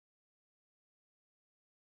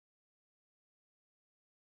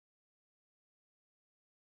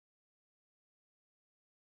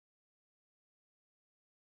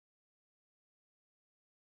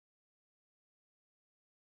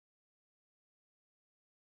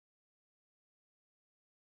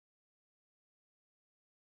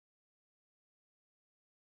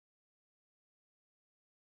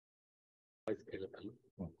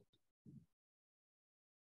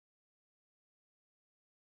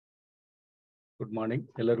Good morning,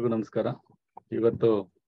 ಎಲ್ಲರಿಗೂ ನಮಸ್ಕಾರ. ಇವತ್ತು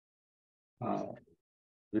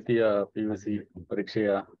ದ್ವಿತೀಯ PUC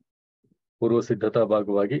ಪರೀಕ್ಷೆಯ ಪೂರ್ವ ಸಿದ್ಧತಾ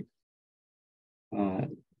ಭಾಗವಾಗಿ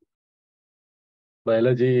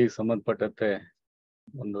ಬಯಾಲಜಿ ಸಂಬಂಧಪಟ್ಟಂತೆ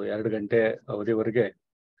ಒಂದು 2 ಗಂಟೆ ಅವಧಿವರೆಗೆ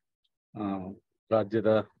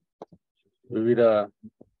ರಾಜ್ಯದ ವಿವಿಧ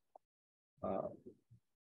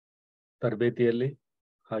ತರಬೇತಿಯಲ್ಲಿ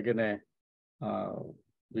ಹಾಗೇನೆ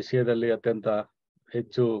ವಿಷಯದಲ್ಲಿ ಅತ್ಯಂತ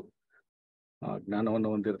ಹೆಚ್ಚು ಜ್ಞಾನವನ್ನು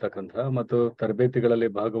ಹೊಂದಿರತಕ್ಕಂತಹ ಮತ್ತು ತರಬೇತಿಗಳಲ್ಲಿ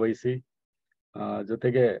ಭಾಗವಹಿಸಿ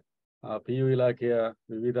ಜೊತೆಗೆ PU ಇಲಾಖೆಯ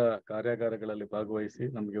ವಿವಿಧ ಕಾರ್ಯಾಗಾರಗಳಲ್ಲಿ ಭಾಗವಹಿಸಿ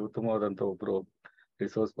ನಮಗೆ ಉತ್ತಮವಾದಂಥ ಒಬ್ಬರು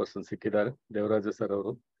ರಿಸೋರ್ಸ್ ಪರ್ಸನ್ ಸಿಕ್ಕಿದ್ದಾರೆ, ದೇವರಾಜು ಸರ್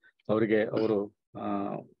ಅವರು. ಅವರಿಗೆ ಅವರು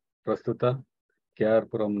ಪ್ರಸ್ತುತ KR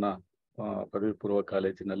ಪುರಂನ ಪದವಿ ಪೂರ್ವ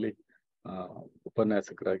ಕಾಲೇಜಿನಲ್ಲಿ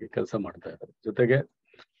ಉಪನ್ಯಾಸಕರಾಗಿ ಕೆಲಸ ಮಾಡ್ತಾ ಇದ್ದಾರೆ. ಜೊತೆಗೆ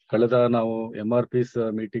ಕಳೆದ ನಾವು MRPs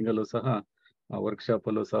ಮೀಟಿಂಗ್ ಅಲ್ಲೂ ಸಹ ವರ್ಕ್ಶಾಪ್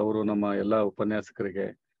ಅಲ್ಲೂ ಸಹ ಅವರು ನಮ್ಮ ಎಲ್ಲ ಉಪನ್ಯಾಸಕರಿಗೆ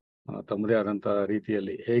ತಮ್ಮದೇ ಆದಂತಹ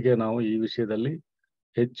ರೀತಿಯಲ್ಲಿ ಹೇಗೆ ನಾವು ಈ ವಿಷಯದಲ್ಲಿ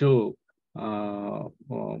ಹೆಚ್ಚು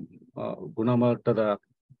ಗುಣಮಟ್ಟದ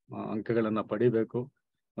ಅಂಕಗಳನ್ನ ಪಡಿಬೇಕು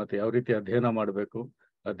ಮತ್ತೆ ಯಾವ ರೀತಿ ಅಧ್ಯಯನ ಮಾಡಬೇಕು,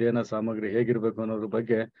 ಅಧ್ಯಯನ ಸಾಮಗ್ರಿ ಹೇಗಿರ್ಬೇಕು ಅನ್ನೋದ್ರ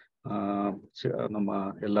ಬಗ್ಗೆ ನಮ್ಮ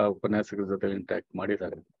ಎಲ್ಲ ಉಪನ್ಯಾಸಕರ ಜೊತೆ ಇಂಟ್ಯಾಕ್ಟ್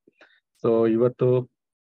ಮಾಡಿದ್ದಾರೆ. ಸೊ ಇವತ್ತು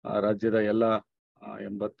ರಾಜ್ಯದ ಎಲ್ಲ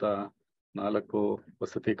 84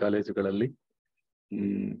 ವಸತಿ ಕಾಲೇಜುಗಳಲ್ಲಿ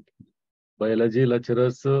ಬಯಾಲಜಿ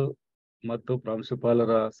ಲೆಕ್ಚರರ್ಸ್ ಮತ್ತು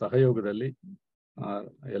ಪ್ರಾಂಶುಪಾಲರ ಸಹಯೋಗದಲ್ಲಿ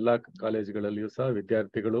ಎಲ್ಲ ಕಾಲೇಜುಗಳಲ್ಲಿಯೂ ಸಹ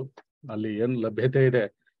ವಿದ್ಯಾರ್ಥಿಗಳು ಅಲ್ಲಿ ಏನು ಲಭ್ಯತೆ ಇದೆ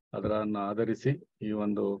ಅದರನ್ನ ಆಧರಿಸಿ ಈ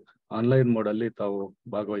ಒಂದು ಆನ್ಲೈನ್ ಮೋಡಲ್ಲಿ ತಾವು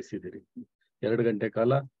ಭಾಗವಹಿಸಿದ್ದೀರಿ. 2 ಗಂಟೆ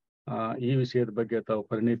ಕಾಲ ಈ ವಿಷಯದ ಬಗ್ಗೆ ತಾವು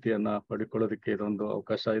ಪರಿಣಿತಿಯನ್ನ ಪಡ್ಕೊಳ್ಳೋದಕ್ಕೆ ಇದೊಂದು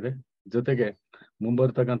ಅವಕಾಶ ಇದೆ. ಜೊತೆಗೆ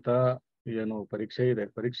ಮುಂಬರ್ತಕ್ಕಂಥ ಏನು ಪರೀಕ್ಷೆ ಇದೆ,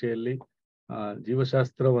 ಪರೀಕ್ಷೆಯಲ್ಲಿ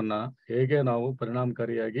ಜೀವಶಾಸ್ತ್ರವನ್ನ ಹೇಗೆ ನಾವು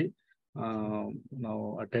ಪರಿಣಾಮಕಾರಿಯಾಗಿ ನಾವು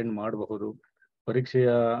ಅಟೆಂಡ್ ಮಾಡಬಹುದು,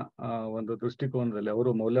 ಪರೀಕ್ಷೆಯ ಒಂದು ದೃಷ್ಟಿಕೋನದಲ್ಲಿ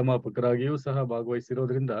ಅವರು ಮೌಲ್ಯಮಾಪಕರಾಗಿಯೂ ಸಹ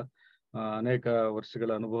ಭಾಗವಹಿಸಿರೋದ್ರಿಂದ ಅನೇಕ ವರ್ಷಗಳ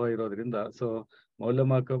ಅನುಭವ ಇರೋದ್ರಿಂದ ಸೊ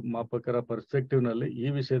ಮಾಪಕರ ಪರ್ಸ್ಪೆಕ್ಟಿವ್ ನಲ್ಲಿ ಈ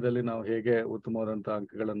ವಿಷಯದಲ್ಲಿ ನಾವು ಹೇಗೆ ಉತ್ತಮವಾದಂತ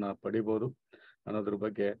ಅಂಕಗಳನ್ನ ಪಡಿಬಹುದು ಅನ್ನೋದ್ರ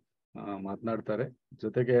ಬಗ್ಗೆ ಮಾತನಾಡ್ತಾರೆ.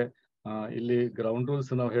 ಜೊತೆಗೆ ಇಲ್ಲಿ ಗ್ರೌಂಡ್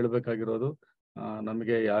ರೂಲ್ಸ್ ನಾವು ಹೇಳಬೇಕಾಗಿರೋದು,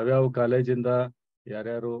 ನಮಗೆ ಯಾವ್ಯಾವ ಕಾಲೇಜಿಂದ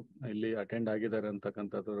ಯಾರ್ಯಾರು ಇಲ್ಲಿ ಅಟೆಂಡ್ ಆಗಿದ್ದಾರೆ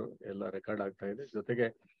ಅಂತಕ್ಕಂಥದ್ದು ಎಲ್ಲ ರೆಕಾರ್ಡ್ ಆಗ್ತಾ ಇದೆ. ಜೊತೆಗೆ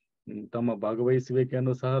ತಮ್ಮ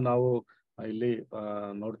ಭಾಗವಹಿಸುವಿಕೆಯನ್ನು ಸಹ ನಾವು ಇಲ್ಲಿ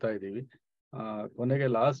ನೋಡ್ತಾ ಇದ್ದೀವಿ. ಕೊನೆಗೆ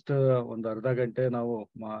ಲಾಸ್ಟ್ ಒಂದು ಅರ್ಧ ಗಂಟೆ ನಾವು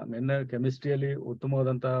ನಿನ್ನೆ ಕೆಮಿಸ್ಟ್ರಿಯಲ್ಲಿ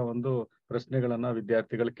ಉತ್ತಮವಾದಂತಹ ಒಂದು ಪ್ರಶ್ನೆಗಳನ್ನ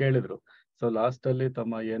ವಿದ್ಯಾರ್ಥಿಗಳು ಕೇಳಿದ್ರು. ಸೊ ಲಾಸ್ಟ್ ಅಲ್ಲಿ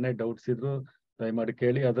ತಮ್ಮ ಏನೇ ಡೌಟ್ಸ್ ಇದ್ರು ದಯಮಾಡಿ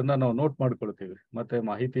ಕೇಳಿ, ಅದನ್ನ ನಾವು ನೋಟ್ ಮಾಡ್ಕೊಳ್ತೀವಿ ಮತ್ತೆ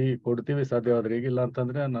ಮಾಹಿತಿ ಕೊಡ್ತೀವಿ ಸಾಧ್ಯವಾದ್ರೆ. ಈಗಿಲ್ಲ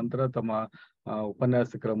ಅಂತಂದ್ರೆ ನಂತರ ತಮ್ಮ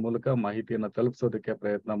ಉಪನ್ಯಾಸಕರ ಮೂಲಕ ಮಾಹಿತಿಯನ್ನ ತಲುಪಿಸೋದಕ್ಕೆ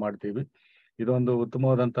ಪ್ರಯತ್ನ ಮಾಡ್ತೀವಿ. ಇದೊಂದು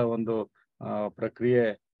ಉತ್ತಮವಾದಂತ ಒಂದು ಪ್ರಕ್ರಿಯೆ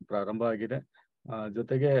ಪ್ರಾರಂಭ ಆಗಿದೆ.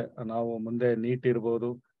 ಜೊತೆಗೆ ನಾವು ಮುಂದೆ ನೀಟ್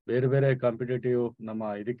ಇರ್ಬೋದು, ಬೇರೆ ಬೇರೆ ಕಾಂಪಿಟೇಟಿವ್ ನಮ್ಮ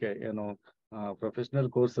ಇದಕ್ಕೆ ಏನು ಪ್ರೊಫೆಷನಲ್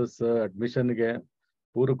ಕೋರ್ಸಸ್ ಅಡ್ಮಿಷನ್ಗೆ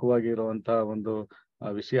ಪೂರಕವಾಗಿರುವಂತ ಒಂದು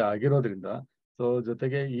ವಿಷಯ ಆಗಿರೋದ್ರಿಂದ ಸೊ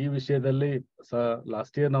ಜೊತೆಗೆ ಈ ವಿಷಯದಲ್ಲಿ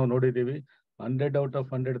ಲಾಸ್ಟ್ ಇಯರ್ ನಾವು ನೋಡಿದೀವಿ 100 ಔಟ್ ಆಫ್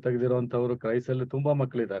 100 ತೆಗೆದಿರುವಂತವ್ರು ಕ್ರೈಸ್ ಅಲ್ಲಿ ತುಂಬಾ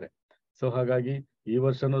ಮಕ್ಕಳಿದ್ದಾರೆ. ಸೊ ಹಾಗಾಗಿ ಈ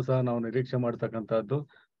ವರ್ಷನೂ ಸಹ ನಾವು ನಿರೀಕ್ಷೆ ಮಾಡ್ತಕ್ಕಂಥದ್ದು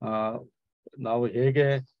ನಾವು ಹೇಗೆ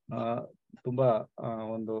ತುಂಬಾ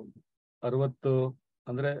ಒಂದು 60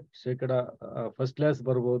 ಅಂದ್ರೆ ಶೇಕಡ ಫಸ್ಟ್ ಕ್ಲಾಸ್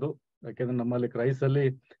ಬರ್ಬೋದು. ಯಾಕೆಂದ್ರೆ ನಮ್ಮಲ್ಲಿ ಕ್ರೈಸ್ ಅಲ್ಲಿ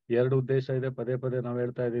 2 ಉದ್ದೇಶ ಇದೆ, ಪದೇ ಪದೇ ನಾವು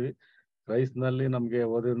ಹೇಳ್ತಾ ಇದೀವಿ. ಕ್ರೈಸ್ ನಲ್ಲಿ ನಮ್ಗೆ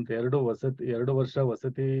ಓದಿದಂತ 2 ವರ್ಷ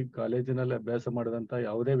ವಸತಿ ಕಾಲೇಜಿನಲ್ಲಿ ಅಭ್ಯಾಸ ಮಾಡಿದಂತ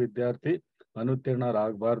ಯಾವುದೇ ವಿದ್ಯಾರ್ಥಿ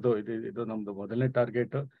ಅನುತ್ತೀರ್ಣರಾಗಬಾರ್ದು. ಇದು ನಮ್ದು ಮೊದಲನೇ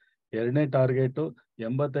ಟಾರ್ಗೆಟ್. 2ನೇ ಟಾರ್ಗೆಟ್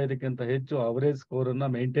 85ಕ್ಕಿಂತ ಹೆಚ್ಚು ಅವರೇಜ್ ಸ್ಕೋರ್ ಅನ್ನ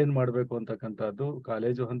ಮೇಂಟೈನ್ ಮಾಡಬೇಕು ಅಂತಕ್ಕಂಥದ್ದು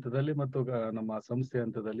ಕಾಲೇಜು ಹಂತದಲ್ಲಿ ಮತ್ತು ನಮ್ಮ ಸಂಸ್ಥೆ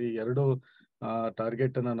ಹಂತದಲ್ಲಿ 2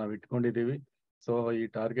 ಟಾರ್ಗೆಟ್ ಅನ್ನ ನಾವು ಇಟ್ಕೊಂಡಿದೀವಿ. ಸೊ ಈ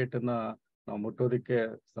ಟಾರ್ಗೆಟ್ ಅನ್ನ ನಾವು ಮುಟ್ಟೋದಿಕ್ಕೆ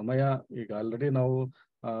ಸಮಯ ಈಗ ಆಲ್ರೆಡಿ ನಾವು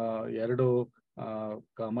 2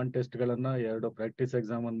 ಕಾಮನ್ ಟೆಸ್ಟ್ ಗಳನ್ನ 2 ಪ್ರಾಕ್ಟೀಸ್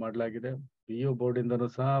ಎಕ್ಸಾಮ್ ಅನ್ನು ಮಾಡಲಾಗಿದೆ. PU ಬೋರ್ಡ್ ಇಂದನೂ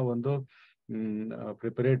ಸಹ ಒಂದು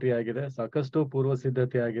ಪ್ರಿಪರೇಟರಿ ಆಗಿದೆ, ಸಾಕಷ್ಟು ಪೂರ್ವ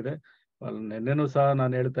ಸಿದ್ಧತೆ ಆಗಿದೆ. ನಿನ್ನೆನೂ ಸಹ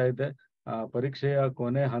ನಾನು ಹೇಳ್ತಾ ಇದ್ದೆ, ಪರೀಕ್ಷೆಯ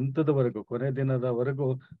ಕೊನೆ ಹಂತದವರೆಗೂ, ಕೊನೆ ದಿನದವರೆಗೂ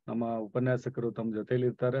ನಮ್ಮ ಉಪನ್ಯಾಸಕರು ತಮ್ಮ ಜೊತೆಲಿ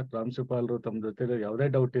ಇರ್ತಾರೆ, ಪ್ರಾಂಶುಪಾಲರು ತಮ್ಮ ಜೊತೆಲಿ ಯಾವುದೇ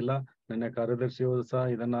ಡೌಟ್ ಇಲ್ಲ. ನಿನ್ನೆ ಕಾರ್ಯದರ್ಶಿಯವರು ಸಹ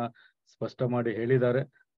ಇದನ್ನ ಸ್ಪಷ್ಟ ಮಾಡಿ ಹೇಳಿದ್ದಾರೆ.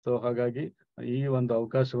 ಸೊ ಹಾಗಾಗಿ ಈ ಒಂದು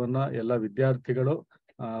ಅವಕಾಶವನ್ನ ಎಲ್ಲ ವಿದ್ಯಾರ್ಥಿಗಳು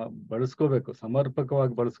ಬಳಸ್ಕೋಬೇಕು,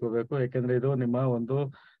 ಸಮರ್ಪಕವಾಗಿ ಬಳಸ್ಕೋಬೇಕು. ಯಾಕೆಂದ್ರೆ ಇದು ನಿಮ್ಮ ಒಂದು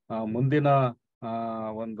ಮುಂದಿನ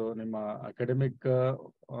ಒಂದು ನಿಮ್ಮ ಅಕಾಡೆಮಿಕ್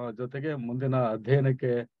ಜೊತೆಗೆ ಮುಂದಿನ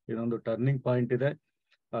ಅಧ್ಯಯನಕ್ಕೆ ಇದೊಂದು ಟರ್ನಿಂಗ್ ಪಾಯಿಂಟ್ ಇದೆ.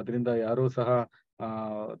 ಅದರಿಂದ ಯಾರೂ ಸಹ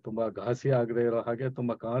ತುಂಬಾ ಘಾಸಿ ಆಗದೆ ಇರೋ ಹಾಗೆ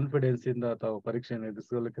ತುಂಬಾ ಕಾನ್ಫಿಡೆನ್ಸ್ ಇಂದ ತಾವು ಪರೀಕ್ಷೆಯನ್ನು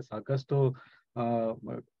ಎದುರಿಸಲಿಕ್ಕೆ ಸಾಕಷ್ಟು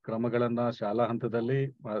ಕ್ರಮಗಳನ್ನ ಶಾಲಾ ಹಂತದಲ್ಲಿ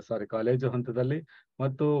ಕಾಲೇಜು ಹಂತದಲ್ಲಿ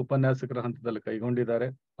ಮತ್ತು ಉಪನ್ಯಾಸಕರ ಹಂತದಲ್ಲಿ ಕೈಗೊಂಡಿದ್ದಾರೆ.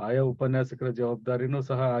 ಆಯಾ ಉಪನ್ಯಾಸಕರ ಜವಾಬ್ದಾರಿನೂ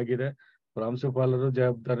ಸಹ ಆಗಿದೆ, ಪ್ರಾಂಶುಪಾಲರು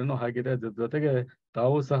ಜವಾಬ್ದಾರಿನೂ ಆಗಿದೆ. ಜೊತೆಗೆ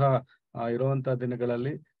ತಾವು ಸಹ ಇರುವಂತಹ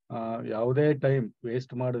ದಿನಗಳಲ್ಲಿ ಯಾವುದೇ time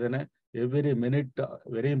waste ಮಾಡದೇನೆ every minute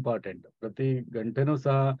very important. ಪ್ರತಿ ಗಂಟೆನೂ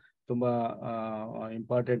ಸಹ ತುಂಬಾ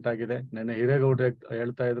ಇಂಪಾರ್ಟೆಂಟ್ ಆಗಿದೆ. ನೆನ್ನೆ ಹಿರೇಗೌಡ್ರು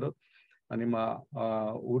ಹೇಳ್ತಾ ಇದ್ರು, ನಿಮ್ಮ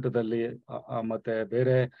ಊಟದಲ್ಲಿ ಮತ್ತೆ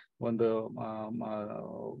ಬೇರೆ ಒಂದು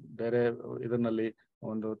ಬೇರೆ ಇದರಲ್ಲಿ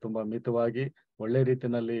ಒಂದು ತುಂಬಾ ಮಿತವಾಗಿ ಒಳ್ಳೆ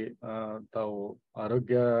ರೀತಿಯಲ್ಲಿ ತಾವು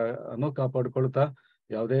ಆರೋಗ್ಯನೂ ಕಾಪಾಡ್ಕೊಳ್ತಾ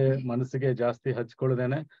ಯಾವುದೇ ಮನಸ್ಸಿಗೆ ಜಾಸ್ತಿ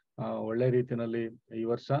ಹಚ್ಕೊಳ್ಳದೇನೆ ಒಳ್ಳೆ ರೀತಿಯಲ್ಲಿ ಈ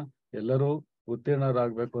ವರ್ಷ ಎಲ್ಲರೂ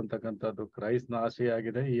ಉತ್ತೀರ್ಣರಾಗಬೇಕು ಅಂತಕ್ಕಂಥದ್ದು ಕ್ರೈಸ್ಟ್ನ ಆಶಯ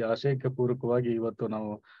ಆಗಿದೆ. ಈ ಆಶಯಕ್ಕೆ ಪೂರಕವಾಗಿ ಇವತ್ತು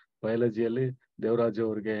ನಾವು ಬಯಾಲಜಿಯಲ್ಲಿ ದೇವರಾಜು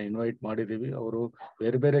ಅವ್ರಿಗೆ ಇನ್ವೈಟ್ ಮಾಡಿದೀವಿ. ಅವರು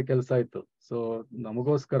ಬೇರೆ ಬೇರೆ ಕೆಲಸ ಇತ್ತು, ಸೊ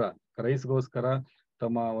ನಮಗೋಸ್ಕರ ಕ್ರೈಸ್ಗೋಸ್ಕರ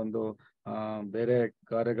ತಮ್ಮ ಒಂದು ಬೇರೆ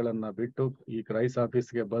ಕಾರ್ಯಗಳನ್ನ ಬಿಟ್ಟು ಈ ಕ್ರೈಸ್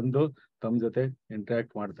ಆಫೀಸ್ಗೆ ಬಂದು ತಮ್ಮ ಜೊತೆ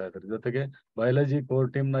ಇಂಟ್ರಾಕ್ಟ್ ಮಾಡ್ತಾ ಇದ್ದಾರೆ. ಜೊತೆಗೆ ಬಯಾಲಜಿ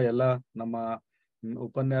ಕೋರ್ ಟೀಮ್ನ ಎಲ್ಲ ನಮ್ಮ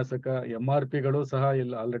ಉಪನ್ಯಾಸಕ MRPಗಳು ಸಹ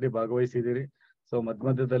ಇಲ್ಲಿ ಆಲ್ರೆಡಿ ಭಾಗವಹಿಸಿದ್ದೀರಿ. ಸೊ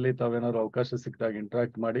ಮಧ್ಯದಲ್ಲಿ ತಾವೇನಾದ್ರು ಅವಕಾಶ ಸಿಕ್ಕಿದಾಗ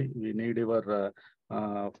ಇಂಟ್ರಾಕ್ಟ್ ಮಾಡಿ. We need your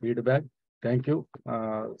feedback. Thank you.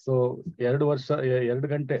 So 2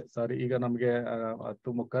 ಗಂಟೆ ಸಾರಿ, ಈಗ ನಮ್ಗೆ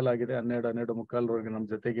 10:15 ಆಗಿದೆ. 12:15ವರೆಗೆ ನಮ್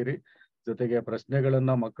ಜೊತೆಗಿರಿ. ಜೊತೆಗೆ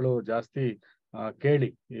ಪ್ರಶ್ನೆಗಳನ್ನ ಮಕ್ಕಳು ಜಾಸ್ತಿ ಕೇಳಿ,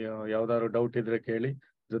 ಯಾವ್ದಾದ್ರು ಡೌಟ್ ಇದ್ರೆ ಕೇಳಿ.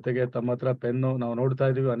 ಜೊತೆಗೆ ತಮ್ಮ ಹತ್ರ ಪೆನ್ನು ನಾವು ನೋಡ್ತಾ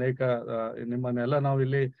ಇದೀವಿ, ಅನೇಕ ನಿಮ್ಮನ್ನೆಲ್ಲ ನಾವು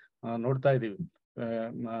ಇಲ್ಲಿ ನೋಡ್ತಾ ಇದೀವಿ.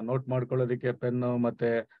 ನೋಟ್ ಮಾಡ್ಕೊಳ್ಳೋದಿಕ್ಕೆ ಪೆನ್ನು ಮತ್ತೆ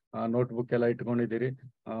ನೋಟ್ಬುಕ್ ಎಲ್ಲ ಇಟ್ಕೊಂಡಿದ್ದೀರಿ.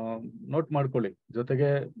 ನೋಟ್ ಮಾಡ್ಕೊಳ್ಳಿ. ಜೊತೆಗೆ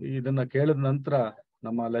ಇದನ್ನ ಕೇಳಿದ ನಂತರ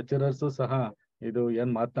ನಮ್ಮ ಲೆಕ್ಚರರ್ಸು ಸಹ ಇದು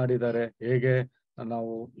ಏನ್ ಮಾತನಾಡಿದ್ದಾರೆ, ಹೇಗೆ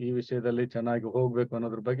ನಾವು ಈ ವಿಷಯದಲ್ಲಿ ಚೆನ್ನಾಗಿ ಹೋಗ್ಬೇಕು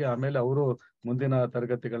ಅನ್ನೋದ್ರ ಬಗ್ಗೆ ಆಮೇಲೆ ಅವರು ಮುಂದಿನ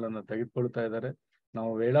ತರಗತಿಗಳನ್ನ ತೆಗೆದುಕೊಳ್ತಾ ಇದ್ದಾರೆ.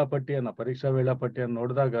 ನಾವು ಪರೀಕ್ಷಾ ವೇಳಾಪಟ್ಟಿಯನ್ನು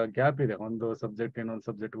ನೋಡಿದಾಗ ಗ್ಯಾಪ್ ಇದೆ, ಒಂದು ಸಬ್ಜೆಕ್ಟ್ ಇನ್ನೊಂದು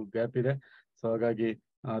ಸಬ್ಜೆಕ್ಟ್ ಗ್ಯಾಪ್ ಇದೆ. ಸೊ ಹಾಗಾಗಿ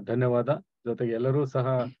ಧನ್ಯವಾದ. ಜೊತೆಗೆ ಎಲ್ಲರೂ ಸಹ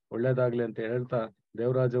ಒಳ್ಳೇದಾಗ್ಲಿ ಅಂತ ಹೇಳ್ತಾ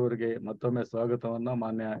ದೇವರಾಜ್ ಅವರಿಗೆ ಮತ್ತೊಮ್ಮೆ ಸ್ವಾಗತವನ್ನ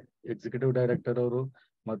ಮಾನ್ಯ ಎಕ್ಸಿಕ್ಯೂಟಿವ್ ಡೈರೆಕ್ಟರ್ ಅವರು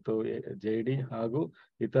ಮತ್ತು JD ಹಾಗೂ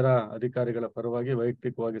ಇತರ ಅಧಿಕಾರಿಗಳ ಪರವಾಗಿ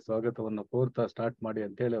ವೈಯಕ್ತಿಕವಾಗಿ ಸ್ವಾಗತವನ್ನು ಕೋರ್ತಾ ಸ್ಟಾರ್ಟ್ ಮಾಡಿ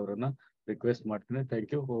ಅಂತ ಹೇಳಿ ಅವರನ್ನ ರಿಕ್ವೆಸ್ಟ್ ಮಾಡ್ತೀನಿ.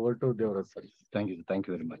 Thank you. Over to Devaraj sir. Thank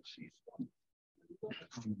you very much.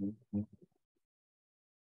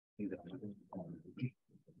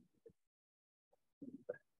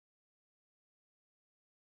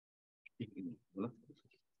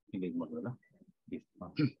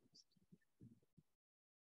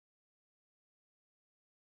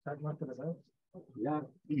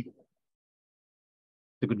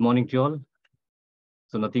 Good morning to you all.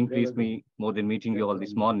 So nothing pleased me more than meeting you all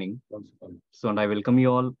this morning. So and I welcome you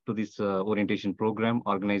all to this orientation program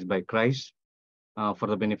organized by Christ for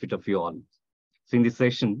the benefit of you all. So in this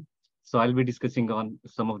session, so I'll be discussing on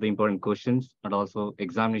some of the important questions and also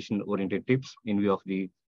examination oriented tips in view of the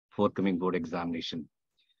forthcoming board examination.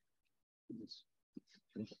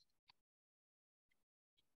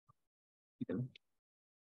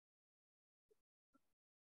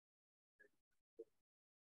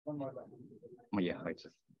 Yeah, right,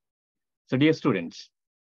 sir. So dear students,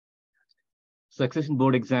 success in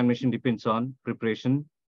board examination depends on preparation,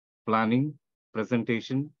 planning,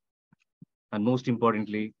 presentation, and most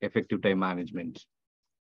importantly, effective time management.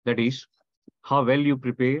 That is, how well you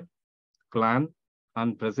prepare, plan,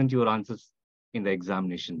 and present your answers in the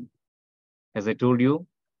examination. As I told you,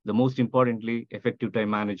 the most importantly, effective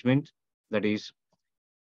time management, that is,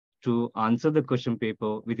 to answer the question paper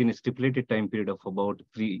within a stipulated time period of about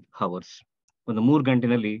 3 hours. ಒಂದು 3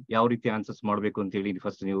 ಗಂಟೆನಲ್ಲಿ ಯಾವ ರೀತಿ answers ಮಾಡಬೇಕು ಅಂತ ಹೇಳಿ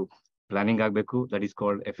first ನೀವು planning ಆಗಬೇಕು. That is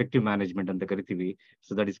called effective management ಅಂತ ಕರಿತೀವಿ.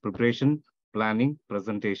 So that is preparation, planning,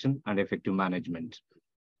 presentation and effective management.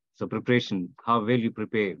 So preparation, how well you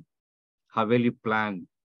prepare, how well you plan,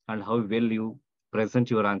 and how well you present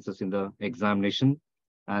your answers in the examination,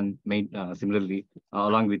 and similarly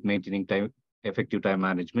along with maintaining effective time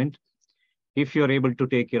management. If you are able to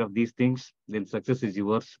take care of these things, then success is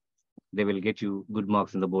yours. They will get you good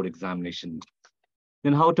marks in the board examination.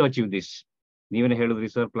 Then how to achieve this? ನೀವೇನು ಹೇಳಿದ್ರಿ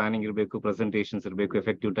sir, planning ಇರಬೇಕು, presentations ಇರಬೇಕು,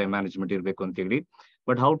 effective time management ಇರಬೇಕು ಅಂತ ಹೇಳಿ.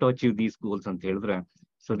 But how to achieve these goals ಅಂತ ಹೇಳಿದ್ರೆ,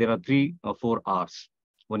 so there are 3 or 4 R's.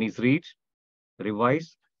 One is read, revise,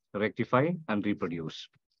 rectify and reproduce.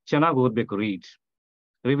 ಚೆನ್ನಾಗಿ ಓದ್ಬೇಕು, ರೀಡ್,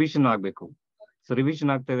 ರಿವಿಷನ್ ಆಗಬೇಕು. ಸೊ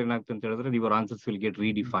ರಿವಿಷನ್ ಆಗ್ತಾ ಇದ್ರೆ ಏನಾಗ್ತದೆ ಅಂತ ಹೇಳಿದ್ರೆ, your answers will get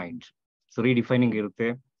ರೀಡಿಫೈನ್ಡ್. So ರೀಡಿಫೈನಿಂಗ್ ಇರುತ್ತೆ.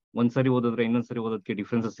 ಒಂದ್ಸರಿ ಓದಿದ್ರೆ ಇನ್ನೊಂದ್ಸರಿ ಓದೋದಕ್ಕೆ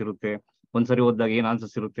ಡಿಫ್ರೆನ್ಸಸ್ ಇರುತ್ತೆ. ಒಂದ್ಸರಿ ಓದಿದಾಗ ಏನ್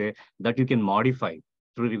ಆನ್ಸರ್ಸ್ ಇರುತ್ತೆ, that you can modify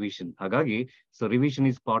through revision. ಹಾಗಾಗಿ so revision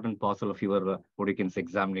is part and parcel of your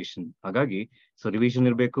examination. ಹಾಗಾಗಿ ಸೊ ರಿವಿಷನ್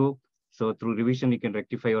ಇರಬೇಕು. So through revision you can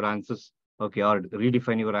rectify your answers, okay, R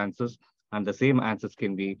redefine your answers, and the same answers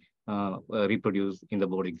can be reproduce in the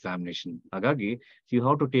board examination. Hagagi, so you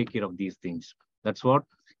have to take care of these things. That's what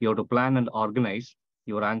you have to plan and organize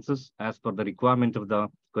your answers as per the requirement of the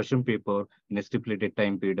question paper in a stipulated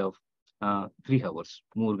time period of 3 hours.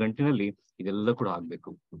 3 ಗಂಟೆನಲ್ಲಿ ಇದೆಲ್ಲ ಕೂಡ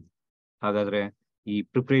ಆಗ್ಬೇಕು. ಹಾಗಾದ್ರೆ ಈ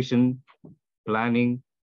preparation, planning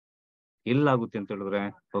ಎಲ್ಲ ಆಗುತ್ತೆ ಅಂತ ಹೇಳಿದ್ರೆ,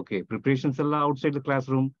 okay, preparations ಎಲ್ಲ ಔಟ್ಸೈಡ್ ದ ಕ್ಲಾಸ್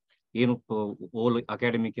ರೂಮ್. ಏನು ಓಲ್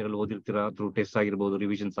ಅಕಾಡೆಮಿಕ್ ಇಯರ್ ಅಲ್ಲಿ ಓದಿರ್ತೀರಾ ಥ್ರೂ ಟೆಸ್ಟ್ ಆಗಿರ್ಬೋದು,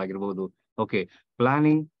 ರಿವಿಷನ್ಸ್ ಆಗಿರ್ಬೋದು. Okay,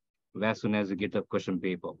 planning as soon as you get a question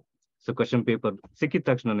paper. So question paper ಸಿಕ್ಕಿದ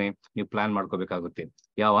ತಕ್ಷಣನೇ ನೀವು ಪ್ಲಾನ್ ಮಾಡ್ಕೋಬೇಕಾಗುತ್ತೆ,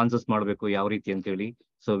 ಯಾವ ಆನ್ಸರ್ಸ್ ಮಾಡಬೇಕು, ಯಾವ ರೀತಿ ಅಂತ ಹೇಳಿ.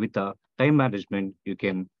 So with time management you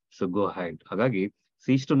can so go hide. ಹಾಗಾಗಿ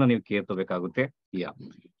ಇಷ್ಟನ್ನ ನೀವು care ತಗೋಬೇಕಾಗುತ್ತೆ. Yeah,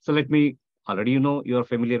 so let me already you are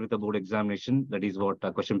familiar with the board examination. That is what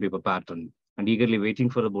a question paper pattern, and eagerly waiting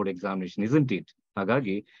for the board examination, isn't it?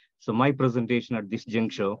 Hagagi, so my presentation at this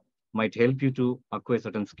juncture might help you to acquire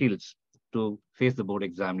certain skills to face the board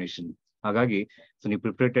examination. Hagagi, so ನೀವು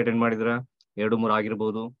prepare attend ಮಾಡಿದ್ರ 2-3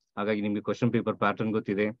 ಆಗಿರ್ಬೋದು. ಹಾಗಾಗಿ ನಿಮ್ಗೆ question paper pattern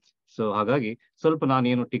ಗೊತ್ತಿದೆ. So ಹಾಗಾಗಿ ಸ್ವಲ್ಪ ನಾನು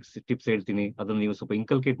ಏನು ಟಿಪ್ಸ್ ಹೇಳ್ತೀನಿ ಅದನ್ನ ನೀವು ಸ್ವಲ್ಪ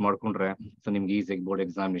ಇನ್ಕಲ್ಕೇಟ್ ಮಾಡ್ಕೊಂಡ್ರೆ ಸೊ ನಿಮ್ಗೆ ಈಸಿಯಾಗಿ ಬೋರ್ಡ್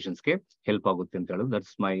ಎಕ್ಸಾಮಿನೇಷನ್ಸ್ಗೆ ಹೆಲ್ಪ್ ಆಗುತ್ತೆ ಅಂತ ಹೇಳೋದು.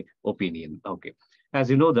 That's my opinion. Okay, as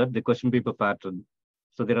you know that the question paper pattern,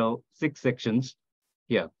 so there are 6 sections.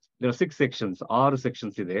 Yeah, there are 6 sections, 6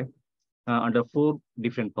 sections ಇದೆ under 4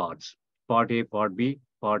 different parts. Part A, Part B,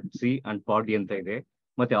 Part C and Part D ಅಂತ ಇದೆ.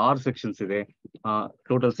 ಮತ್ತೆ 6 sections ಇದೆ.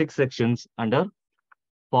 Total 6 sections under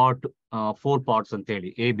part 4 parts ಅಂತ ಹೇಳಿ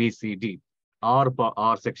A, B, C, D.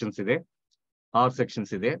 6 sections ಇದೆ. 6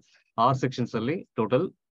 sections ಇದೆ. 6 sections ಅಲ್ಲಿ ಟೋಟಲ್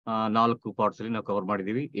 4 parts ಅಲ್ಲಿ ನಾವು ಕವರ್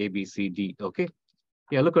ಮಾಡಿದೀವಿ, A, B, C, D. Okay,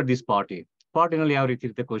 yeah, look at this part A. Part A ನಲ್ಲಿ ಯಾವ ರೀತಿ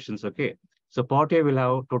ಇರುತ್ತೆ questions. Okay, so part A will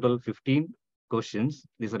have total 15 questions.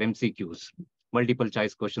 These are MCQs, multiple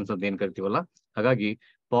choice questions ಅಂತ ಏನ್ ಕರಿತೀವಲ್ಲ. ಹಾಗಾಗಿ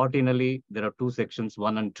part A ನಲ್ಲಿ there are 2 sections,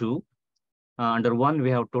 1 and 2. Under 1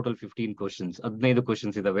 we have total 15 questions. 15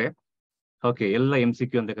 questions ಇದಾವೆ. Okay, ಎಲ್ಲ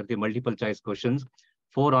MCQ ಅಂತ ಕರಿತೀವಿ, multiple choice questions.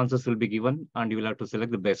 4 answers will be given and you will have to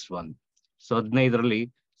select the best one. So 15ರಲ್ಲಿ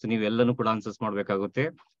so ನೀವು ಎಲ್ಲನೂ ಕೂಡ answers ಮಾಡ್ಬೇಕಾಗುತ್ತೆ.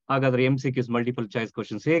 ಹಾಗಾದ್ರೆ MCQs multiple choice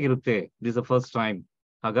questions ಹೇಗಿರುತ್ತೆ? This the first time.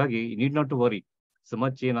 ಹಾಗಾಗಿ need not to worry so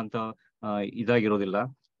much ಏನಂತ ಇದಾಗಿರೋದಿಲ್ಲ.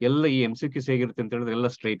 ಎಲ್ಲ ಈ MCQs ಹೇಗಿರುತ್ತೆ ಅಂತ ಹೇಳಿದ್ರೆ ಎಲ್ಲ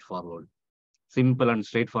straight forward, simple and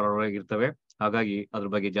straight forward ಆಗಿರ್ತವೆ. ಹಾಗಾಗಿ ಅದ್ರ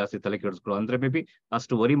ಬಗ್ಗೆ ಜಾಸ್ತಿ ತಲೆ ಕೆಡಿಸ್ಕೊಳ್ಳೋ ಅಂದ್ರೆ ಮೇ ಬಿ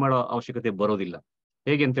ಅಷ್ಟು ವರಿ ಮಾಡೋ ಅವಶ್ಯಕತೆ ಬರೋದಿಲ್ಲ.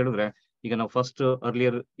 ಹೇಗೆ ಅಂತ ಹೇಳಿದ್ರೆ ಈಗ ನಾವು ಫಸ್ಟ್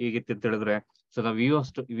ಅರ್ಲಿಯರ್ ಹೇಗಿತ್ತು ಅಂತ ಹೇಳಿದ್ರೆ ಸೊ ನಾವು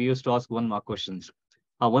we use to ask 1 mark questions.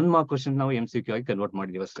 ಆ 1 mark question ನಾವು MCQ ಆಗಿ ಕನ್ವರ್ಟ್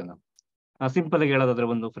ಮಾಡಿದೀವಿ ಅಷ್ಟೇ. ನಾವು ಸಿಂಪಲ್ ಆಗಿ ಹೇಳೋದಾದ್ರೆ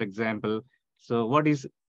ಒಂದು for example, so what is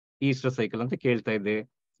Easter cycle ಅಂತ ಕೇಳ್ತಾ ಇದ್ದೆ,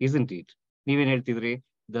 isn't it? ನೀವೇನ್ ಹೇಳ್ತಿದ್ರಿ?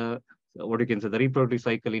 what you can say, the reproductive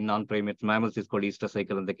cycle in non-primate mammals is called Easter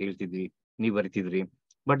cycle ಅಂತ ಕೇಳ್ತಿದ್ವಿ, ನೀವು ಬರಿತಿದ್ರಿ.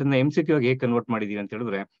 ಬಟ್ ಇನ್ನು MCQ ಆಗಿ ಹೇಗೆ ಕನ್ವರ್ಟ್ ಮಾಡಿದೀವಿ ಅಂತ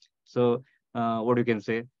ಹೇಳಿದ್ರೆ so what you can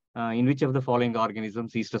say, in which of the following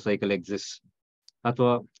organisms Easter cycle exists,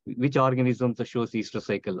 ಅಥವಾ which organisms shows Easter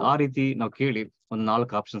cycle. ಆ ರೀತಿ ನಾವು ಕೇಳಿ ಒಂದು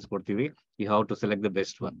 4 ಆಪ್ಷನ್ಸ್ ಕೊಡ್ತೀವಿ. You have to select the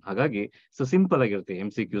best one. ಹಾಗಾಗಿ ಸೊ ಸಿಂಪಲ್ ಆಗಿರುತ್ತೆ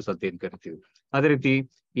MCQs ಅಂತ ಏನ್ ಕರಿತೀವಿ. ಅದೇ ರೀತಿ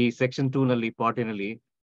ಈ ಸೆಕ್ಷನ್ 2 ನಲ್ಲಿ ಪಾರ್ಟ್ ಎ ನಲ್ಲಿ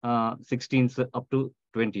 16 up to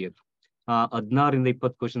 20th 16 ಇಂದ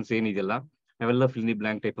 20 ಕ್ವಶನ್ಸ್ ಏನಿದೆಯಲ್ಲ ಅವೆಲ್ಲ fill the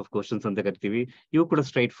blank type of questions ಅಂತ ಕರಿತೀವಿ. ಇವು ಕೂಡ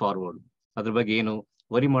ಸ್ಟ್ರೈಟ್ ಫಾರ್ವರ್ಡ್, ಅದ್ರ ಬಗ್ಗೆ ಏನು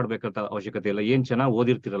ವರಿ ಮಾಡ್ಬೇಕಂತ ಅವಶ್ಯಕತೆ ಇಲ್ಲ. ಏನ್ ಚೆನ್ನಾಗಿ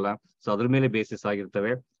ಓದಿರ್ತಿರಲ್ಲ ಸೊ ಅದ್ರ ಮೇಲೆ ಬೇಸಿಸ್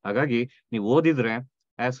ಆಗಿರ್ತವೆ. ಹಾಗಾಗಿ ನೀವು ಓದಿದ್ರೆ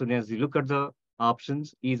as soon as you look at the options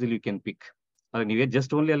easily you can pick. ನೀವೇ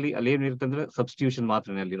ಜಸ್ಟ್ ಓನ್ಲಿ ಅಲ್ಲಿ ಏನಿರುತ್ತೆ ಅಂದ್ರೆ ಸಬ್ಸ್ಟಿಟ್ಯೂಷನ್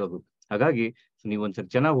ಮಾತ್ರ ಅಲ್ಲಿರೋದು. ಹಾಗಾಗಿ ನೀವು ಒಂದ್ಸರಿ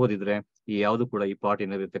ಚೆನ್ನಾಗಿ ಓದಿದ್ರೆ ಈ ಯಾವ್ದು ಕೂಡ ಈ ಪಾರ್ಟ್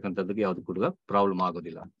ಏನಿರ್ತಕ್ಕಂಥದ್ದು ಯಾವ್ದು ಕೂಡ ಪ್ರಾಬ್ಲಮ್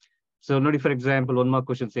ಆಗೋದಿಲ್ಲ. ಸೊ ನೋಡಿ ಫಾರ್ ಎಕ್ಸಾಂಪಲ್ 1 mark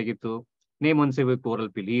questions ಹೇಗಿತ್ತು, ನೇಮ್ ಒನ್ ಸೆವಿಕ್ ಓರಲ್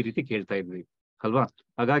ಪಿಲ್ ಈ ರೀತಿ ಕೇಳ್ತಾ ಇದ್ವಿ ಅಲ್ವಾ.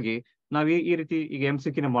 ಹಾಗಾಗಿ ನಾವ್ ಈ ರೀತಿ ಈಗ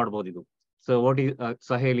MCQ ಮಾಡ್ಬೋದು ಇದು. So what is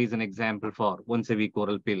Sahel is an example for ones A weak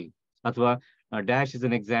oral ಪಿಲ್, ಅಥವಾ dash is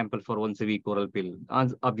an example for ones A weak oral pill.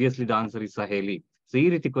 Obviously the answer is Saheli. So ಈ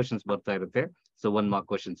ರೀತಿ ಕ್ವಶನ್ಸ್ ಬರ್ತಾ ಇರುತ್ತೆ ಸೊ 1 mark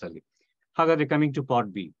questions ಅಲ್ಲಿ. ಹಾಗಾದ್ರೆ coming to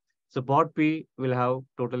part B, so part B will have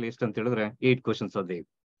total ಎಷ್ಟು ಅಂತ ಹೇಳಿದ್ರೆ 8 questions ಅದೇ,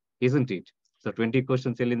 isn't it? ಸೊ 20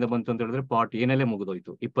 questions ಎಲ್ಲಿಂದ ಬಂತು ಅಂತ ಹೇಳಿದ್ರೆ ಪಾರ್ಟ್ ಏನಲ್ಲೇ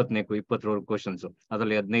ಮುಗಿದೋಯ್ತು. 22 questions,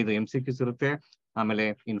 ಅದರಲ್ಲಿ 15 MCQs ಇರುತ್ತೆ, ಆಮೇಲೆ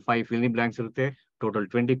ಇನ್ 5 fill in the blanks ಇರುತ್ತೆ. Total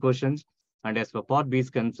 20 questions. And as for part B is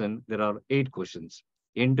concerned, there are 8 questions.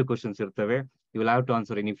 8 questions ಇರ್ತವೆ. You will have to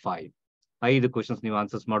answer any 5 questions ನೀವು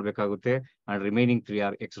ಆನ್ಸರ್ಸ್ ಮಾಡ್ಬೇಕಾಗುತ್ತೆ. And remaining 3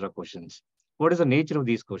 are extra questions. What is the nature of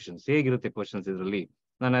these questions? ಹೇಗಿರುತ್ತೆ questions ಇದರಲ್ಲಿ?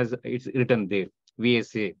 ನಾನು as it's written there,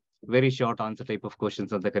 VSA, very short answer type of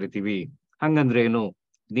questions ಅಂತ ಕರಿತೀವಿ. ಹಂಗಂದ್ರೆ ಏನು?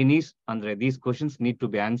 ಅಂದ್ರೆ these questions need to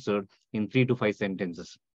be answered in 3 to 5 sentences.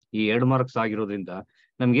 ಈ 2 marks ಆಗಿರೋದ್ರಿಂದ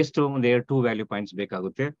ನಮ್ಗೆ ಎಷ್ಟು ಒಂದು 2 ವ್ಯಾಲ್ಯೂ ಪಾಯಿಂಟ್ಸ್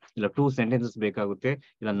ಬೇಕಾಗುತ್ತೆ, ಇಲ್ಲ 2 sentences ಬೇಕಾಗುತ್ತೆ,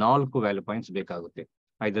 ಇಲ್ಲ 4 ವ್ಯಾಲ್ಯೂ ಪಾಯಿಂಟ್ಸ್ ಬೇಕಾಗುತ್ತೆ.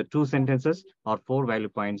 either 2 sentences or 4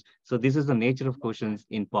 value points. So this is the nature of questions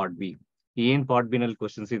in part B. ಏನ್ ಪಾರ್ಟ್ ಬಿ ನಲ್ಲಿ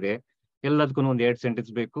ಕ್ವಶನ್ಸ್ ಇದೆ ಎಲ್ಲದಕ್ಕೂ ಒಂದು 2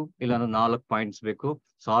 ಸೆಂಟೆನ್ಸ್ ಬೇಕು, ಇಲ್ಲ 4 ಪಾಯಿಂಟ್ಸ್ ಬೇಕು.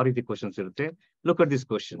 ಸೊ ಆ ರೀತಿ ಕ್ವಶನ್ಸ್ ಇರುತ್ತೆ. Look at this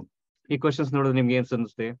question. ಈ ಕ್ವಶನ್ಸ್ ನೋಡಿದ್ರೆ ನಿಮ್ಗೆ ಏನ್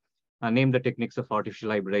ಅನಿಸುತ್ತೆ? Name the techniques of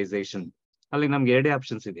artificial hybridisation. ಅಲ್ಲಿ ನಮ್ಗೆ 2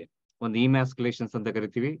 ಆಪ್ಷನ್ಸ್ ಇದೆ. ಒಂದು ಇಮ್ಯಾಸ್ಕ್ಯುಲೇಷನ್ಸ್ ಅಂತ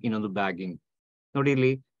ಕರಿತೀವಿ, ಇನ್ನೊಂದು ಬ್ಯಾಗಿಂಗ್. ನೋಡಿ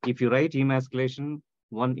ಇಲ್ಲಿ if you right emasculation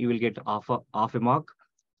 1 you will get half a mark.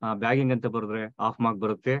 Bagging ಅಂತ ಬರೆದ್ರೆ half mark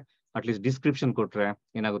ಬರುತ್ತೆ. ಅಟ್ಲೀಸ್ಟ್ ಡಿಸ್ಕ್ರಿಪ್ಷನ್ ಕೊಟ್ರೆ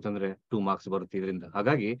ಏನಾಗುತ್ತೆ ಅಂದ್ರೆ 2 marks ಬರುತ್ತೆ ಇದರಿಂದ.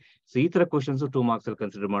 ಹಾಗಾಗಿ ಸೊ ಈ ತರ ಕ್ವಶನ್ಸ್ 2 marks ಅಲ್ಲಿ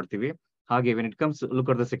ಕನ್ಸಿಡರ್ ಮಾಡ್ತೀವಿ. ಹಾಗೆ when it comes, look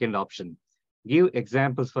at the second option. Give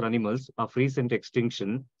examples for animals of recent extinction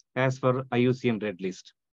as fur IUCN red list.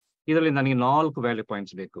 ಇದರಲ್ಲಿ ನನಗೆ 4 ವ್ಯಾಲ್ಯೂ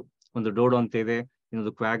ಪಾಯಿಂಟ್ಸ್ ಬೇಕು. ಒಂದು ಡೋಡೋ ಅಂತ ಇದೆ,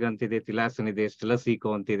 ಇನ್ನೊಂದು ಕ್ವಾಗ್ ಅಂತಿದೆ, ಥಿಲಾಸನ್ ಇದೆ, ಸ್ಟೆಲಸೀಕೋ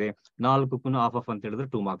ಅಂತಿದೆ. 4ಕ್ಕೂ ಹಾಫ್ ಅಂತ ಹೇಳಿದ್ರೆ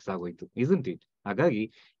 2 ಮಾರ್ಕ್ಸ್ ಆಗೋಯ್ತು, ಇಸ್ಂಟ್ ಇಟ್? ಹಾಗಾಗಿ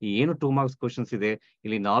ಈ ಏನು 2 ಮಾರ್ಕ್ಸ್ ಕ್ವಶನ್ಸ್ ಇದೆ,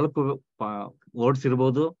 ಇಲ್ಲಿ 4 ವರ್ಡ್ಸ್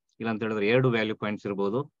ಇರ್ಬೋದು, ಇಲ್ಲ ಅಂತ ಹೇಳಿದ್ರೆ 2 ವ್ಯಾಲ್ಯೂ ಪಾಯಿಂಟ್ಸ್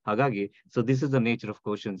ಇರ್ಬೋದು. ಹಾಗಾಗಿ so this is the nature of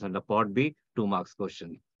questions and part B 2 marks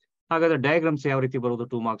question. ಹಾಗಾದ್ರೆ ಡಯಾಗ್ರಾಮ್ಸ್ ಯಾವ ರೀತಿ ಬರೋದು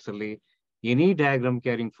 2 ಮಾರ್ಕ್ಸ್ ಅಲ್ಲಿ? Any diagram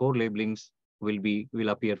carrying 4 ಲೇಬಲಿಂಗ್ಸ್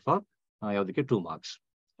will appear for ಯಾವುದಕ್ಕೆ 2 ಮಾರ್ಕ್ಸ್.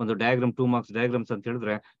 ಒಂದು ಡಯಾಗ್ರಾಮ್ 2 ಮಾರ್ಕ್ಸ್ ಡಯಾಗ್ರಾಮ್ಸ್ ಅಂತ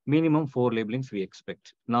ಹೇಳಿದ್ರೆ ಮಿನಿಮಮ್ 4 ಲೇಬಲಿಂಗ್ಸ್ ವಿ ಎಕ್ಸ್ಪೆಕ್ಟ್.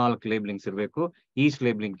 4 ಲೇಬಲಿಂಗ್ಸ್ ಇರಬೇಕು. Each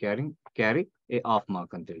labelling carry A half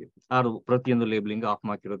mark ಅಂತ ಹೇಳಿ. ಪ್ರತಿಯೊಂದು ಲೇಬಲಿಂಗ್ ಹಾಫ್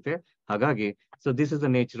ಮಾರ್ಕ್ ಇರುತ್ತೆ. ಹಾಗಾಗಿ so this is the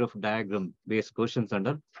nature of diagram based questions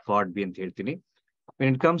under part B ಅಂತ ಹೇಳ್ತೀನಿ. When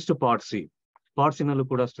it comes to part C, part C ನಲ್ಲೂ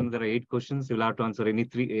ಕೂಡ ಅಷ್ಟೊಂದು there are 8 questions. You will have to answer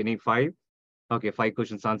any 5. Okay, 5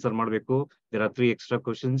 questions answer ಮಾಡಬೇಕು. There are 3 extra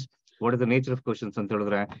questions. What is the nature of questions ಅಂತ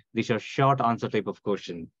ಹೇಳಿದ್ರೆ these are short answer type of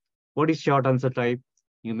question. What is short answer type?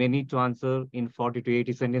 You may need to answer in 40 to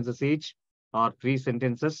 80 sentences each, or 3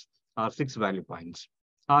 sentences, or 6 value points.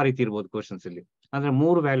 ಆ ರೀತಿ ಇರ್ಬೋದು questions ಇಲ್ಲಿ. ಅಂದ್ರೆ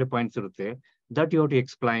 3 value points ಇರುತ್ತೆ. That you have to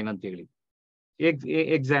explain ಅಂತ ಹೇಳಿ.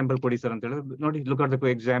 Example ಕೊಡಿ sir ಅಂತ ಹೇಳಿದ್ರೆ ನೋಡಿ, look at the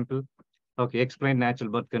example. Okay, explain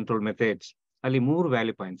natural birth control methods. ಅಲ್ಲಿ 3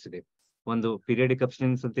 ವ್ಯಾಲ್ಯೂ ಪಾಯಿಂಟ್ಸ್ ಇದೆ. ಒಂದು ಪೀರಿಯಡಿಕ್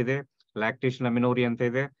ಅಬ್ಸ್ಟಿನೆನ್ಸ್ ಅಂತ ಇದೆ, ಲ್ಯಾಕ್ಟೇಷನ್ ಅಮಿನೋರಿ ಅಂತ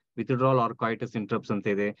ಇದೆ, ವಿತ್ಡ್ರಾಲ್ ಆರ್ ಕಾಯಿಟಸ್ ಇಂಟರಪ್ಟ್ಸ್ ಅಂತ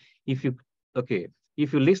ಇದೆ.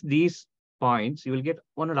 If you list these points you will get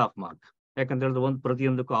 1.5 mark. ಯಾಕಂತ ಹೇಳಿದ್ರೆ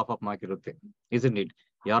ಪ್ರತಿಯೊಂದಕ್ಕೂ ಹಾಫ್ ಮಾರ್ಕ್ ಇರುತ್ತೆ, ಇಸ್ಂಟ್ ಇಟ್?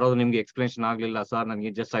 ಯಾರಾದ್ರೂ ನಿಮ್ಗೆ ಎಕ್ಸ್ಪ್ಲೇಷನ್ ಆಗ್ಲಿಲ್ಲ ಸರ್,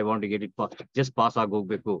 ನನಗೆ just I want to get it just pass ಆಗಿ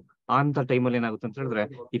ಹೋಗ್ಬೇಕು ಅಂತ ಟೈಮಲ್ಲಿ ಏನಾಗುತ್ತೆ ಅಂತ ಹೇಳಿದ್ರೆ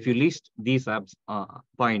if you list these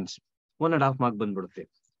points 1.5 mark ಬಂದ್ಬಿಡುತ್ತೆ.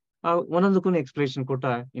 ಒಂದೊಂದಕ್ಕೂ ಎಕ್ಸ್ಪ್ಲೇಷನ್ ಕೊಟ್ಟ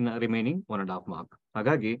ಇನ್ ರಿಮೈನಿಂಗ್ 1.5 ಮಾರ್ಕ್.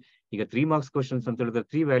 ಹಾಗಾಗಿ ಈಗ 3 ಮಾರ್ಕ್ಸ್ ಕ್ವಶನ್ಸ್ ಅಂತ ಹೇಳಿದ್ರೆ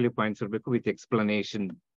 3 ವ್ಯಾಲ್ಯೂ ಪಾಯಿಂಟ್ಸ್ ಇರಬೇಕು ವಿತ್ ಎಕ್ಸ್ಪ್ಲನೇಷನ್.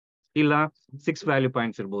 ಇಲ್ಲ 6 ವ್ಯಾಲ್ಯೂ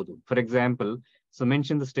ಪಾಯಿಂಟ್ಸ್ ಇರ್ಬೋದು. For example, so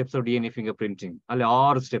mention the steps of DNA finger printing. ಅಲ್ಲಿ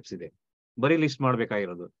 6 ಸ್ಟೆಪ್ಸ್ ಇದೆ, ಬರೀ ಲಿಸ್ಟ್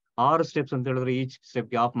ಮಾಡ್ಬೇಕಾಗಿರೋದು 6 ಸ್ಟೆಪ್ಸ್ ಅಂತ ಹೇಳಿದ್ರೆ ಈಚ್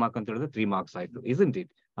ಸ್ಟೆಪ್ಗೆ ಹಾಫ್ ಮಾರ್ಕ್ ಅಂತ ಹೇಳಿದ್ರೆ 3 ಮಾರ್ಕ್ಸ್ ಆಯ್ತು, ಇಸ್ಂಟ್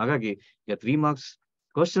ಇಟ್? ಹಾಗಾಗಿ ಈಗ 3 ಮಾರ್ಕ್ಸ್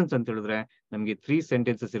ಕ್ವಶನ್ಸ್ ಅಂತ ಹೇಳಿದ್ರೆ ನಮ್ಗೆ 3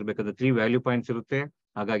 ಸೆಂಟೆನ್ಸಸ್ ಇರ್ಬೇಕಾದ್ರೆ 3 ವ್ಯಾಲ್ಯೂ ಪಾಯಿಂಟ್ಸ್ ಇರುತ್ತೆ.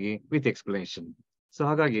 ಹಾಗಾಗಿ ವಿತ್ ಎಕ್ಸ್ಪ್ಲನೇಷನ್. ಸೊ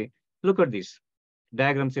ಹಾಗಾಗಿ ಲುಕ್ ಅಟ್ ದಿಸ್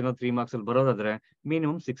ಡಯಾಗ್ರಾಮ್ಸ್ ಏನೋ 3 ಮಾರ್ಕ್ಸ್ ಅಲ್ಲಿ ಬರೋದಾದ್ರೆ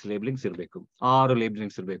ಮಿನಿಮಮ್ 6 ಲೇಬಲಿಂಗ್ಸ್ ಇರಬೇಕು, 6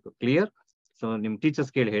 ಲೇಬಲಿಂಗ್ಸ್ ಇರಬೇಕು. ಕ್ಲಿಯರ್? ಸೊ ನಿಮ್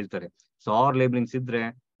ಟೀಚರ್ಸ್ ಕೇಳಿ ಹೇಳ್ತಾರೆ. ಸೊ 6 ಲೇಬಲಿಂಗ್ಸ್ ಇದ್ರೆ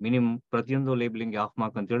ಮಿನಿಮಮ್ ಪ್ರತಿಯೊಂದು ಲೇಬಲಿಂಗ್ ಹಾಫ್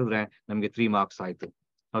ಮಾರ್ಕ್ ಅಂತ ಹೇಳಿದ್ರೆ ನಮ್ಗೆ 3 ಮಾರ್ಕ್ಸ್ ಆಯ್ತು.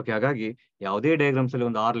 ಓಕೆ, ಹಾಗಾಗಿ ಯಾವುದೇ ಡಯಾಗ್ರಾಮ್ಸ್ ಅಲ್ಲಿ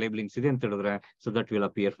ಒಂದು 6 ಲೇಬಲಿಂಗ್ಸ್ ಇದೆ ಅಂತ ಹೇಳಿದ್ರೆ so that will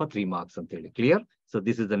appear for 3 marks ಅಂತ ಹೇಳಿ. Clear? So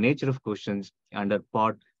this is the nature of questions under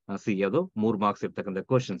part C. ಅದು 3 ಮಾರ್ಕ್ಸ್ ಇರ್ತಕ್ಕಂಥ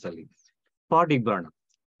ಕ್ವಶನ್ಸ್ ಅಲ್ಲಿ. ಪಾರ್ಟ್ ಗೆ ಬರೋಣ.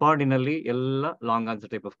 ಪಾರ್ಟ್ ನಲ್ಲಿ ಎಲ್ಲ long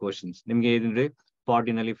answer type of questions ನಿಮ್ಗೆ ಏನಿದೆ. ಪಾರ್ಟ್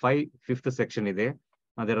ನಲ್ಲಿ 5th ಸೆಕ್ಷನ್ ಇದೆ.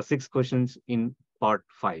 there are 6 questions in part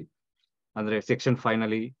 5. ಅಂದ್ರೆ ಸೆಕ್ಷನ್ 5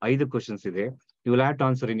 ನಲ್ಲಿ 5 ಕ್ವಶನ್ಸ್ ಇದೆ. You will have to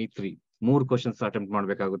answer any 3 questions attempt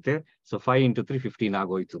ಮಾಡ್ಬೇಕಾಗುತ್ತೆ. ಸೊ 5 into 3 15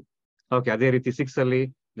 ಆಗೋಯ್ತು. ಓಕೆ, ಅದೇ ರೀತಿ 6 ಅಲ್ಲಿ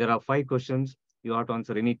there are 5 questions. You have to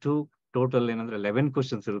answer any 2. Total ಏನಂದ್ರೆ 11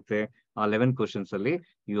 ಕ್ವಶನ್ಸ್ ಇರುತ್ತೆ. ಆ 11 ಕ್ವಶನ್ಸ್ ಅಲ್ಲಿ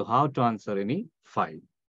you have to answer any 5.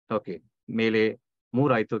 Okay, ಮೇಲೆ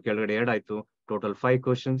 3 ಆಯ್ತು, ಕೆಳಗಡೆ 2 ಆಯ್ತು. Total 5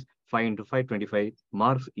 questions. 5 into 5 25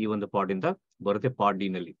 ಮಾರ್ಕ್ಸ್ ಈ ಒಂದು ಪಾರ್ಟ್ ಇಂದ ಬರುತ್ತೆ ಪಾರ್ಟ್ ಡಿ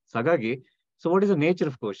ನಲ್ಲಿ. ಹಾಗಾಗಿ so what is the nature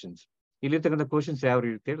of questions? ಇಲ್ಲಿರ್ತಕ್ಕಂಥ ಕ್ವಶನ್ಸ್ ಯಾವ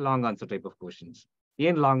ಇರುತ್ತೆ? Long answer type of questions.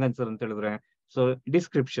 ಏನ್ ಲಾಂಗ್ ಆನ್ಸರ್ ಅಂತ ಹೇಳಿದ್ರೆ ಸೊ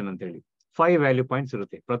ಡಿಸ್ಕ್ರಿಪ್ಷನ್ ಅಂತ ಹೇಳಿ 5 ವ್ಯಾಲ್ಯೂ ಪಾಯಿಂಟ್ಸ್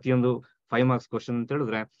ಇರುತ್ತೆ. ಪ್ರತಿಯೊಂದು 5 ಮಾರ್ಕ್ಸ್ ಕ್ವಶನ್ ಅಂತ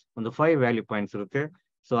ಹೇಳಿದ್ರೆ ಒಂದು 5 ವ್ಯಾಲ್ಯೂ ಪಾಯಿಂಟ್ಸ್ ಇರುತ್ತೆ.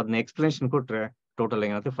 ಸೊ ಅದನ್ನ ಎಕ್ಸ್ಪ್ಲನೇಷನ್ ಕೊಟ್ರೆ ಟೋಟಲ್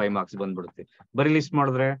ಏನಾಗುತ್ತೆ 5 ಮಾರ್ಕ್ಸ್ ಬಂದ್ಬಿಡುತ್ತೆ. ಬರೀ ಲಿಸ್ಟ್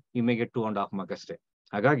ಮಾಡಿದ್ರೆ ನಿಮಗೆ 2.5 ಮಾರ್ಕ್ ಅಷ್ಟೇ.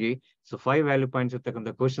 ಹಾಗಾಗಿ ಸೊ 5 ವ್ಯಾಲ್ಯೂ ಪಾಯಿಂಟ್ಸ್ ಇರ್ತಕ್ಕಂಥ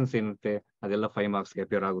ಕ್ವಶನ್ಸ್ ಏನಿರುತ್ತೆ ಅದೆಲ್ಲ 5 ಮಾರ್ಕ್ಸ್ಗೆ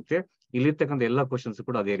ಅಪಿಯರ್ ಆಗುತ್ತೆ. ಇಲ್ಲಿರ್ತಕ್ಕಂಥ ಎಲ್ಲ ಕ್ವಶನ್ಸ್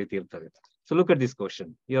ಕೂಡ ಅದೇ ರೀತಿ ಇರ್ತವೆ. So look at this question.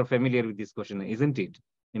 You are familiar with this question, isn't it?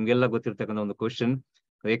 ನಿಮ್ಗೆಲ್ಲ ಗೊತ್ತಿರ್ತಕ್ಕಂಥ ಒಂದು question.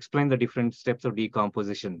 Explain the different steps of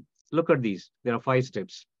decomposition. Look at these. There are 5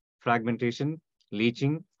 steps: fragmentation,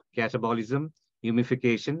 leaching, catabolism,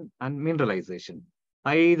 ಹ್ಯೂಮಿಫಿಕೇಶನ್ and mineralisation.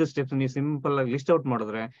 5 steps ನೀವು simple ಆಗಿ list out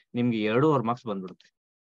ಮಾಡಿದ್ರೆ ನಿಮ್ಗೆ 2.5 marks ಬಂದ್ಬಿಡುತ್ತೆ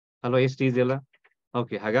ಅಲ್ವಾ? ಎಷ್ಟು easy ಅಲ್ಲ?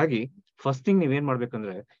 ಓಕೆ, ಹಾಗಾಗಿ ಫಸ್ಟ್ ಥಿಂಗ್ ನೀವೇನ್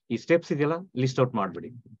ಮಾಡ್ಬೇಕಂದ್ರೆ ಈ ಸ್ಟೆಪ್ಸ್ ಇದೆಯಲ್ಲ ಲಿಸ್ಟ್ ಔಟ್ ಮಾಡ್ಬಿಡಿ.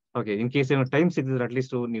 ಓಕೆ, ಇನ್ ಕೇಸ್ ಏನೋ ಟೈಮ್ ಸಿಕ್ಕಿದ್ರೆ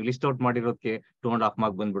ಅಟ್ಲೀಸ್ಟ್ ನೀವು ಲಿಸ್ಟ್ ಔಟ್ ಮಾಡಿರೋದಕ್ಕೆ 2.5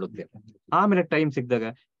 ಮಾರ್ಕ್ ಬಂದ್ಬಿಡುತ್ತೆ. ಆಮೇಲೆ ಟೈಮ್ ಸಿಕ್ಕಿದಾಗ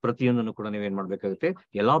ಪ್ರತಿಯೊಂದನ್ನು ಕೂಡ ನೀವೇನ್ ಮಾಡ್ಬೇಕಾಗುತ್ತೆ?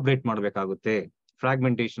 ಎಲಾಬ್ರೇಟ್ ಮಾಡ್ಬೇಕಾಗುತ್ತೆ.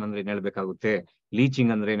 ಫ್ರಾಗ್ಮೆಂಟೇಶನ್ ಅಂದ್ರೆ ಏನ್ ಹೇಳ್ಬೇಕಾಗುತ್ತೆ,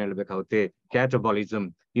 ಲೀಚಿಂಗ್ ಅಂದ್ರೆ ಏನ್ ಹೇಳ್ಬೇಕಾಗುತ್ತೆ, ಕ್ಯಾಟಬಾಲಿಸಮ್,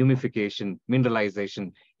 ಹ್ಯೂಮಿಫಿಕೇಶನ್, ಮಿನರಲೈಸೇಷನ್,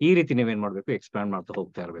 ಈ ರೀತಿ ನೀವೇನ್ ಮಾಡ್ಬೇಕು? ಎಕ್ಸ್ಪ್ಯಾಂಡ್ ಮಾಡ್ತಾ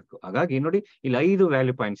ಹೋಗ್ತಾ ಇರಬೇಕು. ಹಾಗಾಗಿ ನೋಡಿ ಇಲ್ಲಿ 5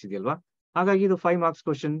 ವ್ಯಾಲ್ಯೂ ಪಾಯಿಂಟ್ಸ್ ಇದೆಯಲ್ವಾ? ಹಾಗಾಗಿ ಇದು 5 ಮಾರ್ಕ್ಸ್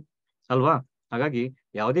ಕ್ವಶನ್ ಅಲ್ವಾ? ಹಾಗಾಗಿ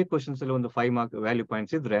ಯಾವುದೇ ಕ್ವಶನ್ಸ್ ಅಲ್ಲಿ ಒಂದು 5 ಮಾರ್ಕ್ ವ್ಯಾಲ್ಯೂ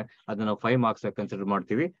ಪಾಯಿಂಟ್ಸ್ ಇದ್ರೆ ಅದನ್ನ ನಾವು 5 ಮಾರ್ಕ್ಸ್ ಕನ್ಸಿಡರ್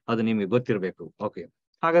ಮಾಡ್ತೀವಿ. ಅದು ನಿಮ್ಗೆ ಗೊತ್ತಿರಬೇಕು. ಓಕೆ,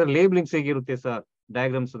 ಹಾಗಾದ್ರೆ ಲೇಬ್ಲಿಂಗ್ಸ್ ಹೇಗಿರುತ್ತೆ ಸರ್?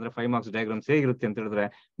 ಡಯಾಗ್ರಾಮ್ಸ್ ಅಂದ್ರೆ 5 ಮಾರ್ಕ್ಸ್ ಡಯಾಗ್ರಾಮ್ಸ್ ಹೇಗಿರುತ್ತೆ ಅಂತ ಹೇಳಿದ್ರೆ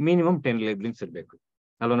ಮಿನಿಮಮ್ 10 ಲೇಬ್ಲಿಂಗ್ಸ್ ಇರಬೇಕು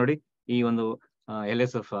ಅಲ್ವಾ? ನೋಡಿ, ಈ ಒಂದು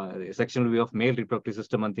LSF sectional view of male reproductive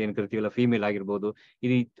system ಅಂತ ಏನ್ ಕರಿತೀವಲ್ಲ, ಫೀಮೇಲ್ ಆಗಿರ್ಬೋದು,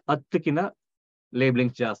 ಇದು 10ಕ್ಕಿಂತ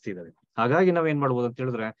ಲೇಬ್ಲಿಂಗ್ಸ್ ಜಾಸ್ತಿ ಇದಾವೆ. ಹಾಗಾಗಿ ನಾವ್ ಏನ್ ಮಾಡ್ಬೋದು ಅಂತ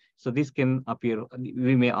ಹೇಳಿದ್ರೆ so this can appear,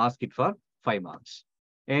 we may ask it for 5 marks.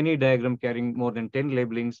 Any diagram carrying more than 10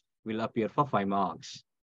 labelings will appear for 5 marks.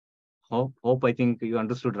 Hope I think you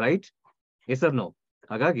understood, right? Yes or no?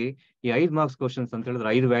 ಹಾಗಾಗಿ ಈ 5 ಮಾರ್ಕ್ಸ್ ಕ್ವಶನ್ಸ್ ಅಂತ ಹೇಳಿದ್ರೆ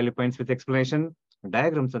 5 value points with explanation,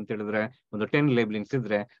 diagrams ಅಂತ ಹೇಳಿದ್ರೆ ಒಂದು 10 ಲೇಬಲಿಂಗ್ಸ್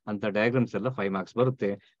ಇದ್ರೆ ಅಂತ diagrams ಎಲ್ಲ 5 ಮಾರ್ಕ್ಸ್ ಬರುತ್ತೆ.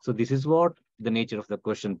 So this is what the nature of the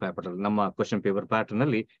question paper. ನಮ್ಮ ಕ್ವಶನ್ ಪೇಪರ್ ಪ್ಯಾಟರ್ನ್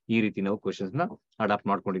ಅಲ್ಲಿ ಈ ರೀತಿ ನಾವು ಕ್ವಶನ್ಸ್ ನ ಅಡಾಪ್ಟ್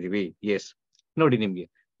ಮಾಡ್ಕೊಂಡಿದೀವಿ. ಎಸ್, ನೋಡಿ ನಿಮ್ಗೆ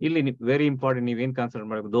ಇಲ್ಲಿ ವೆರಿ ಇಂಪಾರ್ಟೆಂಟ್, ನೀವೇನ್ ಕಾನ್ಸಂಟ್ರೇಟ್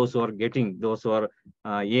ಮಾಡಬೇಕು, those are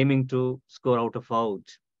aiming to score out of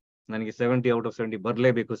out. ನನಗೆ 70 ಔಟ್ ಆಫ್ 70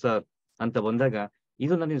 ಬರ್ಲೇಬೇಕು ಸರ್ ಅಂತ ಬಂದಾಗ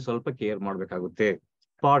ಇದನ್ನ ನೀವು ಸ್ವಲ್ಪ ಕೇರ್ ಮಾಡ್ಬೇಕಾಗುತ್ತೆ.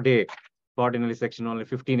 ಪಾರ್ಟ್ ಎ ನಲ್ಲಿ ಸೆಕ್ಷನ್ ಅಲ್ಲಿ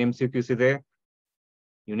 15 MCQs ಇದೆ.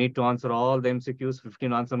 You need to answer all the MCQs,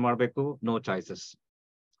 15 answer ಮಾಡಬೇಕು, ನೋ ಚಾಯ್ಸಸ್.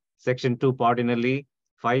 ಸೆಕ್ಷನ್ 2 ಪಾರ್ಟ್ ನಲ್ಲಿ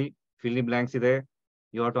 5 fill in blanks ಇದೆ.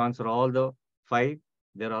 You have to answer all the 5.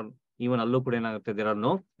 There are even ಅಲ್ಲೂ ಕೂಡ ಏನಾಗುತ್ತೆ, there are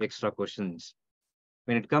no extra questions.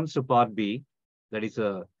 When it comes to part B, that is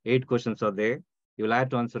 8 questions are there. You will have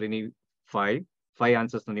to answer any 5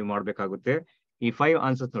 answers ನೀವು ಮಾಡ್ಬೇಕಾಗುತ್ತೆ. ಈ 5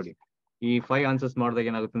 answers ನೋಡಿ, ಈ 5 answers ಮಾಡಿದಾಗ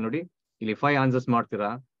ಏನಾಗುತ್ತೆ ನೋಡಿ, ಇಲ್ಲಿ 5 ಆನ್ಸರ್ಸ್ ಮಾಡ್ತೀರಾ,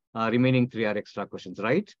 remaining 3 R extra questions,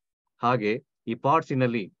 right? ಹಾಗೆ ಈ ಪಾರ್ಟ್ಸ್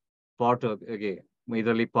ನಲ್ಲಿ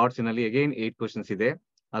ಇದರಲ್ಲಿ ಪಾರ್ಟ್ಸ್ ನಲ್ಲಿ ಅಗೇನ್ 8 ಕ್ವಶನ್ಸ್ ಇದೆ.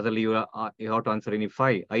 ಅದರಲ್ಲಿ you have to answer any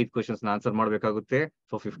 5 questions ನ ಆನ್ಸರ್ ಮಾಡಬೇಕಾಗುತ್ತೆ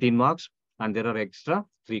for 15 marks and there are extra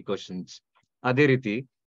 3 questions. ಅದೇ ರೀತಿ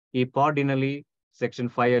ಈ ಪಾರ್ಟ್ ಡಿ ನಲ್ಲಿ ಸೆಕ್ಷನ್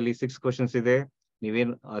 5 ಅಲ್ಲಿ 6 ಕ್ವಶನ್ಸ್ ಇದೆ. ನೀವೇನ್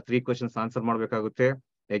 3 ಕ್ವಶನ್ಸ್ ಆನ್ಸರ್ ಮಾಡಬೇಕಾಗುತ್ತೆ.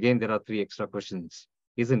 Again there are 3 extra questions,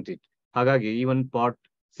 isn't it? ಹಾಗಾಗಿ ಈವನ್ ಪಾರ್ಟ್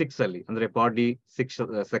 6 ಅಲ್ಲಿ ಅಂದ್ರೆ ಪಾರ್ಟ್ ಡಿ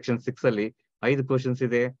ಸೆಕ್ಷನ್ 6 ಅಲ್ಲಿ 5 ಕ್ವಶನ್ಸ್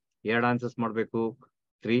ಇದೆ, 2 ಆನ್ಸರ್ಸ್ ಮಾಡಬೇಕು,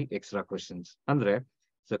 3 ಎಕ್ಸ್ಟ್ರಾ ಕ್ವಶನ್ಸ್. ಅಂದ್ರೆ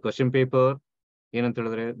ಕ್ವಶನ್ ಪೇಪರ್ ಏನಂತ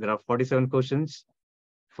ಹೇಳಿದ್ರೆ there are 47 questions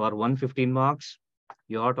for 115 marks.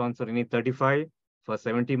 You have to answer any 35 for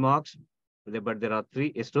 70 marks. But there are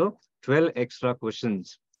 12 extra questions.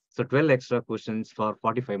 So 12 extra questions for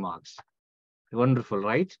 45 marks. Wonderful,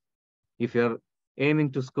 right? If you're aiming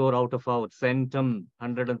to score out of out, centum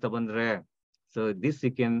 100 anta bandre, so this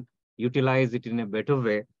you can utilize it in a better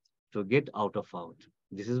way to get out of out.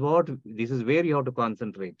 This is where you have to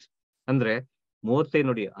concentrate. Andre 35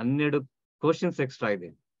 ನೋಡಿ 12 questions extra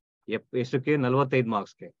ಇದೆ. ಎಷ್ಟಕ್ಕೆ 45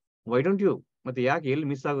 marks ಗೆ. Why don't you? ಮತ್ತೆ ಯಾಕೆ ಎಲ್ಲಿ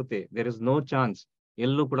miss ಆಗುತ್ತೆ? There is no chance.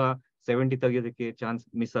 ಎಲ್ಲೂ ಕೂಡ 70 ತೆಗೆಯೋದಕ್ಕೆ ಚಾನ್ಸ್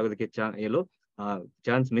ಮಿಸ್ ಆಗೋದಕ್ಕೆ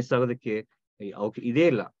ಚಾನ್ಸ್ ಮಿಸ್ ಆಗೋದಕ್ಕೆ ಇದೇ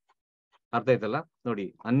ಇಲ್ಲ. ಅರ್ಥ ಆಯ್ತಲ್ಲ? ನೋಡಿ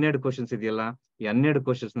 12 ಕ್ವಶನ್ಸ್ ಇದೆಯಲ್ಲ, ಈ 12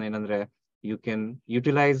 ಕ್ವಶನ್ಸ್ ಏನಂದ್ರೆ you can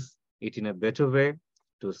utilise it in a better way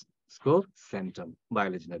to score centum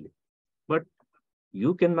ಬಯಾಲಜಿನಲ್ಲಿ. But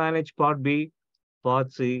you can manage part B,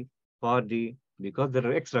 part C, part D because there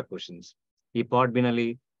are extra questions. ಈ ಪಾರ್ಟ್ ಬಿ ನಲ್ಲಿ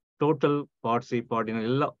total part C, part D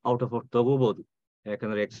ನಲ್ಲಿ ಎಲ್ಲ out of out ತಗೋಬಹುದು,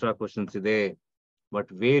 ಯಾಕಂದ್ರೆ extra questions ಇದೆ. But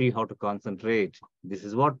where you have to concentrate, this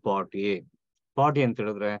is what part A. Part A ಅಂತ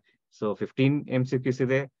ಹೇಳಿದ್ರೆ so 15 MCQs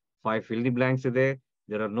ಇದೆ, 5 fill in blanks ಇದೆ,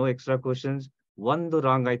 there are no extra questions. ಒಂದು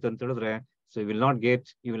ರಾಂಗ್ ಆಯ್ತು ಅಂತ ಹೇಳಿದ್ರೆ so you will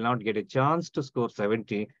not get a chance to score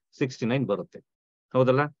 70, 69 ಬರುತ್ತೆ.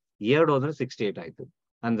 ಹೌದಲ್ಲ? 2 ಹೋದ್ರೆ 68 ಆಯ್ತು.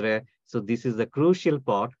 ಅಂದ್ರೆ so this is the crucial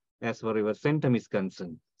part as far your centum is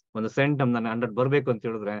concerned. ಒಂದು ಸೆಂಟಮ್ ನಾನು 100 ಬರ್ಬೇಕು ಅಂತ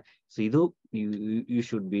ಹೇಳಿದ್ರೆ so ಇದು you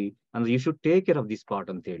should be, ಅಂದ್ರೆ you should take care of this part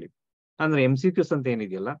ಅಂತ ಹೇಳಿ. ಅಂದ್ರೆ MCQs ಅಂತ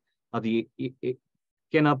ಏನಿದೆಯಲ್ಲ ಅದು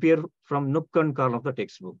can appear from ನುಕ್ and corner of the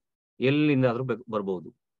text book, ಎಲ್ಲಿಂದ ಆದ್ರೂ ಬರ್ಬಹುದು.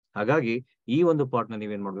 ಹಾಗಾಗಿ ಈ ಒಂದು ಪಾರ್ಟ್ ನ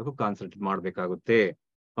ನೀವೇನ್ ಮಾಡ್ಬೇಕು, ಕಾನ್ಸಂಟ್ರೇಟ್ ಮಾಡ್ಬೇಕಾಗುತ್ತೆ.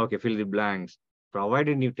 Okay, fill the blanks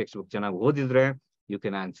provided ನೀವು ಟೆಕ್ಸ್ಟ್ ಬುಕ್ ಚೆನ್ನಾಗಿ ಓದಿದ್ರೆ you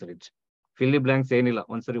can answer it. Fill the blanks ಏನಿಲ್ಲ,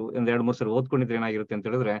 ಒಂದ್ಸರಿ 2-3 ಸರಿ ಓದ್ಕೊಂಡಿದ್ರೆ ಏನಾಗಿರುತ್ತೆ ಅಂತ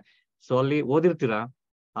ಹೇಳಿದ್ರೆ ಸೊ ಅಲ್ಲಿ ಓದಿರ್ತೀರಾ,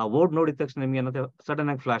 ಆ ಓಡ್ ನೋಡಿದ ತಕ್ಷಣ ನಿಮ್ಗೆ ಏನಂತ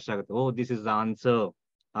ಸಡನ್ ಆಗಿ ಫ್ಲಾಶ್ ಆಗುತ್ತೆ, oh this is the answer.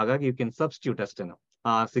 ಹಾಗಾಗಿ ಯು ಕ್ಯಾನ್ ಸಬ್ಸ್ಟಿಟ್ಯೂಟ್ ಅಷ್ಟೇನು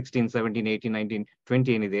 16, 17, 18, 19, 20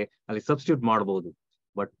 ಏನಿದೆ ಅಲ್ಲಿ ಸಬ್ಸ್ಟಿಟ್ಯೂಟ್ ಮಾಡಬಹುದು.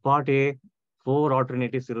 ಬಟ್ ಪಾರ್ಟ್ ಎ 4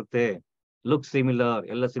 ಆಲ್ಟರ್ನೇಟಿವ್ಸ್ ಇರುತ್ತೆ, ಲುಕ್ ಸಿಮಿಲರ್,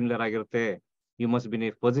 ಎಲ್ಲ ಸಿಮಿಲರ್ ಆಗಿರುತ್ತೆ. You must be in a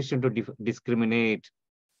position to discriminate.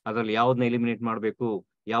 ಅದ್ರಲ್ಲಿ ಯಾವ್ದನ್ನ ಎಲಿಮಿನೇಟ್ ಮಾಡಬೇಕು,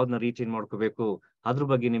 ಯಾವ್ದನ್ನ ರೀಚೇಂಜ್ ಮಾಡ್ಕೋಬೇಕು, ಅದ್ರ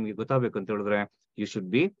ಬಗ್ಗೆ ನಿಮ್ಗೆ ಗೊತ್ತಾಗಬೇಕು ಅಂತ ಹೇಳಿದ್ರೆ ಯು ಶುಡ್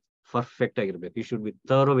ಬಿ ಪರ್ಫೆಕ್ಟ್ ಆಗಿರ್ಬೇಕು. You should be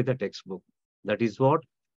thorough with a text book. That is what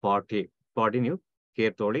part A. Part A ನೀವು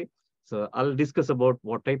ಕೇರ್ ತಗೊಳ್ಳಿ. So I'll discuss about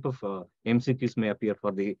what type of MCQs may appear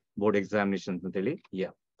for the board examinations ಅಂತ ಹೇಳಿ.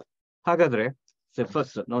 Yeah. ಹಾಗಾದ್ರೆ so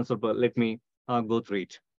first ನಾನು ಸ್ವಲ್ಪ let me go through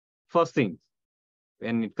it. First thing,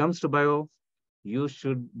 when it comes to bio, you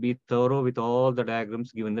should be thorough with all the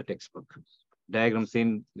diagrams given the textbook. Diagrams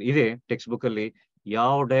ಏನ್ ಇದೆ text book ಅಲ್ಲಿ,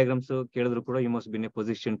 ಯಾವ diagrams ಕೇಳಿದ್ರು ಕೂಡ you must be in a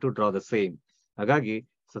position to draw the same. ಹಾಗಾಗಿ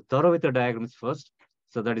so thorough with the diagrams first.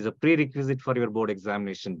 So that is a prerequisite for your board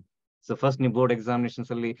examination. So first ನೀವು board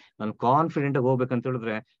examinations ಅಲ್ಲಿ ನಾನು confident ಆಗಿ ಹೋಗ್ಬೇಕಂತ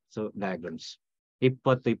ಹೇಳಿದ್ರೆ so diagrams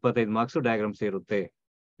 20-25 marks diagrams ಇರುತ್ತೆ.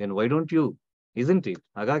 Then why don't you, isn't it?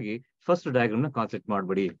 ಹಾಗಾಗಿ first diagram ನ concentrate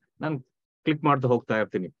ಮಾಡಬೇಡಿ, ನಾನು ಕ್ಲಿಕ್ ಮಾಡ್ತಾ ಹೋಗ್ತಾ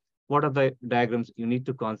ಇರ್ತೀನಿ. What are the diagrams you need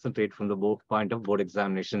to concentrate from the point of board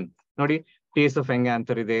examination. ನೋಡಿ, ಟೇಸ್ ಆಫ್ ಹೆಂಗೆ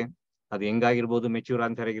ಆನ್ಸರ್ ಇದೆ, ಅದು ಹೆಂಗಾಗಿರ್ಬೋದು, ಮೆಚ್ಯೂರ್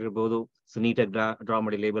ಆನ್ಸರ್ ಆಗಿರ್ಬೋದು, ಸೊ ನೀಟಾಗಿ ಡ್ರಾ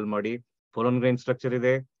ಮಾಡಿ ಲೇಬಲ್ ಮಾಡಿ. ಫೋಲೋನ್ ಗ್ರೈನ್ ಸ್ಟ್ರಕ್ಚರ್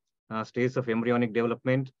ಇದೆ, ಸ್ಟೇಜ್ ಆಫ್ ಎಂಬ್ರಿಯಾನಿಕ್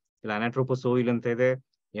ಡೆವಲಪ್ಮೆಂಟ್, ಇಲ್ಲ ಅನಾಟ್ರೋಪೋಸೋಯಿಲ್ ಅಂತ ಇದೆ,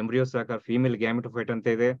 ಎಂಬ್ರಿಯೋ ಸಾಕ್ ಫೀಮೇಲ್ ಗ್ಯಾಮೆಟೋಫೈಟ್ ಅಂತ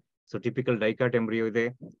ಇದೆ. ಸೊ ಟಿಪಿಕಲ್ ಡೈಕಾಟ್ ಎಂಬ್ರಿಯೋ ಇದೆ,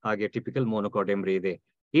 ಹಾಗೆ ಟಿಪಿಕಲ್ ಮೋನೋಕಾಟ್ ಎಂಬ್ರಿಯೋ ಇದೆ.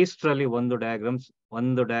 ಇಷ್ಟರಲ್ಲಿ ಒಂದು ಡಯಾಗ್ರಾಮ್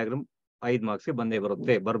 5 ಮಾರ್ಕ್ಸ್ ಬಂದೇ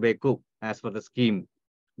ಬರಬೇಕು as per the scheme.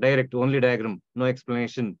 Direct only diagram, no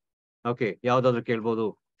explanation. Okay, ಯಾವ್ದಾದ್ರು ಕೇಳ್ಬೋದು.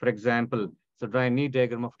 For example, so draw a neat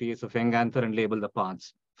diagram of TS of young anther and label the parts.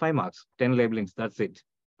 5 marks, 10 labelings, that's it.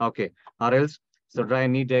 Okay, or else, so draw a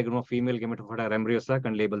neat diagram of female gametophyte or embryo sac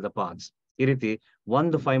and label the parts. ಈ ರೀತಿ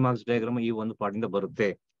ಒಂದು 5 marks diagram ಈ ಒಂದು part ಇಂದ ಬರುತ್ತೆ.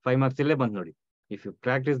 5 marks ಇಲ್ಲೇ ಬಂದ್ ನೋಡಿ. If you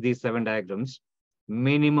practice these 7 diagrams,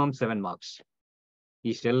 minimum 7 marks.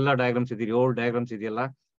 ಇಷ್ಟೆಲ್ಲ ಡಯಾಗ್ರಾಮ್ಸ್ ಇದೀರಿ, 7 ಡಯಾಗ್ರಾಮ್ಸ್ ಇದೆಯಲ್ಲ,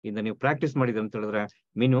 ಇಂದ ನೀವು ಪ್ರಾಕ್ಟೀಸ್ ಮಾಡಿದ್ರೆ ಅಂತ ಹೇಳಿದ್ರೆ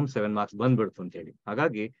ಮಿನಿಮಮ್ 7 marks ಬಂದ್ಬಿಡ್ತು ಅಂತ ಹೇಳಿ.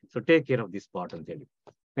 ಹಾಗಾಗಿ so take care of this part ಅಂತ ಹೇಳಿ.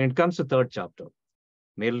 When it comes to third chapter,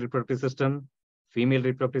 male reproductive system, female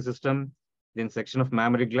reproductive system, then section of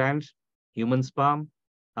mammary glands, human sperm,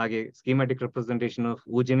 ಹಾಗೆ schematic representation of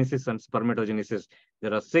oogenesis and spermatogenesis.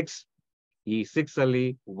 There are 6. ಈ 6 ಅಲ್ಲಿ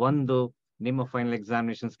ಒಂದು ನಿಮ್ಮ final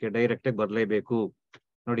examinations ಗೆ direct ಆಗಿ ಬರಲೇಬೇಕು.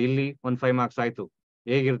 ನೋಡಿ, ಇಲ್ಲಿ ಒಂದು 5 marks ಆಯ್ತು.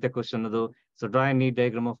 ಹೇಗಿರುತ್ತೆ ಕ್ವಶನ್ ಅದು? So draw A neat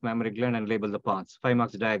diagram of mammary gland and label the parts. 5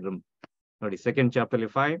 marks diagram. ನೋಡಿ, ಸೆಕೆಂಡ್ ಚಾಪ್ಟರ್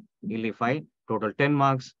ಅಲ್ಲಿ 5, ಇಲ್ಲಿ 5, ಟೋಟಲ್ 10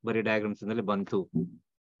 marks ಬರೀ ಡಯಾಗ್ರಾಮ್ಸ್ ನಲ್ಲಿ ಬಂತು.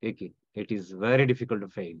 ಏಕೆ? It is very difficult to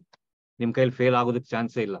fail. ನಿಮ್ ಕೈಲಿ ಫೇಲ್ ಆಗೋದಕ್ಕೆ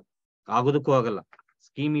ಚಾನ್ಸೇ ಇಲ್ಲ, ಆಗೋದಕ್ಕೂ ಆಗಲ್ಲ.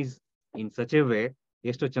 Scheme is in such A way,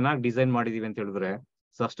 ಎಷ್ಟು ಚೆನ್ನಾಗಿ ಡಿಸೈನ್ ಮಾಡಿದೀವಿ ಅಂತ ಹೇಳಿದ್ರೆ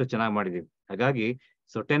ಸೊ ಅಷ್ಟು ಚೆನ್ನಾಗಿ ಮಾಡಿದೀವಿ. ಹಾಗಾಗಿ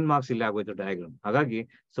ಸೊ 10 marks ಇಲ್ಲಿ ಆಗೋಯ್ತು ಡಯಾಗ್ರಾಮ್. ಹಾಗಾಗಿ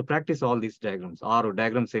so practice all these diagrams. 6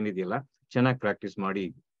 diagrams ಏನಿದೆಯಲ್ಲ ಚೆನ್ನಾಗಿ ಪ್ರಾಕ್ಟೀಸ್ ಮಾಡಿ.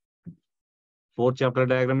 4th ಚಾಪ್ಟರ್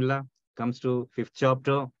ಡಯಾಗ್ರಾಮ್ ಇಲ್ಲ. Comes to 5th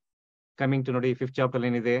chapter. Coming to ನೋಡಿ 5th ಚಾಪ್ಟರ್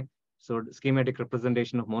ಏನಿದೆ? So schematic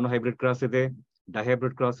representation of monohybrid cross ಇದೆ,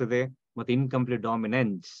 ಡೈಹೈಬ್ರಿಡ್ ಕ್ರಾಸ್ ಇದೆ, ಮತ್ತೆ ಇನ್ಕಂಪ್ಲೀಟ್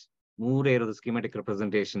ಡಾಮಿನೆನ್ಸ್. 3 ಇರೋದು ಸ್ಕೀಮ್ಯಾಟಿಕ್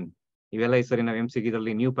ರೆಪ್ರೆಸೆಂಟೇಷನ್. ಇವೆಲ್ಲ ಈ ಸರಿ ನಾವು MCQ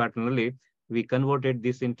ಇದರಲ್ಲಿ ನ್ಯೂ ಪ್ಯಾಟರ್ನ್ ಅಲ್ಲಿ we converted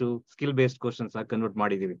this into skill based questions ಆಗಿ ಕನ್ವರ್ಟ್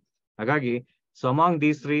ಮಾಡಿದೀವಿ. ಹಾಗಾಗಿ so among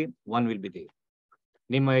these 3 1 will be there.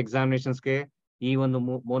 ನಿಮ್ಮ ಎಕ್ಸಾಮಿನೇಷನ್ಸ್ಗೆ ಈ ಒಂದು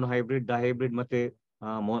ಮೋನೋಹೈಬ್ರಿಡ್, ಡೈಹೈಬ್ರಿಡ್ ಮತ್ತೆ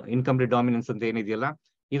ಇನ್ಕಂಪ್ಲೀಟ್ ಡಾಮಿನೆನ್ಸ್ ಅಂತ ಏನಿದೆಯಲ್ಲ,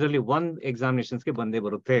 ಇದರಲ್ಲಿ 1 ಎಕ್ಸಾಮಿನೇಷನ್ಸ್ಗೆ ಬಂದೇ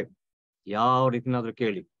ಬರುತ್ತೆ. ಯಾವ ರೀತಿನಾದ್ರೂ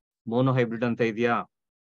ಕೇಳಿ, ಮೋನೋಹೈಬ್ರಿಡ್ ಅಂತ ಇದೆಯಾ,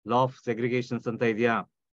 ಲಾ ಆಫ್ ಸೆಗ್ರಿಗೇಷನ್ಸ್ ಅಂತ ಇದೆಯಾ,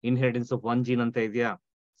 ಇನ್ಹೆರಿಟೆನ್ಸ್ ಆಫ್ 1 ಜೀನ್ ಅಂತ ಇದೆಯಾ,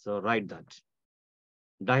 ಸೊ ರೈಟ್ ದಟ್.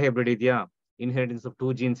 ಡೈಹೈಬ್ರಿಡ್ ಇದೆಯಾ, ಇನ್ಹೆರಿಟೆನ್ಸ್ ಆಫ್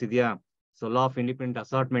 2 ಜೀನ್ಸ್ ಇದೆಯಾ, so law of independent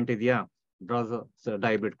assortment ಇದೆಯಾ, ಡ್ರಾಸ್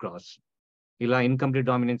ಡೈಹೈಬ್ರಿಡ್ ಕ್ರಾಸ್. ಇಲ್ಲ ಇನ್ಕಂಪ್ಲೀಟ್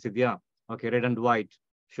ಡಾಮಿನೆನ್ಸ್ ಇದೆಯಾ, okay, red and white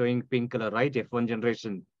showing pink colour, right, F1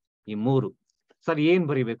 generation. ಈ 3 ಸರ್ ಏನ್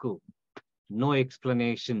ಬರೀಬೇಕು? No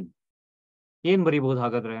explanation. ಏನ್ ಬರೀಬಹುದು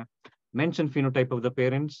ಹಾಗಾದ್ರೆ? Mention phenotype of the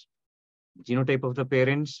parents, genotype of the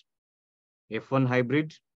parents, F1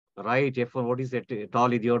 hybrid, right. F1 what is at,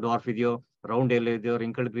 tall ಇದೆಯೋ, dwarf ಇದೆಯೋ, round ಎಲ್ಲ ಇದೆಯೋ,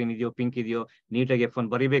 wrinkled green ಇದೆಯೋ, ಪಿಂಕ್ ಇದೆಯೋ, ನೀಟಾಗಿ F1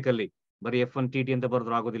 ಬರಿಬೇಕಲ್ಲಿ. ಬರೀ F1 TT ಅಂತ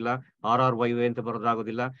ಬರೋದ್ರ ಆಗೋದಿಲ್ಲ, RRYY ಅಂತ ಬರೋದ್ರ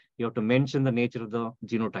ಆಗೋದಿಲ್ಲ. You have to mention the nature of the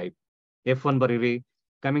genotype. F1 ಬರೀರಿ.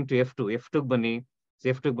 ಕಮಿಂಗ್ ಟು F2 ಬನ್ನಿ.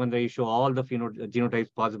 F2 ಬಂದ್ರೆ you show all the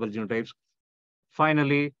genotypes, possible genotypes.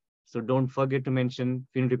 Finally, so don't forget to mention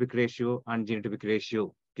phenotypic ratio and genotypic ratio.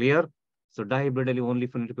 Clear? So dihybrid ali only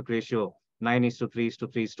phenotypic ratio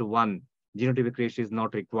 9:3:3:1. Genotypic ratio is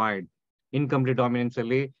not required. Incomplete dominance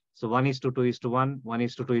ali, so 1:2:1,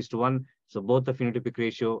 1:2:1. So both the phenotypic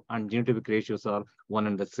ratio and genotypic ratios are one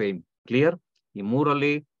and the same. Clear? ಈ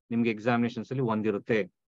 3ಅಲ್ಲಿ ನಿಮ್ಗೆ examinations ಅಲ್ಲಿ 1 ಇರುತ್ತೆ.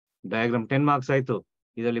 Diagram 10 marks ಆಯ್ತು,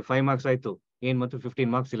 ಇದರಲ್ಲಿ 5 marks ಆಯ್ತು, ಏನ್ ಮತ್ತು 15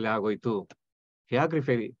 marks ಇಲ್ಲೇ ಆಗೋಯ್ತು. ಯಾಕ್ರಿ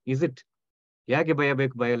ಫೇರಿ? Is it? ಯಾಕೆ ಭಯ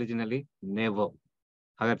ಬೇಕು ಬಯಾಲಜಿನಲ್ಲಿ? ನೆವರ್.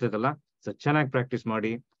 ಹಾಗಾಗ್ತದಲ್ಲ. ಸೊ ಚೆನ್ನಾಗಿ ಪ್ರಾಕ್ಟೀಸ್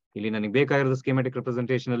ಮಾಡಿ. ಇಲ್ಲಿ ನನಗೆ ಬೇಕಾಗಿರೋದು ಸ್ಕೀಮ್ಯಾಟಿಕ್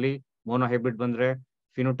ರೆಪ್ರೆಸೆಂಟೇಷನ್ ಅಲ್ಲಿ ಮೋನೋಹೈಬ್ರಿಡ್ ಬಂದ್ರೆ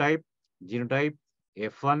phenotype, genotype,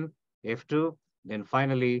 F1, F2, then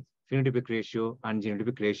finally phenotypic ratio and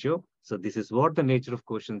genotypic ratio. So this is what the nature of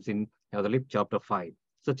questions in chapter 5.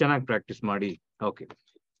 So ಚೆನ್ನಾಗಿ ಪ್ರಾಕ್ಟೀಸ್ ಮಾಡಿ. Okay,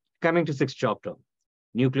 coming to 6th chapter.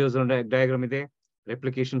 Nucleosome diagram ಇದೆ,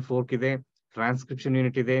 replication fork ಇದೆ, transcription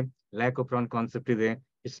unit ಇದೆ, ಲ್ಯಾಕೋಪ್ರಾನ್ concept ಇದೆ.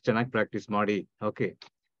 ಇಷ್ಟು ಚೆನ್ನಾಗಿ practice ಮಾಡಿ. Okay,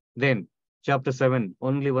 then chapter 7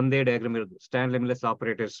 only ಒಂದೇ ಡಯಾಗ್ರಾಮ್ ಇರೋದು, stand limitless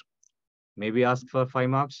operators. May be ask for 5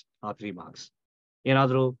 marks or 3 marks.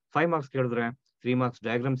 ಏನಾದ್ರೂ 5 marks ಕೇಳಿದ್ರೆ 3 marks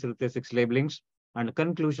ಡಯಾಗ್ರಾಮ್ಸ್ ಇರುತ್ತೆ, 6 ಲೇಬಲಿಂಗ್ಸ್ ಅಂಡ್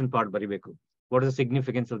ಕನ್ಕ್ಲೂಷನ್ ಪಾರ್ಟ್ ಬರೀಬೇಕು. What is the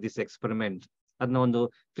significance of this experiment? ಅದನ್ನ ಒಂದು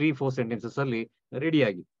 3-4 sentences ಅಲ್ಲಿ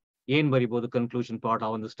ರೆಡಿಯಾಗಿ ಏನ್ ಬರಿಬಹುದು ಕನ್ಕ್ಲೂಷನ್ ಪಾರ್ಟ್, ಆ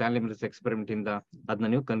ಒಂದು ಸ್ಟ್ಯಾನ್ಲಿ ಮಿಲ್ಲರ್ಸ್ ಎಕ್ಸ್ಪೆರಿಮೆಂಟ್ ಇಂದ ಅದನ್ನ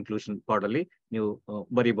ನೀವು ಕನ್ಕ್ಲೂಷನ್ ಪಾರ್ಟ್ ಅಲ್ಲಿ ನೀವು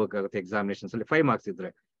ಬರಿಬೇಕಾಗುತ್ತೆ ಎಕ್ಸಾಮಿನೇಷನ್ಸ್ ಅಲ್ಲಿ 5 marks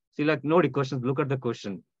ಇದ್ರೆ. ಇಲ್ಲ ನೋಡಿ question, look at the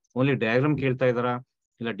question. Only diagram ಕೇಳ್ತಾ ಇದಾರಾ,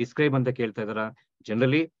 ಇಲ್ಲ ಡಿಸ್ಕ್ರೈಬ್ ಅಂತ ಕೇಳ್ತಾ ಇದಾರಾ?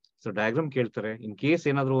 ಜನರಲಿ ಸೊ ಡಯಾಗ್ರಾಮ್ ಕೇಳ್ತಾರೆ. ಇನ್ ಕೇಸ್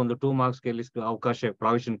ಏನಾದ್ರು ಒಂದು 2 marks ಅವಕಾಶ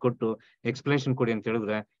ಪ್ರಾವಿಷನ್ ಕೊಟ್ಟು ಎಕ್ಸ್ಪ್ಲನೇಷನ್ ಕೊಡಿ ಅಂತ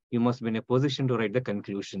ಹೇಳಿದ್ರೆ you must bin A position to right the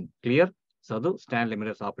conclusion. Clear? So ಅದು ಸ್ಟ್ಯಾನ್ಲಿ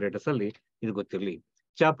ಮಿಲ್ಲರ್ಸ್ ಆಪರೇಟರ್ಸ್ ಅಲ್ಲಿ ಇದು ಗೊತ್ತಿರಲಿ.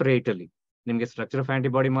 ಚಾಪ್ಟರ್ 8 ಅಲ್ಲಿ ನಿಮ್ಗೆ ಸ್ಟ್ರಕ್ಚರ್ ಆಫ್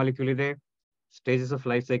ಆಂಟಿಬಾಡಿ ಮಾಲಿಕ್ಯೂಲ್ ಇದೆ, stages of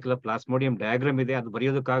life cycle of plasmodium diagram ಇದೆ. ಅದು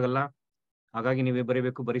ಬರೆಯೋದಕ್ಕಾಗಲ್ಲ, ಹಾಗಾಗಿ ನೀವೇ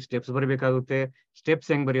ಬರೀಬೇಕು, ಬರೀ ಸ್ಟೆಪ್ಸ್ ಬರೀಬೇಕಾಗುತ್ತೆ. ಸ್ಟೆಪ್ಸ್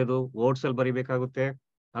ಹೆಂಗ್ ಬರೆಯೋದು? ವರ್ಡ್ಸ್ ಅಲ್ಲಿ ಬರೀಬೇಕಾಗುತ್ತೆ.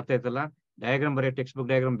 ಅರ್ಥ ಆಯ್ತಲ್ಲ? ಡಯಾಗ್ರಾಮ್ ಬರೆಯೋ ಟೆಕ್ಸ್ಟ್ ಬುಕ್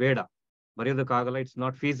ಡಯಾಗ್ರಾಮ್ ಬೇಡ, ಬರೆಯೋದಕ್ಕಾಗಲ್ಲ. It's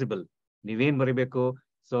not feasible. ನೀವೇನ್ ಬರೀಬೇಕು?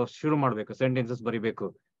 ಸೊ ಶುರು ಮಾಡ್ಬೇಕು, ಸೆಂಟೆನ್ಸಸ್ ಬರಿಬೇಕು.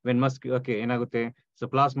 ವೆನ್ ಮಸ್ಕ್ ಓಕೆ ಏನಾಗುತ್ತೆ, so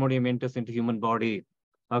plasmodium enters into human body,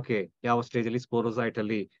 okay ಯಾವ ಸ್ಟೇಜ್ ಅಲ್ಲಿ, ಸ್ಪೋರೋಸೈಟ್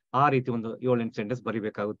ಅಲ್ಲಿ. ಆ ರೀತಿ ಒಂದು 7-8 ಸೆಂಟೆನ್ಸ್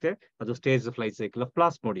ಬರಿಬೇಕಾಗುತ್ತೆ. ಅದು stage of life cycle of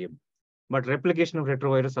plasmodium. But replication of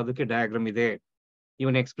ರೆಟ್ರೋವೈರಸ್ ಅದಕ್ಕೆ ಡಯಾಗ್ರಾಮ್ ಇದೆ,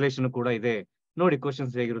 ಇವನ್ ಎಕ್ಸ್ಪ್ಲೇಷನ್ ಕೂಡ ಇದೆ. ನೋಡಿ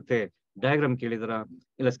ಕ್ವಶನ್ಸ್ ಹೇಗಿರುತ್ತೆ, ಡಯಾಗ್ರಾಮ್ ಕೇಳಿದಾರ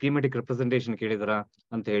ಇಲ್ಲ ಸ್ಕೀಮೆಟಿಕ್ ರೆಪ್ರೆಸೆಂಟೇಷನ್ ಕೇಳಿದಾರ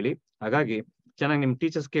ಅಂತ ಹೇಳಿ. ಹಾಗಾಗಿ ಚೆನ್ನಾಗಿ ನಿಮ್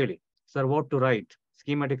ಟೀಚರ್ಸ್ ಕೇಳಿ, sir what to right,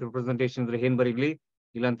 ಸ್ಕೀಮೆಟಿಕ್ representation ಇದ್ರೆ ಏನ್ ಬರೀಲಿ,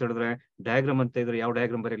 ಇಲ್ಲ ಅಂತ ಹೇಳಿದ್ರೆ ಡಯಾಗ್ರಾಮ್ ಅಂತ ಇದ್ರೆ ಯಾವ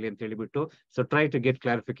ಡಯಾಗ್ರಾಮ್ ಬರೀಲಿ ಅಂತ ಹೇಳಿಬಿಟ್ಟು. So try to get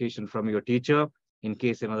clarification from your teacher. In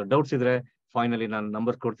case ಏನಾದ್ರು ಡೌಟ್ಸ್ ಇದ್ರೆ ಫೈನಲಿ ನಾನು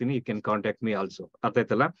ನಂಬರ್ ಕೊಡ್ತೀನಿ, you can contact me also. ಅರ್ಥ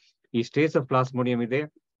ಆಯ್ತಲ್ಲ. ಈ ಸ್ಟೇಜ್ ಆಫ್ ಪ್ಲಾಸ್ಮೋಡಿಯಂ ಇದೆ,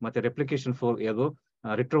 ಮತ್ತೆ ರೆಪ್ಲಿಕೇಶನ್ ಫಾರ್ ಯಾವುದು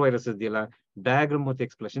ರಿಟ್ರೋವೈರಸ್ ಇದೆಯಲ್ಲ, ಡಯಾಗ್ರಾಮ್ ಮತ್ತೆ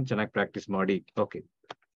ಎಕ್ಸ್ಪ್ಲೇಷನ್ ಚೆನ್ನಾಗಿ ಪ್ರಾಕ್ಟೀಸ್ ಮಾಡಿ. ಓಕೆ,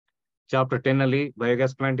 ಚಾಪ್ಟರ್ 10 ಅಲ್ಲಿ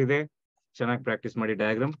ಬಯೋಗ್ಯಾಸ್ ಪ್ಲಾಂಟ್ ಇದೆ, ಚೆನ್ನಾಗಿ ಪ್ರಾಕ್ಟೀಸ್ ಮಾಡಿ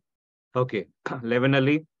ಡಯಾಗ್ರಾಮ್. ಓಕೆ, 11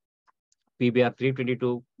 ಅಲ್ಲಿ PBR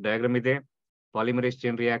 322 ಡಯಾಗ್ರಾಮ್ ಇದೆ. ಪಾಲಿಮರೇಸ್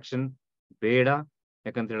ಚೈನ್ ರಿಯಾಕ್ಷನ್ ಬೇಡ,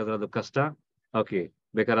 ಯಾಕಂತ ಹೇಳಿದ್ರೆ ಅದು ಕಷ್ಟ. ಓಕೆ,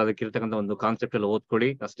 ಬೇಕಾದ್ರೆ ಅದಕ್ಕೆ ಇರ್ತಕ್ಕಂಥ ಒಂದು ಕಾನ್ಸೆಪ್ಟ್ ಎಲ್ಲ ಓದ್ಕೊಳ್ಳಿ,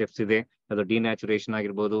 ಆ ಸ್ಟೆಪ್ಸ್ ಇದೆ. ಅದು ಡಿನ್ಯಾಚುರೇಷನ್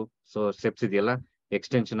ಆಗಿರ್ಬೋದು, ಸೊ ಸ್ಟೆಪ್ಸ್ ಇದೆಯಲ್ಲ,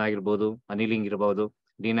 ಎಕ್ಸ್ಟೆನ್ಷನ್ ಆಗಿರ್ಬೋದು, ಅನಿಲಿಂಗ್ ಇರಬಹುದು,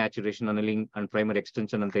 ಡಿನ್ಯಾಚುರೇಷನ್, ಅನಿಲಿಂಗ್ ಅಂಡ್ ಪ್ರೈಮರಿ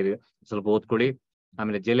ಎಕ್ಸ್ಟೆನ್ಷನ್ ಅಂತ ಇದೆ, ಸ್ವಲ್ಪ ಓದ್ಕೊಳ್ಳಿ.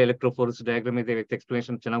 ಆಮೇಲೆ ಜೆಲ್ ಎಲೆಕ್ಟ್ರೋಫೋರ್ಸ್ ಡಯಾಗ್ರಾಮ್ ಇದೆ, ವಿತ್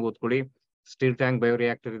ಎಕ್ಸ್ಪ್ಲನೇಷನ್ ಚೆನ್ನಾಗಿ ಓದ್ಕೊಳ್ಳಿ. ಸ್ಟಿಲ್ ಟ್ಯಾಂಕ್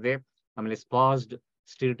ಬಯೋರಿಯಾಕ್ಟರ್ ಇದೆ, ಆಮೇಲೆ ಸ್ಪಾಸ್ಡ್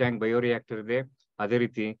ಸ್ಟಿಲ್ ಟ್ಯಾಂಕ್ ಬಯೋರಿಯಾಕ್ಟರ್ ಇದೆ. ಅದೇ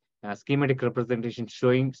ರೀತಿ ಸ್ಕೀಮೆಟಿಕ್ representation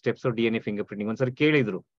showing steps of DNA finger printing ಒಂದ್ಸರಿ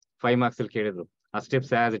ಕೇಳಿದ್ರು, 5 marks ಅಲ್ಲಿ ಕೇಳಿದ್ರು. ಆ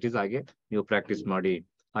ಸ್ಟೆಪ್ಸ್ ಆಸ್ ಇಟ್ ಇಸ್ ಹಾಗೆ ನೀವು ಪ್ರಾಕ್ಟೀಸ್ ಮಾಡಿ.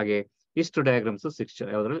 ಹಾಗೆ ಇಷ್ಟು ಡಯಾಗ್ರಾಮ್ಸ್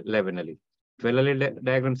 11 ಅಲ್ಲಿ. 12 ಅಲ್ಲಿ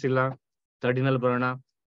ಡಯಾಗ್ರಾಮ್ಸ್ ಇಲ್ಲ. 13 ಅಲ್ಲಿ ಬರೋಣ.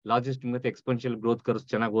 ಲಾಜಿಸ್ಟಿಕ್ ಮತ್ತೆ ಎಕ್ಸ್ಪೆನ್ಷಿಯಲ್ ಗ್ರೋತ್ ಕರ್ವ್ಸ್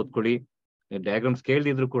ಚೆನ್ನಾಗಿ ಓದ್ಕೊಳ್ಳಿ. ಡಯಾಗ್ರಾಮ್ಸ್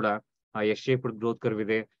ಕೇಳಿದ್ರು ಕೂಡ ಆ ಎಸ್ ಶೇಪ್ಡ್ ಗ್ರೋತ್ ಕರ್ವ್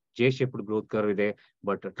ಇದೆ, ಜೆ ಶೇಪ್ಡ್ ಗ್ರೋತ್ ಕರ್ವ್ ಇದೆ.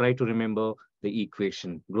 But try to remember the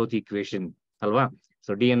equation, growth equation ಅಲ್ವಾ.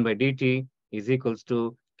 So dN/dt is equals to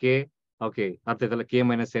K. Okay, ಅರ್ಥ ಆಯ್ತಲ್ಲ. K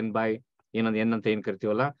 - N by ಏನಂತ N ಅಂತ ಏನ್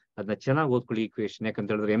ಕರಿತೀವಲ್ಲ ಅದನ್ನ ಚೆನ್ನಾಗಿ ಓದ್ಕೊಳ್ಳಿ ಈಕ್ವೇಶನ್. ಯಾಕಂತ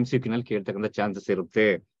ಹೇಳಿದ್ರೆ MCQ ನಲ್ಲಿ ಕೇಳ್ತಕ್ಕಂಥ ಚಾನ್ಸಸ್ ಇರುತ್ತೆ.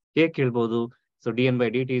 ಹೇಗೆ ಕೇಳ್ಬೋದು, so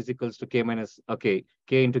dN/dt is equals to K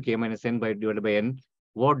into K - N by divided by N.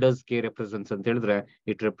 What does K represents ಅಂತ ಹೇಳಿದ್ರೆ,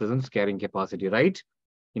 it represents carrying capacity, right?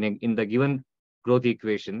 In the given growth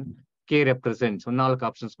equation, K represents 4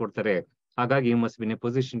 options ಕೊಡ್ತಾರೆ. ಹಾಗಾಗಿ you must be in a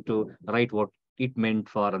position to write what it meant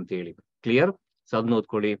for ಅಂತ ಹೇಳಿ. Clear? So ಅದನ್ನ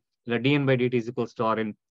ಓದ್ಕೊಳ್ಳಿ. ಇಲ್ಲ dN/dt is equals to Rn,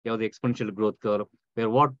 ಯಾವ್ದು ಎಕ್ಸ್ಪೆನ್ಷಿಯಲ್ growth curve,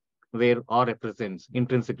 where R represents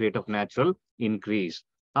intrinsic rate of natural increase.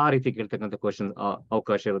 ಆ ರೀತಿ ಕೇಳ್ತಕ್ಕಂಥ ಕ್ವಶನ್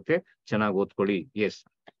ಅವಕಾಶ ಇರುತ್ತೆ, ಚೆನ್ನಾಗಿ ಓದ್ಕೊಳ್ಳಿ. ಎಸ್,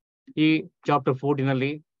 ಈ ಚಾಪ್ಟರ್ 14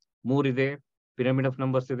 ಅಲ್ಲಿ 3 ಇದೆ. ಪಿರಮಿಡ್ ಆಫ್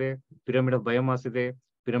ನಂಬರ್ಸ್ ಇದೆ, ಪಿರಮಿಡ್ ಆಫ್ ಬಯೋಮಾಸ್ ಇದೆ,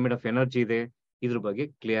 ಪಿರಮಿಡ್ ಆಫ್ ಎನರ್ಜಿ ಇದೆ. ಇದ್ರ ಬಗ್ಗೆ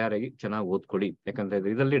ಕ್ಲಿಯರ್ ಆಗಿ ಚೆನ್ನಾಗಿ ಓದ್ಕೊಳ್ಳಿ. ಯಾಕಂದ್ರೆ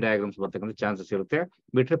ಇದರಲ್ಲಿ ಡಯಾಗ್ರಾಮ್ಸ್ ಬರ್ತಕ್ಕಂಥ ಚಾನ್ಸಸ್ ಇರುತ್ತೆ.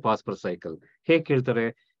 ಬಿಟ್ರೆ ಫಾಸ್ಫರಸ್ ಸೈಕಲ್ ಹೇಗೆ ಕೇಳ್ತಾರೆ,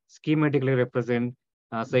 ಸ್ಕೀಮೆಟಿಕ್ಲಿ represent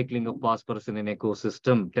cycling of phosphorus in N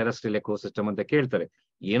ecosystem, terrestrial ecosystem ಅಂತ ಕೇಳ್ತಾರೆ.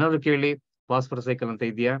 ಏನಾದ್ರು ಕೇಳಿ ಫಾಸ್ಫರಸ್ ಸೈಕಲ್ ಅಂತ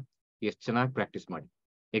ಇದೆಯಾ, ಎಷ್ಟು ಚೆನ್ನಾಗಿ ಪ್ರಾಕ್ಟೀಸ್ ಮಾಡಿ.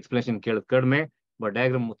 ಎಕ್ಸ್ಪ್ಲೇಷನ್ ಕೇಳೋದು ಕಡಿಮೆ, ಬಟ್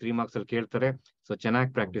ಡಯಾಗ್ರಾಮ್ 3 marks ಅಲ್ಲಿ ಕೇಳ್ತಾರೆ. ಸೊ ಚೆನ್ನಾಗಿ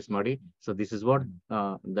ಪ್ರಾಕ್ಟೀಸ್ ಮಾಡಿ. So this is what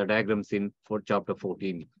the diagrams in chapter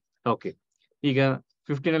 14. Okay, ಈಗ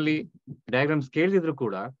 15 ಅಲ್ಲಿ ಡಯಾಗ್ರಾಮ್ಸ್ ಕೇಳಿದ್ರು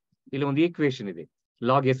ಕೂಡ ಇಲ್ಲಿ ಒಂದು ಈಕ್ವೇಶನ್ ಇದೆ,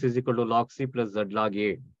 log S is equal to log C plus Z log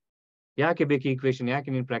A. ಯಾಕೆ ಬೇಕು ಈಕ್ವೇಶನ್, ಯಾಕೆ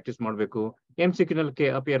ನೀನು ಪ್ರಾಕ್ಟೀಸ್ ಮಾಡಬೇಕು? MCQ ನಲ್ಲಿ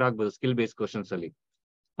ಅಪಿಯರ್ ಆಗ್ಬೋದು ಸ್ಕಿಲ್ ಬೇಸ್ಡ್ ಕ್ವಶನ್ಸ್ ಅಲ್ಲಿ.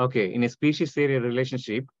 Okay, in a species area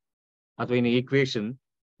relationship ಅಥವಾ ಇನ್ equation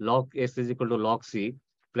log S is equal to log C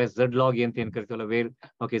plus Z log A ಅಂತ ಏನ್ ಕರಿತೀವಲ್ಲ, wear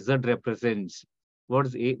okay Z represents what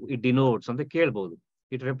is it denotes ಅಂತ ಕೇಳ್ಬೋದು.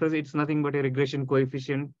 It represents nothing but a regression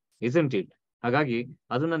coefficient, isn't it? ಹಾಗಾಗಿ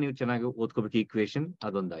ಅದನ್ನ ನೀವು ಚೆನ್ನಾಗಿ ಓದ್ಕೋಬೇಕು. ಈಕ್ವೇಶನ್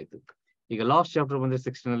ಅದೊಂದಾಯ್ತು. ಈಗ ಲಾಸ್ಟ್ ಚಾಪ್ಟರ್ ಬಂದ್ರೆ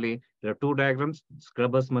 16 ಅಲ್ಲಿ 2 ಡಯಾಗ್ರಾಮ್ಸ್,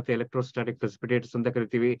 ಸ್ಕ್ರಬರ್ಸ್ ಮತ್ತೆ ಎಲೆಕ್ಟ್ರೋಸ್ಟಾಟಿಕ್ ಪ್ರೆಸಿಪಿಟೇಟರ್ಸ್ ಅಂತ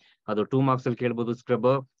ಕರಿತೀವಿ. ಅದು 2 marks ಅಲ್ಲಿ ಕೇಳ್ಬೋದು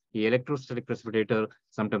ಸ್ಕ್ರಬರ್. ಈ ಎಲೆಕ್ಟ್ರೋಸ್ಟಾಟಿಕ್ ಪ್ರೆಸಿಪಿಟೇಟರ್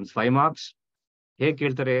ಸಮ್ಟೈಮ್ಸ್ 5 marks. ಹೇಗೆ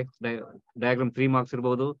ಕೇಳ್ತಾರೆ, ಡಯಾಗ್ರಾಮ್ 3 marks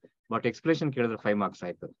ಇರ್ಬೋದು, ಬಟ್ ಎಕ್ಸ್ಪ್ಲೇಷನ್ ಕೇಳಿದ್ರೆ 5 marks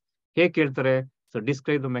ಆಯ್ತು. ಹೇಗೆ ಕೇಳ್ತಾರೆ, so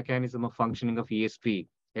describe the mechanism of functioning of ESP,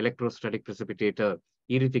 electrostatic ಪ್ರೆಸಿಪಿಟೇಟರ್,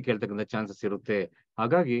 ಈ ರೀತಿ ಕೇಳ್ತಕ್ಕಂಥ ಚಾನ್ಸಸ್ ಇರುತ್ತೆ.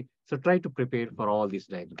 ಹಾಗಾಗಿ so try to prepare for all these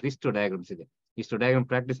diagrams. ಇಷ್ಟು ಡಯಾಗ್ರಾಮ್ಸ್ ಇದೆ, ಇಷ್ಟು ಡಯಾಗ್ರಾಮ್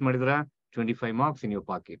ಪ್ರಾಕ್ಟೀಸ್ ಮಾಡಿದ್ರ 25 marks in your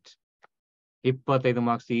packet. 25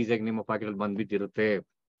 marks ಈಸಿಯಾಗಿ ನಿಮ್ಮ ಪಾಕೆಟ್ ಅಲ್ಲಿ ಬಂದ್ಬಿಟ್ಟಿರುತ್ತೆ.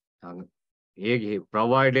 ಹೇಗೆ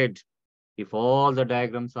provided if all the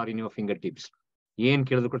diagrams R in your finger tips. ಏನ್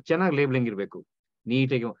ಕೇಳಿದ್ರು ಕೂಡ ಚೆನ್ನಾಗಿ ಲೇಬ್ಲಿಂಗ್ ಇರಬೇಕು.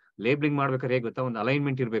 ನೀಟಾಗಿ ಲೇಬ್ಲಿಂಗ್ ಮಾಡ್ಬೇಕಾದ್ರೆ ಹೇಗೆ ಗೊತ್ತಾ, ಒಂದು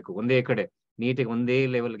ಅಲೈನ್ಮೆಂಟ್ ಇರಬೇಕು ಒಂದೇ ಕಡೆ, ನೀಟಾಗಿ ಒಂದೇ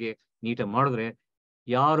ಲೆವೆಲ್ಗೆ ನೀಟಾಗಿ ಮಾಡಿದ್ರೆ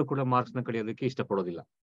ಯಾರು ಕೂಡ ಮಾರ್ಕ್ಸ್ ನ ಕಡಿಯೋದಕ್ಕೆ ಇಷ್ಟಪಡೋದಿಲ್ಲ.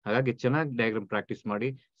 ಹಾಗಾಗಿ ಚೆನ್ನಾಗಿ ಡಯಾಗ್ರಾಮ್ ಪ್ರಾಕ್ಟೀಸ್ ಮಾಡಿ.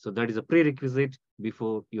 So that is a pre requisite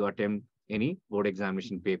before you attempt any board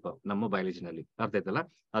examination paper. ನಮ್ಮ ಬಯಾಲಜಿನಲ್ಲಿ ಅರ್ಥ ಆಯ್ತಲ್ಲ,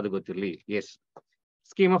 ಅದು ಗೊತ್ತಿರಲಿ. ಎಸ್,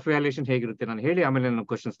 ಸ್ಕೀಮ್ ಆಫ್ ವ್ಯಾಲ್ಯೂಯೇಷನ್ ಹೇಗಿರುತ್ತೆ ನಾನು ಹೇಳಿ ಆಮೇಲೆ ನಾನು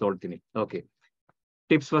ಕ್ವಶನ್ಸ್ ತೊಗೊಳ್ತೀನಿ. Okay,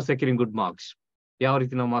 tips for securing good marks, ಯಾವ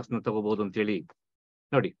ರೀತಿ ನಾವು ಮಾರ್ಕ್ಸ್ ನ ತಗೋಬಹುದು ಅಂತ ಹೇಳಿ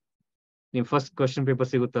ನೋಡಿ. ನಿಮ್ ಫಸ್ಟ್ ಕ್ವಶನ್ ಪೇಪರ್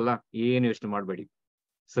ಸಿಗುತ್ತಲ್ಲ, ಏನು ಯೋಚನೆ ಮಾಡಬೇಡಿ.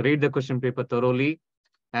 So read the question paper thoroughly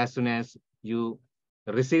as soon as you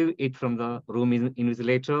receive it from the room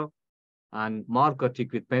invigilator and mark or tick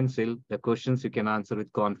with pencil the questions you can answer with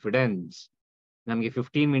confidence. ನಮಗೆ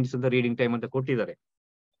 15 minutes ಅಂತ reading time ಅಂತ ಕೊಟ್ಟಿದ್ದಾರೆ.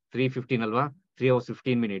 3:15 ಅಲ್ವಾ, 3 hours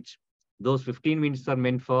 15 minutes. Those 15 minutes are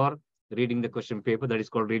meant for reading the question paper. That is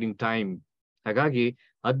called reading time. ಹಾಗಾಗಿ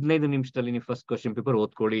 15 ನಿಮಿಷದಲ್ಲಿ ನೀವು first question paper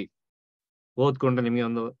ಓದ್ಕೊಳ್ಳಿ. ಓದ್ಕೊಂಡ್ರೆ ನಿಮಗೆ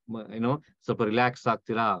ಒಂದು ಸ್ವಲ್ಪ ರಿಲ್ಯಾಕ್ಸ್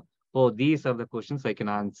ಆಗ್ತೀರಾ. ಓ, these are the questions I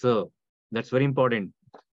can answer. That's very important.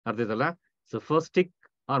 ಅರ್ಥ ಆಯ್ತಲ್ಲ? So first tick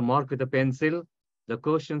R mark with a pencil the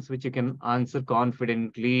questions which you can answer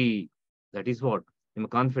confidently. That is what ನಿಮ್ಮ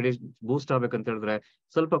confidence ಬೂಸ್ಟ್ ಆಗ್ಬೇಕಂತ ಹೇಳಿದ್ರೆ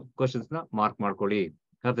ಸ್ವಲ್ಪ ಕ್ವಶನ್ಸ್ ನ mark ಮಾಡ್ಕೊಳ್ಳಿ.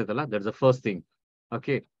 ಅರ್ಥ ಆಯ್ತಲ್ಲ? That's the first thing.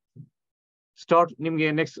 Okay, start. ನಿಮ್ಗೆ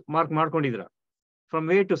next mark ಮಾಡ್ಕೊಂಡಿದ್ರ, from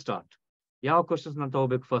way to start, ಯಾವ ಕ್ವಶನ್ಸ್ ನಾನು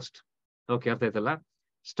ತಗೋಬೇಕು ಫಸ್ಟ್. ಓಕೆ, ಅರ್ಥ ಆಯ್ತಲ್ಲ?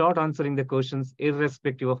 Start answering the questions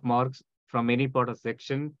irrespective of marks from any part of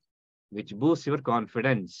section which Boost your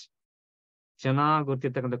confidence. ಚೆನ್ನಾಗಿ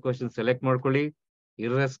ಗೊತ್ತಿರ್ತಕ್ಕಂಥ question select ಮಾಡ್ಕೊಳ್ಳಿ,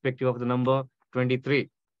 irrespective of the number 23.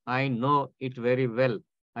 I know it very well.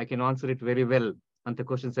 I can answer it very well. ಅಂತ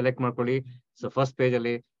question select ಮಾಡ್ಕೊಳ್ಳಿ. So first page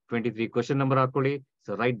ಅಲ್ಲಿ 23 question number ಹಾಕೊಳ್ಳಿ.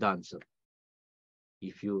 So right the answer.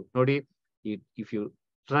 If you ನೋಡಿ, if you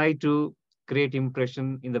try to create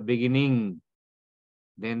impression in the beginning,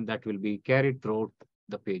 then that will be carried throughout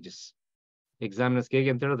the pages. Examiners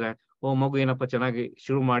ಹೇಗೆ ಅಂತ ಹೇಳಿದ್ರೆ, ಓ ಮಗು ಏನಪ್ಪ ಚೆನ್ನಾಗಿ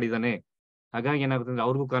ಶುರು ಮಾಡಿದಾನೆ, ಹಾಗಾಗಿ ಏನಾಗುತ್ತೆ ಅಂದ್ರೆ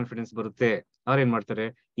ಅವ್ರಿಗೂ ಕಾನ್ಫಿಡೆನ್ಸ್ ಬರುತ್ತೆ, ಅವ್ರೇನ್ ಮಾಡ್ತಾರೆ,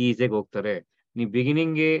 ಈಸಿಯಾಗಿ ಹೋಗ್ತಾರೆ. ನೀವು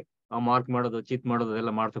ಬಿಗಿನಿಂಗ್ಗೆ ಮಾರ್ಕ್ ಮಾಡೋದು, ಚೀಟ್ ಮಾಡೋದು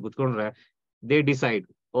ಅದೆಲ್ಲ ಮಾಡ್ತಾ ಕುತ್ಕೊಂಡ್ರೆ ದೇ ಡಿಸೈಡ್,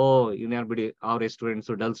 ಓ ಇವ್ನ ಯಾರು ಬಿಡಿ, ಅವ್ರ ಸ್ಟೂಡೆಂಟ್ಸ್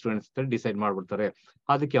ಡಲ್ ಸ್ಟೂಡೆಂಟ್ಸ್ ಅಂತ ಡಿಸೈಡ್ ಮಾಡ್ಬಿಡ್ತಾರೆ.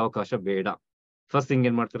 ಅದಕ್ಕೆ ಅವಕಾಶ ಬೇಡ. ಫಸ್ಟ್ ಥಿಂಗ್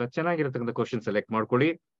ಏನ್ ಮಾಡ್ತಾರೆ, ಚೆನ್ನಾಗಿರತಕ್ಕಂಥ ಕ್ವಶನ್ ಸೆಲೆಕ್ಟ್ ಮಾಡ್ಕೊಳ್ಳಿ.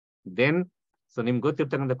 ದೆನ್ ಸೊ ನಿಮ್ಗೆ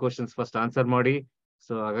ಗೊತ್ತಿರ್ತಕ್ಕಂಥ ಕ್ವಶನ್ಸ್ ಫಸ್ಟ್ ಆನ್ಸರ್ ಮಾಡಿ.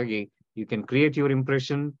 ಸೊ ಹಾಗಾಗಿ you can create your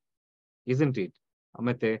impression, isn't it?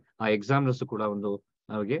 ಮತ್ತೆ ಆ ಎಕ್ಸಾಮ್ನರ್ಸ್ ಕೂಡ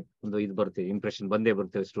ಅವ್ರಿಗೆ ಒಂದು ಇದು ಬರುತ್ತೆ, ಇಂಪ್ರೆಷನ್ ಬಂದೇ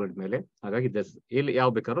ಬರುತ್ತೆ ಸ್ಟೂಡೆಂಟ್ ಮೇಲೆ. ಹಾಗಾಗಿ ಎಲ್ಲಿ ಯಾವ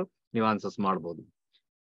ಬೇಕಾದ್ರೂ ನೀವು ಆನ್ಸರ್ಸ್ ಮಾಡ್ಬೋದು.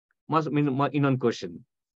 ಇನ್ನೊಂದು question,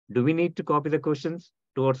 do we need to copy the questions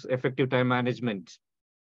towards effective time management?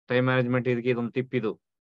 Time management ಇದಕ್ಕೆ ಇದೊಂದು ಟಿಪ್ ಇದು.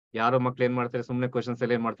 ಯಾರೋ ಮಕ್ಳು ಏನ್ ಮಾಡ್ತಾರೆ, ಸುಮ್ಮನೆ ಕ್ವಶನ್ಸ್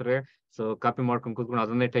ಎಲ್ಲ ಏನ್ ಮಾಡ್ತಾರೆ, ಸೊ ಕಾಪಿ ಮಾಡ್ಕೊಂಡು ಕೂತ್ಕೊಂಡು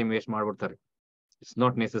ಅದನ್ನೇ ಟೈಮ್ ವೇಸ್ಟ್ ಮಾಡ್ಬಿಡ್ತಾರೆ. It's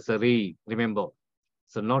not necessary, remember.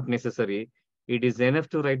 So not necessary. It is enough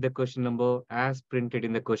to right the question number as printed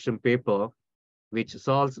in the question paper which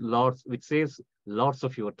saves lots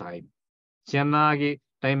of your time. ಚೆನ್ನಾಗಿ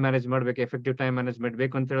time manage ಮಾಡ್ಬೇಕು, effective time management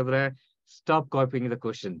ಬೇಕು ಅಂತ ಹೇಳಿದ್ರೆ stop copying the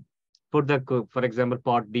question. Put the, for example,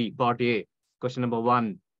 part A, question number 1,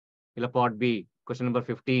 ಇಲ್ಲ part B, question number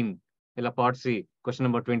 15, ಇಲ್ಲ part C, question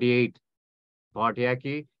number 28. part A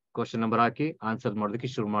hockey, question number hockey, answer ಮಾಡೋದಕ್ಕೆ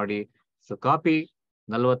ಶುರು ಮಾಡಿ. So copy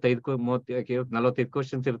 45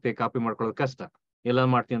 questions ಇರುತ್ತೆ, copy ಮಾಡ್ಕೊಳ್ಳೋದು ಕಷ್ಟ. ಎಲ್ಲ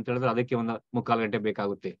ಮಾಡ್ತೀನಿ ಅಂತ ಹೇಳಿದ್ರೆ ಅದಕ್ಕೆ ಒಂದು 3/4 ಗಂಟೆ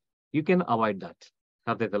ಬೇಕಾಗುತ್ತೆ. You can avoid that.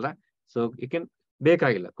 ಅರ್ಥ ಆಯ್ತಲ್ಲ? ಸೊ ಯು ಕ್ಯಾನ್,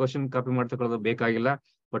 ಬೇಕಾಗಿಲ್ಲ ಕ್ವಶನ್ ಕಾಪಿ ಮಾಡ್ಕೊಳ್ಳೋದು, ಬೇಕಾಗಿಲ್ಲ.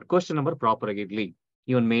 ಬಟ್ ಕ್ವಶನ್ ನಂಬರ್ ಪ್ರಾಪರ್ ಆಗಿರ್ಲಿ.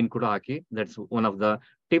 ಇವನ್ ಮೇನ್ ಕೂಡ ಹಾಕಿ. That's one of the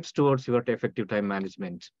tips towards your effective time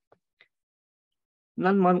management.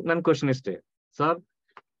 ನನ್ ಕ್ವಶನ್ ಇಷ್ಟೇ ಸರ್.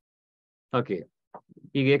 ಓಕೆ,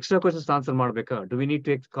 ಈಗ ಎಕ್ಸ್ಟ್ರಾ ಕ್ವಶನ್ಸ್ ಆನ್ಸರ್ ಮಾಡ್ಬೇಕಾ? Do we need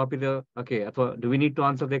to copy the, okay, ಅಥವಾ do we need to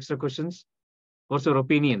answer the extra questions? What's your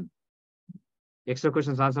opinion? Extra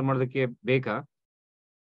questions answer ಮಾಡೋದಕ್ಕೆ ಬೇಕಾ?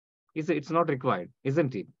 It's not required,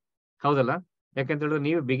 isn't it? ಹೌದಲ್ಲ? ಯಾಕಂತ ಹೇಳಿದ್ರೆ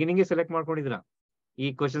ನೀವು beginning select ಮಾಡ್ಕೊಂಡಿದ್ರ, ಈ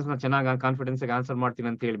questions ನ ಚೆನ್ನಾಗಿ ಕಾನ್ಫಿಡೆನ್ಸ್ ಆಗಿ ಆನ್ಸರ್ ಮಾಡ್ತೀನಿ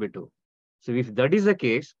ಅಂತ ಹೇಳ್ಬಿಟ್ಟು. So if that is the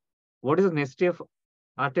case, what is the next of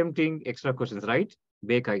attempting extra questions? Right?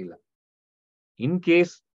 ಬೇಕಾಗಿಲ್ಲ. ಇನ್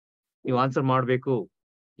ಕೇಸ್ ನೀವು ಆನ್ಸರ್ ಮಾಡಬೇಕು,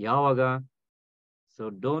 ಯಾವಾಗ? So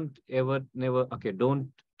don't never, okay, don't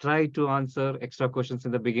try to answer extra questions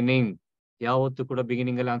in the beginning. ಯಾವತ್ತು ಕೂಡ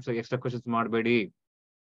beginning ಅಲ್ಲಿ answer extra questions ಮಾಡಬೇಡಿ.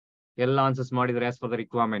 ಎಲ್ಲ answers ಮಾಡಿದ್ರೆ ಆಸ್ ಪರ್ ದ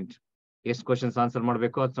ರಿಕ್ವೈರ್ಮೆಂಟ್, ಎಷ್ಟು ಕ್ವಶನ್ಸ್ ಆನ್ಸರ್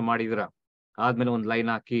ಮಾಡಬೇಕು ಅಷ್ಟು ಮಾಡಿದ್ರ, ಆದ್ಮೇಲೆ ಒಂದು line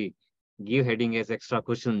hockey, give heading S extra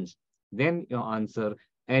questions, then you answer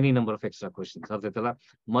any number of extra questions. ಅರ್ಥ ಆಯ್ತಲ್ಲ?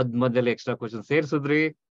 ಮಧ್ಯದಲ್ಲಿ ಎಕ್ಸ್ಟ್ರಾ ಕ್ವಶನ್ ಸೇರಿಸಿದ್ರಿ,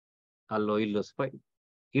 ಅಲ್ಲೋ ಇಲ್ಲೋ ಸ್ವಲ್ಪ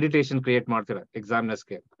ಇರಿಟೇಷನ್ ಕ್ರಿಯೇಟ್ ಮಾಡ್ತೀರಾ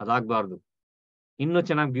ಎಕ್ಸಾಮಿನರ್ಸ್ಗೆ. ಅದಾಗಬಾರ್ದು. ಇನ್ನೂ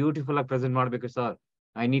ಚೆನ್ನಾಗಿ ಬ್ಯೂಟಿಫುಲ್ ಆಗಿ ಪ್ರೆಸೆಂಟ್ ಮಾಡ್ಬೇಕು. Sir,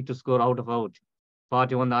 I need to score out of out.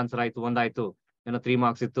 Party ಒಂದು ಆನ್ಸರ್ ಆಯ್ತು, ಒಂದಾಯ್ತು, ಏನೋ 3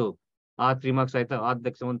 ಮಾರ್ಕ್ಸ್ ಇತ್ತು, ಆ 3 ಮಾರ್ಕ್ಸ್ ಆಯ್ತಾ, ಆದ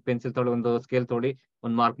ತಕ್ಷಣ ಒಂದು ಪೆನ್ಸಿಲ್ ತೊಗೊಳ್ಳಿ, ಒಂದು ಸ್ಕೇಲ್ ತೊಗೊಳ್ಳಿ,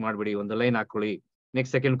 ಒಂದು ಮಾರ್ಕ್ ಮಾಡ್ಬಿಡಿ, ಒಂದು ಲೈನ್ ಹಾಕೊಳ್ಳಿ.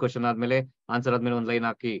 ನೆಕ್ಸ್ಟ್ ಸೆಕೆಂಡ್ ಕ್ವಶನ್ ಆದ್ಮೇಲೆ ಆನ್ಸರ್ ಆದ್ಮೇಲೆ ಒಂದು ಲೈನ್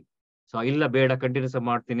ಹಾಕಿ. ಸೊ ಇಲ್ಲ ಬೇಡ, ಕಂಟಿನ್ಯೂಸ್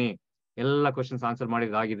ಮಾಡ್ತೀನಿ, ಎಲ್ಲ ಕ್ವಶನ್ಸ್ ಆನ್ಸರ್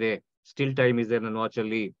ಮಾಡಿದಾಗಿದೆ, ಸ್ಟಿಲ್ ಟೈಮ್ ಇದೆ ನನ್ನ ವಾಚ್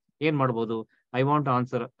ಅಲ್ಲಿ, ಏನ್ ಮಾಡ್ಬೋದು? I want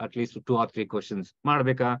answer at least 2 or 3 questions.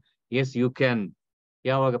 ಮಾಡ್ಬೇಕಾ? S, you can.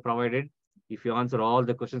 ಯಾವಾಗ? Provided if you answer all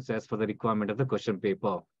the questions as for the requirement of the question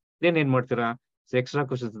paper. Then ಏನ್ ಮಾಡ್ತೀರಾ? So extra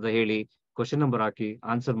questions ಅಂತ ಹೇಳಿ ಕ್ವಶನ್ ನಂಬರ್ ಹಾಕಿ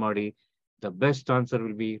answer ಮಾಡಿ. The best answer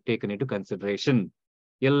will be taken in to consideration.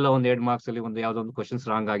 ಎಲ್ಲ ಒಂದು 2 marks ಅಲ್ಲಿ ಒಂದು ಯಾವ್ದೋ ಒಂದು ಕ್ವಶನ್ಸ್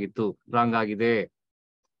ರಾಂಗ್ ಆಗಿದೆ,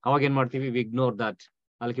 ಅವಾಗ ಏನ್ ಮಾಡ್ತೀವಿ? V ignore that.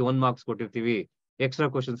 ಅದಕ್ಕೆ 1 ಮಾರ್ಕ್ಸ್ ಕೊಟ್ಟಿರ್ತೀವಿ. ಎಕ್ಸ್ಟ್ರಾ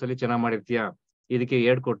ಕ್ವಶನ್ಸ್ ಅಲ್ಲಿ ಚೆನ್ನಾಗಿ ಮಾಡಿರ್ತೀಯಾ, ಇದಕ್ಕೆ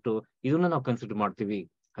 2 ಕೊಟ್ಟು ಇದನ್ನ ನಾವು ಕನ್ಸಿಡರ್ ಮಾಡ್ತೀವಿ.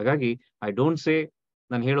 ಹಾಗಾಗಿ ಐ ಡೋಂಟ್ ಸೇ,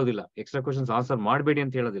 ನಾನು ಹೇಳೋದಿಲ್ಲ ಎಕ್ಸ್ಟ್ರಾ ಕ್ವಶನ್ಸ್ ಆನ್ಸರ್ ಮಾಡಬೇಡಿ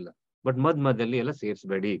ಅಂತ ಹೇಳೋದಿಲ್ಲ, ಬಟ್ ಮಧ್ಯದಲ್ಲಿ ಎಲ್ಲ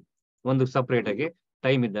ಸೇರಿಸಬೇಡಿ. ಒಂದು ಸಪರೇಟ್ ಆಗಿ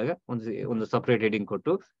ಟೈಮ್ ಇದ್ದಾಗ ಒಂದು ಸಪರೇಟ್ ಹೆಡಿಂಗ್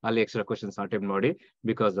ಕೊಟ್ಟು ಅಲ್ಲಿ ಎಕ್ಸ್ಟ್ರಾ ಕ್ವಶನ್ಸ್ ಅಟೆಂಪ್ಟ್ ಮಾಡಿ,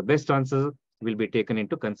 because the best answer will be taken in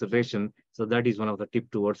to consideration. So that is one of the tip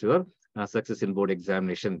towards your success in board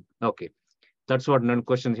examination. Okay, that's what ನನ್ನ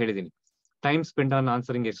question ಹೇಳಿದೀನಿ. Time spent on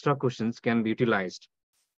answering extra questions can be utilized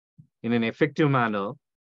in an effective manner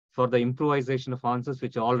for the improvisation of answers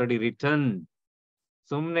which are already written.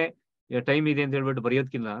 ಸುಮ್ನೆ time ಇದೆ ಅಂತ ಹೇಳ್ಬಿಟ್ಟು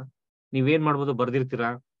ಬರೆಯೋದಕ್ಕಿಂತ ನೀವೇನ್ ಮಾಡ್ಬೋದು, ಬರ್ದಿರ್ತೀರಾ,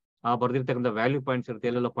 ಆ ಬರ್ದಿರ್ತಕ್ಕಂಥ value points ಇರುತ್ತೆ,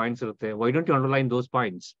 ಎಲ್ಲೆಲ್ಲ ಪಾಯಿಂಟ್ಸ್ ಇರುತ್ತೆ. Why don't you underline those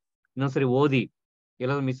points? ಇನ್ನೊಂದ್ಸರಿ ಓದಿ,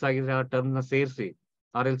 ಎಲ್ಲಾದ್ರೂ ಮಿಸ್ ಆಗಿದ್ರೆ ಆ ಟರ್ಮ್ ನ ಸೇರಿಸಿ,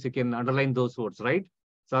 R else you can underline those words, right?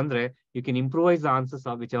 So ಅಂದ್ರೆ you can improvise the answers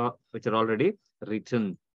which are already return.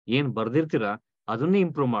 ಏನ್ ಬರ್ದಿರ್ತೀರಾ ಅದನ್ನೇ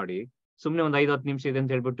ಇಂಪ್ರೂವ್ ಮಾಡಿ. ಸುಮ್ನೆ ಒಂದ್ 5-10 ನಿಮಿಷ ಇದೆ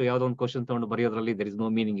ಅಂತ ಹೇಳ್ಬಿಟ್ಟು ಯಾವ್ದೋ ಒಂದು ಕ್ವಶನ್ ತಗೊಂಡು ಬರೆಯೋದ್ರಲ್ಲಿ ದರ್ ಇಸ್ ನೋ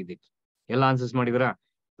ಮೀನಿಂಗ್ ಇದೆ. ಎಲ್ಲ ಆನ್ಸರ್ಸ್ ಮಾಡಿದಿರಾ?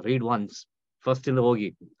 ರೀಡ್ ಒನ್ಸ್, ಫಸ್ಟ್ ಇಂದ ಹೋಗಿ.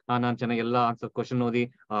 ನಾನ್ ಚೆನ್ನಾಗಿ ಎಲ್ಲ ಆನ್ಸರ್ ಕ್ವಶನ್ ಓದಿ,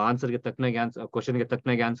 ಆ ಆನ್ಸರ್ಗೆ ತಕ್ಕನಾಗಿ ಆನ್ಸರ್, ಕ್ವಶನ್ಗೆ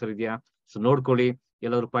ತಕ್ಕನಾಗಿ ಆನ್ಸರ್ ಇದೆಯಾ ಸೊ ನೋಡ್ಕೊಳ್ಳಿ.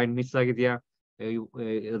 ಎಲ್ಲಾದ್ರು ಪಾಯಿಂಟ್ ಮಿಸ್ ಆಗಿದೆಯಾ,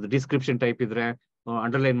 ಡಿಸ್ಕ್ರಿಪ್ಷನ್ ಟೈಪ್ ಇದ್ರೆ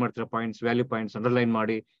ಅಂಡರ್ಲೈನ್ ಮಾಡ್ತೀರಾ ಪಾಯಿಂಟ್ಸ್, ವ್ಯಾಲ್ಯೂ ಪಾಯಿಂಟ್ಸ್ ಅಂಡರ್ಲೈನ್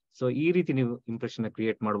ಮಾಡಿ. ಸೊ ಈ ರೀತಿ ನೀವು ಇಂಪ್ರೆಷನ್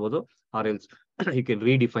ಕ್ರಿಯೇಟ್ ಮಾಡ್ಬೋದು. R else you can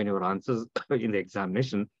redefine your answers in the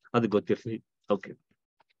examination. ಅದು ಗೊತ್ತಿರ್ಲಿ. ಓಕೆ,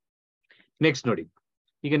 ನೆಕ್ಸ್ಟ್ ನೋಡಿ,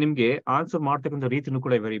 ಈಗ ನಿಮ್ಗೆ ಆನ್ಸರ್ ಮಾಡ್ತಕ್ಕಂಥ ರೀತಿನೂ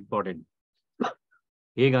ಕೂಡ ವೆರಿ ಇಂಪಾರ್ಟೆಂಟ್.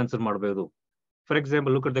 ಹೇಗೆ ಆನ್ಸರ್ ಮಾಡಬಹುದು? For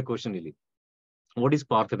example, look at the question. ಇಲ್ಲಿ ವಾಟ್ ಈಸ್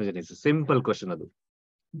ಪಾರ್ಥೆನೋಜೆನಿಸಿಸ್? ಸಿಂಪಲ್ ಕ್ವಶನ್ ಅದು.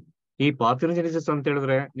 ಈ ಪಾರ್ಥೆನೋಜೆನಿಸಿಸ್ ಅಂತ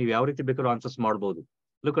ಹೇಳಿದ್ರೆ ನೀವು ಯಾವ ರೀತಿ ಬೇಕಾದ್ರೂ ಆನ್ಸರ್ಸ್ ಮಾಡಬಹುದು.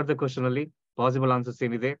 ಲುಕ್ ಅಟ್ ದ ಕ್ವಶನ್ ಅಲ್ಲಿ ಪಾಸಿಬಲ್ ಆನ್ಸರ್ಸ್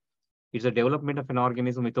ಏನಿದೆ? It's a development of N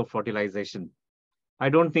organism without fertilisation. I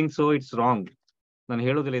don't think so it's wrong. ನಾನು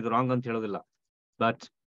ಹೇಳೋದಿಲ್ಲ ಇದು ರಾಂಗ್ ಅಂತ ಹೇಳೋದಿಲ್ಲ, but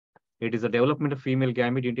it is a development of female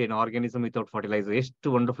gamete into N organism without fertilizer.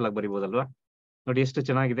 ಎಷ್ಟು wonderful ಆಗಿ ಬರಿಬಹುದಲ್ವಾ? ನೋಡಿ ಎಷ್ಟು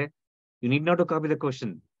ಚೆನ್ನಾಗಿದೆ. You need not to copy the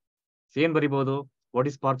question. ಏನ್ ಬರಿಬಹುದು? ವಾಟ್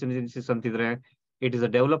ಇಸ್ ಪಾರ್ಥೆನೋಜೆನಿಸಿಸ್ ಅಂತಿದ್ರೆ it is a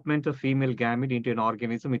development of female gamete into an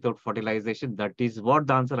organism without fertilization. That is what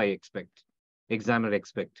the answer I expect, examiner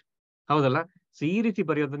expect. ಹೌದಲ್ಲ? So ಈ ರೀತಿ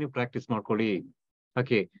ಬರೆಯೋದನ್ನ ನೀವು practice ಮಾಡ್ಕೊಳ್ಳಿ.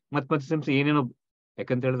 Okay, ಮತ್ತೆ Sims ಏನೇನೋ,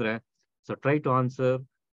 ಯಾಕಂತ ಹೇಳಿದ್ರೆ so try to answer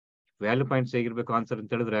value points ಹೇಗಿರ್ಬೇಕು ಆನ್ಸರ್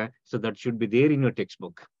ಅಂತ ಹೇಳಿದ್ರೆ so that should be there in your text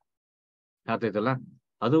book. ಆಯ್ತಲ್ಲ?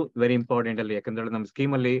 ಅದು ವೆರಿ ಇಂಪಾರ್ಟೆಂಟ್ ಅಲ್ಲಿ. ಯಾಕಂದ್ರೆ ನಮ್ಮ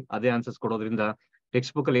ಸ್ಕೀಮ್ ಅಲ್ಲಿ ಅದೇ ಆನ್ಸರ್ಸ್ ಕೊಡೋದ್ರಿಂದ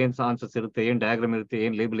ಟೆಕ್ಸ್ಟ್ ಬುಕ್ ಅಲ್ಲಿ ಏನ್ ಆನ್ಸರ್ಸ್ ಇರುತ್ತೆ, ಏನ್ ಡಯಾಗ್ರಾಮ್ ಇರುತ್ತೆ,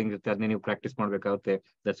 ಏನ್ ಲೇಬಲಿಂಗ್ ಇರುತ್ತೆ, ಅದನ್ನೇ ನೀವು ಪ್ರಾಕ್ಟೀಸ್ ಮಾಡ್ಬೇಕಾಗುತ್ತೆ.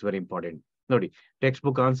 That's very important. ನೋಡಿ, text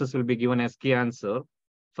book answers will be given as key answer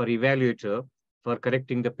for evaluator for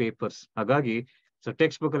correcting the papers. ಹಾಗಾಗಿ ಸೊ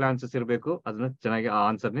ಟೆಕ್ಸ್ಟ್ ಬುಕ್ ಅಲ್ಲಿ ಆನ್ಸರ್ಸ್ ಇರಬೇಕು, ಅದನ್ನ ಚೆನ್ನಾಗಿ ಆ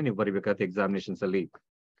ಆನ್ಸರ್ನೇ ನೀವು ಬರಿಬೇಕಾಗುತ್ತೆ ಎಕ್ಸಾಮಿನೇಷನ್ಸ್ ಅಲ್ಲಿ.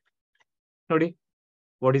 ನೋಡಿ,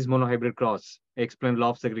 what is monohybrid cross? Explain law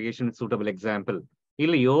of segregation with suitable example.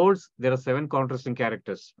 ಇಲ್ಲಿ ದೇರ್ ಆರ್ 7 ಕಾಂಟ್ರಾಸ್ಟಿಂಗ್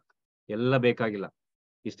ಕ್ಯಾರೆಕ್ಟರ್ಸ್. ಎಲ್ಲ ಬೇಕಾಗಿಲ್ಲ,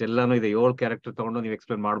 ಇಷ್ಟೆಲ್ಲಾನು ಇದೆ. 7 ಕ್ಯಾರೆಕ್ಟರ್ ತಗೊಂಡು ನೀವು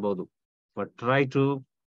ಎಕ್ಸ್ಪ್ಲೇನ್ ಮಾಡಬಹುದು. But try to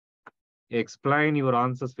explain your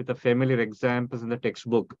answers with a familiar examples in the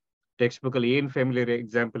textbook. Text book ಅಲ್ಲಿ ಏನ್ familiar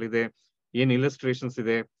example ಇದೆ, ಏನ್ ಇಲಸ್ಟ್ರೇಷನ್ಸ್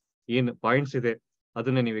ಇದೆ, ಏನ್ ಪಾಯಿಂಟ್ಸ್ ಇದೆ,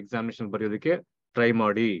 ಅದನ್ನ ನೀವು ಎಕ್ಸಾಮಿನೇಷನ್ ಬರೆಯೋದಕ್ಕೆ ಟ್ರೈ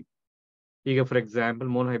ಮಾಡಿ. ಈಗ ಫಾರ್ ಎಕ್ಸಾಂಪಲ್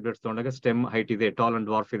ಮೋನೋಹೈಬ್ರಿಡ್ಸ್ ತಗೊಂಡಾಗ ಸ್ಟೆಮ್ ಹೈಟ್ ಇದೆ, ಟಾಲ್ ಅಂಡ್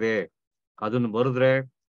ಡ್ವಾರ್ಫ್ ಇದೆ, ಅದನ್ನು ಬರೆದ್ರೆ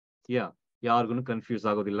ಯಾರಿಗೂ ಕನ್ಫ್ಯೂಸ್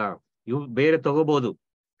ಆಗೋದಿಲ್ಲ. ಇವು ಬೇರೆ ತಗೋಬಹುದು,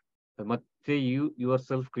 ಮತ್ತೆ ಯುವರ್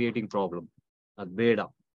ಸೆಲ್ಫ್ ಕ್ರಿಯೇಟಿಂಗ್ ಪ್ರಾಬ್ಲಮ್. ಅದ್ ಬೇಡ.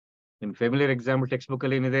 ನಿಮ್ ಫ್ಯಾಮಿಲಿಯರ್ ಎಕ್ಸಾಂಪಲ್ ಟೆಕ್ಸ್ಟ್ ಬುಕ್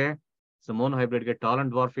ಅಲ್ಲಿ ಏನಿದೆ? ಸೊ ಮೋನೋಹೈಬ್ರಿಡ್ ಗೆ ಟಾಲ್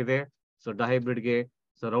ಅಂಡ್ ಡ್ವಾರ್ಫ್ ಇದೆ, ಸೊ ಡಹೈಬ್ರಿಡ್ ಗೆ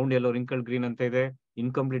so round yellow wrinkle green ಅಂತ ಇದೆ,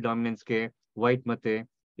 ಇನ್ಕಂಪ್ಲೀಟ್ ಡಾಮಿನೆನ್ಸ್ ಗೆ ವೈಟ್ ಮತ್ತೆ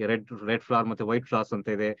ರೆಡ್ ಫ್ಲವರ್ ಮತ್ತೆ ವೈಟ್ ಫ್ಲವರ್ಸ್ ಅಂತ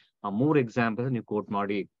ಇದೆ. ಆ 3 ಎಕ್ಸಾಂಪಲ್ ನೀವು ಕೋಟ್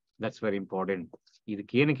ಮಾಡಿ. That's very important.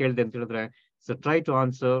 ಇದಕ್ಕೆ ಏನಕ್ಕೆ ಹೇಳಿದೆ ಅಂತ ಹೇಳಿದ್ರೆ so try to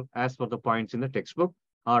answer as for the points in the text book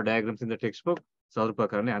R diagrams in the text book. So ಅದ್ರ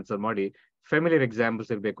ಪ್ರಕಾರನೇ ಆನ್ಸರ್ ಮಾಡಿ. ಫ್ಯಾಮಿಲಿಯರ್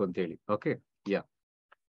ಎಕ್ಸಾಂಪಲ್ಸ್ ಇರಬೇಕು ಅಂತ ಹೇಳಿ. ಓಕೆ,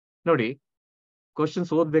 ನೋಡಿ,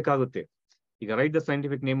 ಕ್ವಶನ್ಸ್ ಓದ್ಬೇಕಾಗುತ್ತೆ. ಈಗ right the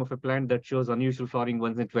scientific name of A plant that shows unusual flowering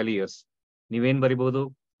once in 12 years. ನೀವೇನ್ ಬರಿಬಹುದು?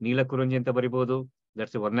 ನೀಲಕುರಂಜಿ ಅಂತ ಬರಿಬಹುದು.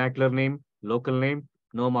 That's a vernacular name, local name,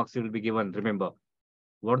 no marks will be given. Remember,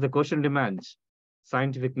 what the question demands?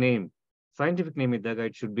 Scientific name. Scientific name iddaga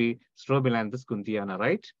it should be Strobilanthus kunthiana,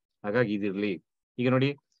 right? Hagagi idirli. ಈಗ ನೋಡಿ,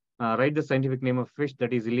 write the scientific name of fish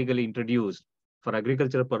that is illegally introduced for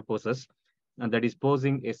agricultural purposes and that is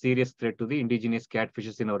posing a serious threat to the indigenous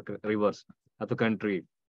catfishes in our rivers ಅಥವಾ country.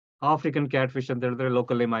 African catfish ಅಂತ ಹೇಳಿದ್ರೆ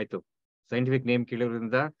local name ಆಯ್ತು. Scientific name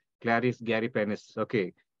ಕೇಳಿದ್ರಿಂದ ಕ್ಲಾರಿಸ್ ಗ್ಯಾರಿಪೆನಿಸ್. Okay,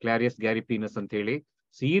 ಕ್ಲಾರಿಯಸ್ ಗ್ಯಾರಿಪೀನಸ್ ಅಂತ ಹೇಳಿ.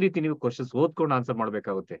 So ಈ ರೀತಿ ನೀವು questions ಓದ್ಕೊಂಡು ಆನ್ಸರ್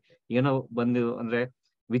ಮಾಡ್ಬೇಕಾಗುತ್ತೆ. ಏನೋ ಬಂದು ಅಂದ್ರೆ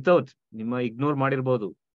ವಿತೌಟ್ ನಿಮ್ಮ ಇಗ್ನೋರ್ ಮಾಡಿರ್ಬೋದು,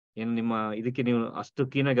 ಏನು ನಿಮ್ಮ ಇದಕ್ಕೆ ನೀವು ಅಷ್ಟು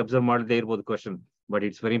ಕೀನಾಗಿ ಅಬ್ಸರ್ವ್ ಮಾಡದೇ ಇರ್ಬೋದು question. But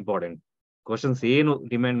it's very important. Questions ಏನು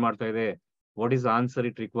ಡಿಮ್ಯಾಂಡ್ ಮಾಡ್ತಾ ಇದೆ, what is answer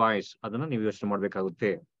it requires, ಅದನ್ನ ನೀವು ಯೋಚನೆ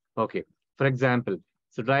ಮಾಡ್ಬೇಕಾಗುತ್ತೆ. Okay, for example,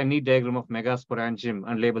 so draw neat diagram of ಮೆಗಾಸ್ಪೊರಾಂಜಿಯಮ್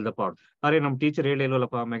and label the part. ಅರೆ ನಮ್ ಟೀಚರ್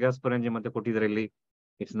ಹೇಳಿಲ್ವಲ್ಲಪ್ಪ ಮೆಗಾಸ್ಪೊರಾಂಜಿಯಮ್ ಅಂತ ಕೊಟ್ಟಿದ್ದಾರೆ ಇಲ್ಲಿ.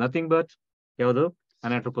 ಇಟ್ಸ್ ನಥಿಂಗ್ ಬಟ್ ಯಾವುದು?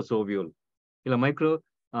 ಅನಾಟ್ರೋಪಸ್ ಓವ್ಯೂಲ್. ಇಲ್ಲ ಮೈಕ್ರೋ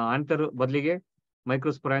ಆಂಥರ್ ಬದಲಿಗೆ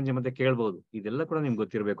ಮೈಕ್ರೋಸ್ಪೊರಾಂಜಿಯಮ್ ಅಂತ ಕೇಳ್ಬಹುದು. ಇದೆಲ್ಲ ಕೂಡ ನಿಮ್ಗೆ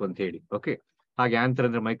ಗೊತ್ತಿರಬೇಕು ಅಂತ ಹೇಳಿ. ಓಕೆ, ಹಾಗೆ ಆಂಥರ್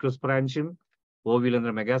ಅಂದ್ರೆ ಮೈಕ್ರೋಸ್ಪೊರಾಂಜಿಯಮ್, ಓವ್ಯೂಲ್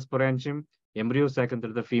ಅಂದ್ರೆ ಮೆಗಾಸ್ಪೊರಾಂಜಿಯಮ್, ಎಂಬ್ರಿಯೋ ಸ್ಯಾಕ್ ಅಂತ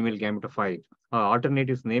ಹೇಳಿದ್ರೆ ಫೀಮೇಲ್ ಗ್ಯಾಮೆಟೋಫೈಟ್.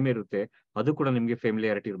 ಆಲ್ಟರ್ನೇಟಿವ್ಸ್ ನೇಮ್ ಇರುತ್ತೆ, ಅದು ಕೂಡ ನಿಮ್ಗೆ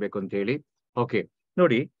ಫೆಮಿಲಿಯಾರಿಟಿ ಇರಬೇಕು ಅಂತ ಹೇಳಿ. ಓಕೆ,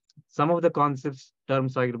 ನೋಡಿ, some of the concepts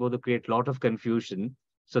terms ಆಗಿರ್ಬೋದು create lot of confusion.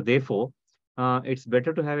 So therefore it's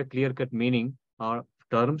better to have A clear cut meaning R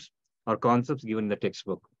terms are concepts given in the text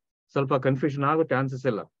book. ಸ್ವಲ್ಪ ಕನ್ಫ್ಯೂಷನ್ ಆಗುತ್ತೆ answers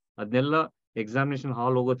ಎಲ್ಲ. ಅದನ್ನೆಲ್ಲ examination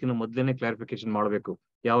hall ಹೋಗೋತಿನ ಮೊದಲೇನೆ clarification ಮಾಡಬೇಕು.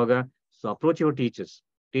 ಯಾವಾಗ? So approach your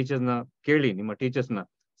teachers ನ ಕೇಳಿ, ನಿಮ್ಮ teachers ನ,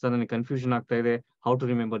 ಸರ್ ನನಗೆ ಕನ್ಫ್ಯೂಷನ್ ಆಗ್ತಾ ಇದೆ, how to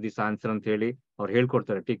remember this answer ಅಂತ ಹೇಳಿ ಅವ್ರು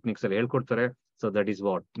ಹೇಳ್ಕೊಡ್ತಾರೆ, ಟೆಕ್ನಿಕ್ಸ್ ಅಲ್ಲಿ ಹೇಳ್ಕೊಡ್ತಾರೆ. ಸೊ ದಟ್ ಈಸ್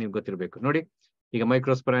ವಾಟ್ ನೀವು ಗೊತ್ತಿರಬೇಕು. ನೋಡಿ, ಈಗ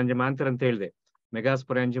ಮೈಕ್ರೋಸ್ಪೊರಾಂಜಿಯಮ್ ಆಂಥರ್ ಅಂತ ಹೇಳಿದೆ,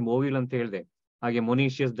 ಮೆಗಾಸ್ಪೊರಾಂಜಿಯಮ್ ಓವಿಲ್ ಅಂತ ಹೇಳಿದೆ, ಹಾಗೆ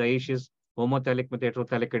ಮೊನೀಷಿಯಸ್, ಡೈಷಿಯಸ್, ಹೋಮೋಥ್ಯಾಲಿಕ್ ಮತ್ತೆ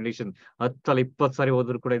ಹೆಟ್ರೋಥ್ಯಾಲಿಕ್ ಕಂಡೀಷನ್ 10-20 ಸಾರಿ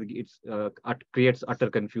ಹೋದ್ರು ಕೂಡ ಇಟ್ಸ್ ಕ್ರಿಯೇಟ್ಸ್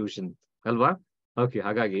ಅಟರ್ ಕನ್ಫ್ಯೂಷನ್ ಅಲ್ವಾ? ಓಕೆ,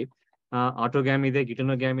 ಹಾಗಾಗಿ ಆಟೋಗ್ಯಾಮ್ ಇದೆ,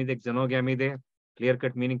 ಗಿಟನೋಗ್ಯಾಮ್ ಇದೆ, ಕ್ಸೆನೋಗ್ಯಾಮ್ ಇದೆ. ಕ್ಲಿಯರ್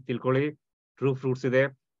ಕಟ್ ಮೀನಿಂಗ್ ತಿಳ್ಕೊಳ್ಳಿ. ಟ್ರೂ ಫ್ರೂಟ್ಸ್ ಇದೆ,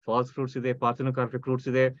 ಫಾಲ್ಸ್ ಫ್ರೂಟ್ಸ್ ಇದೆ, ಪಾರ್ಥೆನೋಕಾರ್ಪಿಕ್ ಫ್ರೂಟ್ಸ್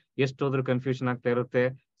ಇದೆ. ಎಷ್ಟು ಹೋದ್ರೂ ಕನ್ಫ್ಯೂಷನ್ ಆಗ್ತಾ ಇರುತ್ತೆ.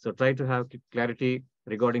 So try to have clarity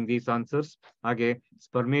regarding these answers. ಹಾಗೆ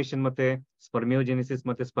ಸ್ಪರ್ಮೇಷನ್ ಮತ್ತೆ ಸ್ಪರ್ಮಿಯೋಜೆನಿಸಿಸ್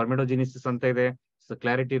ಮತ್ತೆ ಸ್ಪರ್ಮೆಡೋಜೆನಿಸಿಸ್ ಅಂತ ಇದೆ. ಸೊ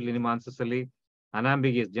ಕ್ಲಾರಿಟಿ ಇರಲಿ ನಿಮ್ಮ ಆನ್ಸರ್ಸ್ ಅಲ್ಲಿ.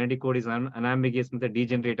 ಅನಾಂಬಿಗಿಯಸ್, ಜೆನೆಟಿಕ್ ಕೋಡ್ ಇಸ್ ಅನಾಂಬಿಗಿಯಸ್ ಮತ್ತೆ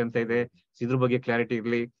ಡಿಜೆನರೇಟ್ ಅಂತ ಇದೆ. ಇದ್ರ ಬಗ್ಗೆ ಕ್ಲಾರಿಟಿ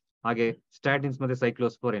ಇರಲಿ. ಹಾಗೆ ಸ್ಟಾಟಿನ್ಸ್ ಮತ್ತೆ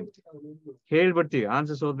ಸೈಕ್ಲೋಸ್ಪೋರಿನ್ ಹೇಳ್ಬಿಡ್ತೀವಿ,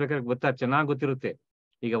 ಆನ್ಸರ್ಸ್ ಓದ್ಬೇಕಾದ್ರೆ ಗೊತ್ತಾ, ಚೆನ್ನಾಗಿ ಗೊತ್ತಿರುತ್ತೆ.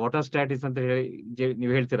 ಈಗ ವಾಟರ್ ಸ್ಟಾಟಿಸ್ ಅಂತ ಹೇಳಿ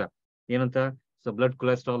ನೀವು ಹೇಳ್ತೀರಾ ಏನಂತ? So blood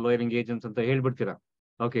cholesterol lowering agents ಅಂತ ಹೇಳ್ಬಿಡ್ತೀರಾ.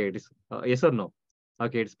 Okay, it is S R no?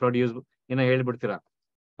 Okay, it's produce ಏನೋ ಹೇಳ್ಬಿಡ್ತೀರಾ.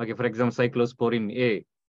 Okay, for example ಸೈಕ್ಲೋಸ್ಪೋರಿನ್ A,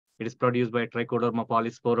 it is produce by trichoderma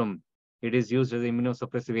ಪಾಲಿಸ್ಪೋರಮ್, it is used as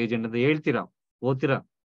ಇಮ್ಯುನೋಸಪ್ರೆಸಿವ್ agent ಅಂತ ಹೇಳ್ತೀರಾ, ಓದ್ತೀರಾ.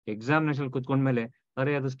 ಎಕ್ಸಾಮಿನೇಷನ್ ಕುತ್ಕೊಂಡ್ಮೇಲೆ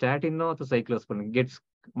ಅರೆ ಅದು ಸ್ಟಾಟಿನ್ ಅಥವಾ ಸೈಕ್ಲೋಸ್ಪೋರಿನ್ ಗೆಟ್ಸ್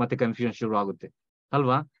ಮತ್ತೆ ಕನ್ಫ್ಯೂಷನ್ ಶುರು ಆಗುತ್ತೆ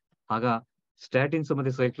ಅಲ್ವಾ? ಆಗ ಸ್ಟಾಟಿನ್ಸ್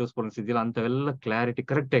ಮತ್ತೆ ಸೈಕ್ಲೋಸ್ಪೋರಿನ್ಸ್ ಇದೆಯಲ್ಲ ಅಂತವೆಲ್ಲ ಕ್ಲಾರಿಟಿ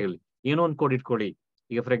ಕರೆಕ್ಟ್ ಆಗಿರಲಿ. ಏನೋ ಒಂದು ಕೋಡ್ ಇಟ್ಕೊಳ್ಳಿ.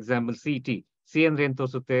 ಈಗ ಫಾರ್ ಎಕ್ಸಾಂಪಲ್ ಸಿ ಅಂದ್ರೆ ಏನ್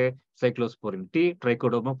ತೋರಿಸುತ್ತೆ? ಸೈಕ್ಲೋಸ್ಪೋರಿನ್. ಟಿ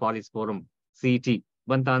ಟ್ರೈಕೋಡರ್ಮಾ ಪಾಲಿಸ್ಪೋರಮ್, ಟಿ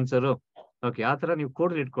ಬಂತ ಆನ್ಸರ್. ಓಕೆ, ಆ ತರ ನೀವು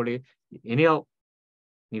ಕೋಡ್ ಇಟ್ಕೊಳ್ಳಿ. ಎನಿಯೋ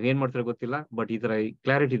ನೀವೇನ್ ಮಾಡ್ತೀರಾ ಗೊತ್ತಿಲ್ಲ, ಬಟ್ ಈ ತರ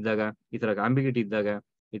ಕ್ಲಾರಿಟಿ ಇದ್ದಾಗ, ಈ ತರ ಆಂಬಿಗಿಟಿ ಇದ್ದಾಗ,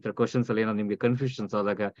 ಈ ತರ ಕ್ವಶನ್ಸ್ ಅಲ್ಲಿ ಏನೋ ನಿಮ್ಗೆ ಕನ್ಫ್ಯೂಷನ್ಸ್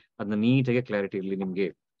ಆದಾಗ ಅದನ್ನ ನೀಟಾಗಿ ಕ್ಲಾರಿಟಿ ಇರಲಿ ನಿಮ್ಗೆ.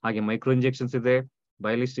 ಹಾಗೆ ಮೈಕ್ರೋ ಇಂಜೆಕ್ಷನ್ಸ್ ಇದೆ,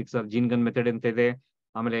 ಬಯೋಲಿಸ್ಟಿಕ್ಸ್ ಆರ್ ಜೀನ್ ಗನ್ ಮೆಥಡ್ ಅಂತ ಇದೆ.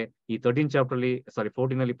 ಆಮೇಲೆ ಈ 13 ಚಾಪ್ಟರ್ ಅಲ್ಲಿ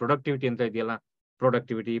 14 ಅಲ್ಲಿ ಪ್ರೊಡಕ್ಟಿವಿಟಿ ಅಂತ ಇದೆಯಲ್ಲ,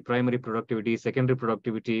 productivity, primary productivity, secondary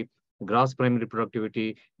productivity, gross primary productivity,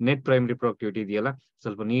 net primary productivity ಇದೆಯಲ್ಲ,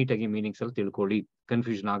 ಸ್ವಲ್ಪ ನೀಟಾಗಿ ಮೀನಿಂಗ್ಸ್ ಅಲ್ಲಿ ತಿಳ್ಕೊಳ್ಳಿ,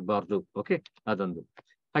 ಕನ್ಫ್ಯೂಷನ್ ಆಗಬಾರ್ದು. ಓಕೆ, ಅದೊಂದು.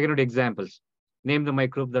 ಹಾಗೆ ನೋಡಿ examples. Name the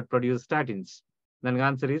microbe that produce ಸ್ಟಾಟಿನ್ಸ್. ನನ್ಗೆ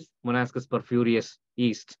ಆನ್ಸರ್ ಇಸ್ ಮೊನಾಸ್ಕಸ್ ಪರ್ಫ್ಯೂರಿಯಸ್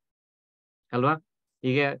ಈಸ್ಟ್ ಅಲ್ವಾ?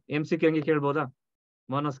 ಈಗ MCQ ಹಂಗೆ ಕೇಳ್ಬೋದಾ?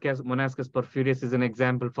 ಮೊನಾಸ್ಕಸ್ ಪರ್ಫ್ಯೂರಿಯಸ್ is an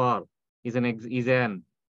example for, is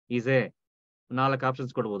a 4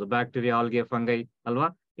 options ಕೊಡ್ಬೋದು. ಬ್ಯಾಕ್ಟೀರಿಯಾ, ಆಲ್ಗೆ, ಫಂಗೈ ಅಲ್ವಾ?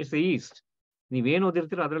 It's East. ನೀವೇನು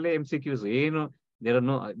ಓದಿರ್ತೀರೋ ಅದರಲ್ಲೇ MCQs. ಏನು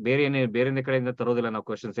ಬೇರೆ ಕಡೆಯಿಂದ ತರೋದಿಲ್ಲ ನಾವು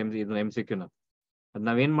ಕ್ವಶನ್ಸ್ MCQ ನ. ಅದ್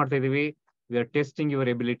ನಾವೇನ್ ಮಾಡ್ತಾ ಇದೀವಿ? We are testing your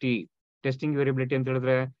ability. Testing your ability ಅಂತ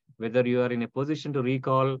ಹೇಳಿದ್ರೆ whether you are in a position to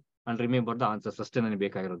recall and remember the answers ಅಷ್ಟೇ ನನಗೆ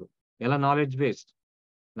ಬೇಕಾಗಿರೋದು. ಎಲ್ಲ ನಾಲೆಡ್ಜ್ ಬೇಸ್ಡ್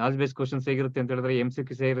ಕ್ವಶನ್ಸ್ ಹೇಗಿರುತ್ತೆ ಅಂತ ಹೇಳಿದ್ರೆ,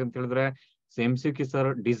 MCQs ಹೇಗಿರುತ್ತೆ ಅಂತ ಹೇಳಿದ್ರೆ, MCQs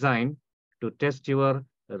R design to test your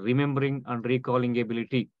remembering and recalling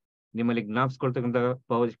ability. ನಿಮ್ಮಲ್ಲಿ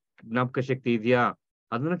ಜ್ಞಾಪಕ ಶಕ್ತಿ ಇದೆಯಾ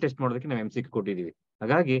ಅದನ್ನ ಟೆಸ್ಟ್ ಮಾಡೋದಕ್ಕೆ ನಾವು MCQ ಕೊಟ್ಟಿದೀವಿ.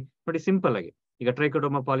 ಹಾಗಾಗಿ ನೋಡಿ, ಸಿಂಪಲ್ ಆಗಿ ಈಗ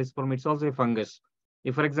trichoderma ಪಾಲಿಸ್ಪೋರಮ್ it's also A fungus.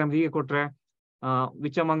 ಈ ಫಾರ್ ಎಕ್ಸಾಂಪಲ್ ಹೀಗೆ ಕೊಟ್ರೆ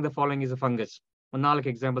which among the following is a fungus, ಒಂದು 4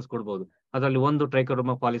 ಎಕ್ಸಾಂಪಲ್ಸ್ ಕೊಡ್ಬೋದು. ಅದರಲ್ಲಿ ಒಂದು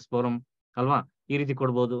ಟ್ರೈಕೋಡರ್ಮಾ ಪಾಲಿಸ್ಪೋರಮ್ ಅಲ್ವಾ? ಈ ರೀತಿ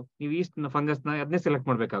ಕೊಡ್ಬೋದು. ನೀವು ಈಸ್ಟ್ ಫಂಗಸ್ ನ ಅದನ್ನೇ ಸೆಲೆಕ್ಟ್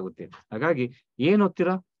ಮಾಡ್ಬೇಕಾಗುತ್ತೆ. ಹಾಗಾಗಿ ಏನ್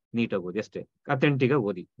ಓದ್ತೀರಾ ನೀಟಾಗಿ ಓದಿ ಅಷ್ಟೇ, ಅಥೆಂಟಿಕ್ ಆಗಿ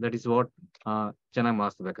ಓದಿ. ದಟ್ ಇಸ್ ವಾಟ್ ಚೆನ್ನಾಗಿ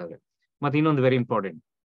ಮಾರ್ಕ್ಸ್ ಬೇಕಾದ್ರೆ. ಮತ್ತೆ ಇನ್ನೊಂದು very important.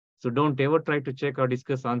 So don't ever try to check R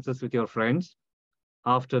discuss answers with your friends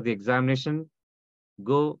after the examination.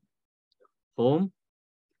 Go home,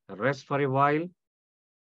 rest for a while,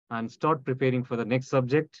 and start preparing for the next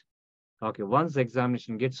subject. Okay, once the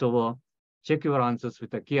examination gets over, check your answers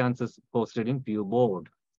with the key answers posted in PU board.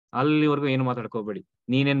 ಅಲ್ಲಿವರೆಗೂ ಏನು ಮಾತಾಡ್ಕೋಬೇಡಿ,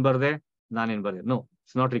 ನೀನೇನ್ ಬರ್ದೆ ನಾನೇನ್ ಬರ್ದೆ. No,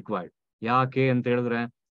 it's not required. ಯಾಕೆ ಅಂತ ಹೇಳಿದ್ರೆ,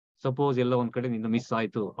 suppose ಎಲ್ಲ ಒಂದ್ ಕಡೆ ನಿಂದ ಮಿಸ್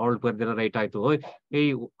ಆಯ್ತು, ಅವಳು ಬರ್ದಿರ ರೈಟ್ ಆಯ್ತು, ಈ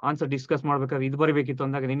ಆನ್ಸರ್ ಡಿಸ್ಕಸ್ ಮಾಡ್ಬೇಕಾದ್ರೆ ಇದು ಬರಬೇಕಿತ್ತು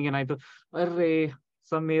ಅಂದಾಗ ನಿನ್ಗೇನಾಯ್ತು, ಅರ್ರೇ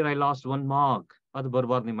ಸಮೀರ್ ಐ ಲಾಸ್ಟ್ 1 ಮಾರ್ಕ್, ಅದು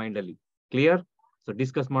ಬರ್ಬಾರ್ದು ನಿಮ್ಮ ಮೈಂಡ್ ಅಲ್ಲಿ. ಕ್ಲಿಯರ್? ಸೊ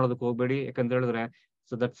ಡಿಸ್ಕಸ್ ಮಾಡೋದಕ್ಕೆ ಹೋಗ್ಬೇಡಿ. ಯಾಕಂತ ಹೇಳಿದ್ರೆ,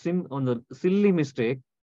 ಸೊ ದಟ್ ಒಂದು ಸಿಲ್ಲಿ mistake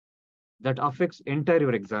that affects entire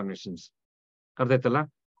your examinations. ಅರ್ಧಾಯ್ತಲ್ಲ?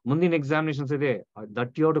 ಮುಂದಿನ ಎಕ್ಸಾಮಿನೇಷನ್ಸ್ ಇದೆ,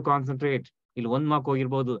 that you have to concentrate. ಇಲ್ಲಿ 1 ಮಾರ್ಕ್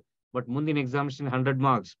ಹೋಗಿರ್ಬೋದು, ಬಟ್ ಮುಂದಿನ ಎಕ್ಸಾಮಿನೇಷನ್ 100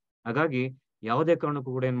 ಮಾರ್ಕ್ಸ್. ಹಾಗಾಗಿ ಯಾವುದೇ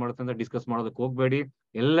ಕಾರಣಕ್ಕೂ ಕೂಡ ಏನ್ ಮಾಡುತ್ತೆ ಅಂದ್ರೆ ಡಿಸ್ಕಸ್ ಮಾಡೋದಕ್ಕೆ ಹೋಗ್ಬೇಡಿ.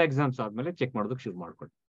 ಎಲ್ಲ ಎಕ್ಸಾಮ್ಸ್ ಆದ್ಮೇಲೆ ಚೆಕ್ ಮಾಡೋದಕ್ಕೆ ಶುರು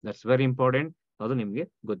ಮಾಡ್ಕೊಳ್ಳಿ. That's very important. ಅದು ನಿಮ್ಗೆ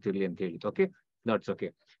ಗೊತ್ತಿರ್ಲಿ ಅಂತ ಹೇಳಿ. Okay, that's okay.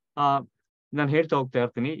 ನಾನು ಹೇಳ್ತಾ ಹೋಗ್ತಾ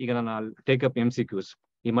ಇರ್ತೀನಿ. ಈಗ ನಾನು ಟೇಕ್ ಅಪ್ MCQs,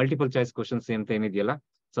 ಈ ಮಲ್ಟಿಪಲ್ ಚಾಯ್ಸ್ ಕ್ವಶನ್ಸ್ ಅಂತ ಏನಿದೆಯಲ್ಲ,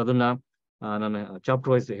 ಸೊ ಅದನ್ನ ನಾನು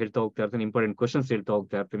ಚಾಪ್ಟರ್ ವೈಸ್ ಹೇಳ್ತಾ ಹೋಗ್ತಾ ಇರ್ತೀನಿ. ಇಂಪಾರ್ಟೆಂಟ್ ಕ್ವಶನ್ಸ್ ಹೇಳ್ತಾ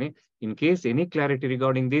ಹೋಗ್ತಾ ಇರ್ತೀನಿ. In case any clarity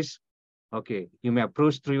regarding this, okay, you may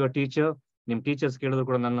approach through your teacher. ನಿಮ್ ಟೀಚರ್ಸ್ ಕೇಳಿದ್ರು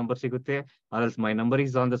ಕೂಡ ನನ್ನ ನಂಬರ್ ಸಿಗುತ್ತೆ. R else my number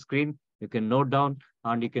is on the screen. You can note down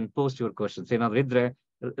and you can post your questions. ಏನಾದ್ರು ಇದ್ರೆ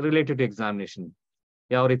related to examination,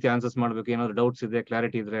 ಯಾವ ರೀತಿ answers ಮಾಡ್ಬೇಕು, ಏನಾದ್ರು ಡೌಟ್ಸ್ ಇದೆ,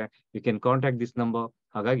 ಕ್ಲಾರಿಟಿ ಇದ್ರೆ you can contact this number.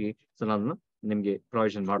 ಹಾಗಾಗಿ ಸೊ ನಾನು ನಿಮ್ಗೆ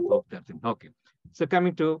ಪ್ರೊವಿಷನ್ ಮಾಡ್ತಾ ಹೋಗ್ತಾ ಇರ್ತೀನಿ. ಓಕೆ, ಸೊ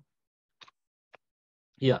ಕಮಿಂಗ್ ಟು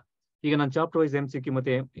ಈಗ ನಾನು ಚಾಪ್ಟರ್ ವೈಸ್ MCQ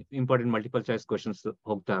ಮತ್ತೆ ಇಂಪಾರ್ಟೆಂಟ್ ಮಲ್ಟಿಪಲ್ ಚಾಯ್ಸ್ ಕ್ವಶನ್ಸ್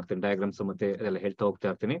ಹೋಗ್ತಾ ಇರ್ತೀನಿ, ಡಯಾಗ್ರಾಮ್ಸ್ ಮತ್ತೆ ಅದೆಲ್ಲ ಹೇಳ್ತಾ ಹೋಗ್ತಾ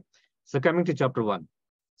ಇರ್ತೀನಿ. So coming two chapter 1.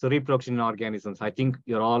 So reproduction in organisms, I think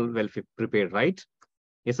you're all well prepared, right?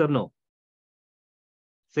 Yes or no?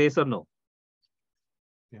 Say yes or no?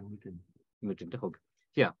 Mutant. Okay.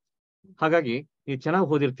 Yeah. ಹಾಗಾಗಿ ನೀವು ಚೆನ್ನಾಗಿ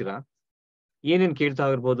ಓದಿರ್ತೀರಾ, ಏನೇನ್ ಕೇಳ್ತಾ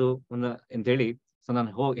ಇರ್ಬೋದು ಅಂತ ಹೇಳಿ ಸೊ ನಾನು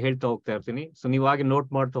ಹೇಳ್ತಾ ಹೋಗ್ತಾ ಇರ್ತೀನಿ. ಸೊ ನೀವು ಹಾಗೆ ನೋಟ್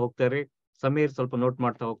ಮಾಡ್ತಾ ಹೋಗ್ತಾರೆ, ಸಮೀರ್ ಸ್ವಲ್ಪ ನೋಟ್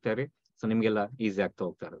ಮಾಡ್ತಾ ಹೋಗ್ತಾರೆ. ಸೊ ನಿಮ್ಗೆಲ್ಲ ಈಸಿ ಆಗ್ತಾ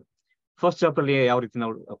ಹೋಗ್ತಾ ಇರೋದು. ಫಸ್ಟ್ ಚಾಪ್ಟರ್ ಅಲ್ಲಿ ಯಾವ ರೀತಿ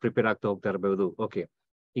ನಾವು ಪ್ರಿಪೇರ್ ಆಗ್ತಾ ಹೋಗ್ತಾ ಇರಬಹುದು. ಓಕೆ,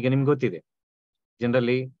 ಈಗ ನಿಮ್ಗೆ ಗೊತ್ತಿದೆ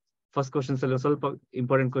ಜನರಲಿ ಫಸ್ಟ್ ಕ್ವಶನ್ಸ್ ಅಲ್ಲಿ ಸ್ವಲ್ಪ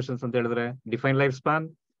ಇಂಪಾರ್ಟೆಂಟ್ ಕ್ವಶನ್ಸ್ ಅಂತ ಹೇಳಿದ್ರೆ define life spawn,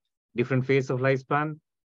 different face of life spawn,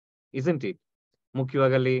 isn't it?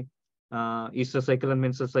 ಮುಖ್ಯವಾಗಿ ಅಲ್ಲಿ Easter cycle and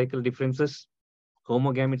menstrual cycle differences,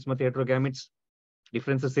 ಹೋಮೋಗ್ಯಾಮಿಟ್ಸ್ ಮತ್ತೆ ಹೆಟ್ರೋಗ್ಯಾಮಿಟ್ಸ್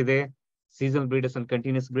ಡಿಫ್ರೆನ್ಸಸ್ ಇದೆ, seasonal breeders and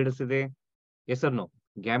continuous breeders ಇದೆ. S R no?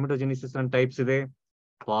 ಗ್ಯಾಮಿಟೋಜೆನಿಸಿಸ್ and types ಇದೆ,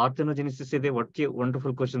 ಪಾರ್ಥೆನೋಜೆನಿಸಿಸ್ ಇದೆ.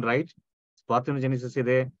 Wonderful question, right? ಪಾರ್ಥೆನೋಜೆನಿಸಿಸ್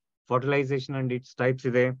ಇದೆ, ಫರ್ಟಿಲೈಸೇಷನ್ ಅಂಡ್ ಇಟ್ಸ್ ಟೈಪ್ಸ್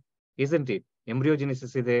ಇದೆ, isn't it?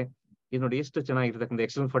 ಎಂಬ್ರಿಯೋಜೆನಿಸಿಸ್ ಇದೆ. ಇದು ನೋಡಿ ಎಷ್ಟು ಚೆನ್ನಾಗಿರ್ತಕ್ಕಂಥ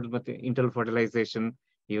ಎಕ್ಸ್ಟರ್ನಲ್ ಮತ್ತೆ ಇಂಟರ್ನಲ್ ಫರ್ಟಿಲೈಸೇಷನ್,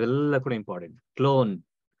 ಇವೆಲ್ಲ ಕೂಡ ಇಂಪಾರ್ಟೆಂಟ್. ಕ್ಲೋನ್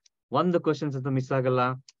ಒಂದು ಕ್ವಶನ್ಸ್ ಅಂತ ಮಿಸ್ ಆಗಲ್ಲ.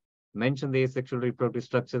 Mention the asexual reproductive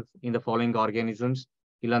structures in the following organisms.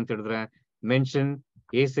 ಇಲ್ಲ ಅಂತ ಹೇಳಿದ್ರೆ mention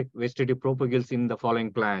vestigial propagules in the following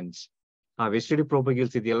plants. ಆ vestigial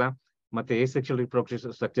propagules ಇದೆಯಲ್ಲ ಮತ್ತೆ asexual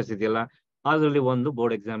reproductive structures ಇದೆಯಲ್ಲ, ಅದರಲ್ಲಿ ಒಂದು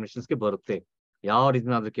ಬೋರ್ಡ್ ಎಕ್ಸಾಮಿನೇಷನ್ಸ್ಗೆ ಬರುತ್ತೆ. ಯಾವ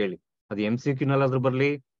ರೀತಿನಾದ್ರೂ ಕೇಳಿ, ಅದು MCQ ನಲ್ಲಾದ್ರೂ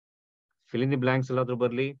ಬರ್ಲಿ, fill in the blanks ಎಲ್ಲಾದ್ರೂ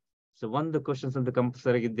ಬರ್ಲಿ, ಸೊ ಒಂದು ಕ್ವಶನ್ಸ್ ಅಂತ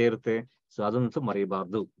ಕಂಪಲ್ಸರಿ ಇದ್ದೇ ಇರುತ್ತೆ. ಸೊ ಅದನ್ನಂತೂ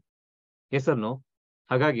ಮರಿಬಾರ್ದು. S R no?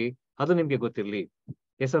 ಹಾಗಾಗಿ ಅದು ನಿಮ್ಗೆ ಗೊತ್ತಿರ್ಲಿ.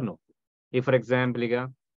 S R no? ಈ ಫಾರ್ ಎಕ್ಸಾಂಪಲ್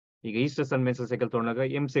ಈಗ ಈಸ್ಟರ್ ಅಂಡ್ ಮೆನ್ಸ್ಟ್ರಲ್ ಸೈಕಲ್ ತಗೊಂಡಾಗ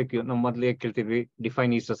MCQ ನಾವು ಮೊದಲು ಕೇಳ್ತಿದ್ವಿ,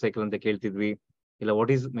 ಡಿಫೈನ್ ಈಸ್ಟರ್ ಸೈಕಲ್ ಅಂತ ಕೇಳ್ತಿದ್ವಿ, ಇಲ್ಲ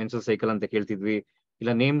ವಾಟ್ ಈಸ್ ಮೆನ್ಸ್ಟ್ರಲ್ ಸೈಕಲ್ ಅಂತ ಕೇಳ್ತಿದ್ವಿ,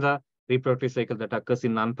 ಇಲ್ಲ name the reproductive cycle that occurs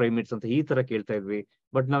in non-primates ಅಂತ ಈ ತರ ಕೇಳ್ತಾ ಇದ್ವಿ.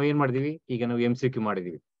 ಬಟ್ ನಾವ್ ಏನ್ ಮಾಡಿದೀವಿ, ಈಗ ನಾವು MCQ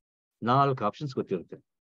ಮಾಡಿದೀವಿ, 4 ಆಪ್ಷನ್ಸ್ ಗೊತ್ತಿರುತ್ತೆ.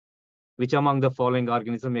 Which among the following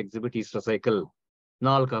organism exhibit Easter cycle?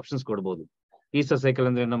 4 options ಕೊಡ್ಬೋದು. ಈಸ್ಟರ್ ಸೈಕಲ್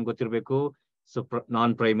ಅಂದ್ರೆ ನಮ್ಗೆ ಗೊತ್ತಿರ್ಬೇಕು, ಸೊ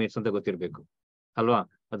ನಾನ್ ಪ್ರೈಮೇಟ್ಸ್ ಅಂತ ಗೊತ್ತಿರ್ಬೇಕು ಅಲ್ವಾ?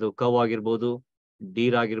 ಅದು ಕವ್ ಆಗಿರ್ಬೋದು,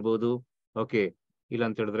 ಡೀರ್ ಆಗಿರ್ಬೋದು, ಓಕೆ, ಇಲ್ಲ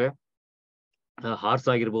ಅಂತ ಹೇಳಿದ್ರೆ ಹಾರ್ಸ್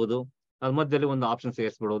ಆಗಿರ್ಬೋದು. ಅದ್ರ ಮಧ್ಯದಲ್ಲಿ ಒಂದು ಆಪ್ಷನ್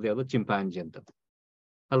ಸೇರಿಸ್ಬಿಡೋದು, ಯಾವುದು? ಚಿಂಪಾಂಜಿ ಅಂತ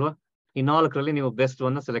ಅಲ್ವಾ? ಈ 4ರಲ್ಲಿ ನೀವು ಬೆಸ್ಟ್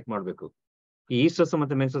ಒನ್ ಸೆಲೆಕ್ಟ್ ಮಾಡಬೇಕು. ಈ ಈಸ್ಟರ್ಸ್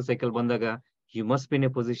ಮತ್ತೆ ಮೆನ್ಸ್ಟ್ರಲ್ ಸೈಕಲ್ ಬಂದಾಗ you must be in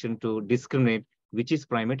a position to discriminate which is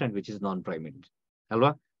primate and which is non primate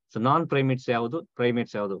ಅಲ್ವಾ? ಸೊ ನಾನ್ ಪ್ರೈಮೇಟ್ಸ್ ಯಾವುದು,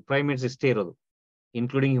 ಪ್ರೈಮೇಟ್ಸ್ ಯಾವುದು? ಪ್ರೈಮೇಟ್ಸ್ ಇಷ್ಟೇ ಇರೋದು,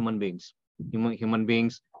 including human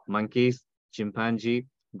beings, monkeys, chimpanzee,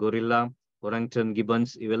 gorilla, ಒರಂಗ್ಟನ್,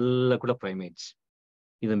 ಗಿಬನ್ಸ್, ಇವೆಲ್ಲ ಕೂಡ ಪ್ರೈಮೇಟ್ಸ್.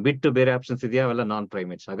 ಇದನ್ನ ಬಿಟ್ಟು ಬೇರೆ ಆಪ್ಷನ್ಸ್ ಇದೆಯಾ? ಅವೆಲ್ಲ ನಾನ್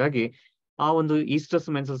ಪ್ರೈಮೇಟ್ಸ್. ಹಾಗಾಗಿ ಆ ಒಂದು ಈಸ್ಟರ್ಸ್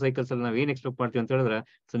ಮೆನ್ಸ್ಟ್ರಲ್ ಸೈಕಲ್ಸ್ ಅಲ್ಲಿ ನಾವ್ ಏನ್ ಎಕ್ಸ್ಪೆಕ್ಟ್ ಮಾಡ್ತೀವಿ ಅಂತ ಹೇಳಿದ್ರೆ,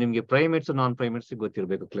 ಸೊ ನಿಮ್ಗೆ ಪ್ರೈಮೇಟ್ಸ್ ನಾನ್ ಪ್ರೈಮೇಟ್ಸ್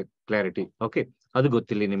ಗೊತ್ತಿರ್ಬೇಕು, ಕ್ಲಾರಿಟಿ. ಓಕೆ, ಅದು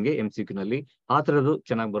ಗೊತ್ತಿಲ್ಲ ನಿಮ್ಗೆ MCQ ನಲ್ಲಿ, ಆ ತರದ್ದು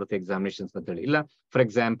ಚೆನ್ನಾಗಿ ಬರುತ್ತೆ ಎಕ್ಸಾಮಿನೇಷನ್ಸ್ ಅಂತ ಹೇಳಿ. ಇಲ್ಲ for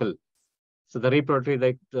example, so the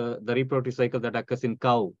reproductive cycle that occurs in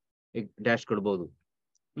cow, dash ಕೊಡ್ಬೋದು.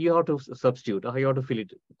 You have to substitute, you have to fill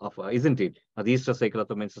it off, isn't it? ಅದು ಈಸ್ಟರ್ ಸೈಕಲ್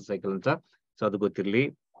ಅಥವಾ ಮೆನ್ಸ್ಟ್ರಲ್ ಸೈಕಲ್ ಅಂತ. ಸೊ ಅದು ಗೊತ್ತಿರ್ಲಿ.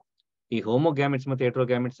 ಈ ಹೋಮೋಗ್ಯಾಮಿಟ್ಸ್ ಮತ್ತೆ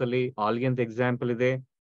ಹೆಟ್ರೋಗ್ಯಾಮಿಟ್ಸ್ ಅಲ್ಲಿ ಆಲ್ಗೆ ಅಂತ ಎಕ್ಸಾಂಪಲ್ ಇದೆ,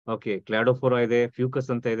 ಓಕೆ, ಕ್ಲಾಡೋಫೋರಾ ಇದೆ,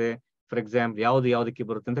 ಫ್ಯೂಕಸ್ ಅಂತ ಇದೆ. ಫಾರ್ ಎಕ್ಸಾಂಪಲ್ ಯಾವ್ದಕ್ಕೆ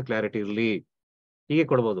ಬರುತ್ತೆ ಅಂತ ಕ್ಲಾರಿಟಿ ಇರಲಿ. ಹೀಗೆ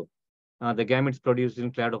ಕೊಡ್ಬೋದು, the gametes produced in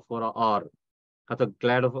ಕ್ಲಾಡೋಫೋರಾ R,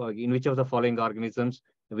 ಅಥವಾ in which of the following organisms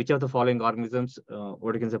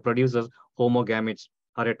what you can say produces homogametes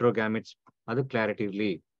or heterogametes. ಅದು ಕ್ಲಾರಿಟಿ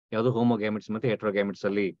ಇರಲಿ, ಯಾವುದು ಹೋಮೋಗ್ಯಾಮಿಟ್ಸ್ ಮತ್ತೆ ಹೆಟ್ರೋಗ್ಯಾಮಿಟ್ಸ್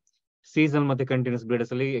ಅಲ್ಲಿ. ಸೀಸನಲ್ ಮತ್ತೆ ಕಂಟಿನ್ಯೂಸ್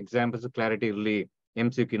ಬ್ರೀಡರ್ಸ್ ಅಲ್ಲಿ ಎಕ್ಸಾಂಪಲ್ಸ್ ಕ್ಲಾರಿಟಿ ಇರಲಿ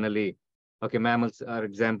MCQ ನಲ್ಲಿ. Okay, mammals R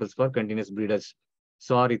examples for continuous breeders.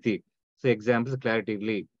 So ಆ ರೀತಿ ಸೊ ಎಕ್ಸಾಂಪಲ್ಸ್ ಕ್ಲಾರಿಟಿ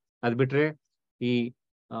ಇರಲಿ. ಅದ್ ಬಿಟ್ರೆ ಈ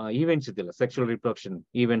ಈವೆಂಟ್ಸ್ ಇದೆಯಲ್ಲ, ಸೆಕ್ಷುವಲ್ ರಿಪ್ರೊಡಕ್ಷನ್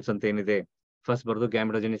ಈವೆಂಟ್ಸ್ ಅಂತ ಏನಿದೆ, ಫಸ್ಟ್ ಬರೋದು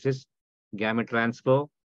ಗ್ಯಾಮಿಟೋಜೆನಿಸಿಸ್, ಗ್ಯಾಮೆಟ್ ಟ್ರಾನ್ಸ್ಫರ್,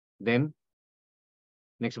 ದೆನ್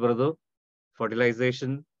ನೆಕ್ಸ್ಟ್ ಬರೋದು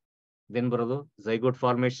ಫರ್ಟಿಲೈಸೇಷನ್, ದೆನ್ ಬರೋದು ಝೈಗೋಟ್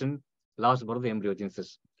ಫಾರ್ಮೇಶನ್, ಲಾಸ್ಟ್ ಬರೋದು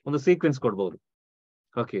ಎಂಬ್ರಿಯೋಜೆನಿಸಿಸ್. ಒಂದು ಸೀಕ್ವೆನ್ಸ್ ಕೊಡ್ಬೋದು.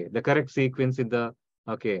 Okay, the correct sequence in the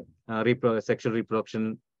okay sexual reproduction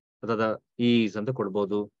ಅಥವಾ ಈಸ್ ಅಂತ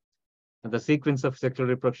ಕೊಡ್ಬೋದು. The sequence of sexual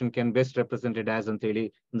reproduction can best represented as ಅಂತ ಹೇಳಿ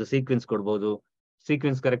ಒಂದು ಸೀಕ್ವೆನ್ಸ್ ಕೊಡ್ಬೋದು.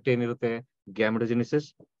 ಸೀಕ್ವೆನ್ಸ್ ಕರೆಕ್ಟ್ ಏನಿರುತ್ತೆ, ಗ್ಯಾಮೆಟೋಜೆನಿಸಿಸ್,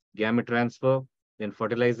 gamete transfer, then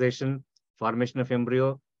fertilisation, formation of embryo,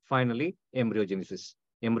 finally ಎಂಬ್ರಿಯೋಜೆನಿಸಿಸ್.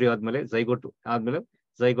 Embryo ಆದ್ಮೇಲೆ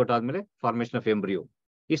zygote ಆದ್ಮೇಲೆ ಫಾರ್ಮೇಶನ್ ಆಫ್ ಎಂಬ್ರಿಯೋ.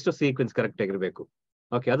 ಇಷ್ಟು ಸೀಕ್ವೆನ್ಸ್ ಕರೆಕ್ಟ್ ಆಗಿರ್ಬೇಕು.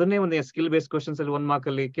 ಓಕೆ, ಅದನ್ನೇ ಒಂದು ಸ್ಕಿಲ್ ಬೇಸ್ಡ್ ಕ್ವಶನ್ಸ್ ಅಲ್ಲಿ 1 ಮಾರ್ಕ್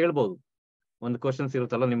ಅಲ್ಲಿ ಕೇಳ್ಬಹುದು. ಒಂದು ಕ್ವಶನ್ಸ್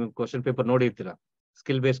ಇರುತ್ತಲ್ಲ, ನಿಮ್ಗೆ ಕ್ವಶನ್ ಪೇಪರ್ ನೋಡಿರ್ತೀರಾ,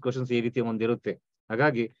 ಸ್ಕಿಲ್ ಬೇಸ್ಡ್ ಕ್ವಶನ್ಸ್ ಈ ರೀತಿ ಒಂದಿರುತ್ತೆ.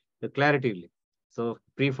 ಹಾಗಾಗಿ ಕ್ಲಾರಿಟಿ ಇರಲಿ. ಸೊ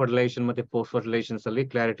ಪ್ರೀ ಫರ್ಟಿಲೈಸೇಷನ್ ಮತ್ತೆ ಪೋಸ್ಟ್ ಫರ್ಟಿಲೈಸೇಷನ್ಸ್ ಅಲ್ಲಿ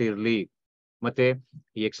ಕ್ಲಾರಿಟಿ ಇರಲಿ. ಮತ್ತೆ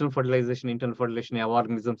ಈ ಎಕ್ಸ್ಟರ್ನಲ್ ಫರ್ಟಿಲೈಸೇಷನ್, ಇಂಟರ್ನಲ್ ಫರ್ಟಿಲೈಸೇಷನ್ ಯಾವ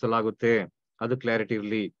ಆರ್ಗನಿಸಮ್ಸ್ ಅಲ್ಲಿ ಆಗುತ್ತೆ ಅದು ಕ್ಲಾರಿಟಿ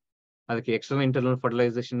ಇರಲಿ. ಅದಕ್ಕೆ ಎಕ್ಸ್ಟರ್ನಲ್ ಇಂಟರ್ನಲ್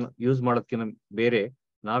ಫರ್ಟಿಲೈಸೇಷನ್ ಯೂಸ್ ಮಾಡೋದಕ್ಕಿಂತ ಬೇರೆ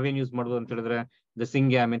ನಾವೇನ್ ಯೂಸ್ ಮಾಡ್ಬೋದು ಅಂತ ಹೇಳಿದ್ರೆ ದ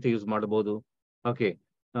ಸಿಂಗ್ಯಾಮ್ ಅಂತ ಯೂಸ್ ಮಾಡಬಹುದು. Okay,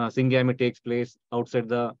 ಸಿಂಗ್ಯಾಮಿ takes place outside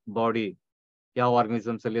the body. ಯಾವ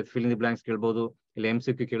ಆರ್ಗನಿಸಮ್ಸ್ ಅಲ್ಲಿ ಫಿಲ್ ಇನ್ ದಿ ಬ್ಲಾಂಕ್ಸ್ ಕೇಳ್ಬೋದು, ಇಲ್ಲ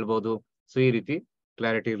MCQ ಕೇಳ್ಬೋದು. ಸೊ ಈ ರೀತಿ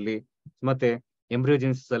ಕ್ಲಾರಿಟಿ ಇರಲಿ. ಮತ್ತೆ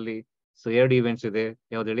ಎಂಬ್ರಿಯೋಜೆನಿಸಿಸ್ ಅಲ್ಲಿ ಸೊ 2 ಇವೆಂಟ್ಸ್ ಇದೆ,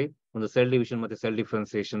 ಯಾವ್ದು ಹೇಳಿ, ಒಂದು ಸೆಲ್ ಡಿವಿಷನ್ ಮತ್ತೆ ಸೆಲ್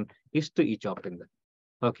ಡಿಫ್ರೆನ್ಸಿಯೇಷನ್. ಇಷ್ಟು ಈ ಚಾಪ್ಟರ್ ಇಂದ.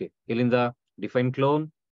 ಓಕೆ, ಇಲ್ಲಿಂದ define clown,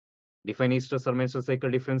 Define estrous or menstrual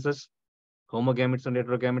cycle differences. Homogametes and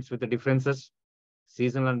heterogametes with the differences.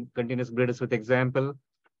 Seasonal and continuous breeders with example.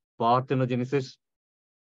 Parthenogenesis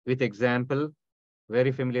with example.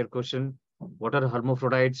 Very familiar question. What are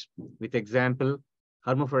hermaphrodites with example?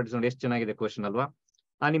 Hermaphrodites on ಎಷ್ಟು ಚೆನ್ನಾಗಿದೆ question ಅಲ್ವಾ?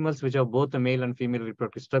 Animals which have both the male and female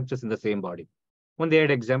reproductive structures in the same body. ಒಂದು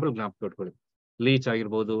ಎರಡು example ಜ್ಞಾಪಕ ಇಟ್ಕೊಳ್ಳಿ. Leach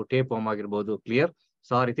ಆಗಿರ್ಬೋದು, tape warm ಆಗಿರ್ಬೋದು, clear.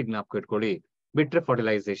 So ಆ ರೀತಿ ಜ್ಞಾಪಕ ಇಟ್ಕೊಳ್ಳಿ. ಬಿಟ್ರೆ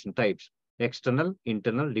fertilisation types, external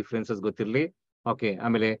internal differences ಗೊತ್ತಿರಲಿ. ಓಕೆ,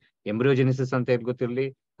 ಆಮೇಲೆ ಎಂಬ್ರಿಯೋಜೆನಿಸಿಸ್ ಅಂತ ಗೊತ್ತಿರಲಿ,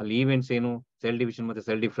 ಅಲ್ಲಿ ಈವೆಂಟ್ಸ್ ಏನು, ಸೆಲ್ ಡಿವಿಷನ್ ಮತ್ತೆ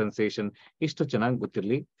ಸೆಲ್ ಡಿಫ್ರೆನ್ಸಿಯೇಷನ್, ಇಷ್ಟು ಚೆನ್ನಾಗಿ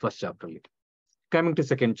ಗೊತ್ತಿರಲಿ ಫಸ್ಟ್ ಚಾಪ್ಟರ್ ಅಲ್ಲಿ. Coming to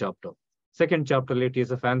second chapter. Second chapter ಅಲ್ಲಿ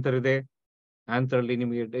TSF ಆಂಥರ್ ಇದೆ. ಆಂಥರ್ ಅಲ್ಲಿ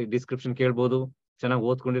ನಿಮಗೆ ಡಿಸ್ಕ್ರಿಪ್ಷನ್ ಕೇಳ್ಬೋದು, ಚೆನ್ನಾಗಿ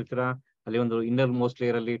ಓದ್ಕೊಂಡಿರ್ತೀರಾ. ಅಲ್ಲಿ ಒಂದು ಇನ್ನರ್ ಮೋಸ್ಟ್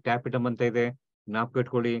ಲೇಯರ್ ಅಲ್ಲಿ ಟ್ಯಾಪಿಟಮ್ ಅಂತ ಇದೆ, ಜ್ಞಾಪಕ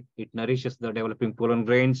ಇಟ್ಕೊಳ್ಳಿ. It ನರಿಶಸ್ the developing pollen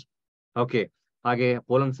grains. Okay, ಹಾಗೆ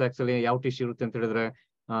ಪೋಲನ್ ಸ್ಯಾಕ್ಸ್ ಅಲ್ಲಿ ಯಾವ ಟಿಶ್ಯೂ ಇರುತ್ತೆ ಅಂತ ಹೇಳಿದ್ರೆ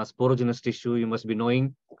ಸ್ಪೋರೋಜಿನಸ್ tissue, you must be knowing,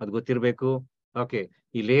 ಅದು ಗೊತ್ತಿರಬೇಕು. ಓಕೆ,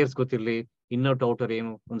 ಈ ಲೇಯರ್ಸ್ ಗೊತ್ತಿರಲಿ. ಇನ್ನರ್ ಟು ಔಟರ್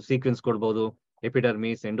ಏನು ಒಂದು ಸೀಕ್ವೆನ್ಸ್ ಕೊಡ್ಬೋದು.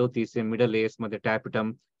 ಎಪಿಡರ್ಮಿಸ್, ಎಂಡೋಥೀಸಿಯಂ, ಮಿಡಲ್ ಲೇಯರ್ಸ್ ಮತ್ತೆ ಟ್ಯಾಪಿಟಮ್.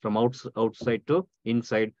 ಫ್ರಮ್ ಔಟ್ಸೈಡ್ ಟು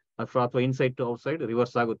ಇನ್ಸೈಡ್ ಅಥವಾ ಇನ್ಸೈಡ್ ಟು ಔಟ್ಸೈಡ್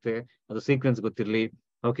ರಿವರ್ಸ್ ಆಗುತ್ತೆ, ಅದು ಸೀಕ್ವೆನ್ಸ್ ಗೊತ್ತಿರಲಿ.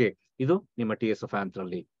 ಓಕೆ, ಇದು ನಿಮ್ಮ TSF ಆಂಥರ್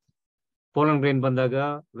ಅಲ್ಲಿ. ಪೋಲನ್ ಗ್ರೈನ್ ಬಂದಾಗ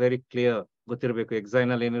ವೆರಿ ಕ್ಲಿಯರ್ ಗೊತ್ತಿರಬೇಕು.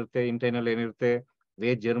 ಎಕ್ಸೈನಲ್ ಏನಿರುತ್ತೆ, ಇಂಟೈನಲ್ ಏನಿರುತ್ತೆ,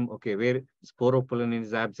 wear germ, okay, wear ಸ್ಪೋರೋಪೋಲನ್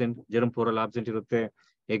is absent, germ ಪೋರಲ್ absent ಇರುತ್ತೆ.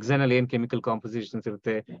 ಎಕ್ಸೈನಲ್ ಏನ್ ಕೆಮಿಕಲ್ ಕಾಂಪೋಸಿಷನ್ಸ್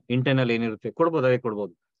ಇರುತ್ತೆ, ಇಂಟರ್ನಲ್ ಏನಿರುತ್ತೆ ಕೊಡ್ಬೋದು, ಅದೇ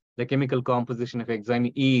ಕೊಡ್ಬೋದು. The chemical composition of exine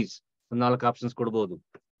is 4 options ಕೊಡ್ಬೋದು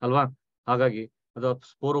ಅಲ್ವಾ. ಹಾಗಾಗಿ ಅದು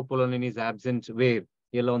ಸ್ಪೋರೋಪೋಲನ್ ಇಸ್ ಆಬ್ಸೆಂಟ್ ವೇರ್,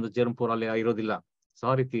 ಎಲ್ಲ ಒಂದು ಜರ್ಮ್ ಪೋರಲ್ ಇರೋದಿಲ್ಲ. ಸೊ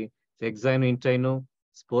ಆ ರೀತಿ ಎಕ್ಸೈನ್, ಇಂಟೈನು,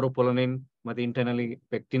 ಸ್ಪೋರೋಪೊಲನಿನ್ ಮತ್ತೆ ಇಂಟರ್ನಲಿ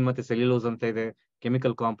ಪೆಕ್ಟಿನ್ ಮತ್ತೆ ಸೆಲ್ಯುಲೋಸ್ ಅಂತ ಇದೆ.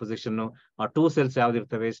 ಕೆಮಿಕಲ್ ಕಾಂಪೋಸಿಷನ್ ಆ 2 ಸೆಲ್ಸ್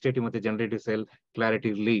ಯಾವ್ದಿರ್ತವೆ, ಎಸ್ಟೇಟಿವ್ ಮತ್ತೆ ಜನರೇಟಿವ್ ಸೆಲ್, ಕ್ಲಾರಿಟಿ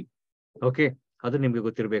ಇರ್ಲಿ. ಓಕೆ, ಅದು ನಿಮ್ಗೆ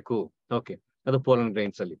ಗೊತ್ತಿರಬೇಕು. ಓಕೆ, ಅದು ಪೋಲನ್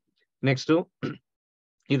ಗ್ರೈನ್ಸ್ ಅಲ್ಲಿ. ನೆಕ್ಸ್ಟ್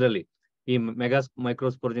ಇದರಲ್ಲಿ ಈ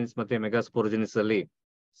ಮೈಕ್ರೋಸ್ಪೋರೋಜಿನಿಸ್ ಮತ್ತೆ ಮೆಗಾಸ್ಪೋರೋಜಿನಿಸ್ ಅಲ್ಲಿ,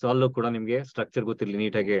 ಸೊ ಅಲ್ಲೂ ಕೂಡ ನಿಮ್ಗೆ ಸ್ಟ್ರಕ್ಚರ್ ಗೊತ್ತಿರಲಿ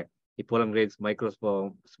ನೀಟಾಗಿ. ಈ ಪೋಲನ್ ಗ್ರೈನ್ಸ್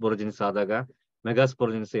ಮೈಕ್ರೋಸ್ಪೋರೋಜಿನಿಸ್ ಆದಾಗ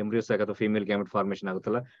ಮೆಗಾಸ್ಪೋರೋಜಿನಿಸ್ ಎಂಬ್ರಿಯೋಸ್ಯಾಕ್ ಅಥವಾ ಫೀಮೇಲ್ ಗ್ಯಾಮೆಟ್ ಫಾರ್ಮೇಶನ್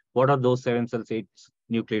ಆಗುತ್ತಲ್ಲ. What are those 7 cells 8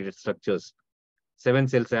 nucleated structures? 7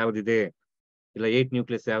 cells ಯಾವ್ದಿದೆ, ಇಲ್ಲ 8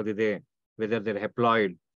 nucleus ಯಾವ್ದಿದೆ, weather there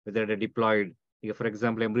haploid, whether they diploid. ಈಗ ಫಾರ್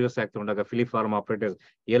ಎಕ್ಸಾಂಪಲ್ ಎಂಬ್ರಿಯೋಸ್ಯಾಕ್ ತಗೊಂಡಾಗ ಫಿಲಿಫಾರ್ಮ್ ಆಪರೇಟರ್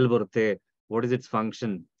ಎಲ್ಲಿ ಬರುತ್ತೆ, what is it's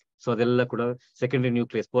function? So ಅದೆಲ್ಲ ಕೂಡ secondary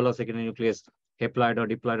nucleus, polar secondary nucleus, ಹೆಪ್ಲಾಯ್ಡೋ,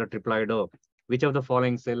 ಡಿಪ್ಲಾಯ್ಡೋ, ಟ್ರಿಪ್ಲಾಯ್ಡೋ. Which of the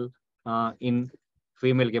following cell in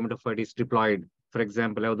female gametophyte is triploid? For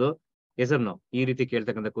example ಯಾವುದು, ಹೆಸರು ಈ ರೀತಿ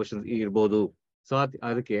ಕೇಳ್ತಕ್ಕಂಥ ಕ್ವಶನ್ಸ್ ಇರ್ಬೋದು. ಸೊ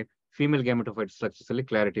ಅದಕ್ಕೆ ಫೀಮೇಲ್ ಗ್ಯಾಮೆಟೋಫೈಟ್ ಸ್ಟ್ರಕ್ಚರ್ಸ್ ಅಲ್ಲಿ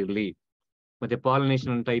ಕ್ಲಾರಿಟಿ ಇರಲಿ. ಮತ್ತೆ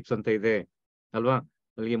ಪಾಲಿನೇಷನ್ ಟೈಪ್ಸ್ ಅಂತ ಇದೆ ಅಲ್ವಾ,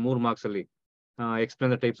 ಅಲ್ಲಿಗೆ 3 ಮಾರ್ಕ್ಸ್ ಅಲ್ಲಿ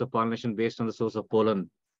explain the types of pollination based on the source of pollen.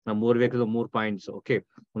 ನಾವು 3 ಬೇಕಾದ 3 ಪಾಯಿಂಟ್ಸ್. ಓಕೆ,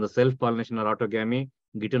 ಒಂದು self pollination R autogamy,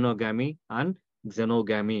 ಗಿಟನೋಗ್ಯಾಮಿ and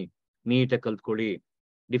ಕ್ಸೆನೋಗ್ಯಾಮಿ. ನೀಟಾಗಿ ಕಲ್ತ್ಕೊಳ್ಳಿ.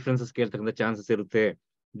 ಡಿಫ್ರೆನ್ಸಸ್ ಕೇಳ್ತಕ್ಕಂಥ ಚಾನ್ಸಸ್ ಇರುತ್ತೆ.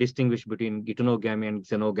 Distinguish between ಗಿಟನೋಗ್ಯಾಮಿ and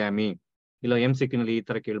ಕ್ಸೆನೋಗ್ಯಾಮಿ. ಇಲ್ಲ MCQ ನಲ್ಲಿ ಈ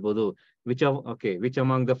ತರ ಕೇಳ್ಬೋದು. Which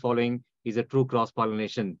among the following is a true cross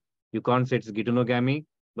pollination? You can't say it's ಗಿಟನೋಗ್ಯಾಮಿ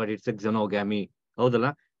but it's A ಕ್ಸೆನೋಗ್ಯಾಮಿ. ಹೌದಲ್ಲ?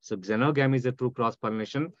 So ಕ್ಸೆನೋಗ್ಯಾಮಿ is a true cross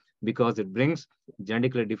pollination because it brings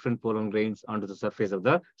genetically different pollen grains onto the surface of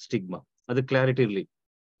the stigma. ಅದು clarity ಇರ್ಲಿ.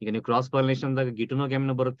 ಈಗ ನೀವು cross pollination ಅಂದಾಗ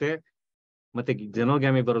ಗಿಟನೋಗ್ಯಾಮಿನ ಬರುತ್ತೆ ಮತ್ತೆ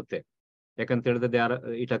ಕ್ಸೆನೋಗ್ಯಾಮಿ ಬರುತ್ತೆ. ಯಾಕಂತ ಹೇಳಿದ್ರೆ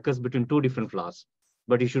it occurs between 2 different flowers,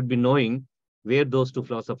 but you should be knowing where those 2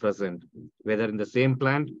 flowers are present, whether in the same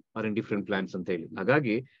plant or in different plants ಅಂತ ಹೇಳಿ.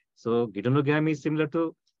 ಹಾಗಾಗಿ ಸೊ ಗಿಟನೋಗ್ಯಾಮಿ is similar to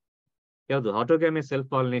ಯಾವುದು, autogamy, self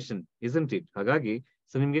pollination, isn't it? ಹಾಗಾಗಿ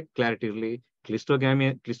so ನಿಮ್ಗೆ clarity ಇರ್ಲಿ.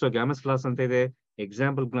 Cleistogamous flaws ಅಂತ ಇದೆ,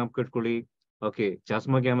 example ಜ್ಞಾಪಕ ಇಟ್ಕೊಳ್ಳಿ. ಓಕೆ,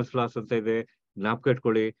 ಚಾಸ್ಮೋಗ್ಯಾಮಸ್ ಫ್ಲಾಸ್ ಅಂತ ಇದೆ, ಜ್ಞಾಪಕ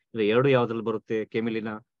ಇಟ್ಕೊಳ್ಳಿ. ಇಲ್ಲ 2 ಯಾವ್ದ್ರಲ್ಲಿ ಬರುತ್ತೆ,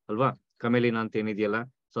 ಕೆಮಿಲಿನಾ ಅಲ್ವಾ, ಕಮೆಲಿನಾ ಅಂತ ಏನಿದೆಯಲ್ಲ,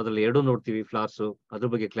 ಸೊ ಅದ್ರಲ್ಲಿ 2 ನೋಡ್ತೀವಿ ಫ್ಲಾರ್ಸ್, ಅದ್ರ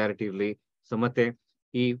ಬಗ್ಗೆ ಕ್ಲಾರಿಟಿ ಇರ್ಲಿ. ಸೊ ಮತ್ತೆ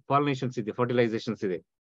ಈ ಪಾಲಿನೇಷನ್ಸ್ ಇದೆ, ಫರ್ಟಿಲೈಸೇಷನ್ಸ್ ಇದೆ.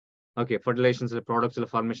 ಓಕೆ, ಫರ್ಟಿಲೈಸೇಷನ್ಸ್ ಪ್ರಾಡಕ್ಟ್ಸ್ ಎಲ್ಲ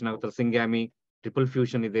ಫಾರ್ಮೇಶನ್ ಆಗುತ್ತಲ್ಲ. ಸಿಂಗ್ಯಾಮಿ, ಟ್ರಿಪಲ್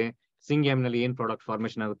ಫ್ಯೂಷನ್ ಇದೆ. ಸಿಂಗ್ಯಾಮ್ ನಲ್ಲಿ ಏನ್ ಪ್ರಾಡಕ್ಟ್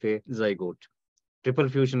ಫಾರ್ಮೇಶನ್ ಆಗುತ್ತೆ, ಝೈಗೋಟ್. ಟ್ರಿಪಲ್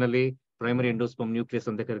ಫ್ಯೂಷನ್ ಅಲ್ಲಿ ಪ್ರೈಮರಿ ಎಂಡೋಸ್ಪರ್ಮ್ ನ್ಯೂಕ್ಲಿಯಸ್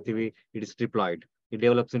ಅಂತ ಕರಿತೀವಿ, it is triploid, it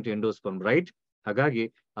develops into endosperm, right? ಹಾಗಾಗಿ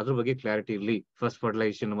ಅದ್ರ ಬಗ್ಗೆ ಕ್ಲಾರಿಟಿ ಇರ್ಲಿ. ಫಸ್ಟ್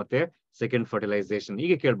ಫರ್ಟಿಲೈಸೇಷನ್ ಮತ್ತೆ ಸೆಕೆಂಡ್ ಫರ್ಟಿಲೈಸೇಷನ್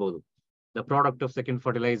ಹೀಗೆ ಕೇಳ್ಬಹುದು. The product of second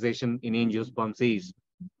fertilisation in angiosperms is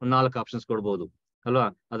 4 options ಕೊಡ್ಬೋದು ಅಲ್ವಾ.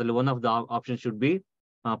 ಅದರಲ್ಲಿ one of the option should be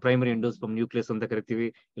primary endosperm nucleus ಅಂತ ಕರಿತೀವಿ,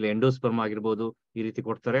 ಇಲ್ಲ ಎಂಡೋಸ್ಪರ್ಮ್ ಆಗಿರ್ಬೋದು, ಈ ರೀತಿ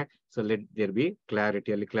ಕೊಡ್ತಾರೆ. So let there be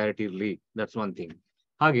clarity, ಅಲ್ಲಿ ಕ್ಲಾರಿಟಿ ಇರ್ಲಿ. That's one thing.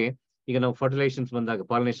 ಹಾಗೆ ಈಗ ನಾವು ಫರ್ಟಿಲೈಸೇಷನ್ಸ್ ಬಂದಾಗ,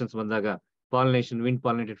 ಪಾಲಿನೇಷನ್ಸ್ ಬಂದಾಗ, ಪಾಲಿನೇಷನ್ ವಿಂಡ್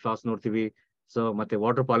ಪಾಲಿನೇಟೆಡ್ ಫ್ಲವರ್ಸ್ ನೋಡ್ತೀವಿ. ಸೊ ಮತ್ತೆ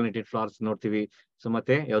ವಾಟರ್ ಪಾಲಿನೇಟೆಡ್ ಫ್ಲವರ್ಸ್ ನೋಡ್ತೀವಿ. ಸೊ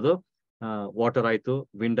ಮತ್ತೆ ಯಾವುದು, ವಾಟರ್ ಆಯ್ತು,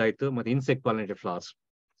 ವಿಂಡ್ ಆಯ್ತು, ಮತ್ತೆ ಇನ್ಸೆಕ್ಟ್ ಪಾಲಿನೇಟೆಡ್ ಫ್ಲವರ್ಸ್.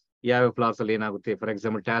 ಯಾವ ಫ್ಲವರ್ಸ್ ಅಲ್ಲಿ ಏನಾಗುತ್ತೆ, ಫಾರ್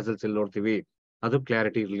ಎಕ್ಸಾಂಪಲ್ ಟ್ಯಾಸಲ್ಸ್ ಅಲ್ಲಿ ನೋಡ್ತೀವಿ, ಅದು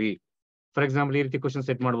ಕ್ಲಾರಿಟಿ ಇರ್ಲಿ. ಫಾರ್ ಎಕ್ಸಾಂಪಲ್ ಈ ರೀತಿ ಕ್ವಶನ್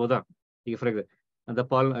ಸೆಟ್ ಮಾಡ್ಬೋದಾ? ಈಗ for example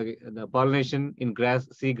the pollination in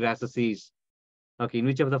sea grasses is, okay, in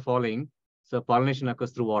which of the following so pollination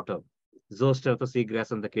occurs through water? Zoster ಅಥವಾ sea grass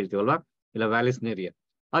ಅಂತ ಕೇಳ್ತೀವಲ್ವಾ, ಇಲ್ಲ ವ್ಯಾಲಿಸ್ನೇರಿಯಾ.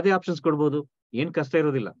 ಅದೇ ಆಪ್ಷನ್ಸ್ ಕೊಡ್ಬೋದು, ಏನ್ ಕಷ್ಟ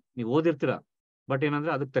ಇರೋದಿಲ್ಲ, ನೀವು ಓದಿರ್ತೀರಾ. ಬಟ್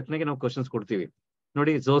ಏನಂದ್ರೆ ಅದಕ್ಕೆ ತಕ್ಕನಾಗೆ ನಾವು ಕ್ವಶನ್ಸ್ ಕೊಡ್ತೀವಿ.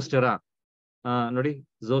 ನೋಡಿ ಝೋಸ್ಟೆರಾ, ನೋಡಿ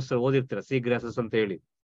ಝೋಸ್ಟರ್ ಓದಿರ್ತೀರ, ಸಿ ಗ್ರಾಸಸ್ ಅಂತ ಹೇಳಿ.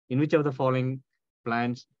 In which of the following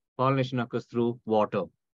plants pollination occurs through water?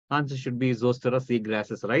 Answer should be ಝೋಸ್ಟೆರಾ C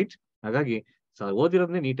grasses, right? ಹಾಗಾಗಿ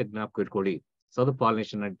ಓದಿರೋದನ್ನೇ ನೀಟಾಗಿ ಜ್ಞಾಪಕ ಇಟ್ಕೊಳ್ಳಿ. ಸೊ ಅದು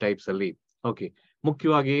ಪಾಲಿನೇಷನ್ ಟೈಪ್ಸ್ ಅಲ್ಲಿ. ಓಕೆ,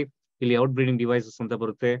 ಮುಖ್ಯವಾಗಿ ಇಲ್ಲಿ ಔಟ್ ಬ್ರೀಡಿಂಗ್ ಡಿವೈಸಸ್ ಅಂತ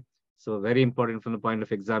ಬರುತ್ತೆ. So very important from the point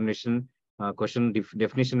of examination. Question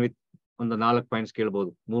definition with ಒಂದು 4 ಪಾಯಿಂಟ್ಸ್ ಕೇಳ್ಬೋದು,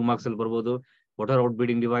 3 ಮಾರ್ಕ್ಸ್ ಅಲ್ಲಿ ಬರ್ಬೋದು. What are out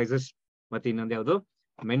breeding devices, ಮತ್ತೆ ಇನ್ನೊಂದು ಯಾವುದು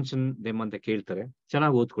ಮೆನ್ಷನ್ ದೆಮ್ ಅಂತ ಕೇಳ್ತಾರೆ.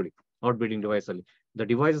 ಚೆನ್ನಾಗಿ ಓದ್ಕೊಳ್ಳಿ. ಔಟ್ ಬ್ರೀಡಿಂಗ್ ಡಿವೈಸ್ ಅಲ್ಲಿ the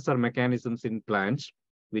devices R mechanisms in plants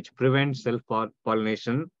which prevent self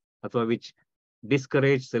pollination ಅಥವಾ which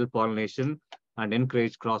discourage self pollination and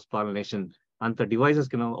encourage cross pollination ಅಂತ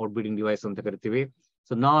ಡಿವೈಸಸ್ಗೆ ನಾವು ಔಟ್ ಬ್ರೀಡಿಂಗ್ ಡಿವೈಸ್ ಅಂತ ಕರಿತೀವಿ.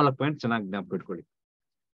 ಸೊ 4 ಪಾಯಿಂಟ್ ಚೆನ್ನಾಗಿ ಜ್ಞಾಪಕ ಇಟ್ಕೊಳ್ಳಿ.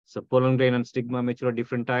 So pollen grain and stigma mature at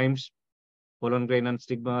different times. Pollen grain and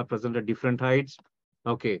stigma are present at different heights.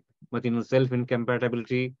 Okay, ಮತ್ತೆ ಇನ್ನು self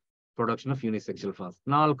incompatibility, production of unisexual ಫಾಸ್.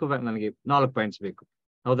 ನನಗೆ 4 ಪಾಯಿಂಟ್ಸ್ ಬೇಕು,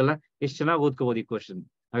 ಹೌದಲ್ಲ? ಎಷ್ಟು ಚೆನ್ನಾಗಿ ಓದ್ಕೋಬಹುದು ಈ ಕ್ವಶನ್.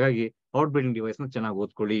 ಹಾಗಾಗಿ ಔಟ್ ಬ್ರೀಡಿಂಗ್ ಡಿವೈಸ್ ನ ಚೆನ್ನಾಗಿ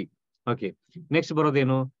ಓದ್ಕೊಳ್ಳಿ. Okay, next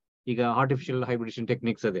ಬರೋದೇನು? ಈಗ ಆರ್ಟಿಫಿಷಿಯಲ್ ಹೈಬ್ರಿಡೇಷನ್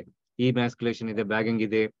ಟೆಕ್ನಿಕ್ಸ್ ಇದೆ. ಈ ಮ್ಯಾಸ್ಕ್ಯುಲೇಷನ್ ಇದೆ, ಬ್ಯಾಗಿಂಗ್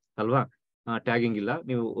ಇದೆ ಅಲ್ವಾ? ಟ್ಯಾಗಿಂಗ್ ಇಲ್ಲ,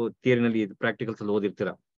 ನೀವು ಥಿಯರಿನಲ್ಲಿ ಪ್ರಾಕ್ಟಿಕಲ್ಸ್ ಅಲ್ಲಿ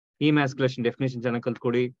ಓದಿರ್ತೀರಾ. ಈ ಮ್ಯಾಸ್ಕ್ಯುಲೇಷನ್ ಡೆಫಿನೇಷನ್ ಚೆನ್ನಾಗಿ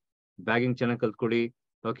ಕಲ್ತ್ಕೊಡಿ, ಬ್ಯಾಗಿಂಗ್ ಚೆನ್ನಾಗಿ ಕಲ್ತ್ಕೊಡಿ.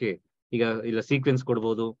 ಓಕೆ, ಈಗ ಇಲ್ಲ ಸೀಕ್ವೆನ್ಸ್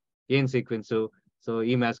ಕೊಡ್ಬೋದು. ಏನ್ ಸೀಕ್ವೆನ್ಸ್? ಸೊ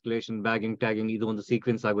ಈ ಮ್ಯಾಸ್ಕ್ಯುಲೇಷನ್, ಬ್ಯಾಗಿಂಗ್, ಟ್ಯಾಗಿಂಗ್ ಇದು ಒಂದು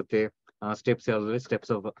ಸೀಕ್ವೆನ್ಸ್ ಆಗುತ್ತೆ. ಸ್ಟೆಪ್ಸ್ ಯಾವ್ದು?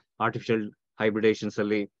 ಸ್ಟೆಪ್ಸ್ ಆಫ್ ಆರ್ಟಿಫಿಷಿಯಲ್ ಹೈಬ್ರಿಡೇಷನ್ಸ್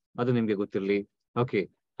ಅಲ್ಲಿ, ಅದು ನಿಮ್ಗೆ ಗೊತ್ತಿರಲಿ. ಓಕೆ,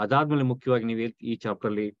 ಅದಾದ್ಮೇಲೆ ಮುಖ್ಯವಾಗಿ ನೀವು ಈ ಚಾಪ್ಟರ್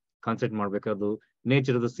ಅಲ್ಲಿ concentrate ಮಾಡ್ಬೇಕಾದ್ರು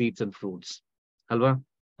nature of the seeds and fruits ಅಲ್ವಾ?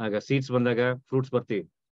 ಆಗ ಸೀಡ್ಸ್ ಬಂದಾಗ ಫ್ರೂಟ್ಸ್ ಬರ್ತೀವಿ.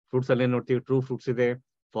 ಫ್ರೂಟ್ಸ್ ಅಲ್ಲಿ ಏನ್ ನೋಡ್ತೀವಿ? ಟ್ರೂ ಫ್ರೂಟ್ಸ್ ಇದೆ,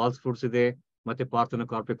 ಫಾಲ್ಸ್ ಫ್ರೂಟ್ಸ್ ಇದೆ, ಮತ್ತೆ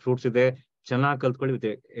ಪಾರ್ಥೆನೋಕಾರ್ಪಿಕ್ ಫ್ರೂಟ್ಸ್ ಇದೆ. ಚೆನ್ನಾಗಿ ಕಲ್ತ್ಕೊಳ್ಳಿ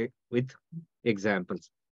ವಿತ್ ಎಕ್ಸಾಂಪಲ್ಸ್.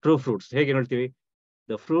 ಟ್ರೂ ಫ್ರೂಟ್ಸ್ ಹೇಗೆ ನೋಡ್ತೀವಿ?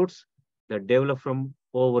 The fruits that develop from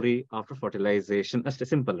ovary after fertilization. That's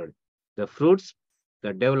simple. The fruits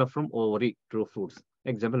that develop from ovary, true fruits.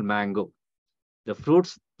 Example, mango. The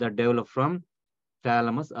fruits that develop from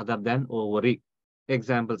thalamus other than ovary.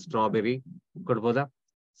 Example, strawberry. Kodboda.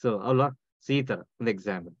 So, Allah, Sita, an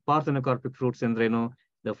example. Parthenocarpic fruits and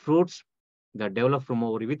the fruits that develop from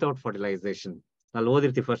ovary without fertilization. I'll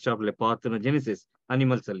odirthi first chapter parthenogenesis,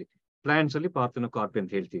 animals ali. Plants ಅಲ್ಲಿ ಪಾರ್ಥೆನೋಕಾರ್ಪಿ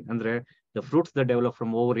ಅಂತ ಹೇಳ್ತೀವಿ. ಅಂದ್ರೆ the fruits that develop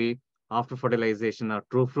from ovary after fertilization are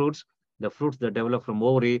true fruits. The fruits that develop from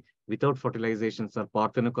ovary without fertilizations are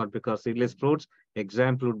parthenocarpic or seedless fruits.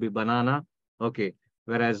 Example would be banana. Okay,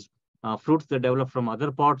 whereas fruits that develop from other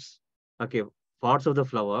parts, okay, parts of the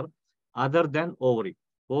flower other than ovary.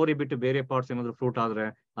 Ovary ಬಿಟ್ಟು ಬೇರೆ parts ಏನಾದ್ರು fruit ಆದ್ರೆ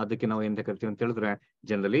ಅದಕ್ಕೆ ನಾವು ಎಂತ ಕರಿತೀವಿ ಅಂತ ಹೇಳಿದ್ರೆ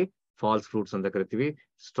ಜನರಲಿ ಫಾಲ್ಸ್ ಫ್ರೂಟ್ಸ್ ಅಂತ ಕರಿತೀವಿ.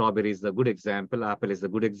 Strawberry is the good example, apple is the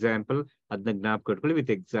good example. ಅದನ್ನ ಜ್ಞಾಪಕ ಇಟ್ಕೊಳ್ಳಿ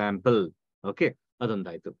ವಿತ್ ಎಕ್ಸಾಂಪಲ್. ಓಕೆ,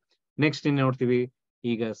 ಅದೊಂದಾಯ್ತು. ನೆಕ್ಸ್ಟ್ ಇನ್ ನೋಡ್ತೀವಿ,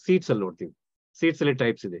 ಈಗ ಸೀಡ್ಸ್ ಅಲ್ಲಿ ನೋಡ್ತೀವಿ. ಸೀಡ್ಸ್ ಅಲ್ಲಿ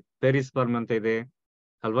ಟೈಪ್ಸ್ ಇದೆ. ಪೆರಿಸ್ಪರ್ಮ್ ಅಂತ ಇದೆ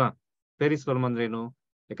ಅಲ್ವಾ? ಪೆರಿಸ್ಪರ್ಮ್ ಅಂದ್ರೆ ಏನು?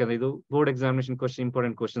 ಯಾಕಂದ್ರೆ ಇದು board examination question,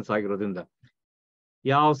 important questions ಆಗಿರೋದ್ರಿಂದ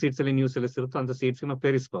ಯಾವ ಸೀಡ್ಸ್ ಅಲ್ಲಿ ನ್ಯೂ ಸೆಲ್ಸ್ ಇರುತ್ತೋ ಅಂತ ಸೀಡ್ಸ್ ನಾವು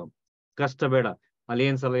ಪೆರಿಸ್ಪರ್ಮ್. ಕಷ್ಟ ಬೇಡ, ಅಲ್ಲಿ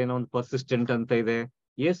ಏನ್ ಸಲ ಏನೋ ಒಂದು ಪರ್ಸಿಸ್ಟೆಂಟ್ ಅಂತ ಇದೆ.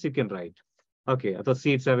 S you can write. Okay, ಅಥವಾ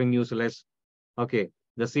seeds having new cells. Okay,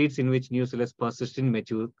 the seeds in which nucellus persist in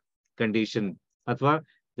mature condition. Athwa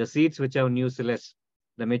the seeds which have nucellus,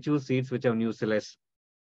 the mature seeds which have nucellus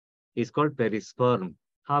is called perisperm.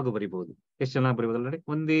 Hagu baribodu. ಎಷ್ಟು ಚೆನ್ನಾಗಿ ಬರಿಬಹುದು ನೋಡಿ,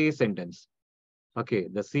 ಒಂದೇ sentence. Okay,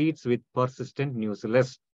 the seeds with persistent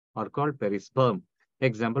nucellus are called perisperm.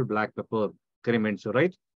 Example, black pepper, ಕರಿಮೆಣಸು,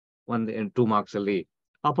 right? 2 marks ಅಲ್ಲಿ.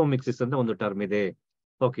 Apomixis ಅಂತ ಒಂದು term ಇದೆ.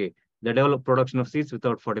 Okay, the developed production of seeds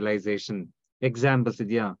without fertilization. Examples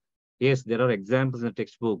ಇದೆಯಾ? Yes, there are examples in the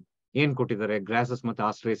textbook. ಏನ್ ಕೊಟ್ಟಿದ್ದಾರೆ? Grasses ಮತ್ತೆ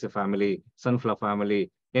ಆಸ್ಟ್ರೇಸಿಯಾ family, sunflower family.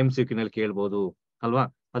 MCQ ನಲ್ಲಿ ಕೇಳ್ಬೋದು ಅಲ್ವಾ?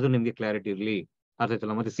 ಅದು ನಿಮ್ಗೆ ಕ್ಲಾರಿಟಿ ಇರ್ಲಿ, ಅರ್ಥ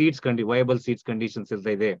ಆಯ್ತಲ್ಲ? ಮತ್ತೆ ಸೀಡ್ಸ್ ವಯಬಲ್ ಸೀಡ್ಸ್ ಕಂಡೀಷನ್ಸ್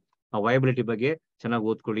ಇರ್ತಾ ಇದೆ. ಆ ವಯಬಿಲಿಟಿ ಬಗ್ಗೆ ಚೆನ್ನಾಗಿ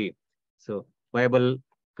ಓದ್ಕೊಳ್ಳಿ. ಸೊ ವಯಬಲ್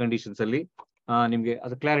ಕಂಡೀಷನ್ಸ್ ಅಲ್ಲಿ ನಿಮ್ಗೆ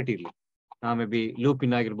ಅದು ಕ್ಲಾರಿಟಿ ಇರ್ಲಿ. ಮೇ ಬಿ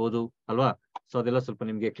ಲೂಪಿನ್ ಆಗಿರ್ಬೋದು ಅಲ್ವಾ? ಸೊ ಅದೆಲ್ಲ ಸ್ವಲ್ಪ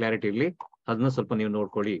ನಿಮ್ಗೆ ಕ್ಲಾರಿಟಿ ಇರ್ಲಿ, ಅದನ್ನ ಸ್ವಲ್ಪ ನೀವು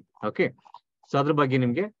ನೋಡ್ಕೊಳ್ಳಿ. ಓಕೆ, ಸೊ ಅದ್ರ ಬಗ್ಗೆ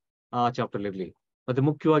ನಿಮ್ಗೆ ಆ ಚಾಪ್ಟರ್ ಇರ್ಲಿ. ಮತ್ತೆ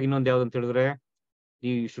ಮುಖ್ಯವಾಗಿ ಇನ್ನೊಂದು ಯಾವ್ದು ಅಂತ ಹೇಳಿದ್ರೆ,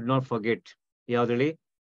 you should not forget, ಯಾವ್ದು ಹೇಳಿ?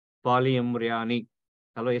 ಪಾಲಿಎಂಬ್ರಿಯಾನಿ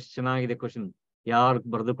ಅಲ್ವಾ? ಎಷ್ಟು ಚೆನ್ನಾಗಿದೆ ಕ್ವಶನ್. ಯಾರು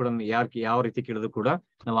ಬರೆದು ಕೂಡ, ಯಾವ ರೀತಿ ಕೇಳಿದ್ರು ಕೂಡ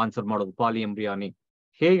ನಾವು ಆನ್ಸರ್ ಮಾಡೋದು ಪಾಲಿಎಂಬ್ರಿಯಾನಿ.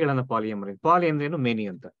 ಹೇಗೆ ಹೇಳೋಣ ಪಾಲಿಎಂಬ್ರಿಯಾನಿ? ಪಾಲಿ ಅಂದ್ರೆ ಏನು? ಮೆನಿ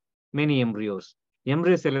ಅಂತ. Many embryos.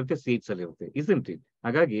 ಎಂಬ್ರಿಯೋಸ್ ಎಲ್ಲಿರುತ್ತೆ? ಸೀಡ್ಸ್ ಅಲ್ಲಿ ಇರುತ್ತೆ, isn't it?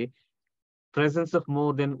 ಹಾಗಾಗಿ presence of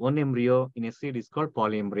more than one embryo in a seed is called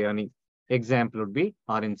polyembryony. Example would be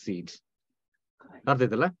orange seeds. ಅರ್ಥ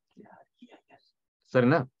ಆಯ್ತಲ್ಲ?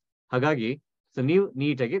 ಸರಿನಾ? ಹಾಗಾಗಿ ನೀವು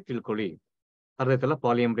ನೀಟಾಗಿ ತಿಳ್ಕೊಳ್ಳಿ. ಅರ್ಥ ಆಯ್ತಲ್ಲ?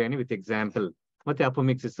 ಪಾಲಿಎಂಬ್ರಿಯಾನಿ ವಿತ್ ಎಕ್ಸಾಂಪಲ್. ಮತ್ತೆ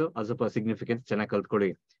ಅಪೋಮಿಕ್ಸಿಸ್ ಅದು ಸ್ವಲ್ಪ ಸಿಗ್ನಿಫಿಕೆನ್ಸ್ ಚೆನ್ನಾಗಿ ಕಲ್ತ್ಕೊಳ್ಳಿ.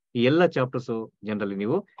 ಈ ಎಲ್ಲ ಚಾಪ್ಟರ್ಸ್ ಜನರಲಿ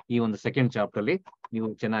ನೀವು ಈ ಒಂದು ಸೆಕೆಂಡ್ ಚಾಪ್ಟರ್ ಅಲ್ಲಿ ನೀವು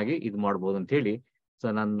ಚೆನ್ನಾಗಿ ಇದು ಮಾಡ್ಬೋದು ಅಂತ ಹೇಳಿ. ಸೊ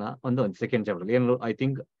ನನ್ನ ಒಂದು ಸೆಕೆಂಡ್ ಚಾಪ್ಟರ್ ಏನು, I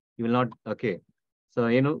think you will not, okay, so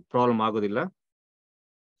ಏನು ಪ್ರಾಬ್ಲಮ್ ಆಗೋದಿಲ್ಲ.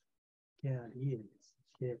 KRE.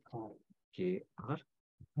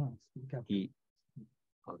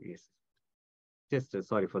 Just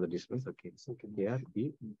sorry for the distance. Okay. Okay. Here,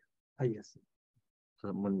 E. Yes.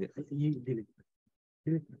 Munde.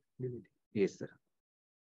 Delete. Yes, sir.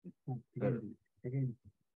 Again.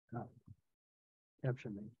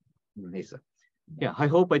 Caption. Yes, sir. Yeah,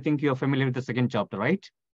 I think you are familiar with the second chapter, right?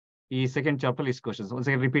 The second chapter is questions. Once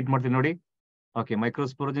again, repeat ಮಾಡ್ತೀನಿ ನೋಡಿ. Okay,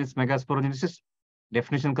 microsporogenesis, megasporogenesis.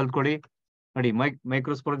 Definition ಕಲ್ತ್ಕೊಳ್ಳಿ. ನೋಡಿ,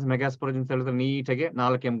 microsporogenesis, megasporogenesis ಹೇಳಿದ್ರೆ ನೀಟಾಗಿ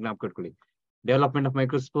 4 ಜ್ಞಾಪಕ ಇಟ್ಕೊಳ್ಳಿ. Development of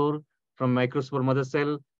microspore from microspore mother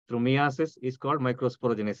cell through meiosis is called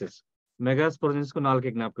microsporogenesis. Megasporogenesis ಗೂ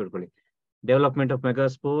 4 ಜ್ಞಾಪಕ ಇಟ್ಕೊಳ್ಳಿ. Development of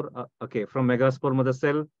megaspore, okay, from megaspore mother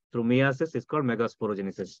cell through meiosis is called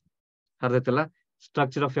megasporogenesis. ಅರ್ಥಾಯ್ತಲ್ಲ?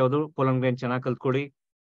 Structure of ಯಾವುದು pollen grain ಚೆನ್ನಾಗಿ ಕಲ್ತ್ಕೊಳ್ಳಿ.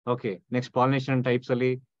 Okay, next pollination types ಅಲ್ಲಿ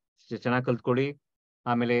ಚೆನ್ನಾಗಿ ಕಲ್ತ್ಕೊಳ್ಳಿ.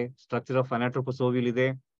 ಆಮೇಲೆ structure of ಅನಾಟ್ರೋಪಸ್ ಓವಿಲ್ ಇದೆ,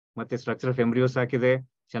 ಮತ್ತೆ ಸ್ಟ್ರಕ್ಚರ್ ಆಫ್ ಎಂಬ್ರಿಯೋಸ್ ಹಾಕಿದೆ,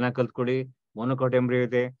 ಚೆನ್ನಾಗಿ ಕಲ್ತ್ಕೊಳ್ಳಿ. ಮೊನೋಕಾಟ್ ಎಂಬ್ರಿಯೋ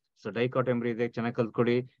ಇದೆ, ಸೊ ಡೈಕಾಟ್ ಎಂಬ್ರಿಯೋ ಇದೆ, ಚೆನ್ನಾಗಿ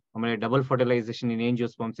ಕಲ್ತ್ಕೊಳ್ಳಿ. ಆಮೇಲೆ ಡಬಲ್ ಫರ್ಟಿಲೈಸೇಷನ್ ಇನ್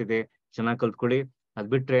ಏಂಜಿಯೋಸ್ಪರ್ಮ್ಸ್ ಇದೆ, ಚೆನ್ನಾಗಿ ಕಲ್ತ್ಕೊಳ್ಳಿ. ಅದ್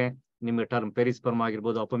ಬಿಟ್ರೆ ನಿಮ್ಗೆ ಟರ್ಮ್ ಪೆರಿಸ್ಪರ್ಮ್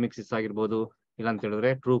ಆಗಿರ್ಬೋದು, ಅಪಮಿಕ್ಸಿಸ್ ಆಗಿರ್ಬೋದು, ಇಲ್ಲ ಅಂತ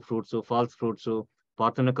ಹೇಳಿದ್ರೆ true fruits, falls fruits,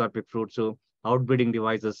 ಪಾರ್ಥನೋಕಾರ್ಪಿಕ್ fruits, out breeding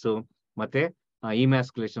devices, ಮತ್ತೆ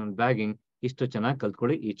ಇಮ್ಯಾಸ್ಕುಲೇಷನ್, ಬ್ಯಾಗಿಂಗ್, ಇಷ್ಟು ಚೆನ್ನಾಗಿ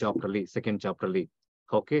ಕಲ್ತ್ಕೊಳ್ಳಿ ಈ ಚಾಪ್ಟರ್ ಅಲ್ಲಿ, ಸೆಕೆಂಡ್ ಚಾಪ್ಟರ್ ಅಲ್ಲಿ.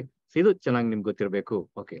 ಓಕೆ, ಇದು ಚೆನ್ನಾಗಿ ನಿಮ್ಗೆ ಗೊತ್ತಿರಬೇಕು.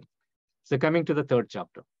 Okay, so coming to the third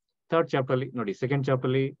chapter. Third chapter ಅಲ್ಲಿ ನೋಡಿ, ಸೆಕೆಂಡ್ ಚಾಪ್ಟರ್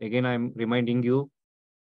ಅಲ್ಲಿ again I am reminding you.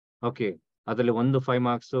 Okay, ಅದರಲ್ಲಿ 5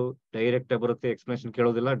 ಮಾರ್ಕ್ಸ್ ಡೈರೆಕ್ಟ್ ಬರುತ್ತೆ, ಎಕ್ಸ್ಪ್ಲನೇಷನ್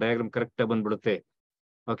ಕೇಳೋದಿಲ್ಲ, ಡಯಾಗ್ರಾಮ್ ಕರೆಕ್ಟ್ ಬಂದ್ಬಿಡುತ್ತೆ.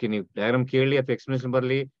 ಓಕೆ, ನೀವು ಡಯಾಗ್ರಾಮ್ ಕೇಳಿ ಅಥವಾ ಎಕ್ಸ್ಪ್ಲನೇಷನ್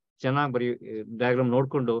ಬರಲಿ, ಚೆನ್ನಾಗಿ ಬರೀ ಡಯಾಗ್ರಾಮ್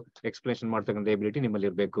ನೋಡ್ಕೊಂಡು ಎಕ್ಸ್ಪ್ಲನೇಷನ್ ಮಾಡ್ತಕ್ಕಂಥ ಎಬಿಲಿಟಿ ನಿಮ್ಮಲ್ಲಿ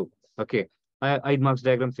ಇರಬೇಕು. Okay, 5 marks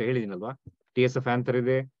diagrams ಹೇಳಿದಿನಲ್ವಾ. TSF anther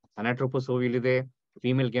ಇದೆ, ಅನಾಟ್ರೋಪಸ್ ಓವಿಲ್ ಇದೆ,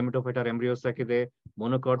 ಫೀಮೇಲ್ ಗೆಮೆಟೋಫೈಟರ್ ಎಂಬ್ರಿಯೋಸ್ ಹಾಕಿದೆ,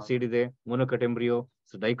 ಮೊನೋಕಾಟ್ ಸೀಡ್ ಇದೆ, ಮೊನೋಕಾಟ್ ಎಂಬ್ರಿಯೋ,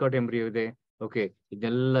 ಡೈಕಾಟ್ ಎಂಬ್ರಿಯೋ ಇದೆ. ಓಕೆ,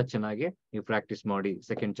 ಇದೆಲ್ಲ ಚೆನ್ನಾಗಿ ನೀವು ಪ್ರಾಕ್ಟೀಸ್ ಮಾಡಿ.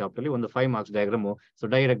 ಸೆಕೆಂಡ್ ಚಾಪ್ಟರ್ ಅಲ್ಲಿ 5 ಮಾರ್ಕ್ಸ್ ಡಯಾಗ್ರಾಮ್, ಸೊ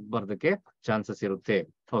ಡೈರೆಕ್ಟ್ ಬರೋದಕ್ಕೆ ಚಾನ್ಸಸ್ ಇರುತ್ತೆ.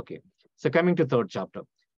 Okay, so coming to third chapter.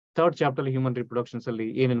 Third chapter ಅಲ್ಲಿ ಹ್ಯೂಮನ್ ರಿಪ್ರೊಡಕ್ಷನ್ಸ್ ಅಲ್ಲಿ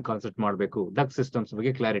ಏನೇನು ಕಾನ್ಸೆಪ್ಟ್ ಮಾಡಬೇಕು, ಡಕ್ ಸಿಸ್ಟಮ್ಸ್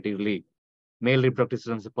ಬಗ್ಗೆ ಕ್ಲಾರಿಟಿ ಇರಲಿ. ಮೇಲ್ ರಿಪ್ರೊಡಕ್ಟಿವ್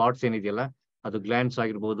ಸಿಸ್ಟಮ್ಸ್ ಪಾರ್ಟ್ಸ್ ಏನಿದೆಯಲ್ಲ, ಅದು ಗ್ಲ್ಯಾಂಡ್ಸ್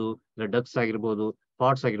ಆಗಿರ್ಬೋದು, ಇಲ್ಲ ಡಕ್ಸ್ ಆಗಿರ್ಬೋದು,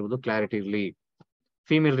 ಪಾರ್ಟ್ಸ್ ಆಗಿರ್ಬೋದು, ಕ್ಲಾರಿಟಿ ಇರಲಿ.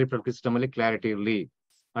 ಫೀಮೇಲ್ ರಿಪ್ರೊಡಕ್ಟಿವ್ ಸಿಸ್ಟಮ್ ಅಲ್ಲಿ ಕ್ಲಾರಿಟಿ ಇರಲಿ.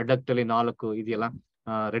 ಡಕ್ಟ್ ಅಲ್ಲಿ 4 ಇದೆಯಲ್ಲ,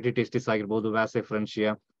 ರೆಟಿಟೆಸ್ಟಿಸ್ ಆಗಿರ್ಬೋದು,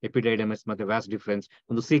 ವ್ಯಾಸೆಫ್ರೆನ್ಷಿಯಾ, ಎಪಿಡೈಡಮಿಸ್ ಮತ್ತೆ ವ್ಯಾಸ್ ಡಿಫರೆನ್ಸ್,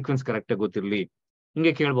 ಒಂದು ಸೀಕ್ವೆನ್ಸ್ ಕರೆಕ್ಟ್ ಆಗಿ ಗೊತ್ತಿರಲಿ.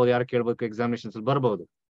 ಹಿಂಗೆ ಕೇಳ್ಬೋದು, ಯಾರು ಕೇಳ್ಬೇಕು, ಎಕ್ಸಾಮಿನೇಷನ್ಸ್ ಬರ್ಬೋದು.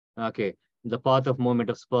 Okay, the path of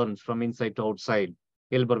movement of sperms from inside to outside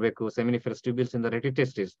ಎಲ್ಲಿ ಬರಬೇಕು, ಸೆಮಿನಿಫೆರಸ್ ಟ್ಯೂಬ್ಯೂಲ್ಸ್ ಇಂದ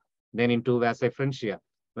ರೆಟಿಟೆಸ್ಟಿಸ್, ದೆನ್ ಇನ್ ಟು ವ್ಯಾಸೆಫ್ರೆನ್ಷಿಯಾ,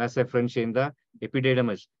 ವ್ಯಾಸೆಫ್ರೆನ್ಷಿಯಾ ಇಂದ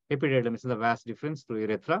ಎಪಿಡೈಡಮಿಸ್, ಎಪಿಡೈಡಮಿಸ್ ಇಂದ Vyas difference to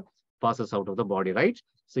ಯುರೆಥ್ರಾ passes out of the body, right.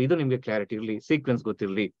 So ಇದು ನಿಮ್ಗೆ ಕ್ಲಾರಿಟಿ ಇರಲಿ, ಸೀಕ್ವೆನ್ಸ್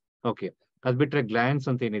ಗೊತ್ತಿರಲಿ. ಓಕೆ, ಅದ್ ಬಿಟ್ರೆ ಗ್ಲ್ಯಾಂಡ್ಸ್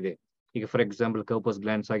ಅಂತ ಏನಿದೆ, ಈಗ ಫಾರ್ ಎಕ್ಸಾಂಪಲ್ ಕರ್ಪಸ್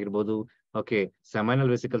ಗ್ಲ್ಯಾಂಡ್ಸ್ ಆಗಿರ್ಬೋದು, ಓಕೆ, ಸೆಮೈನಲ್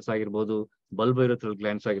ವೆಸಿಕಲ್ಸ್ ಆಗಿರ್ಬೋದು, ಬಲ್ಬೋಯುರೆಥ್ರಲ್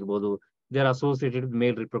ಗ್ಲ್ಯಾಂಡ್ಸ್ ಆಗಿರ್ಬೋದು, they are associated with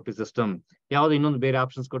male reproductive system. ಯಾವ್ದು ಇನ್ನೊಂದು ಬೇರೆ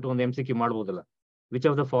ಆಪ್ಷನ್ಸ್ ಕೊಟ್ಟು ಒಂದು MCQ ಮಾಡ್ಬೋದಲ್ಲ, which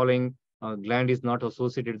of the following gland is not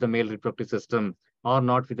associated with the male reproductive system R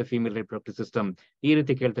not with the female reproductive system, ಈ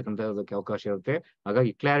ರೀತಿ ಕೇಳ್ತಕ್ಕಂಥದಕ್ಕೆ ಅವಕಾಶ ಇರುತ್ತೆ.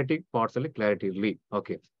 ಹಾಗಾಗಿ ಕ್ಲಾರಿಟಿ ಪಾರ್ಟ್ಸ್ ಅಲ್ಲಿ ಕ್ಲಾರಿಟಿ ಇರಲಿ.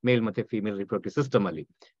 ಓಕೆ, ಮೇಲ್ ಮತ್ತೆ ಫೀಮೇಲ್ ರಿಪ್ರೊಡಕ್ಟಿವ್ ಸಿಸ್ಟಮ್ ಅಲ್ಲಿ.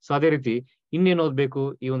 ಸೊ ಅದೇ ರೀತಿ ಇನ್ನೇನು ಓದ್ಬೇಕು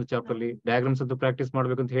ಈ ಒಂದು ಚಾಪ್ಟರ್ ಅಲ್ಲಿ, ಡಯಾಗ್ರಾಮ್ಸ್ ಅಂತೂ ಪ್ರಾಕ್ಟೀಸ್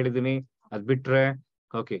ಮಾಡ್ಬೇಕು ಅಂತ ಹೇಳಿದೀನಿ. ಅದ್ ಬಿಟ್ರೆ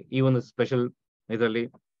ಓಕೆ, ಈ ಒಂದು ಸ್ಪೆಷಲ್ ಇದರಲ್ಲಿ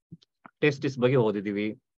ಟೆಸ್ಟಿಸ್ ಬಗ್ಗೆ ಓದಿದೀವಿ.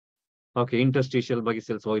 ಓಕೆ, ಇಂಟರ್ಸ್ಟಿಷಿಯಲ್ ಬಗ್ಗೆ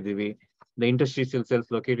cells ಓದಿದೀವಿ. The interstitial cells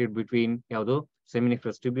located between ಯಾವುದು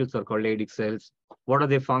ಸೆಮಿನಿಫೆರಸ್ tubules are called ಲೇಡಿಕ್ cells. What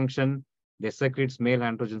are they function? They ಸೆಕ್ರೆಟ್ಸ್ mail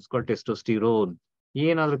androgens called testosterone.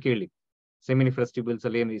 ಏನಾದ್ರು ಕೇಳಿ, ಸೆಮಿನಿಫೆರಸ್ ಟ್ಯೂಬ್ಯೂಲ್ಸ್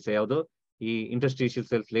ಅಲ್ಲಿ ಏನು ಯಾವುದು ಈ ಇಂಟರ್ಸ್ಟಿಷಿಯಲ್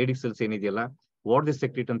ಸೆಲ್ಸ್, ಲೇಡಿಕ್ ಸೆಲ್ಸ್ ಏನಿದೆಯಲ್ಲ, ವಾಟ್ ದಿ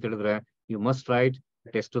ಸೆಕ್ರೆಟ್ ಅಂತ ಹೇಳಿದ್ರೆ you must right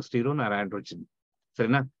testosterone R androgen.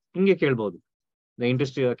 ಸರಿನಾ? ಹಿಂಗೆ ಕೇಳ್ಬಹುದು. The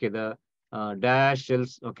industry, okay, the dash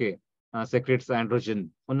cells, okay, ಸೆಕ್ರೆಟ್ಸ್ androgen,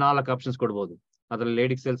 ಒಂದು 4 ಆಪ್ಷನ್ಸ್ ಕೊಡ್ಬೋದು. ಅದ್ರಲ್ಲಿ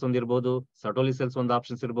ಲೇಡಿಕ್ ಸೆಲ್ಸ್ ಒಂದಿರ್ಬೋದು, ಸಟೋಲಿ ಸೆಲ್ಸ್ ಒಂದು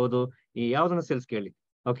ಆಪ್ಷನ್ಸ್ ಇರ್ಬೋದು, ಈ ಯಾವ್ದನ್ನ ಸೆಲ್ಸ್ ಕೇಳಿ.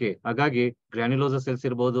 ಓಕೆ, ಹಾಗಾಗಿ ಗ್ರಾನ್ಯುಲೋಸಾ ಸೆಲ್ಸ್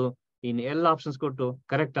ಇರ್ಬೋದು. ಇನ್ ಎಲ್ಲ ಆಪ್ಷನ್ಸ್ ಕೊಟ್ಟು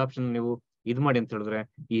ಕರೆಕ್ಟ್ ಆಪ್ಷನ್ ನೀವು ಇದ್ ಮಾಡಿ ಅಂತ ಹೇಳಿದ್ರೆ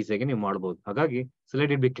ಈಸಿಯಾಗಿ ನೀವು ಮಾಡ್ಬೋದು. ಹಾಗಾಗಿ so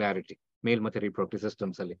let it be clarity ಮೇಲ್ ಮತ್ತೆ ರಿಪ್ರೊಡಕ್ಟಿವ್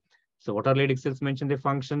ಸಿಸ್ಟಮ್ಸ್ ಅಲ್ಲಿ. So what are ಲೇಡಿಕ್ cells mention the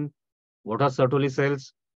function, what are ಸಟೋಲಿ cells,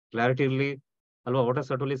 clarity ಇರ್ಲಿ ಅಲ್ವಾ. ವಾಟ್ ಆರ್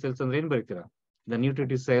ಸಟೋಲಿ ಸೆಲ್ಸ್ ಅಂದ್ರೆ ಏನ್ ಬರೀತೀರಾ? The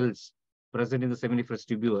nutritive cells present in the seminiferous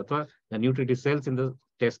tubule, ಅಥವಾ the nutritive cells in the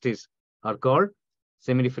testis are called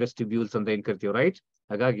seminiferous tubules ಅಂತ ಏನ್ ಕರಿತೀವಿ, right.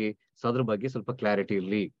 ಹಾಗಾಗಿ so ಅದ್ರ ಬಗ್ಗೆ ಸ್ವಲ್ಪ ಕ್ಲಾರಿಟಿ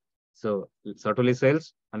ಇರಲಿ. So ಸಟೋಲಿ cells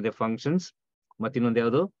and they functions, ಮತ್ತೆ ಇನ್ನೊಂದು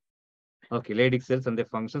ಯಾವುದು, okay, ಲೇಡಿಕ್ cells and they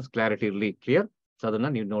functions, clarity ಇರಲಿ, ಕ್ಲಿಯರ್. ಸೊ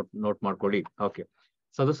ಅದನ್ನ ನೀವು ನೋಟ್ ಮಾಡ್ಕೊಳ್ಳಿ. ಓಕೆ,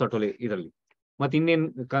 ಸೊ ಅದು ಸಟೋಲಿ ಇದರಲ್ಲಿ. ಮತ್ತೆ ಇನ್ನೇನ್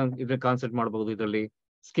ಇದ್ರ ಕಾನ್ಸೆಪ್ಟ್ ಮಾಡಬಹುದು ಇದರಲ್ಲಿ,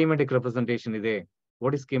 ಸ್ಕೀಮ್ಯಾಟಿಕ್ ರೆಪ್ರೆಸೆಂಟೇಷನ್ ಇದೆ.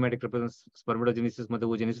 What is schematic represent? ಸ್ಪರ್ಮಿಡೋಜೆನಿಸಿಸ್ ಮತ್ತೆ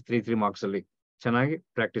ಓಜೆನಿಸಿಸ್ 3 ಮಾರ್ಕ್ಸ್ ಅಲ್ಲಿ ಚೆನ್ನಾಗಿ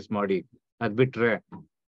ಪ್ರಾಕ್ಟೀಸ್ ಮಾಡಿ. ಅದ್ ಬಿಟ್ರೆ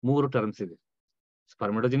 3 ಟರ್ಮ್ಸ್ ಇದೆ.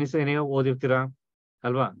 ಸ್ಪರ್ಮಿಡೋಜೆನಿಸಿಸ್ ಏನೇ ಓದಿರ್ತೀರಾ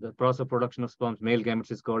ಅಲ್ವಾ, the process production of sperms, mail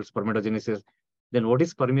gametes is called ಸ್ಪರ್ಮಿಡೋಜೆನಿಸಿಸ್. Then what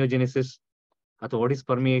is ಸ್ಪರ್ಮಿಯೋಜೆನಿಸಿಸ್ ಅಥವಾ ವಾಟ್ ಇಸ್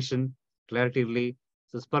ಸ್ಪರ್ಮಿಯೇಷನ್, ಕ್ಲಾರಿಟಿ ಇರಲಿ.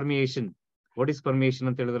 ಸೊ ಸ್ಪರ್ಮಿಯೇಷನ್, ವಾಟ್ ಇಸ್ ಸ್ಪರ್ಮಿಯೇಷನ್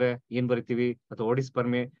ಅಂತ ಹೇಳಿದ್ರೆ ಏನ್ ಬರಿತೀವಿ, ಅಥವಾ ವಾಟ್ ಇಸ್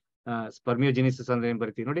ಸ್ಪರ್ಮಿಯೋಜೆನಿಸಿಸ್ ಅಂದ್ರೆ ಏನ್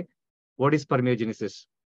ಬರಿತೀವಿ ನೋಡಿ. What is ಸ್ಪರ್ಮಿಯೋಜೆನಿಸಿಸ್?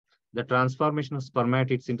 The transformation of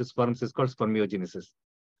spermatids into sperms is called spermiogenesis.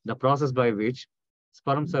 The process by which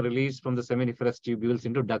Sperms are released from the seminiferous tubules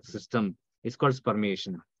into duct system. It's called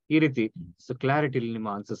spermiation. ಈ ರೀತಿ ಸೊ ಕ್ಲಾರಿಟಿ ನಿಮ್ಮ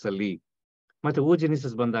answers ಅಲ್ಲಿ. ಮತ್ತೆ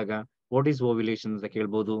ಓಜೆನಿಸಿಸ್ ಬಂದಾಗ what is ovulation ಅಂತ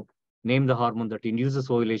ಕೇಳ್ಬೋದು. Name the hormone that induces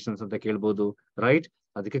ಓವ್ಯುಲೇಷನ್ಸ್ ಅಂತ ಕೇಳ್ಬೋದು, ರೈಟ್?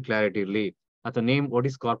 ಅದಕ್ಕೆ ಕ್ಲಾರಿಟಿ ಇರಲಿ. ಅಥವಾ ನೇಮ್ ವಾಟ್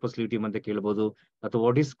ಈಸ್ ಕಾರ್ಪಸ್ ಲ್ಯೂಟಿಯಂ ಅಂತ ಕೇಳ್ಬೋದು, ಅಥವಾ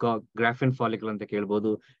ವಾಟ್ ಈಸ್ ಗ್ರಾಫಿನ್ ಫಾಲಿಕಲ್ ಅಂತ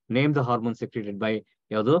ಕೇಳ್ಬೋದು. ನೇಮ್ ದ ಹಾರ್ಮೋನ್ ಸೆಕ್ರೆಟೆಡ್ ಬೈ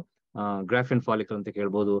ಯಾವುದು ಗ್ರಾಫಿನ್ ಫಾಲಿಕಲ್ ಅಂತ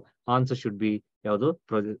ಕೇಳ್ಬೋದು. ಆನ್ಸರ್ ಶುಡ್ ಬಿ ಯಾವುದು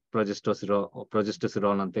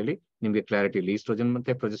ಪ್ರೊಜೆಸ್ಟೊಸಿರಾನ್ ಅಂತ ಹೇಳಿ ನಿಮ್ಗೆ ಕ್ಲಾರಿಟಿ ಇರಲಿ. ಈಸ್ಟ್ರೋಜನ್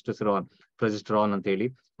ಮತ್ತೆ ಪ್ರೊಜೆಸ್ಟರಾನ್ ಅಂತ ಹೇಳಿ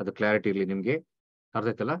ಅದು ಕ್ಲಾರಿಟಿ ಇರಲಿ ನಿಮ್ಗೆ. ಅರ್ಥ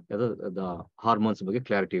ಆಯ್ತಲ್ಲ? ಯಾವುದು ಹಾರ್ಮೋನ್ಸ್ ಬಗ್ಗೆ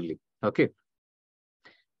ಕ್ಲಾರಿಟಿ ಇರಲಿ. ಓಕೆ,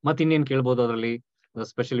 ಮತ್ತೆ ಇನ್ನೇನ್ ಕೇಳ್ಬೋದು ಅದರಲ್ಲಿ,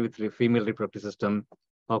 specially with female reproductive system.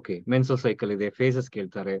 Okay, menstrual cycle ಇದೆ, ಫೇಸಸ್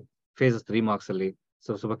ಕೇಳ್ತಾರೆ, ಫೇಸಸ್ 3 ಮಾರ್ಕ್ಸ್ ಅಲ್ಲಿ.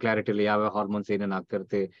 ಸೊ ಸ್ವಲ್ಪ ಕ್ಲಾರಿಟಿ ಇಲ್ಲಿ ಯಾವ ಹಾರ್ಮೋನ್ಸ್ ಏನೇನ್ ಆಗ್ತಾ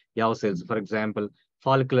ಇರುತ್ತೆ, ಯಾವ ಸೆಲ್ಸ್. ಫಾರ್ ಎಕ್ಸಾಂಪಲ್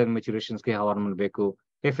ಫಾಲಿಕ್ಯುಲರ್ ಮೆಚುರೇಷನ್ಸ್ಗೆ ಯಾವ ಹಾರ್ಮೋನ್ ಬೇಕು,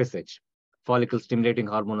 FSH ಫಾಲಿಕಲ್ ಸ್ಟಿಮ್ಯುಲೇಟಿಂಗ್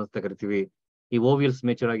ಹಾರ್ಮೋನ್ ಅಂತ ಕರಿತೀವಿ. ಈ ಓವಿಯಲ್ಸ್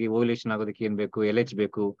ಮೆಚೂರ್ ಆಗಿ ಓವ್ಯುಲೇಷನ್ ಆಗೋದಕ್ಕೆ ಏನ್ ಬೇಕು, LH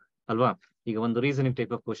ಬೇಕು ಅಲ್ವಾ? ಈಗ ಒಂದು ರೀಸನಿಂಗ್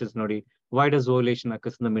ಟೈಪ್ ಆಫ್ ಕ್ವಶನ್ಸ್ ನೋಡಿ, why does ovulation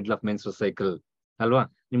occurs in the middle of menstrual cycle ಅಲ್ವಾ?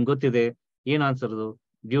 ನಿಮ್ಗೆ ಗೊತ್ತಿದೆ ಏನ್ ಆನ್ಸರ್ ಅದು?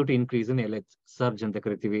 Due to increase in LH ಸರ್ಜ್ ಅಂತ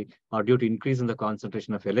ಕರಿತೀವಿ, R due to increase in the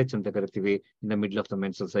concentration of LH ಅಂತ ಕರಿತೀವಿ in the middle of the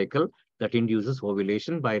menstrual cycle that induces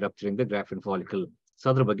ovulation by ರಪ್ಚರಿಂಗ್ the graphene follicle. So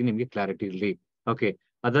ಅದ್ರ ಬಗ್ಗೆ ನಿಮ್ಗೆ ಕ್ಲಾರಿಟಿ ಇರಲಿ. Okay,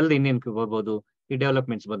 ಅದಲ್ಲದೆ ಇನ್ನೇನ್ ಬರ್ಬೋದು, ಈ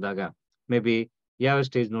ಡೆವಲಪ್ಮೆಂಟ್ಸ್ ಬಂದಾಗ ಮೇ ಬಿ ಯಾವ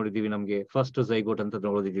ಸ್ಟೇಜ್ ನೋಡಿದೀವಿ, ನಮ್ಗೆ ಫಸ್ಟ್ ಝೈಗೋಟ್ ಅಂತ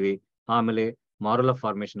ನೋಡಿದೀವಿ, ಆಮೇಲೆ ಮಾರುಲಾ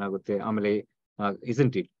ಫಾರ್ಮೇಶನ್ ಆಗುತ್ತೆ, ಆಮೇಲೆ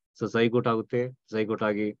ಇಸೆಂಟ್ ಇಟ್. ಸೊ ಝೈಗೋಟ್ ಆಗುತ್ತೆ, ಝೈಗೋಟ್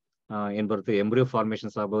ಆಗಿ ಏನ್ ಬರುತ್ತೆ, ಎಂಬ್ರಿಯೋ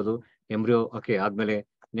ಫಾರ್ಮೇಶನ್ಸ್ ಆಗ್ಬೋದು, ಎಂಬ್ರಿಯೋ ಓಕೆ ಆದ್ಮೇಲೆ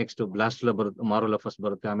ನೆಕ್ಸ್ಟ್ ಬ್ಲಾಸ್ಟುಲಾ ಬರುತ್ತೆ, ಮಾರುಲಾ ಫಸ್ಟ್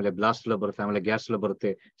ಬರುತ್ತೆ, ಆಮೇಲೆ ಬ್ಲಾಸ್ಟುಲಾ ಬರುತ್ತೆ, ಆಮೇಲೆ ಗ್ಯಾಸ್ಟುಲಾ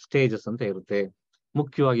ಬರುತ್ತೆ, ಸ್ಟೇಜಸ್ ಅಂತ ಇರುತ್ತೆ.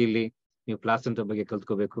 ಮುಖ್ಯವಾಗಿ ಇಲ್ಲಿ ನೀವು ಪ್ಲಾಸೆಂಟಾ ಬಗ್ಗೆ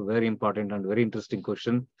ಕಲ್ತ್ಕೋಬೇಕು, very important and very interesting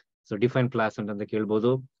question. So define ಪ್ಲಾಸೆಂಟ್ ಅಂತ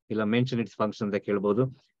ಕೇಳ್ಬೋದು, ಇಲ್ಲ ಮೆನ್ಷನ್ ಇಟ್ಸ್ ಫಂಕ್ಷನ್ ಅಂತ ಕೇಳ್ಬೋದು.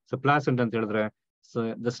 ಸೊ ಪ್ಲಾಸೆಂಟ್ ಅಂತ ಹೇಳಿದ್ರೆ so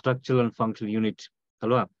the structural and functional unit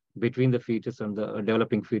ಅಲ್ವಾ, between the fetus and the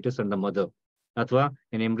developing foetus and the mother, ಅಥವಾ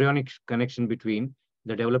N embryonic connection between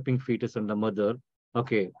the developing foetus and the mother.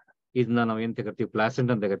 Okay, ಇದನ್ನ ನಾವು ಏನ್ ತಗೋತೀವಿ,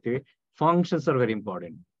 ಪ್ಲಾಸೆಂಟ್ ಅಂತ ತಗೋತೀವಿ. Functions are very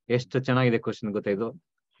important. ಎಷ್ಟು ಚೆನ್ನಾಗಿದೆ ಕ್ವಶನ್ ಗೊತ್ತಾ ಇದು?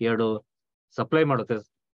 ಎರಡು ಸಪ್ಲೈ ಮಾಡುತ್ತೆ,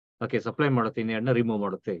 ಓಕೆ ಸಪ್ಲೈ ಮಾಡುತ್ತೆ, ಇನ್ನೆರಡನ್ನ ರಿಮೂವ್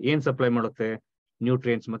ಮಾಡುತ್ತೆ. ಏನ್ ಸಪ್ಲೈ ಮಾಡುತ್ತೆ?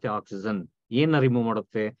 ನ್ಯೂಟ್ರಿಯೆಂಟ್ಸ್ ಮತ್ತೆ ಆಕ್ಸಿಜನ್. ಏನ ರಿಮೂವ್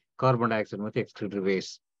ಮಾಡುತ್ತೆ? ಕಾರ್ಬನ್ ಡೈಆಕ್ಸೈಡ್ ಮತ್ತೆ ಎಕ್ಸ್ಕ್ರೀಟರಿ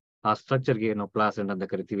ವೇಸ್ಟ್. ಆ ಸ್ಟ್ರಕ್ಚರ್ಗೆ ನಾವು ಪ್ಲಾಸೆಂಟ್ ಅಂತ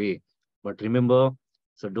ಕರಿತೀವಿ. But remember,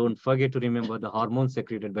 so don't forget to remember the hormone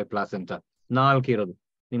ಸೆಕ್ರೆಟೆಡ್ by placenta. 4 ಇರೋದು,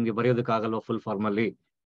 ನಿಮ್ಗೆ ಬರೆಯೋದಕ್ಕಾಗಲ್ವ ಫುಲ್ ಫಾರ್ಮ್ ಅಲ್ಲಿ?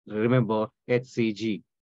 ರಿಮೆಂಬರ್ HCG,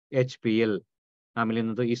 HPL, ಆಮೇಲೆ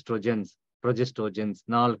ಇನ್ನೊಂದು ಈಸ್ಟ್ರೋಜನ್ಸ್, ಪ್ರೊಜೆಸ್ಟೋಜನ್ಸ್.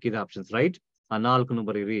 4 ಇದೆ ಆಪ್ಷನ್ಸ್, ರೈಟ್? ಆ 4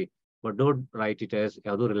 ಬರೀರಿ. But don't right it as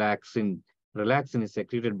ಯಾವುದು ರಿಲ್ಯಾಕ್ಸಿನ್. ರಿಲ್ಯಾಕ್ಸಿನ್ is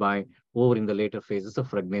ಸೆಕ್ರೆಟೆಡ್ by over in the later phases of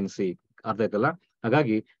pregnancy. ಅರ್ಥ ಆಯ್ತಲ್ಲ?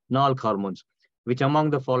 ಹಾಗಾಗಿ 4 hormones. Which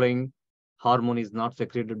among the following hormone is not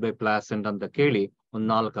ಸೆಕ್ರೆಟೆಡ್ by ಪ್ಲಾಸೆಂಟ್ ಅಂತ ಕೇಳಿ ಒಂದು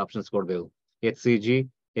 4 ಆಪ್ಷನ್ಸ್ ಕೊಡ್ಬೇಕು. HCG,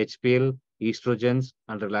 HPL, ಈಸ್ಟ್ರೋಜನ್ಸ್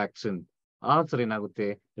and ರಿಲ್ಯಾಕ್ಸಿನ್. ಆನ್ಸರ್ ಏನಾಗುತ್ತೆ?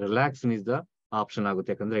 ರಿಲ್ಯಾಕ್ಸಿನ್ ಇಸ್ ದ ಆಪ್ಷನ್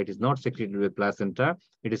ಆಗುತ್ತೆ, ಯಾಕಂದ್ರೆ it is not ಸೆಕ್ರೆಟೆಡ್ by placenta,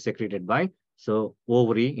 it is ಸೆಕ್ರೆಟೆಡ್ by so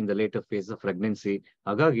ovary in the later face of pregnancy.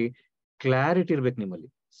 ಹಾಗಾಗಿ clarity ಇರ್ಬೇಕು ನಿಮ್ಮಲ್ಲಿ.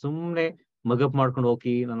 ಸುಮ್ಮನೆ ಮಗಪ್ ಮಾಡ್ಕೊಂಡು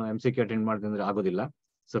ಹೋಗಿ ನಾನು MCQ ಅಟೆಂಡ್ ಮಾಡಿದೆ ಅಂದ್ರೆ ಆಗೋದಿಲ್ಲ.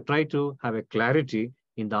 So try to have A clarity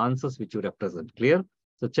in the answers which you represent. Clear?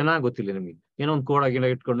 So ಚೆನ್ನಾಗಿ ಗೊತ್ತಿಲ್ಲ ನಿಮಗೆ, ಏನೋ ಒಂದು ಕೋಡ್ ಆಗಿಲ್ಲ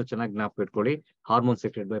ಇಟ್ಕೊಂಡು ಚೆನ್ನಾಗಿ ಜ್ಞಾಪಕ ಇಟ್ಕೊಳ್ಳಿ. Hormone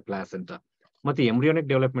ಸೆಕ್ರೆಟೆಡ್ by placenta. ಮತ್ತೆ ಎಂಬ್ರಿಯೋನಿಕ್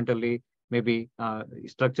ಡೆವಲಪ್ಮೆಂಟ್ ಅಲ್ಲಿ ಮೇ ಬಿ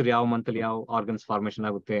ಸ್ಟ್ರಕ್ಚರ್ ಯಾವ ಮಂತ್ ಅಲ್ಲಿ ಯಾವ ಆರ್ಗನ್ಸ್ ಫಾರ್ಮೇಶನ್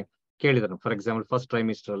ಆಗುತ್ತೆ ಕೇಳಿದ್ರು. ಫಾರ್ ಎಕ್ಸಾಂಪಲ್ ಫಸ್ಟ್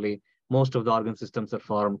ಟ್ರೈಮಿಸ್ಟರ್ ಅಲ್ಲಿ most of the organ systems are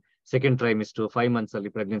form. Second trimester 5 months ಅಲ್ಲಿ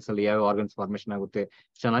ಪ್ರೆಗ್ನೆನ್ಸಿ ಅಲ್ಲಿ ಯಾವ ಆರ್ಗನ್ಸ್ ಫಾರ್ಮೇಶನ್ ಆಗುತ್ತೆ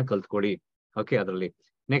ಚೆನ್ನಾಗಿ ಕಲ್ತ್ಕೊಳ್ಳಿ. ಓಕೆ, ಅದರಲ್ಲಿ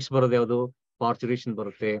ನೆಕ್ಸ್ಟ್ ಬರೋದು ಯಾವುದು? ಪಾರ್ಚುರೇಷನ್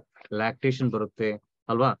ಬರುತ್ತೆ, ಲ್ಯಾಕ್ಟೇಷನ್ ಬರುತ್ತೆ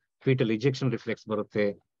ಅಲ್ವಾ, ಫೀಟಲ್ ಇಜೆಕ್ಷನ್ ರಿಫ್ಲೆಕ್ಸ್ ಬರುತ್ತೆ.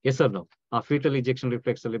 ಎಸ್ ಸರ್, ನಾವು ಆ ಫೀಟಲ್ ಇಜೆಕ್ಷನ್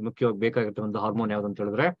ರಿಫ್ಲೆಕ್ಸ್ ಅಲ್ಲಿ ಮುಖ್ಯವಾಗಿ ಬೇಕಾಗುತ್ತೆ ಒಂದು ಹಾರ್ಮೋನ್ ಯಾವ್ದು ಅಂತ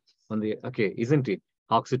ಹೇಳಿದ್ರೆ ಒಂದು ಓಕೆ ಇಸೆಂಟ್ ಇಟ್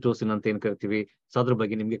ಆಕ್ಸಿಟೋಸಿನ್ ಅಂತ ಏನ್ ಕರಿತೀವಿ. ಸೊ ಅದ್ರ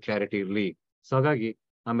ಬಗ್ಗೆ ನಿಮ್ಗೆ ಕ್ಲಾರಿಟಿ ಇರಲಿ. ಸೊ ಹಾಗಾಗಿ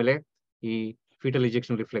ಆಮೇಲೆ ಈ ಫೀಟಲ್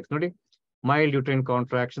ಇಜೆಕ್ಷನ್ ರಿಫ್ಲೆಕ್ಸ್ ನೋಡಿ, mild uterine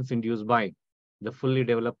contractions induced by the fully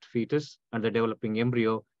developed fetus and the developing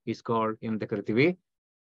embryo is called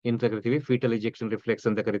ಎಂತ ಕರಿತೀವಿ ಫೀಟಲ್ ಇಜೆಕ್ಷನ್ ರಿಫ್ಲೆಕ್ಸ್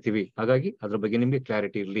ಅಂತ ಕರಿತೀವಿ. ಹಾಗಾಗಿ ಅದ್ರ ಬಗ್ಗೆ ನಿಮ್ಗೆ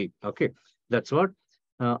ಕ್ಲಾರಿಟಿ ಇರಲಿ. ಓಕೆ, ದಟ್ಸ್ ವಾಟ್,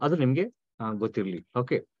 ಅದು ನಿಮ್ಗೆ ಗೊತ್ತಿರಲಿ.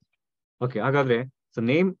 ಓಕೆ ಓಕೆ ಹಾಗಾದ್ರೆ ಸೊ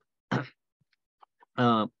ನೇಮ್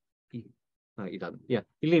ಇದಾದ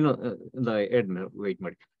ಇಲ್ಲಿ ವೆಯ್ಟ್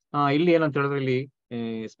ಮಾಡಿ. ಇಲ್ಲಿ ಏನಂತ ಹೇಳಿದ್ರೆ ಇಲ್ಲಿ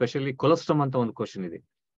ಸ್ಪೆಷಲಿ ಕೊಲೆಸ್ಟ್ರಮ್ ಅಂತ ಒಂದು ಕ್ವಶನ್ ಇದೆ.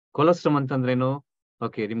 ಕೊಲೆಸ್ಟ್ರಮ್ ಅಂತಂದ್ರೇನು?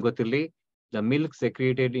 ಓಕೆ, ನಿಮ್ಗೆ ಗೊತ್ತಿರಲಿ. The milk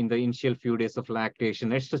secreted in the initial few days of lactation.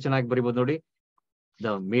 ಎಷ್ಟು ಚೆನ್ನಾಗಿ ಬರೀಬಹುದು ನೋಡಿ.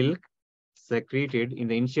 The milk secreted in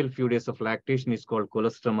the initial few days of lactation is called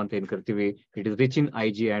colostrum ಅಂತ ಏನ್ ಕರಿತೀವಿ. It is rich in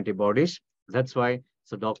Ig antibodies. That's why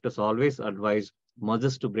so doctors always advise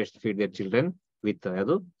mothers to breastfeed their children with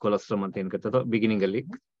ಯಾವುದು colostrum ಅಂತ ಏನ್ ಕರಿತದೋ beginning ಅಲ್ಲಿ.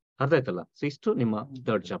 ಅರ್ಥ ಆಯ್ತಲ್ಲ? So ಇಷ್ಟು ನಿಮ್ಮ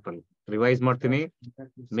 3rd ಚಾಪ್ಟರ್ ಅಲ್ಲಿ ರಿವೈಸ್ ಮಾಡ್ತೀನಿ.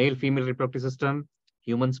 ಮೇಲ್ female reproductive system,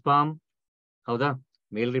 human spam, ಹೌದಾ?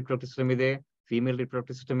 ಮೇಲ್ ರಿಪ್ರೊಡಕ್ಟಿವ್ ಸಿಸ್ಟಮ್ ಇದೆ, ಫೀಮೇಲ್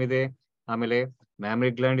ರಿಪ್ರೊಡಕ್ಟಿವ್ ಸಿಸ್ಟಮ್ ಇದೆ, ಆಮೇಲೆ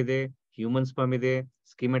ಮ್ಯಾಮರಿ ಗ್ಲ್ಯಾಂಡ್ ಇದೆ, ಹ್ಯೂಮನ್ ಸ್ಪರ್ಮ್ ಇದೆ,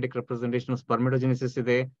 ಸ್ಕೀಮ್ಯಾಟಿಕ್ ರೆಪ್ರೆಸೆಂಟೇಷನ್ ಸ್ಪರ್ಮಿಡೋಜೆನಿಸಿಸ್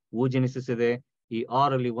ಇದೆ, ಓಜೆನಿಸಿಸ್ ಇದೆ, ಈ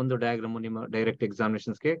ಆರ್ ಅಲ್ಲಿ ಒಂದು ಡಯಾಗ್ರಾಮ್ ನಿಮ್ಮ ಡೈರೆಕ್ಟ್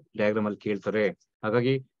ಎಕ್ಸಾಮಿನೇಷನ್ಸ್ಗೆ ಡಯಾಗ್ರಾಮ್ ಅಲ್ಲಿ ಕೇಳ್ತಾರೆ.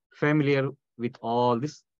 ಹಾಗಾಗಿ familiar with all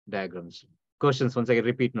this diagrams. Questions once again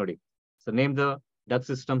repeat ನೋಡಿ. So name the duct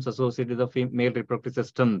systems associated with the male reproductive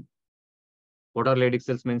system. What are Leydig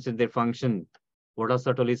cells mentioned their function? What are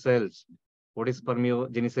Sertoli cells? What is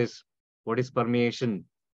spermiogenesis? What is permeation?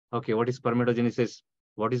 Okay, what is spermatogenesis?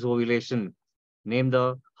 What is ovulation? Name the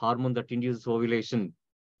hormone that induces ovulation.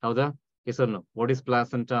 Howda? Yes or no? What is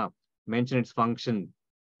placenta? Mention its function.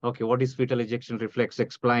 Okay, what is fetal ejection reflex?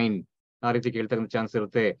 Explain. ಆ ರೀತಿ ಕೇಳ್ತಕ್ಕಂಥ chance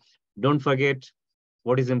ಇರುತ್ತೆ. Don't forget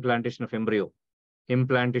what is implantation of embryo.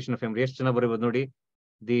 Implantation of embryo ಎಷ್ಟು ಜನ ಬರೀಬಹುದು ನೋಡಿ.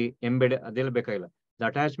 The embedded ಅದೆಲ್ಲ ಬೇಕಾಗಿಲ್ಲ. The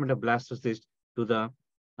attachment of blastocyst to the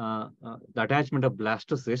attachment of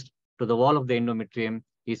blastocyst to the wall of the endometrium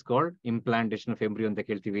is called implantation of embryo ಅಂತ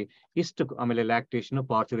ಕೇಳ್ತೀವಿ. ಇಷ್ಟು ಆಮೇಲೆ lactation,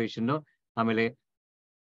 parturition, ಆಮೇಲೆ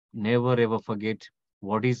never ever forget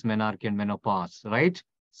what is menarche and menopause, right?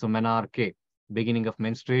 So menarche, beginning of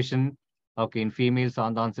menstruation. Okay, in females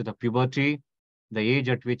on the onset of puberty, the age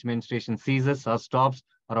at which menstruation ceases or stops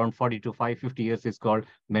around 40 to 50 years is called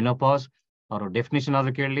menopause. Or definition of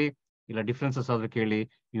the ಕೇಳಿ ಇಲ್ಲ differences of the ಕೇಳಿ,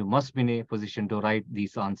 you must be in a position to write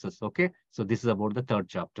these answers. Okay, so this is about the third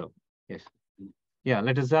chapter. Yes, yeah,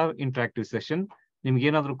 let us have interactive session. ನಿಮ್ಗೆ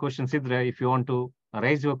ಏನಾದರೂ questions ಇದ್ರೆ, if you want to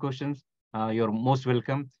raise your questions, you're most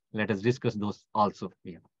welcome. Let us discuss those also.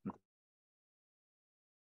 Yeah.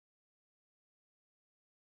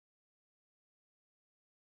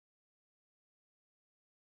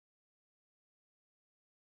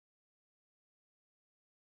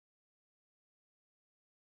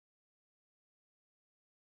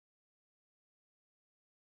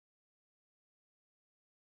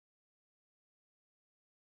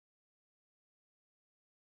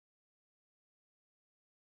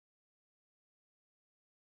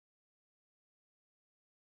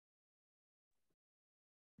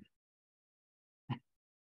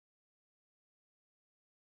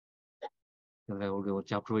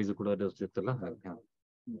 Chapter wise ಕೂಡ ಇರುತ್ತಲ್ಲ.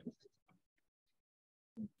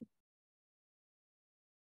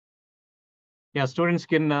 Yeah, students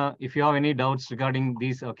can, if you have any doubts regarding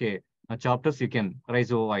these, okay, chapters, you can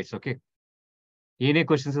raise your voice. Okay, ಏನೇ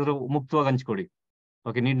questions ಇದ್ರು ಮುಕ್ತವಾಗಿ ಹಂಚ್ಕೊಡಿ.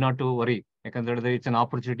 Okay, need not to worry. ಯಾಕಂತ ಹೇಳಿದ್ರೆ it's an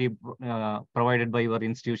opportunity provided by your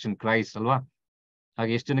institution, Christ ಅಲ್ವಾ.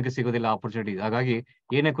 ಹಾಗೆ ಎಷ್ಟು ಜನಕ್ಕೆ ಸಿಗೋದಿಲ್ಲ ಆಪರ್ಚುನಿಟಿ. ಹಾಗಾಗಿ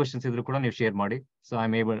ಏನೇ ಕ್ವಶನ್ಸ್ ಇದ್ರು ಕೂಡ ನೀವು ಶೇರ್ ಮಾಡಿ. So I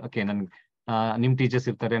am able, okay, ನನ್ ನಿಮ್ ಟೀಚರ್ಸ್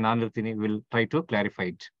ಇರ್ತಾರೆ, ನಾನು ಇರ್ತೀನಿ, will try to clarify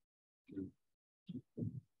it.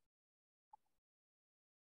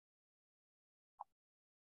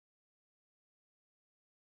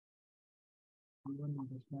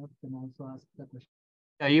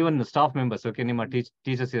 Even staff members, okay, ನಿಮ್ಮ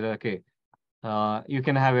teachers ಇರ, okay, you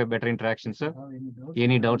can have a better interaction, sir.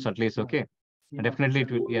 Any doubts at least, okay, definitely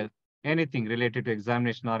it will, yeah, anything related to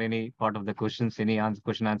examination or any part of the questions, any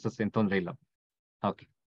question answers in ತೊಂದ್ರೆ ಇಲ್ಲ. Okay,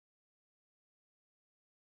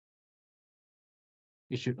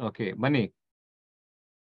 you should, okay, ಬನ್ನಿ.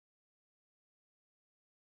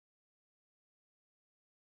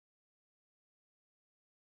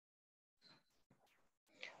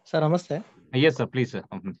 Sir ನಮಸ್ತೆ. Yes sir, please sir.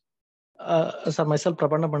 Sir myself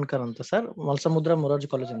Prabanna Bankar ಅಂತ sir, ಮಲ್ಸಮುದ್ರ Morarji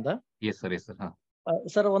ಕಾಲೇಜಿಂದ. Yes sir, yes sir.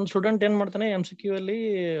 Sir ಒಂದ್ student ಏನ್ ಮಾಡ್ತಾನೆ, MCQ ಅಲ್ಲಿ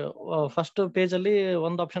ಫಸ್ಟ್ ಪೇಜ್ ಅಲ್ಲಿ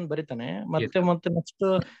ಒಂದ್ ಆಪ್ಷನ್ ಬರೀತಾನೆ, ಮತ್ತೆ ನೆಕ್ಸ್ಟ್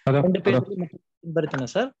ಪೇಜ್ ಅಲ್ಲಿ ಬರೀತಾನೆ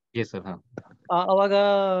ಸರ್. Yes sir. ಅವಾಗ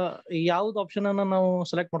ಯಾವ್ದು ಆಪ್ಷನ್ ಅನ್ನ ನಾವು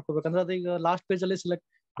ಸೆಲೆಕ್ಟ್ ಮಾಡ್ಕೋಬೇಕಂದ್ರೆ, ಅದು ಈಗ ಲಾಸ್ಟ್ ಪೇಜ್ ಅಲ್ಲಿ ಸೆಲೆಕ್ಟ್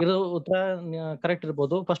ಇರೋ ಉತ್ತರ ಕರೆಕ್ಟ್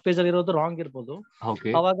ಇರ್ಬೋದು, ಫಸ್ಟ್ ಪೇಜ್ ಅಲ್ಲಿ ಇರೋದು ರಾಂಗ್ ಇರ್ಬೋದು.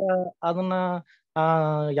 ಅವಾಗ ಅದನ್ನ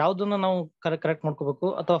ಯಾವ್ದನ್ನ ನಾವು ಕರೆಕ್ಟ್ ಮಾಡ್ಕೋಬೇಕು,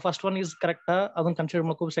 ಅಥವಾ ಫಸ್ಟ್ ಒನ್ ಈಸ್ ಕರೆಕ್ಟಾ ಅದನ್ನ ಕನ್ಸಿಡರ್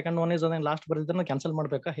ಮಾಡ್ಕೋಬೇಕು, ಸೆಕೆಂಡ್ ಒನ್ ಈಸ್ ಅದನ್ನ ಲಾಸ್ಟ್ ಬರೆದಿದ್ದನ್ನ ಕ್ಯಾನ್ಸಲ್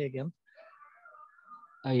ಮಾಡ್ಬೇಕಾ, ಹೇಗೆ ಅಂತ?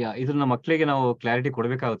 ಇದನ್ನ ಮಕ್ಕಳಿಗೆ ನಾವು ಕ್ಲಾರಿಟಿ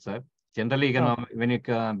ಕೊಡ್ಬೇಕಾಗುತ್ತೆ ಸರ್. ಜನರಲಿ ಈಗ ನಾವು ವೆನ್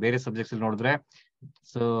ಬೇರೆ ಸಬ್ಜೆಕ್ಟ್ಸ್ ಅಲ್ಲಿ ನೋಡಿದ್ರೆ,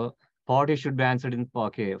 so party should be answered in,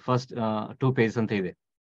 okay, first 2 pages ಅಂತ ಇದೆ,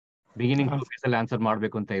 ಬಿಗಿನಿಂಗ್ 2 pages ಅಲ್ಲಿ ಆನ್ಸರ್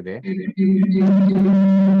ಮಾಡ್ಬೇಕು ಅಂತ ಇದೆ.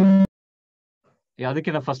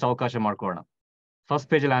 ಅದಕ್ಕೆ ನಾವು ಫಸ್ಟ್ ಅವಕಾಶ ಮಾಡ್ಕೊಳ್ಳೋಣ, ಫಸ್ಟ್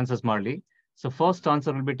ಪೇಜ್ ಅಲ್ಲಿ ಆನ್ಸರ್ಸ್ ಮಾಡ್ಲಿ. So first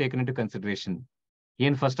answer will be taken in to consideration.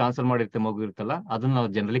 ಏನ್ ಫಸ್ಟ್ ಆನ್ಸರ್ ಮಾಡಿರುತ್ತೆ ಮಗು ಇರುತ್ತಲ್ಲ, ಅದನ್ನ ನಾವು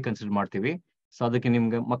ಜನರಲಿ ಕನ್ಸಿಡರ್ ಮಾಡ್ತೀವಿ. ಸೊ ಅದಕ್ಕೆ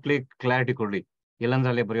ನಿಮ್ಗೆ ಮಕ್ಳಿಗೆ ಕ್ಲಾರಿಟಿ ಕೊಡ್ಲಿ, ಎಲ್ಲಂದ್ರೆ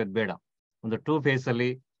ಅಲ್ಲೇ ಬರೆಯೋದು ಬೇಡ, ಒಂದು 2 pages ಅಲ್ಲಿ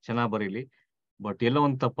ಚೆನ್ನಾಗಿ ಬರೀಲಿ. ಬಟ್ ಎಲ್ಲೋ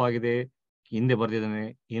ಒಂದು ತಪ್ಪಾಗಿದೆ, ಹಿಂದೆ ಬರ್ದಿದ್ದಾನೆ,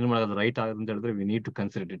 ಏನ್ ಮಾಡೋದು ರೈಟ್ ಆಗುತ್ತೆ ಅಂತ ಹೇಳಿದ್ರೆ we need to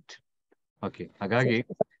consider it. Okay, ಹಾಗಾಗಿ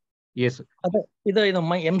ಎಸ್ ಇದು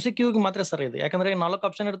MCQ ಮಾತ್ರ ಸರ್ ಇದು, ಯಾಕಂದ್ರೆ 4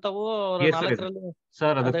 ಆಪ್ಷನ್ ಇರ್ತಾವು.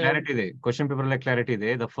 ಸರ್ ಅದು ಕ್ಲಾರಿಟಿ ಇದೆ, ಕ್ವಶನ್ ಪೇಪರ್ ಅಲ್ಲೇ ಕ್ಲಾರಿಟಿ ಇದೆ.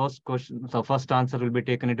 The first answer will be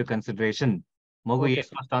taken in to consideration. ಮಗು ಏನ್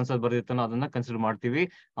ಫಸ್ಟ್ ಆನ್ಸರ್ ಬರ್ದಿರ್ತಾನೋ ಅದನ್ನ ಕನ್ಸಿಡರ್ ಮಾಡ್ತೀವಿ.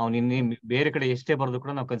 ಅವ್ನು ಇನ್ನು ಬೇರೆ ಕಡೆ ಎಷ್ಟೇ ಬರೆದು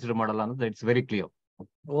ಕೂಡ ನಾವು ಕನ್ಸಿಡರ್ ಮಾಡಲ್ಲ ಅನ್ನೋದು it's very clear.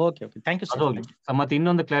 Okay, thank you sir. ಮತ್ತೆ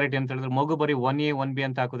ಇನ್ನೊಂದು ಕ್ಲಾರಿಟಿ ಅಂತ ಹೇಳಿದ್ರೆ, ಮಗು ಬರೀ 1A 1B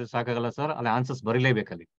ಅಂತ ಹಾಕಿದ್ರೆ ಸಾಕಾಗಲ್ಲ ಸರ್, ಅಲ್ಲಿ ಆನ್ಸರ್ಸ್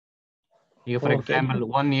ಬರೀಲೇಬೇಕಲ್ಲಿ. ಈಗ ಫಾರ್ ಎಕ್ಸಾಂಪಲ್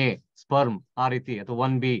 1A ಸ್ಪರ್ಮ್ ಆ ರೀತಿ, ಅಥವಾ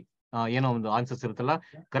 1B ಏನೋ ಒಂದು ಆನ್ಸರ್ಸ್ ಇರುತ್ತಲ್ಲ,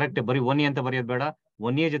 ಕರೆಕ್ಟ್ ಬರೀ 1A ಅಂತ ಬರೆಯೋದು ಬೇಡ,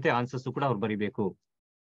 1A ಜೊತೆ ಆನ್ಸರ್ಸ್ ಕೂಡ ಅವ್ರು ಬರೀಬೇಕು.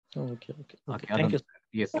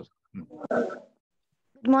 Yes sir.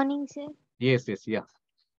 Good morning, sir. Yes, yeah.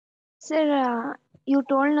 Sir, you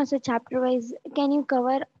told us a chapter wise. Can you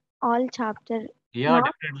cover all chapter? Yeah, Not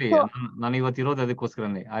definitely. so. ನಾನು ಇವತ್ತಿರೋದು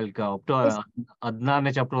ಅದಕ್ಕೋಸ್ಕರನೇ. I'll up to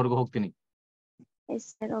 16ನೇ ಚಾಪ್ಟರ್ ವರೆಗೂ ಹೋಗ್ತೀನಿ. Yes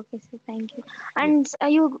sir. Okay sir. Thank you. And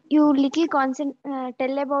you little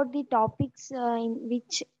tell about the topics in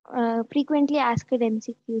which frequently asked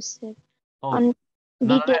MCQs, sir. On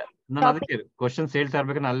detail. ನಾನು ಅದಕ್ಕೆ questions ಹೇಳ್ತಾ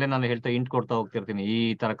ಇರ್ಬೇಕಾದ್ರೆ ಅಲ್ಲೇ ನಾನು ಹೇಳ್ತಾ ಇಂಟ್ ಕೊಡ್ತಾ ಹೋಗ್ತಿರ್ತೀನಿ, ಈ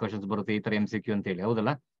ತರ ಕ್ವಶನ್ಸ್ ಬರುತ್ತೆ, ಈ ತರ MCQ ಅಂತ ಹೇಳಿ.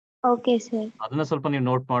 ಹೌದಲ್ಲ? Okay sir. ಅದನ್ನ ಸ್ವಲ್ಪ ನೀವು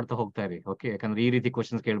ನೋಟ್ ಮಾಡ್ತಾ ಹೋಗ್ತಾ ಇರಿ. ಓಕೆ, ಯಾಕಂದ್ರೆ ಈ ರೀತಿ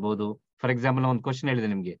ಕ್ವಶನ್ಸ್ ಕೇಳ್ಬಹುದು. ಫಾರ್ ಎಕ್ಸಾಂಪಲ್ ಒಂದು ಕ್ವಶನ್ ಹೇಳಿದೆ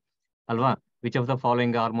ನಿಮ್ಗೆ ಅಲ್ವಾ, which of the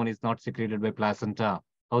following hormone is not secreted by placenta.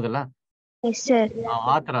 ಹೌದಲ್ಲ? Yes sir.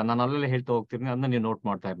 ಆ ತರ ನಾನು ಅಲ್ಲೇ ಹೇಳ್ತಾ ಹೋಗ್ತಿರ್ತೀನಿ, ಅದನ್ನ ನೀವು ನೋಟ್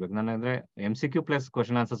ಮಾಡ್ತಾ ಇರ್ಬೇಕು. ನಾನು ಅಂದ್ರೆ MCQ ಪ್ಲಸ್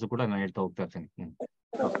ಕ್ವಶನ್ ಆನ್ಸರ್ಸ್ ಕೂಡ ನಾನು ಹೇಳ್ತಾ ಹೋಗ್ತಾ ಇರ್ತೀನಿ.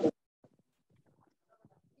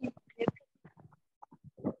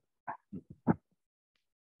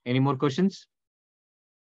 Any more questions?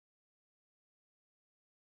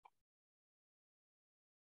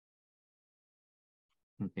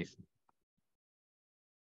 Yes.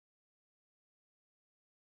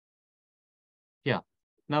 Yeah.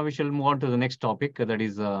 Now we shall move on to the next topic, that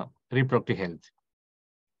is reproductive health.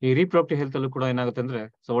 ಈ reproductive health ಅಲ್ಲೂ ಕೂಡ ಏನಾಗುತ್ತೆ ಅಂದ್ರೆ,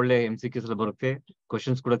 ಸೊ ಒಳ್ಳೆ MCQs ಬರುತ್ತೆ,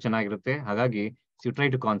 ಕ್ವಶನ್ಸ್ ಕೂಡ ಚೆನ್ನಾಗಿರುತ್ತೆ. ಹಾಗಾಗಿ you try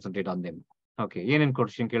to concentrate on them. Okay, ಏನೇನ್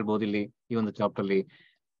ಕ್ವಶನ್ ಕೇಳ್ಬೋದು ಇಲ್ಲಿ ಈ ಒಂದು ಚಾಪ್ಟರ್ ಅಲ್ಲಿ?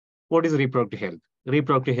 What is reproductive health?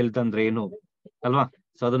 reproductive health ಅಂದ್ರೆ ಏನು ಅಲ್ವಾ?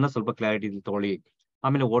 ಸೊ ಅದನ್ನ ಸ್ವಲ್ಪ ಕ್ಲಾರಿಟಿ ತಗೊಳ್ಳಿ.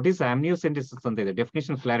 ಆಮೇಲೆ ವಾಟ್ ಇಸ್ ಆಮ್ನಿಯೋಸೆಂಟಿಸಿಸ್ ಅಂತ ಇದೆ,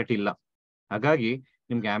 ಡೆಫಿನೇಷನ್ ಕ್ಲಾರಿಟಿ ಇಲ್ಲ. ಹಾಗಾಗಿ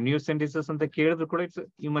ನಿಮ್ಗೆ ಆಮ್ನಿಯೋಸೆಂಟಿಸಿಸ್ ಅಂತ ಕೇಳಿದ್ರು ಕೂಡ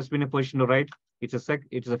you must be in a position to right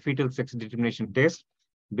it's a fetal sex determination test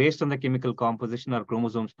based on the chemical composition or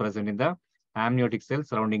chromosomes present in the amniotic cells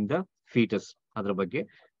surrounding the fetus. ಅದರ ಬಗ್ಗೆ.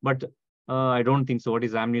 But I don't think so what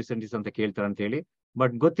is amniocentesis ಅಂತ ಕೇಳ್ತಾರೆ ಅಂತ ಹೇಳಿ,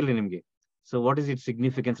 but ಗೊತ್ತಿಲ್ಲ ನಿಮ್ಗೆ. So what is it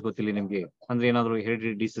significance ಗೊತ್ತಿಲ್ಲ ನಿಮ್ಗೆ, ಅಂದ್ರೆ ಏನಾದ್ರು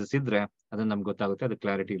ಹೆರಿಡಿಟರಿ ಡಿಸೀಸ್ ಇದ್ರೆ ಅದನ್ನ ನಮ್ಗೆ ಗೊತ್ತಾಗುತ್ತೆ, ಅದು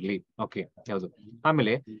ಕ್ಲಾರಿಟಿ ಇರ್ಲಿ. ಓಕೆ, ಯಾವುದು?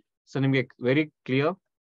 ಆಮೇಲೆ ಸೊ ನಿಮ್ಗೆ very clear,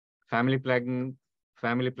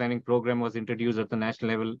 family planning program was introduce at the national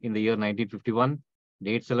level in the year 1951.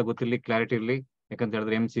 Dates ಎಲ್ಲ ಗೊತ್ತಿರಲಿ, ಕ್ಲಾರಿಟಿ ಇರಲಿ, ಯಾಕಂತ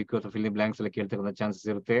ಹೇಳಿದ್ರೆ MCQ ಅಥವಾ ಫಿಲ್ ಬ್ಲಾಂಕ್ಸ್ ಎಲ್ಲ ಕೇಳ್ತಕ್ಕಂಥ ಚಾನ್ಸಸ್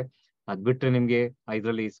ಇರುತ್ತೆ. ಅದ್ ಬಿಟ್ರೆ ನಿಮ್ಗೆ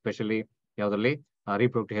ಇದರಲ್ಲಿ ಸ್ಪೆಷಲಿ ಯಾವ್ದ್ರಲ್ಲಿ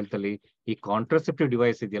reproductive ಹೆಲ್ತ್ ಅಲ್ಲಿ ಈ ಕಾಂಟ್ರಾಸೆಪ್ಟಿವ್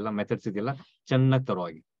ಡಿವೈಸ್ ಇದೆಯಲ್ಲ, ಮೆಥಡ್ಸ್ ಇದೆಯಲ್ಲ, ಚೆನ್ನಾಗಿ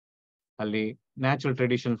ತರವಾಗಿ ಅಲ್ಲಿ ನ್ಯಾಚುರಲ್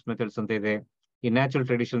ಟ್ರೆಡಿಷನ್ಸ್ ಮೆಥಡ್ಸ್ ಅಂತ ಇದೆ. ಈ ನ್ಯಾಚುರಲ್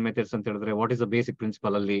ಟ್ರೆಡಿಷನಲ್ ಮೆಥಡ್ಸ್ ಅಂತ ಹೇಳಿದ್ರೆ what is the basic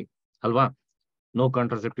principal ಅಲ್ಲಿ ಅಲ್ವಾ? No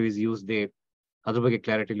contraceptive is use they, ಅದ್ರ ಬಗ್ಗೆ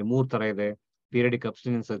ಕ್ಲಾರಿಟಿ ಇಲ್ಲಿ 3 ತರ ಇದೆ. ಪೀರಿಯಡಿಕ್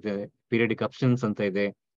ಅಬ್ಸ್ಟಿನೆನ್ಸ್ ಅಂತ ಇದೆ,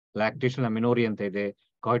 ಲ್ಯಾಕ್ಟೇಷನ್ ಅಮಿನೋರಿ ಅಂತ ಇದೆ,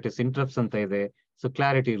 ಕಾಯಿಟಸ್ ಇಂಟ್ರಪ್ಟ್ಸ್ ಅಂತ ಇದೆ. ಸೊ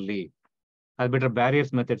ಕ್ಲಾರಿಟಿ ಇರ್ಲಿ. ಅದ್ ಬಿಟ್ರೆ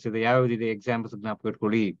ಬ್ಯಾರಿಯರ್ಸ್ ಮೆಥಡ್ಸ್ ಇದೆ, ಯಾವ್ದಿದೆ ಎಕ್ಸಾಂಪಲ್ಸ್ ಜ್ಞಾಪಕ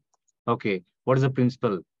ಇಟ್ಕೊಳ್ಳಿ. Okay, what is the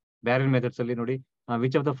principal? Barrier methods ಅಲ್ಲಿ ನೋಡಿ,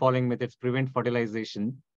 which of the following methods prevent fertilisation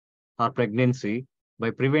R pregnancy by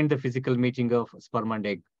prevent the physical meeting of sperm and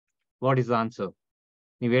egg? What is the answer?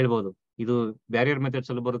 ನೀವ್ ಹೇಳ್ಬೋದು, ಇದು barrier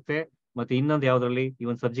methods ಅಲ್ಲೂ ಬರುತ್ತೆ, ಮತ್ತೆ ಇನ್ನೊಂದು ಯಾವ್ದ್ರಲ್ಲಿ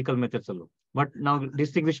ಇವನ್ ಸರ್ಜಿಕಲ್ ಮೆಥಡ್ಸ್ ಅಲ್ಲೂ. ಬಟ್ ನಾವು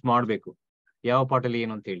ಡಿಸ್ಟಿಂಗ್ವಿಶ್ ಮಾಡ್ಬೇಕು ಯಾವ ಪಾರ್ಟ್ ಅಲ್ಲಿ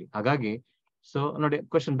ಏನು ಅಂತ ಹೇಳಿ. ಹಾಗಾಗಿ ಸೊ ನೋಡಿ,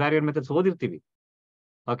 ಕ್ವಶನ್ ಬ್ಯಾರಿಯರ್ ಮೆಥಡ್ಸ್ ಓದಿರ್ತೀವಿ.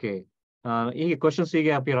 ಓಕೆ, ಹೀಗೆ ಕ್ವಶನ್ಸ್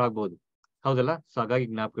ಹೀಗೆ ಅಪಿಯರ್ ಆಗ್ಬೋದು, ಹೌದಲ್ಲ? ಸೊ ಹಾಗಾಗಿ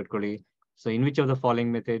ಜ್ಞಾಪಕ ಇಟ್ಕೊಳ್ಳಿ. So in which of the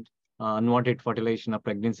following method unwanted fertilization of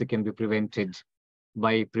pregnancy can be prevented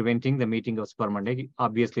by preventing the meeting of sperm and egg?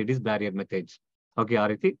 Obviously it is barrier methods. Okay, ಆ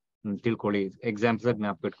ರೀತಿ ತಿಳ್ಕೊಳ್ಳಿ, examples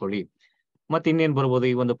ಜ್ಞಾಪಕ ಇಟ್ಕೊಳ್ಳಿ. ಮತ್ತೆ ಇನ್ನೇನ್ ಬರ್ಬೋದು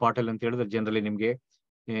ಈ ಒಂದು ಪಾರ್ಟ್ ಅಲ್ಲಿ ಅಂತ ಹೇಳಿದ್ರೆ, ಜನರಲಿ ನಿಮ್ಗೆ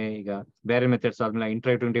ಈಗ ಬ್ಯಾರಿಯರ್ ಮೆಥಡ್ಸ್ ಆದ್ಮೇಲೆ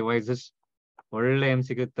ಇಂಟ್ರೈಟ್ರಿನ್ ಡಿವೈಸಸ್, ಒಳ್ಳೆ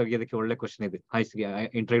MCQ ತೆಗಿಯೋದಕ್ಕೆ ಒಳ್ಳೆ ಕ್ವಶನ್ ಇದೆ.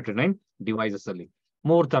 ಇಂಟ್ರೈಟ್ರಿನ್ ಡಿವೈಸಸ್ ಅಲ್ಲಿ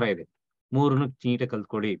 3 ತರ ಇದೆ, 3 ನೀಟಾಗಿ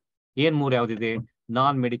ಕಲ್ತ್ಕೊಳ್ಳಿ. ಏನ್ 3 ಯಾವ್ದಿದೆ?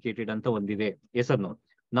 ನಾನ್ ಮೆಡಿಕೇಟೆಡ್ ಅಂತ ಒಂದಿದೆ, ಹೆಸರು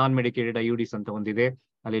ನಾನ್ ಮೆಡಿಕೇಟೆಡ್ IUDs ಅಂತ ಒಂದಿದೆ.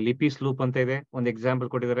 ಅಲ್ಲಿ ಲಿಪಿಸ್ ಲೂಪ್ ಅಂತ ಇದೆ, ಒಂದು ಎಕ್ಸಾಂಪಲ್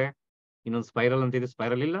ಕೊಟ್ಟಿದ್ದಾರೆ. ಇನ್ನೊಂದು ಸ್ಪೈರಲ್ ಅಂತ ಇದೆ,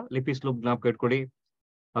 ಸ್ಪೈರಲ್ ಇಲ್ಲ, ಲಿಪಿಸ್ ಲೂಪ್ ಜ್ಞಾಪಕ ಇಟ್ಕೊಡಿ.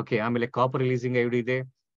 ಓಕೆ, ಆಮೇಲೆ ಕಾಪರ್ ರಿಲೀಸಿಂಗ್ IUD ಇದೆ.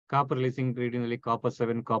 Copper releasing ಐಡಿನಲ್ಲಿ copper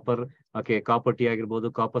 7 copper, okay, copper T ಆಗಿರ್ಬೋದು,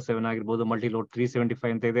 ಕಾಪರ್ 7 ಆಗಿರ್ಬೋದು, ಮಲ್ಟಿಲೋಡ್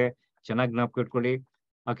 375 ಅಂತ ಇದೆ, ಚೆನ್ನಾಗಿ ಜ್ಞಾಪಕ ಇಟ್ಕೊಳ್ಳಿ.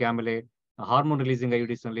 ಓಕೆ, ಆಮೇಲೆ ಹಾರ್ಮೋನ್ ರಿಲೀಸಿಂಗ್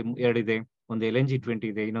IUDs ನಲ್ಲಿ 2 ಇದೆ, ಒಂದು LNG-20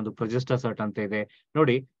 ಇದೆ, ಇನ್ನೊಂದು ಪ್ರೊಜೆಸ್ಟಾಸರ್ಟ್ ಅಂತ ಇದೆ.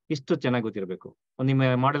 ನೋಡಿ, ಇಷ್ಟು ಚೆನ್ನಾಗಿ ಗೊತ್ತಿರಬೇಕು. ಒಂದು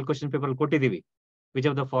ನಿಮ್ಮ ಮಾಡೆಲ್ ಕ್ವಶನ್ ಪೇಪರ್ ಕೊಟ್ಟಿದ್ದೀವಿ, which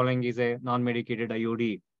of the following is A non medicated IUD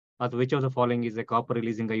ಅಥವಾ which of the following is A copper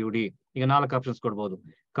releasing IUD. ಈಗ 4 ಆಪ್ಷನ್ಸ್ ಕೊಡ್ಬೋದು,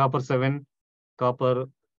 ಕಾಪರ್ 7,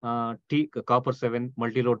 ಕಾಪರ್ 7,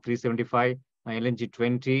 ಮಲ್ಟಿಲೋಡ್ 375,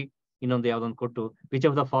 LNG-20, ಇನ್ನೊಂದು ಯಾವ್ದೊಂದು ಕೊಟ್ಟು which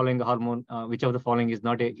of the following hormone, which of the following is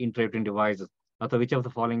not A ಇಂಟ್ರೈಟ್ರಿನ್ device ಅಥವಾ which of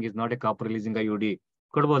the following is not A copper releasing IUD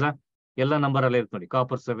ಕೊಡ್ಬೋದಾ? ಎಲ್ಲ number ಅಲ್ಲೇ ಇರುತ್ತೆ ನೋಡಿ,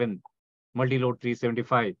 ಕಾಪರ್ 7, ಮಲ್ಟಿಲೋಡ್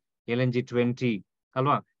 375, LNG-20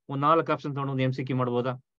 ಅಲ್ವಾ? ಒಂದು 4 ಆಪ್ಷನ್ ತಗೊಂಡು ಒಂದು MCQ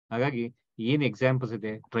ಮಾಡ್ಬೋದಾ? ಹಾಗಾಗಿ ಏನ್ ಎಕ್ಸಾಂಪಲ್ಸ್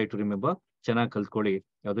ಇದೆ ಟ್ರೈ ಟು ರಿಮೆಂಬರ್, ಚೆನ್ನಾಗಿ ಕಲ್ತ್ಕೊಳ್ಳಿ.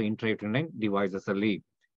 ಯಾವುದು? ಇಂಟ್ರೈಟ್ರಿನ್ ಡಿವೈಸಸ್ ಅಲ್ಲಿ.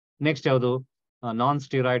 ನೆಕ್ಸ್ಟ್ ಯಾವುದು? ನಾನ್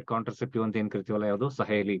ಸ್ಟಿರಾಯ್ಡ್ ಕಾಂಟ್ರಸೆಪ್ಟಿವ್ ಅಂತ ಏನ್ ಕರಿತೀವಲ್ಲ, ಯಾವುದು?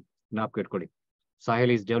 ಸಹೇಲಿ. ಜ್ಞಾಪಕ ಇಟ್ಕೊಳ್ಳಿ.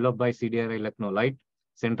 Saheli is develop by CDRI Lucknow light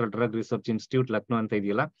central drug research institute Lucknow ಅಂತ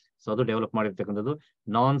ಇದೆಯಲ್ಲ, ಸೊ ಅದು ಡೆವಲಪ್ ಮಾಡಿರ್ತಕ್ಕಂಥದ್ದು.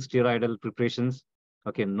 ನಾನ್ ಸ್ಟಿರಾಯ್ಡಲ್ preparations,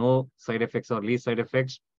 okay, no side effects R lease side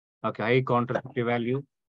effects, okay, high contraceptive value.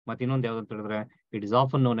 ಮತ್ತೆ ಇನ್ನೊಂದು ಯಾವ್ದು ಅಂತ ಹೇಳಿದ್ರೆ it is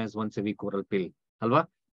often known as once A weak oral ಪಿಲ್ ಅಲ್ವಾ.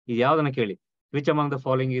 ಇದು ಯಾವ್ದನ್ನ ಕೇಳಿ, which among the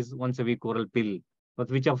following is once A weak oral ಪಿಲ್,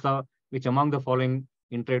 ಮತ್ತು ವಿಚ್ ಅಮಾಂಗ್ ದ ಫಾಲೋಯಿಂಗ್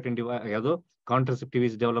ಇಂಟ್ರೇಟಿವ್ ಯಾವುದು contraceptive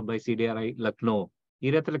is develop by CDRI Lucknow, ಈ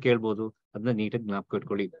ರೀತಿ ಕೇಳ್ಬೋದು. ಅದನ್ನ ನೀಟಾಗಿ ಜ್ಞಾಪಕ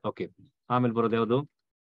ಇಟ್ಕೊಳ್ಳಿ. ಓಕೆ, ಆಮೇಲೆ ಬರೋದು ಯಾವುದು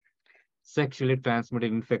sexually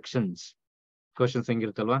transmitted infections. Questions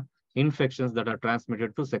ಹೆಂಗಿರುತ್ತಲ್ವಾ, infections that are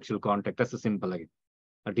transmitted to sexual contact. ಅಷ್ಟು ಸಿಂಪಲ್ ಆಗಿ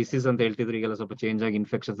ಡಿಸೀಸ್ ಅಂತ ಹೇಳ್ತಿದ್ರು, ಈಗೆಲ್ಲ ಸ್ವಲ್ಪ ಚೇಂಜ್ ಆಗಿ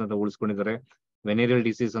ಇನ್ಫೆಕ್ಷನ್ಸ್ ಅಂತ ಉಳಿಸ್ಕೊಂಡಿದ್ದಾರೆ. ವೆನೇರಿಯಲ್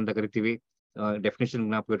ಡಿಸೀಸ್ ಅಂತ ಕರಿತೀವಿ, ಡೆಫಿನೇಷನ್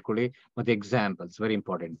ಜ್ಞಾಪಕ ಇಟ್ಕೊಳ್ಳಿ. ಮತ್ತೆ ಎಕ್ಸಾಂಪಲ್ಸ್ ವೆರಿ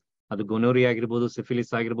ಇಂಪಾರ್ಟೆಂಟ್. ಅದು ಗೊನೋರಿಯಾ ಆಗಿರ್ಬೋದು,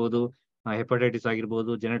 ಸಿಫಿಲಿಸ್ ಆಗಿರ್ಬೋದು, ಹೆಪಟೈಟಿಸ್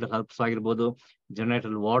ಆಗಿರ್ಬೋದು, ಜೆನೆಟಲ್ ಹರ್ಪ್ಸ್ ಆಗಿರ್ಬೋದು,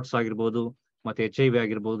 ಜೆನೆಟಲ್ ವಾರ್ಡ್ಸ್ ಆಗಿರ್ಬೋದು, ಮತ್ತೆ HIV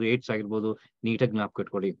ಆಗಿರ್ಬೋದು, ಏಡ್ಸ್ ಆಗಿರ್ಬೋದು, ನೀಟಾಗಿ ಜ್ಞಾಪಕ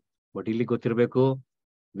ಇಟ್ಕೊಳ್ಳಿ. ಬಟ್ ಇಲ್ಲಿ ಗೊತ್ತಿರಬೇಕು,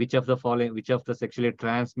 which of the sexually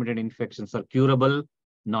transmitted infections R curable,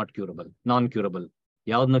 not curable, non curable.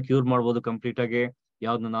 ಯಾವ್ದನ್ನ ಕ್ಯೂರ್ ಮಾಡ್ಬೋದು ಕಂಪ್ಲೀಟ್ ಆಗಿ,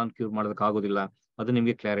 ಯಾವ್ದನ್ನ ನಾನ್ ಕ್ಯೂರ್ ಮಾಡೋದಕ್ಕೆ ಆಗೋದಿಲ್ಲ, ಅದು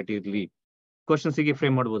ನಿಮ್ಗೆ ಕ್ಲಾರಿಟಿ ಇರಲಿ. ಕ್ವಶನ್ಸ್ ಹೀಗೆ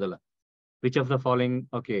ಫ್ರೇಮ್ ಮಾಡ್ಬೋದಲ್ಲ, which of the following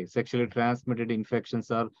okay sexually transmitted infections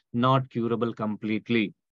R not curable completely,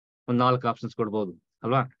 ಒಂದು 4 ಆಪ್ಷನ್ಸ್ ಕೊಡ್ಬೋದು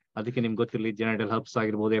ಅಲ್ವಾ. ಅದಕ್ಕೆ ನಿಮ್ಗೆ ಗೊತ್ತಿರಲಿ, ಜೆನೆಟಲ್ ಹರ್ಪ್ಸ್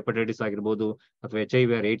ಆಗಿರ್ಬೋದು, ಹೆಪಟೈಟಿಸ್ ಆಗಿರ್ಬೋದು, ಅಥವಾ HIV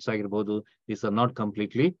ಆರ್ ಏಡ್ಸ್ ಆಗಿರ್ಬೋದು, these are not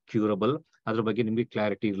completely curable. ಅದ್ರ ಬಗ್ಗೆ ನಿಮ್ಗೆ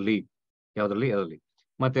ಕ್ಲಾರಿಟಿ ಇರಲಿ ಯಾವ್ದ್ರಲ್ಲಿ.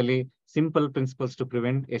 ಮತ್ತೆ ಅಲ್ಲಿ simple principles to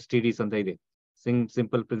prevent STDs ಅಂತ ಇದೆ,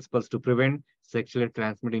 simple principles to prevent sexually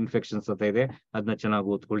transmitted infections ಅಂತ ಇದೆ, ಅದನ್ನ ಚೆನ್ನಾಗಿ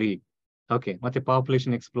ಓದ್ಕೊಳ್ಳಿ. ಓಕೆ, ಮತ್ತೆ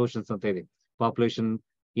ಪಾಪ್ಯುಲೇಷನ್ ಎಕ್ಸ್ಪ್ಲೋಷನ್ಸ್ ಅಂತ ಇದೆ, ಪಾಪ್ಯುಲೇಷನ್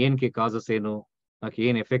ಏನಕ್ಕೆ ಕಾಸಸ್ ಏನು,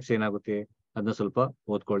 ಏನ್ ಎಫೆಕ್ಟ್ಸ್ ಏನಾಗುತ್ತೆ ಅದನ್ನ ಸ್ವಲ್ಪ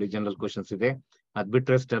ಓದ್ಕೊಳ್ಳಿ. ಜನರಲ್ ಕ್ವಶನ್ಸ್ ಇದೆ. ಅದ್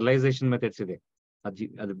ಬಿಟ್ರೆ ಸ್ಟೆರಿಲೈಸೇಷನ್ ಮೆಥಡ್ಸ್ ಇದೆ.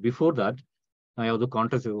 ಅದು ಬಿಫೋರ್ ದಟ್ ಯಾವುದು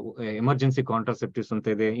ಎಮರ್ಜೆನ್ಸಿ ಕಾಂಟ್ರಾಸೆಪ್ಟಿವ್ಸ್ ಅಂತ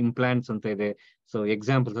ಇದೆ, ಇಂಪ್ಲಾಂಟ್ಸ್ ಅಂತ ಇದೆ. ಸೊ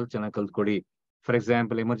ಎಕ್ಸಾಂಪಲ್ಸ್ ಅಲ್ಲಿ ಚೆನ್ನಾಗಿ ಕಲ್ತ್ಕೊಡಿ. For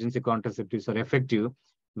example, emergency contraceptives R effective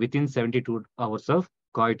within 72 hours of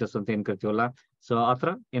ಕಾಯಿಟಸ್ ಅಂತ ಏನ್ ಕರಿತೀವಲ್ಲ, ಸೊ ಆತರ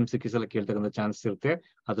MCQs ಎಲ್ಲ ಕೇಳ್ತಕ್ಕಂಥ ಚಾನ್ಸ್ ಇರುತ್ತೆ.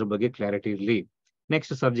 ಅದ್ರ ಬಗ್ಗೆ ಕ್ಲಾರಿಟಿ ಇರಲಿ.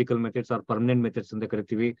 Next surgical methods are permanent methods ಅಂತ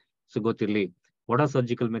ಕರಿತೀವಿ, ಸೊ ಗೊತ್ತಿರಲಿ. ವಾಟ್ ಆರ್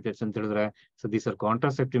ಸರ್ಜಿಕಲ್ ಮೆಥಡ್ಸ್ ಅಂತ ಹೇಳಿದ್ರೆ, so these are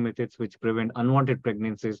contraceptive methods which prevent unwanted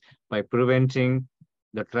pregnancies by preventing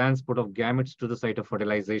the transport of gametes to the site of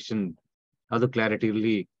fertilisation. ಅದು clarity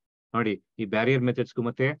ಇರಲಿ. ನೋಡಿ, ಈ barrier ಮೆಥಡ್ಸ್ಗೂ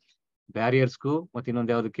ಮತ್ತೆ ಬ್ಯಾರಿಯರ್ಸ್ಗೂ ಮತ್ತೆ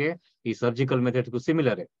ಇನ್ನೊಂದು ಯಾವುದಕ್ಕೆ ಈ surgical ಮೆಥಡ್ಸ್ಗೂ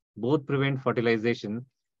similar. Both prevent fertilisation,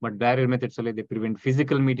 but barrier methods ಅಲ್ಲಿ they prevent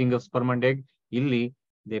physical meeting of sperm and egg. ಇಲ್ಲಿ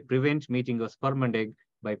they prevent meeting of sperm and egg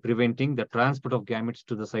by preventing the transport of gametes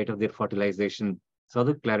to the site of their fertilization. So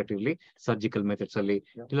ಅದು clarity ಇರಲಿ. Surgical methods ಅಲ್ಲಿ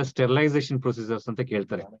ಇಲ್ಲ sterilisation procedures ಅಂತ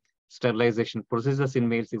ಕೇಳ್ತಾರೆ. Sterilisation procedures in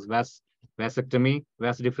males is vasectomy,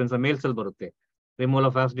 Vyas difference mails ಅಲ್ಲಿ ಬರುತ್ತೆ. Removal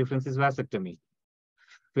of Vyas difference is vasectomy.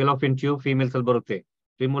 Fallopian tube females ಅಲ್ಲಿ ಬರುತ್ತೆ.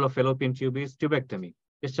 Removal of fallopian tube is tubectomy.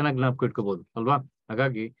 ಎಷ್ಟು ಚೆನ್ನಾಗಿ ಜ್ಞಾಪಕ ಇಟ್ಕೋಬಹುದು ಅಲ್ವಾ.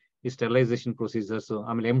 ಹಾಗಾಗಿ ಈ ಸ್ಟೆರಿಲೈಸೇಷನ್ ಪ್ರೊಸೀಜರ್ಸ್,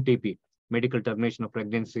 ಆಮೇಲೆ MTP medical termination of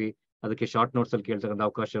pregnancy, ಅದಕ್ಕೆ ಶಾರ್ಟ್ ನೋಟ್ಸ್ ಅಲ್ಲಿ ಕೇಳ್ತಕ್ಕಂಥ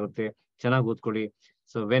ಅವಕಾಶ ಇರುತ್ತೆ. ಚೆನ್ನಾಗಿ ಓದ್ಕೊಳ್ಳಿ.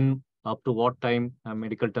 So when up to what time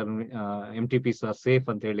medical MTPs are safe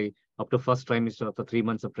ಅಂತ ಹೇಳಿ, ಅಪ್ ಟು ಫಸ್ಟ್ ಟ್ರೈಮಿಸ್ಟರ್ ಅಥವಾ 3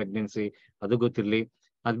 months ಆಫ್ ಪ್ರೆಗ್ನೆನ್ಸಿ, ಅದು ಗೊತ್ತಿರಲಿ.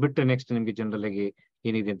 ಅದ್ ಬಿಟ್ಟರೆ ನೆಕ್ಸ್ಟ್ ನಿಮ್ಗೆ ಜನರಲ್ ಆಗಿ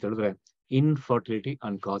ಏನಿದೆ ಅಂತ ಹೇಳಿದ್ರೆ infertility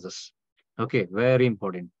and causes. Okay, very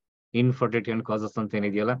important. Infertility and causes ಅಂತ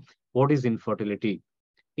ಏನಿದೆಯಲ್ಲ, what is infertility?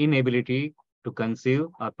 Inability to conceive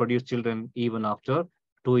or produce children even after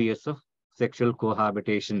 2 years of sexual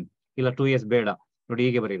cohabitation. ಇಲ್ಲ 2 years ಬೇಡ, ನೋಡಿ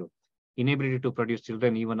ಹೀಗೆ ಬರೀರು. Inability to produce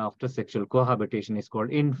children even after sexual cohabitation is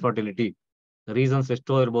called infertility. Reasons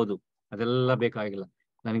ಎಷ್ಟೋ ಇರ್ಬೋದು, ಅದೆಲ್ಲ ಬೇಕಾಗಿಲ್ಲ.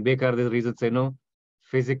 ನನಗೆ ಬೇಕಾದ ರೀಸನ್ಸ್ ಏನು?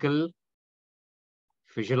 Physical,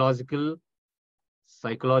 physiological,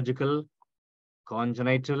 psychological,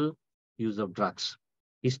 ಕಾಂಜನೈಟಲ್, use of drugs.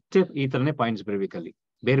 ಇಷ್ಟೇ, ಈ ತರನೇ ಪಾಯಿಂಟ್ಸ್ ಬರೀಬೇಕಲ್ಲಿ.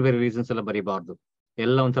 ಬೇರೆ ಬೇರೆ ರೀಸನ್ಸ್ ಎಲ್ಲ ಬರೀಬಾರ್ದು.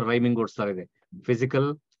 ಎಲ್ಲ ಒಂಥರ ರೈಮಿಂಗ್ ಓಡಿಸ್ತಾ ಇದೆ. Physical,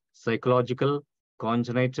 psychological,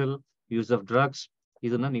 ಕಾಂಜನೈಟಲ್, use of drugs,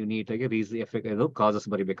 ಇದನ್ನ ನೀವು ನೀಟಾಗಿ effect causes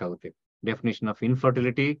ಬರೀಬೇಕಾಗುತ್ತೆ. Definition of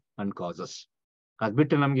infertility and causes.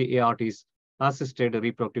 ಅದ್ಬಿಟ್ಟು ನಮ್ಗೆ ARTs, ಅಸಿಸ್ಟೆಡ್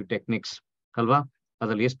ರಿಪ್ರೊಡಕ್ಟಿವ್ ಟೆಕ್ನಿಕ್ಸ್ ಅಲ್ವಾ.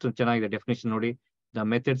 ಅದ್ರಲ್ಲಿ ಎಷ್ಟು ಚೆನ್ನಾಗಿದೆ ಡೆಫಿನೇಷನ್ ನೋಡಿ. The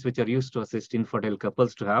methods which are use to assist infertile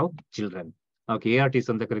couples to have children. Okay, ARTs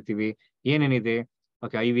ಅಂತ ಕರಿತೀವಿ. ಏನೇನಿದೆ?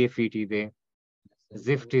 ಓಕೆ, IVF ಇದೆ,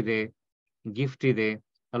 ಜಿಫ್ಟ್ ಇದೆ, ಗಿಫ್ಟ್ ಇದೆ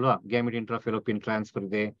ಅಲ್ವಾ, ಗ್ಯಾಮೆಟ್ ಇಂಟ್ರಾಫೆಲೋಪಿಯನ್ ಟ್ರಾನ್ಸ್ಫರ್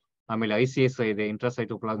ಇದೆ, ಆಮೇಲೆ ICSI ಇದೆ,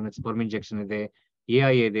 ಇಂಟ್ರಾಸೈಟೋಪ್ಲಾಸ್ಮಿಕ್ ಸ್ಪರ್ಮ್ ಇಂಜೆಕ್ಷನ್ ಇದೆ,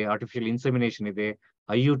 AIA ಇದೆ, ಆರ್ಟಿಫಿಷಿಯಲ್ ಇನ್ಸೆಮಿನೇಷನ್ ಇದೆ,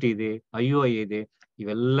 IUT ಇದೆ, IUI ಇದೆ.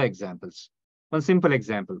 ಇವೆಲ್ಲ ಎಕ್ಸಾಂಪಲ್ಸ್. ಒಂದು ಸಿಂಪಲ್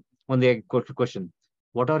ಎಕ್ಸಾಂಪಲ್, ಒಂದು question,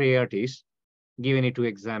 what are ARTs? Give any 2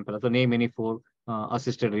 example ಅಥವಾ name any 4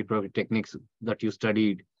 assisted reproductive techniques that you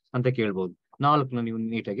studied ಅಂತ ಕೇಳ್ಬೋದು. 4 ನೀವು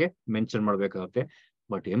ನೀಟಾಗಿ ಮೆನ್ಷನ್ ಮಾಡ್ಬೇಕಾಗುತ್ತೆ.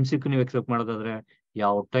 ಬಟ್ MCQ ನೀವು ಎಕ್ಸೆಪ್ಟ್ ಮಾಡೋದಾದ್ರೆ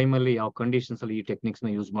ಯಾವ ಟೈಮಲ್ಲಿ, ಯಾವ ಕಂಡೀಷನ್ಸ್ ಅಲ್ಲಿ ಈ ಟೆಕ್ನಿಕ್ಸ್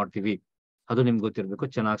ನ ಯೂಸ್ ಮಾಡ್ತೀವಿ ಅದು ನಿಮ್ಗೆ ಗೊತ್ತಿರಬೇಕು.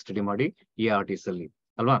 ಚೆನ್ನಾಗಿ ಸ್ಟಡಿ ಮಾಡಿ ARTs ಅಲ್ಲಿ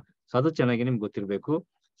ಅಲ್ವಾ. ಸೊ ಅದು ಚೆನ್ನಾಗಿ ನಿಮ್ಗೆ ಗೊತ್ತಿರಬೇಕು.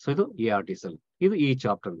 ಸೊ ಇದು ARTs ಅಲ್ಲಿ, ಇದು ಈ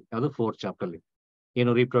ಚಾಪ್ಟರ್ ಅಲ್ಲಿ, ಅದು 4th ಚಾಪ್ಟರ್ ಅಲ್ಲಿ.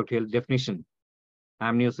 ಏನು? Reproductive health definition,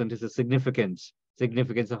 amniocentesis significance,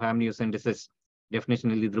 significance of amniocentesis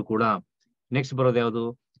definition ಇಲ್ಲಿದ್ರು ಕೂಡ. ನೆಕ್ಸ್ಟ್ ಬರೋದು ಯಾವುದು,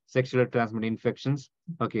 sexual transmit infections.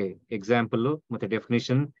 Okay, example ಮತ್ತೆ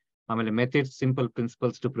ಡೆಫಿನೇಷನ್, ಆಮೇಲೆ methods, simple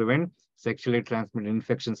principles to prevent ಸೆಕ್ಸುಯಲಿ transmit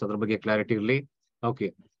infections, ಅದ್ರ ಬಗ್ಗೆ ಕ್ಲಾರಿಟಿ ಇರಲಿ. ಓಕೆ,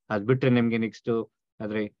 ಅದ್ ಬಿಟ್ರೆ ನಿಮ್ಗೆ ನೆಕ್ಸ್ಟ್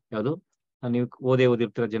ಆದ್ರೆ ಯಾವುದು ನೀವು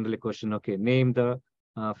ಓದಿರ್ತೀರ generally question. Okay, name the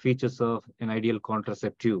features of N ideal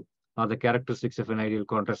contraceptive are the characteristics of N ideal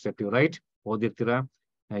contraceptive, right? ಓದಿರ್ತೀರಾ.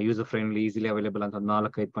 User friendly, easily available ಅಂತ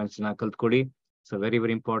 4-5 points ಕಲ್ತ್ಕೊಡಿ. So very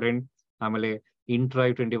very important. ಆಮೇಲೆ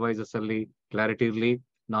ಇಂಟ್ರಾಯುಟೆನ್ ಡಿವೈಸಸ್ ಅಲ್ಲಿ ಕ್ಲಾರಿಟಿ ಇರಲಿ.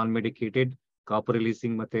 ನಾನ್ ಮೆಡಿಕೇಟೆಡ್, ಕಾಪರ್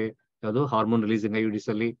ರಿಲೀಸಿಂಗ್ ಮತ್ತೆ ಯಾವುದು hormone releasing ಐಯುಡಿಸ್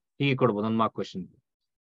ಅಲ್ಲಿ ಹೀಗೆ ಕೊಡ್ಬೋದು. ಒಂದು mark question.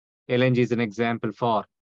 LNG is an example for,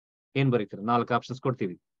 ಏನ್ ಬರೀತೀರಾ? 4 ಆಪ್ಷನ್ಸ್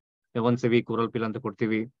ಕೊಡ್ತೀವಿ. ಒನ್ಸ್ ಎ ವೀಕ್ ಓರಲ್ ಪಿಲ್ ಅಂತ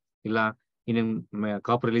ಕೊಡ್ತೀವಿ, ಇಲ್ಲ ಇನ್ನೇನು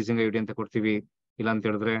ಕಾಪರ್ ರಿಲೀಸಿಂಗ್ ಐಯುಡಿ ಅಂತ ಕೊಡ್ತೀವಿ, ಇಲ್ಲ ಅಂತ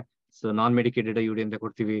ಹೇಳಿದ್ರೆ ಸೊ ನಾನ್ ಮೆಡಿಕೇಟೆಡ್ ಐಯುಡಿ ಅಂತ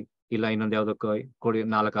ಕೊಡ್ತೀವಿ, ಇಲ್ಲ ಇನ್ನೊಂದು ಯಾವ್ದಕ್ಕೆ ಕೊಡಿ.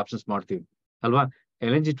 4 ಆಪ್ಷನ್ಸ್ ಮಾಡ್ತೀವಿ ಅಲ್ವಾ.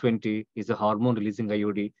 LNG-20 is a hormone releasing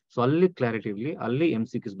ಐಯುಡಿ. So ಅಲ್ಲಿ ಕ್ಲಾರಿಟಿ ಇರಲಿ, ಅಲ್ಲಿ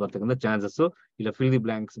MCQs ಬರ್ತಕ್ಕಂಥ ಚಾನ್ಸಸ್ ಇಲ್ಲ ಫಿಲ್ ದಿ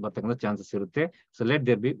ಬ್ಲಾಂಕ್ಸ್ ಬರ್ತಕ್ಕಂಥ ಚಾನ್ಸಸ್ ಇರುತ್ತೆ. So let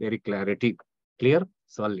there be very clarity, clear.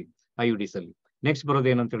 So ಅಲ್ಲಿ ಐಯುಡಿಸ್ ಅಲ್ಲಿ ನೆಕ್ಸ್ಟ್ ಬರೋದು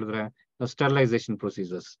ಏನಂತ ಹೇಳಿದ್ರೆ ಸ್ಟೆರಿಲೈಸೇಷನ್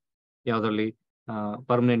ಪ್ರೊಸೀಜರ್ಸ್. ಯಾವ್ದ್ರಲ್ಲಿ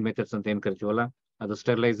ಪರ್ಮನೆಂಟ್ ಮೆಥಡ್ಸ್ ಅಂತ ಏನ್ ಕರಿತೀವಲ್ಲ, ಅದು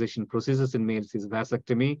sterilisation procedures in males is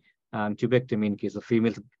vasectomy and tubectomy in case of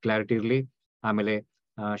female, clarity ಇರಲಿ. ಆಮೇಲೆ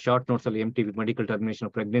ಶಾರ್ಟ್ ನೋಟ್ಸ್ ಅಲ್ಲಿ MT medical termination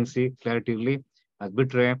of pregnancy, clarity ಇರಲಿ. ಅದ್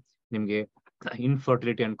ಬಿಟ್ರೆ ನಿಮ್ಗೆ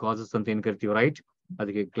ಇನ್ಫರ್ಟಿಲಿಟಿ ಅಂಡ್ ಕಾಸಸ್ ಅಂತ ಏನ್ ಕರಿತೀವಿ, ರೈಟ್?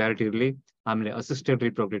 ಅದಕ್ಕೆ ಕ್ಲಾರಿಟಿ ಇರಲಿ. ಆಮೇಲೆ ಅಸಿಸ್ಟೆಡ್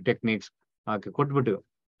ರಿಪ್ರೊಡಕ್ಟಿವ್ ಟೆಕ್ನಿಕ್ಸ್ ಹಾಗೆ ಕೊಟ್ಬಿಟ್ಟು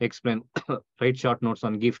explain, right short notes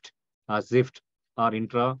on gift, ಜಿಫ್ಟ್ R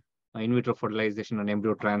intra in vitro fertilisation and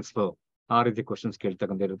embryo transfer, ಆ ರೀತಿ ಕ್ವಶನ್ಸ್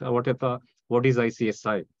ಕೇಳ್ತಕ್ಕಂಥ ಇರುತ್ತೆ. What is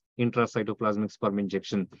ICSI, ಇಂಟ್ರಾಸೈಟೋಪ್ಲಾಸ್ಮಿಕ್ sperm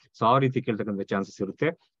injection. So ಆ ರೀತಿ ಕೇಳ್ತಕ್ಕಂಥ ಚಾನ್ಸಸ್ ಇರುತ್ತೆ.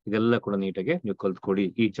 ಇದೆಲ್ಲ ಕೂಡ ನೀಟಾಗಿ ನೀವು ಕಲ್ತ್ಕೊಡಿ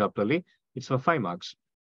ಈ ಚಾಪ್ಟರ್ ಅಲ್ಲಿ. It's 5 marks.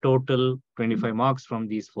 Total 25 marks from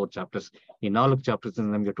these 4 chapters. ಈ 4 ಚಾಪ್ಟರ್ಸ್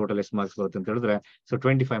ನಮಗೆ ಟೋಟಲ್ ಎಷ್ಟು ಮಾರ್ಕ್ಸ್ ಬರುತ್ತೆ ಅಂತ ಹೇಳಿದ್ರೆ ಸೊ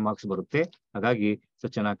 25 ಮಾರ್ಕ್ಸ್ ಬರುತ್ತೆ. ಹಾಗಾಗಿ ಸೊ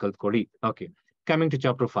ಚೆನ್ನಾಗಿ ಕಲ್ತ್ಕೊಡಿ. Okay, coming two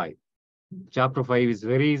chapter 5. Chapter 5 is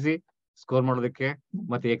very easy score ಮಾಡೋದಕ್ಕೆ,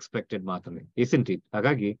 ಮತ್ತೆ ಎಕ್ಸ್ಪೆಕ್ಟೆಡ್ ಮಾತ್ರ, ಇಸ್ಂಟ್ ಇಟ್?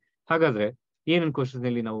 ಹಾಗಾದ್ರೆ ಏನೇನು ಕ್ವಶನ್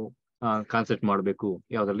ಅಲ್ಲಿ ನಾವು ಕಾನ್ಸೆಪ್ಟ್ ಮಾಡಬೇಕು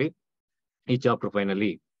ಯಾವ್ದ್ರಲ್ಲಿ ಈ ಚಾಪ್ಟರ್ 5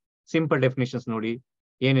 ನಲ್ಲಿ? ಸಿಂಪಲ್ ಡೆಫಿನೇಷನ್ಸ್ ನೋಡಿ.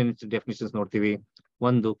 ಏನೇನು ಡೆಫಿನೇಷನ್ಸ್ ನೋಡ್ತೀವಿ?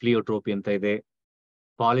 ಒಂದು ಪ್ಲಿಯೋಟ್ರೋಪಿ ಅಂತ ಇದೆ,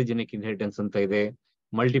 ಪಾಲಿಜೆನಿಕ್ ಇನ್ಹೆರಿಟೆನ್ಸ್ ಅಂತ ಇದೆ,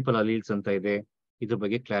 ಮಲ್ಟಿಪಲ್ ಅಲೀಲ್ಸ್ ಅಂತ ಇದೆ. ಇದ್ರ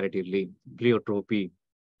ಬಗ್ಗೆ ಕ್ಲಾರಿಟಿ ಇರಲಿ. Pleiotropy,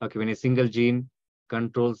 okay, when A single gene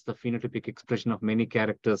controls the phenotypic expression of many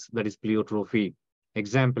characters, that is pleiotropy.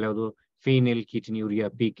 Example ಯಾವುದು? ಫೀನೇಲ್ ಕೀಟನ್ಯೂರಿಯಾ,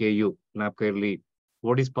 PKU, ಜ್ಞಾಪಕ ಇರಲಿ.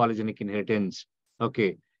 What is polygenic inheritance? Okay,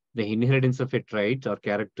 the inheritance of A ಟ್ರೈಟ್ R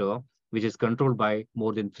character which is controlled by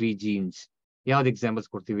more than 3 genes. ಯಾವ್ದು examples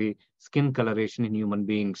ಕೊಡ್ತೀವಿ? Skin colouration in human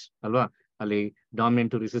beings ಅಲ್ವಾ, ಅಲ್ಲಿ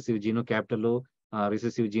dominant recessive ಜೀನು capital,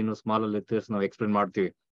 recessive ಜೀನು small ಅಲ್ಲಿ ನಾವು explain ಮಾಡ್ತೀವಿ.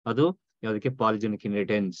 ಅದು ಯಾವ್ದಕ್ಕೆ? Polygenic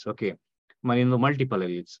inheritance. ಓಕೆ, ಇನ್ನು multiple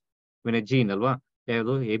alleles, when A gene ಅಲ್ವಾ,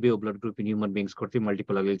 ಯಾವುದು ABO blood group in human beings ಕೊಡ್ತೀವಿ.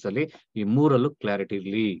 ಮಲ್ಟಿಪಲ್ ಅಲೀಲ್ಸ್ ಅಲ್ಲಿ ಈ 3ರಲ್ಲೂ ಕ್ಲಾರಿಟಿ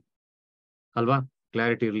ಇರಲಿ ಅಲ್ವಾ,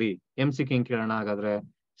 ಕ್ಲಾರಿಟಿ ಇರಲಿ. MCQ ಹೆಂಗ್ ಕೇಳೋಣ ಹಾಗಾದ್ರೆ?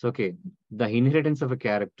 Okay, the inheritance of A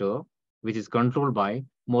character which is controlled by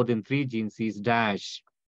more than 3 genes is dash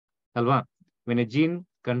ಅಲ್ವಾ. When a gene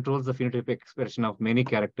controls the phenotypic expression of many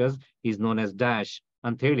characters is known as dash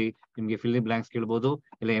ಅಂತ ಹೇಳಿ ನಿಮ್ಗೆ fill the blanks ಕೇಳ್ಬೋದು,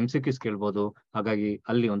 ಇಲ್ಲ MCQs ಕೇಳ್ಬೋದು. ಹಾಗಾಗಿ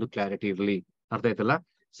ಅಲ್ಲಿ ಒಂದು ಕ್ಲಾರಿಟಿ ಇರಲಿ. ಅರ್ಥ ಆಯ್ತಲ್ಲ?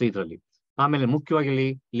 ಸೊ ಇದ್ರಲ್ಲಿ ಆಮೇಲೆ ಮುಖ್ಯವಾಗಿ ಇಲ್ಲಿ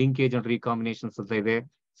ಲಿಂಕೇಜ್ ಅಂಡ್ ರೀಕಾಂಬಿನೇಷನ್ಸ್ ಅಂತ ಇದೆ.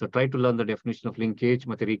 So try to learn the definition of linkage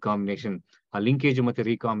ಮತ್ತೆ ರೀಕಾಂಬಿನೇಷನ್. ಆ ಲಿಂಕೇಜ್ ಮತ್ತೆ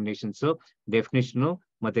ರೀಕಾಂಬಿನೇಷನ್ಸ್ ಡೆಫಿನೇಷನ್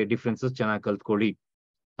ಮತ್ತೆ ಡಿಫ್ರೆನ್ಸಸ್ ಚೆನ್ನಾಗಿ ಕಲ್ತ್ಕೊಳ್ಳಿ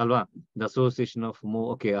ಅಲ್ವಾ. The association of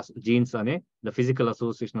genes on the physical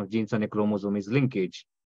association of genes on a chromosome is linkage.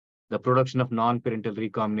 The production of non-parental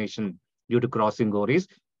recombination due to crossing over is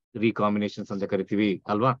recombinations ಅಂತ ಕರಿತೀವಿ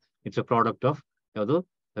ಅಲ್ವಾ. It's a product of ಯಾವುದು?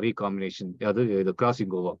 Recombination, ಯಾವುದು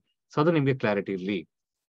crossing over. So ಅದು ನಿಮ್ಗೆ clarity ಇರಲಿ.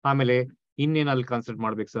 ಆಮೇಲೆ ಇನ್ನೇನಲ್ಲಿ concentrate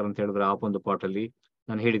ಮಾಡ್ಬೇಕು ಸರ್ ಅಂತ ಹೇಳಿದ್ರೆ ಆ ಒಂದು ಪಾರ್ಟ್ ಅಲ್ಲಿ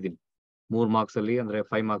ನಾನು ಹೇಳಿದ್ದೀನಿ 3 ಮಾರ್ಕ್ಸ್ ಅಲ್ಲಿ ಅಂದ್ರೆ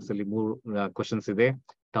 5 ಮಾರ್ಕ್ಸ್ ಅಲ್ಲಿ 3 ಕ್ವಶನ್ಸ್ ಇದೆ.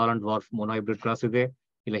 Tall and wharf monohybrid cross ಇದೆ,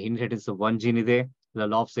 ಇಲ್ಲ ಇನ್ಹೆರಿಟೆನ್ಸ್ ಆಫ್ 1 ಜೀನ್ ಇದೆ, ಇಲ್ಲ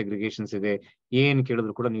ಲಾ ಆಫ್ ಸೆಗ್ರಿಗೇಷನ್ಸ್ ಇದೆ. ಏನ್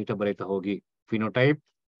ಕೇಳಿದ್ರು ಕೂಡ ನೀಟಾಗಿ ಬರೀತಾ ಹೋಗಿ. Phenotype,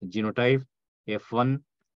 genotype, F1,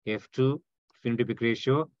 F2, phenotypic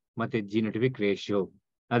ratio ಮತ್ತೆ ಜಿನೋಟಿಪಿಕ್ ರೇಷಿಯೋ.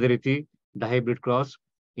 ಅದೇ ರೀತಿ dihybrid cross,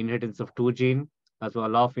 inheritance of 2 gene ಅಥವಾ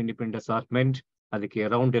ಲಾ ಆಫ್ ಇಂಡಿಪೆಂಡೆಂಟ್ ಅಸಾರ್ಟ್ಮೆಂಟ್, ಅದಕ್ಕೆ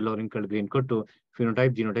ರೌಂಡ್ ಎಲ್ಲೋ ರಿಂಕಲ್ಡ್ ಗ್ರೀನ್ ಕೊಟ್ಟು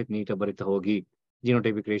ಫಿನೋಟೈಪ್ ಜಿನೋಟೈಪ್ ನೀಟಾಗಿ ಬರೀತಾ ಹೋಗಿ.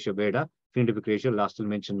 ಜಿನೋಟೈಪಿಕ್ ರೇಷಿಯೋ ಬೇಡ, ಫಿನೋಟಿಪಿಕ್ ರೇಷಿಯೋ ಲಾಸ್ಟ್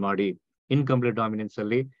ಅಲ್ಲಿ ಮೆನ್ಷನ್ ಮಾಡಿ. ಇನ್ಕಂಪ್ಲೀಟ್ ಡಾಮಿನೆನ್ಸ್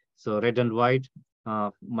ಅಲ್ಲಿ ಸೊ ರೆಡ್ ಅಂಡ್ ವೈಟ್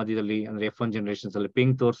ಮಧ್ಯದಲ್ಲಿ ಅಂದ್ರೆ F1 ಜನರೇಷನ್ಸ್ ಅಲ್ಲಿ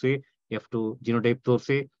ಪಿಂಕ್ ತೋರಿಸಿ, F2 ಜಿನೋಟೈಪ್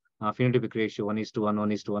ತೋರಿಸಿ, phenotypic ratio 1:1,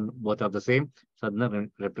 1:1 both are the same. So ಅದನ್ನ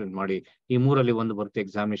ರೆಪ್ರೆಸೆಂಟ್ ಮಾಡಿ. ಈ 3ರಲ್ಲಿ ಒಂದು ಬರುತ್ತೆ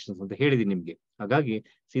ಎಕ್ಸಾಮಿನೇಷನ್ಸ್ ಅಂತ ಹೇಳಿದೀನಿ ನಿಮ್ಗೆ. ಹಾಗಾಗಿ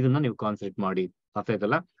ಇದನ್ನ ನೀವು ಕಾನ್ಸಂಟ್ರೇಟ್ ಮಾಡಿ. ಅರ್ಥ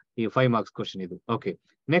ಆಯ್ತಲ್ಲ? ಈ 5 ಮಾರ್ಕ್ಸ್ ಕ್ವಶನ್ ಇದು. ಓಕೆ,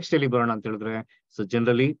 ನೆಕ್ಸ್ಟ್ ಎಲ್ಲಿ ಬರೋಣ ಅಂತ ಹೇಳಿದ್ರೆ ಸೊ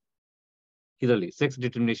ಜನರಲಿ ಇದರಲ್ಲಿ ಸೆಕ್ಸ್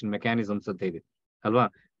ಡಿಟರ್ಮಿನೇಷನ್ ಮೆಕ್ಯಾನಿಸಮ್ಸ್ ಅಂತ ಇದೆ ಅಲ್ವಾ.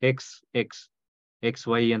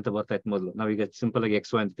 XY ಅಂತ ಬರ್ತಾ ಇತ್ತು ಮೊದಲು, ನಾವೀಗ ಸಿಂಪಲ್ ಆಗಿ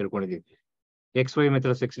XY ಅಂತ ತಿಳ್ಕೊಂಡಿದೀವಿ. XY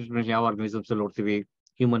ಮೆಥಡ್ ಸೆಕ್ಸ್ ಡಿಟರ್ಮಿನೇಷನ್ ಯಾವ ಆರ್ಗನಿಸಮ್ಸ್ ಅಲ್ಲಿ ನೋಡ್ತೀವಿ?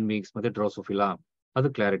 ಹ್ಯೂಮನ್ ಬೀಯಿಂಗ್ಸ್ ಮತ್ತೆ ಡ್ರೋಸೋಫಿಲಾ. ಅದು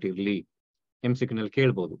ಕ್ಲಾರಿಟಿ ಇರಲಿ. MCQ ನಲ್ಲಿ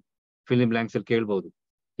ಕೇಳ್ಬೋದು, ಫಿಲ್ ಇನ್ ಬ್ಲಾಂಕ್ಸ್ ಅಲ್ಲಿ ಕೇಳ್ಬೋದು.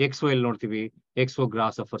 XY ಅಲ್ಲಿ ನೋಡ್ತೀವಿ, XO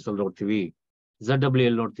ಗ್ರಾಸ್ ಅಫರ್ಸ್ ಅಲ್ಲಿ ನೋಡ್ತೀವಿ. ZW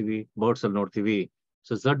ಅಲ್ಲಿ ನೋಡ್ತೀವಿ, ಬರ್ಡ್ಸ್ ಅಲ್ಲಿ ನೋಡ್ತೀವಿ.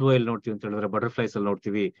 ಸೊ ZY ಅಲ್ಲಿ ನೋಡ್ತೀವಿ ಅಂತ ಹೇಳಿದ್ರೆ ಬಟರ್ಫ್ಲೈಸ್ ಅಲ್ಲಿ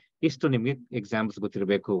ನೋಡ್ತೀವಿ. ಇಷ್ಟು ನಿಮ್ಗೆ ಎಕ್ಸಾಂಪಲ್ಸ್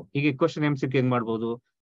ಗೊತ್ತಿರಬೇಕು. ಈಗ ಕ್ವಶನ್ MCQ ಹೆಂಗ್ ಮಾಡ್ಬೋದು?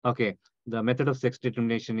 Okay, the method of sex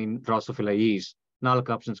determination in Drosophila is, 4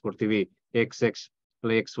 options ಕೊಡ್ತೀವಿ. XX,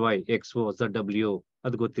 XY, XO, ZW.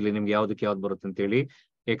 ಅದು ಗೊತ್ತಿಲ್ಲ ನಿಮ್ಗೆ ಯಾವ್ದಕ್ಕೆ ಯಾವ್ದು ಬರುತ್ತೆ ಅಂತ ಹೇಳಿ.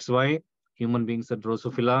 XY human beings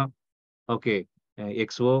Drosophila, okay,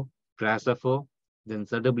 XO ಗ್ರಾಸಫೋ, then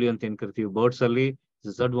ZW ಅಂತ ಏನ್ ಕರಿತೀವಿ ಬರ್ಡ್ಸ್ ಅಲ್ಲಿ,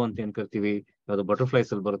 ZO ಅಂತ ಏನ್ ಕರಿತೀವಿ ಯಾವ್ದು ಬಟರ್ಫ್ಲೈಸ್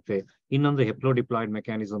ಅಲ್ಲಿ ಬರುತ್ತೆ. ಇನ್ನೊಂದು ಹೆಪ್ಲೋಡಿಪ್ಲಾಯ್ಡ್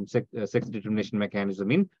ಮೆಕ್ಯಾನಿಸಮ್, ಸೆಕ್ಸ್ ಡಿಟರ್ಮಿನೇಷನ್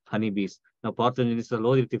ಮೆಕ್ಯಾನಿಸಮ್ ಇನ್ ಹನಿ ಬೀಸ್. ನಾವು ಪಾರ್ಥೋಜೆನಿಸಿಸ್ ಅಲ್ಲಿ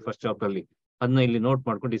ಓದಿರ್ತೀವಿ ಫಸ್ಟ್ ಚಾಪ್ಟರ್ ಅಲ್ಲಿ, ಅದನ್ನ ಇಲ್ಲಿ ನೋಟ್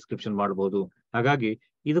ಮಾಡ್ಕೊಂಡು ಡಿಸ್ಕ್ರಿಪ್ಷನ್ ಮಾಡಬಹುದು. ಹಾಗಾಗಿ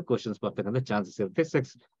ಇದು ಕ್ವಶನ್ಸ್ ಬರ್ತಕ್ಕಂಥ ಚಾನ್ಸಸ್ ಇರುತ್ತೆ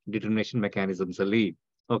ಸೆಕ್ಸ್ ಡಿಟರ್ಮಿನೇಷನ್ ಮೆಕ್ಯಾನಿಸಮ್ಸ್ ಅಲ್ಲಿ.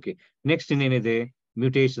 ಓಕೆ, ನೆಕ್ಸ್ಟ್ ಇನ್ನೇನಿದೆ?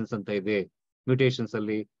 ಮ್ಯೂಟೇಷನ್ಸ್ ಅಂತ ಇದೆ. ಮ್ಯೂಟೇಷನ್ಸ್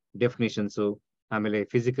ಅಲ್ಲಿ ಡೆಫಿನೇಷನ್ಸ್, ಆಮೇಲೆ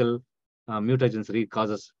ಫಿಸಿಕಲ್ ಮ್ಯೂಟೇಷನ್ಸ್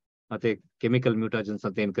ಕಾಸಸ್, ಮತ್ತೆ ಕೆಮಿಕಲ್ ಮ್ಯೂಟೇಷನ್ಸ್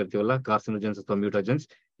ಅಂತ ಏನ್ ಕರಿತೀವಲ್ಲ, ಕಾರ್ಸಿನೋಜನ್ಸ್ ಅಥವಾ ಮ್ಯೂಟೇಷನ್ಸ್.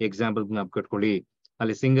 ಎಕ್ಸಾಂಪಲ್ ಜ್ಞಾಪಕ ಇಟ್ಕೊಳ್ಳಿ.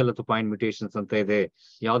 ಅಲ್ಲಿ ಸಿಂಗಲ್ ಅಥವಾ ಪಾಯಿಂಟ್ ಮ್ಯೂಟೇಷನ್ಸ್ ಅಂತ ಇದೆ.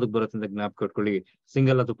 ಯಾವ್ದಕ್ ಬರುತ್ತೆ ಅಂತ ಜ್ಞಾಪಕ ಇಟ್ಕೊಳ್ಳಿ.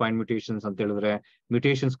 ಸಿಂಗಲ್ ಅಥವಾ ಪಾಯಿಂಟ್ ಮ್ಯೂಟೇಷನ್ಸ್ ಅಂತ ಹೇಳಿದ್ರೆ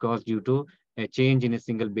mutations cos due to change in a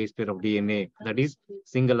single base pair of DNA, that is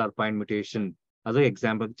single R point mutation. ಅದು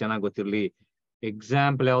ಎಕ್ಸಾಂಪಲ್ ಚೆನ್ನಾಗಿ ಗೊತ್ತಿರಲಿ.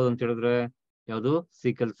 ಎಕ್ಸಾಂಪಲ್ ಯಾವ್ದು ಅಂತ ಹೇಳಿದ್ರೆ ಯಾವುದು?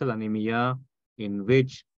 Sickle cell anaemia in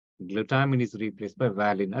which glutamine is replace by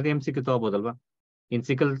valine. ಅದು MCQ ತಗೋಬಹುದಲ್ವಾ? In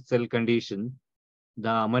sickle cell condition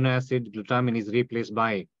the amino acid glutamine is replaced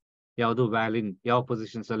by ಯಾವುದು? Valine. ಯಾವ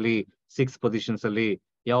ಪೊಸಿಷನ್ಸ್ ಅಲ್ಲಿ? 6 ಪೊಸಿಷನ್ಸ್ ಅಲ್ಲಿ.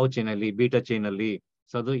 ಯಾವ ಚೈನ್ ಅಲ್ಲಿ? ಬೀಟಾ ಚೈನ್ ಅಲ್ಲಿ.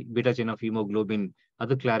 ಸೊ ಅದು ಬೀಟಾ ಚೈನ್ ಆಫ್ ಹಿಮೋಗ್ಲೋಬಿನ್.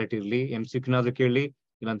 ಅದು ಕ್ಲಾರಿಟಿ ಇರಲಿ. MCQ ನಾದ್ರೂ ಕೇಳಿ,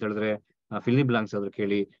 ಇಲ್ಲ ಅಂತ ಹೇಳಿದ್ರೆ ಫಿಲ್ ಇನ್ ಬ್ಲಾಂಕ್ಸ್ ಆದ್ರೂ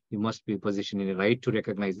ಕೇಳಿ. You must be position in right to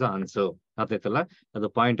recognise the answer. ಅರ್ಥಾಯ್ತಲ್ಲ? ಅದು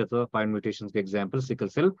ಪಾಯಿಂಟ್ ಅಥವಾ point mutations example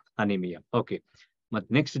sickle cell anaemia. Okay, ಮತ್ತೆ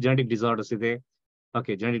ನೆಕ್ಸ್ಟ್ ಜೆನೆಟಿಕ್ ಡಿಸಾರ್ಡರ್ಸ್ ಇದೆ.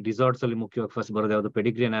 ಓಕೆ, ಜೆನೆಟಿಕ್ ಡಿಸಾರ್ಡರ್ಸ್ ಅಲ್ಲಿ ಮುಖ್ಯವಾಗಿ ಫಸ್ಟ್ ಬರೋದು ಯಾವುದು?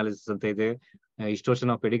 ಪೆಡಿಗ್ರಿ ಅನಾಲಿಸಿಸ್ ಅಂತ ಇದೆ. ಇಷ್ಟು ವರ್ಷ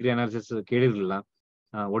ನಾವು Pedigree analysis ಕೇಳಿರ್ಲಿಲ್ಲ.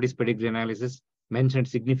 What is Pedigree analysis? Mention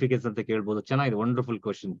significance ಅಂತ ಕೇಳ್ಬೋದು. ಚೆನ್ನಾಗಿದೆ, wonderful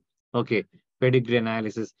question. Okay, Pedigree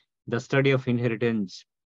analysis, the study of inheritance,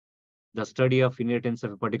 the study of inheritance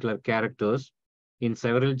of particular characters in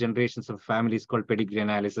several generations of families called Pedigree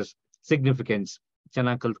analysis. Significance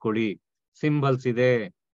ಚೆನ್ನಾಗಿ ಕಲ್ತ್ಕೊಳ್ಳಿ. Symbols ಇದೆ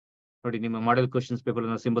ನೋಡಿ, ನಿಮ್ಮ model questions paper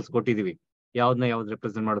ನಾವು symbols ಕೊಟ್ಟಿದೀವಿ. ಯಾವ್ದನ್ನ ಯಾವ್ದು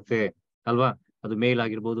ರೆಪ್ರೆಸೆಂಟ್ ಮಾಡುತ್ತೆ ಅಲ್ವಾ? ಅದು ಮೇಲ್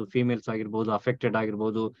ಆಗಿರ್ಬೋದು, ಫಿಮೇಲ್ಸ್ ಆಗಿರ್ಬೋದು, ಅಫೆಕ್ಟೆಡ್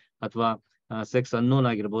ಆಗಿರ್ಬೋದು, ಅಥವಾ ಸೆಕ್ಸ್ ಅನ್ನೋನ್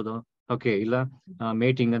ಆಗಿರ್ಬೋದು. ಓಕೆ, ಇಲ್ಲ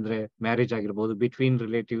ಮೇಟಿಂಗ್ ಅಂದ್ರೆ ಮ್ಯಾರೇಜ್ ಆಗಿರ್ಬೋದು, ಬಿಟ್ವೀನ್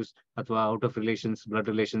ರಿಲೇಟಿವ್ಸ್ ಅಥವಾ out of relations, blood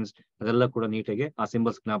relations, ಅದೆಲ್ಲ ಕೂಡ ನೀಟಾಗಿ ಆ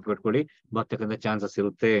ಸಿಂಬಲ್ಸ್ ಜ್ಞಾಪಕ ಇಟ್ಕೊಳ್ಳಿ, ಬರ್ತಕ್ಕಂಥ ಚಾನ್ಸಸ್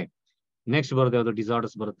ಇರುತ್ತೆ. ನೆಕ್ಸ್ಟ್ ಬರೋದು ಯಾವ್ದು?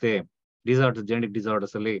 ಡಿಸಾರ್ಡರ್ಸ್ ಬರುತ್ತೆ. ಡಿಸಾರ್ಡರ್ಸ್, ಜೆನೆಟಿಕ್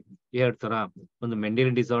ಡಿಸಾರ್ಡರ್ಸ್ ಅಲ್ಲಿ 2 ತರ. ಒಂದು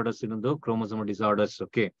ಮೆಂಡೆಲಿಯನ್ ಡಿಸಾರ್ಡರ್ಸ್, ಇನ್ನೊಂದು ಕ್ರೋಮೋಸೋಮಲ್ ಡಿಸಾರ್ಡರ್ಸ್.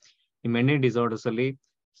 ಓಕೆ, ಈ ಮೆಂಡೆಲಿಯನ್ ಡಿಸಾರ್ಡರ್ಸ್ ಅಲ್ಲಿ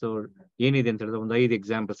ಸೊ ಏನಿದೆ ಅಂತ ಹೇಳಿದ್ರೆ ಒಂದು 5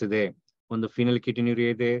 ಎಕ್ಸಾಂಪಲ್ಸ್ ಇದೆ. ಒಂದು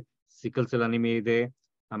ಫಿನೈಲ್ಕೆಟೋನ್ಯೂರಿಯಾ ಇದೆ, ಸಿಕಲ್ ಸೆಲ್ ಅನಿಮಿಯಾ ಇದೆ,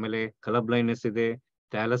 ಆಮೇಲೆ ಕಲರ್ ಬ್ಲೈಂಡ್ನೆಸ್ ಇದೆ,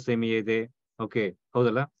 ಥ್ಯಾಲಸೆಮಿಯಾ ಇದೆ. ಓಕೆ,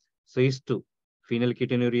 ಹೌದಲ್ಲ? ಸೊ ಇಷ್ಟು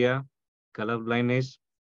ಫಿನೈಲ್ಕೆಟೋನ್ಯೂರಿಯಾ, ಕಲರ್ ಬ್ಲೈಂಡ್ನೆಸ್,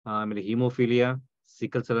 ಆಮೇಲೆ ಹಿಮೋಫಿಲಿಯಾ,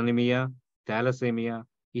 ಸಿಕಲ್ ಸೆಲ್ ಅನಿಮಿಯಾ, ಥ್ಯಾಲಸೆಮಿಯಾ,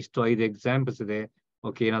 ಇಷ್ಟು 5 ಎಕ್ಸಾಂಪಲ್ಸ್ ಇದೆ.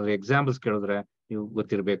 ಓಕೆ, ಏನಾದ್ರು ಎಕ್ಸಾಂಪಲ್ಸ್ ಕೇಳಿದ್ರೆ ನೀವು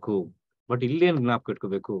ಗೊತ್ತಿರಬೇಕು. ಬಟ್ ಇಲ್ಲೇನು ಜ್ಞಾಪಕ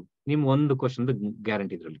ಇಟ್ಕೋಬೇಕು? ನಿಮ್ ಒಂದು ಕ್ವಶನ್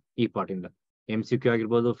ಗ್ಯಾರಂಟಿ ಇದ್ರಲ್ಲಿ ಈ ಪಾರ್ಟ್ ಇಂದ. MCQ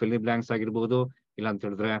ಆಗಿರ್ಬೋದು, ಫಿಲ್ ಇನ್ ಬ್ಲಾಂಕ್ಸ್ ಆಗಿರ್ಬೋದು, ಇಲ್ಲ ಅಂತ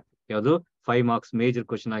ಹೇಳಿದ್ರೆ ಯಾವುದು 5 ಮಾರ್ಕ್ಸ್ ಮೇಜರ್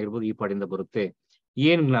ಕ್ವಶನ್ ಆಗಿರ್ಬೋದು, ಈ ಪಾರ್ಟ್ ಇಂದ ಬರುತ್ತೆ.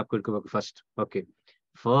 ಏನ್ ಜ್ಞಾಪಕ ಇಟ್ಕೋಬೇಕು ಫಸ್ಟ್? ಓಕೆ,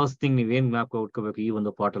 ಫಸ್ಟ್ ಥಿಂಗ್ ನೀವೇನ್ ಜ್ಞಾಪಕ ಇಟ್ಕೋಬೇಕು ಈ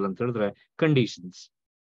ಒಂದು ಪಾರ್ಟ್ ಅಲ್ಲಿ ಅಂತ ಹೇಳಿದ್ರೆ ಕಂಡೀಷನ್ಸ್.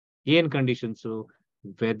 ಏನ್ conditions?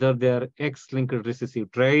 Whether they are X linked recessive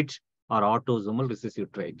ಟ್ರೈಟ್ R autosomal recessive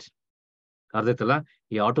ಟ್ರೈಟ್. ಅರ್ಧೈತಲ್ಲ?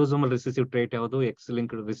 ಈ ಆಟೋಸೋಮಲ್ ರಿಸೆಸಿವ್ ಟ್ರೈಟ್ ಯಾವುದು, ಎಕ್ಸ್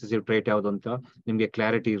ಲಿಂಕ್ಡ್ ರಿಸೆಸಿವ್ ಟ್ರೈಟ್ ಯಾವುದು ಅಂತ ನಿಮ್ಗೆ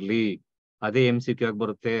ಕ್ಲಾರಿಟಿ ಇರ್ಲಿ. ಅದೇ MCQ ಆಗಿ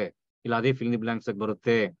ಬರುತ್ತೆ, ಇಲ್ಲ ಅದೇ ಫಿಲ್ ಇನ್ ಬ್ಲಾಂಕ್ಸ್ ಆಗಿ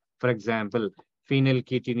ಬರುತ್ತೆ. For example,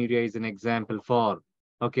 ಫಿನೈಲ್ಕೆಟೋನ್ಯೂರಿಯಾ is an example for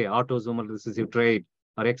okay autosomal recessive ಟ್ರೈಟ್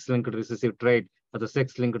R X linked recessive ಟ್ರೈಟ್ ಅಥವಾ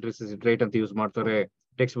ಸೆಕ್ಸ್ ಲಿಂಕ್ಡ್ ರಿಸೆಸಿವ್ ಟ್ರೈಟ್ ಅಂತ ಯೂಸ್ ಮಾಡ್ತಾರೆ.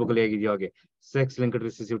 ಟೆಕ್ಸ್ಟ್ ಬುಕ್ ಅಲ್ಲಿ ಹೇಗಿದೆಯೋ ಹಾಗೆ ಸೆಕ್ಸ್ ಲಿಂಕ್ಡ್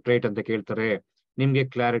ರಿಸೆಸಿವ್ ಟ್ರೈಟ್ ಅಂತ ಕೇಳ್ತಾರೆ. ನಿಮ್ಗೆ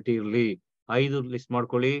ಕ್ಲಾರಿಟಿ ಇರ್ಲಿ. 5 ಲಿಸ್ಟ್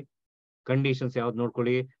ಮಾಡ್ಕೊಳ್ಳಿ. ಕಂಡೀಷನ್ಸ್ ಯಾವ್ದು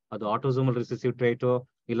ನೋಡ್ಕೊಳ್ಳಿ, ಅದು ಆಟೋಸೋಮಲ್ ರಿಸೆಸಿವ್ ಟ್ರೈಟ್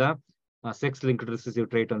ಇಲ್ಲ ಸೆಕ್ಸ್ ಲಿಂಕ್ಡ್ ರಿಸೆಸಿವ್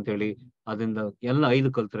ಟ್ರೈಟ್ ಅಂತ ಹೇಳಿ. ಅದರಿಂದ ಎಲ್ಲ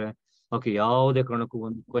 5 ಕಲ್ತ್ರೆ ಓಕೆ, ಯಾವುದೇ ಕಾರಣಕ್ಕೂ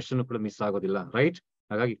ಒಂದು ಕ್ವಶನ್ ಕೂಡ ಮಿಸ್ ಆಗೋದಿಲ್ಲ, ರೈಟ್?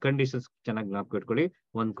 ಹಾಗಾಗಿ ಕಂಡೀಷನ್ಸ್ ಚೆನ್ನಾಗಿ ಜ್ಞಾಪಕ ಇಟ್ಕೊಳ್ಳಿ.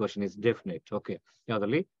 ಒಂದು ಕ್ವಶನ್ ಇಸ್ ಡೆಫಿನೆಟ್. ಓಕೆ,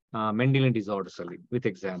 ಯಾವ್ದ್ರಲ್ಲಿ? ಮೆಂಡೆಲಿಯನ್ ಡಿಸಾರ್ಡರ್ಸ್ ಅಲ್ಲಿ ವಿತ್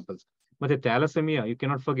ಎಕ್ಸಾಂಪಲ್ಸ್. ಮತ್ತೆ ಥ್ಯಾಲಸೆಮಿಯಾ, ಯು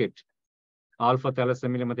ಕೆನಾಟ್ ಫರ್ಗೆಟ್. ಆಲ್ಫಾ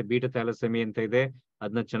ಥ್ಯಾಲಸೆಮಿಯಾ ಮತ್ತೆ ಬೀಟಾ ಥ್ಯಾಲಸೆಮಿಯಾ ಅಂತ ಇದೆ,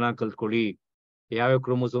 ಅದನ್ನ ಚೆನ್ನಾಗಿ ಕಲ್ತ್ಕೊಳ್ಳಿ. ಯಾವ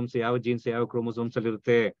ಕ್ರೋಮೋಸೋಮ್ಸ್, ಯಾವ ಜೀನ್ಸ್ ಯಾವ ಕ್ರೋಮೋಸೋಮ್ಸ್ ಅಲ್ಲಿ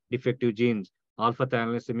ಇರುತ್ತೆ ಡಿಫೆಕ್ಟಿವ್ ಜೀನ್ಸ್. ಆಲ್ಫಾ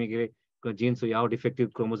ಥ್ಯಾಲಸೆಮಿಯಾಗೆ ಜೀನ್ಸ್ ಯಾವ ಡಿಫೆಕ್ಟಿವ್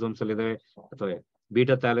ಕ್ರೋಮೋಸೋಮ್ಸ್ ಅಲ್ಲಿ ಇದೆ, ಅಥವಾ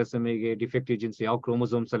ಬೀಟಾ ಥ್ಯಾಲಸೆಮಿಯಾಗೆ ಡಿಫೆಕ್ಟಿವ್ ಜೀನ್ಸ್ ಯಾವ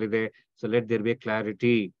ಕ್ರೋಮೋಸೋಮ್ಸ್ ಅಲ್ಲಿ ಇದೆ. So let there be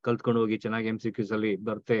clarity. ಕಲ್ತ್ಕೊಂಡು ಹೋಗಿ, ಚೆನ್ನಾಗಿ MCQs ಅಲ್ಲಿ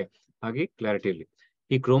ಬರುತ್ತೆ. ಹಾಗೆ ಕ್ಲಾರಿಟಿ ಇರಲಿ.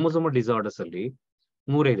 ಈ ಕ್ರೋಮೋಸೋಮಲ್ ಡಿಸಾರ್ಡರ್ಸ್ ಅಲ್ಲಿ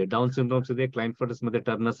 3 ಇದೆ. ಡೌನ್ ಸಿಂಡ್ರೋಮ್ಸ್ ಇದೆ, ಕ್ಲೈನ್ಫರ್ಡರ್ಸ್ ಮತ್ತೆ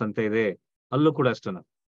ಟರ್ನರ್ಸ್ ಅಂತ ಇದೆ. ಅಲ್ಲೂ ಕೂಡ ಅಷ್ಟೇನ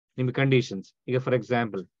ನಿಮ್ಗೆ ಕಂಡೀಷನ್ಸ್. ಈಗ for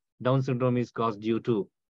example, down syndrome is cos due to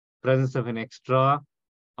presence of N extra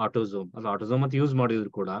autosome. ಅದು ಆಟೋಸೋಮ್ ಅಂತ ಯೂಸ್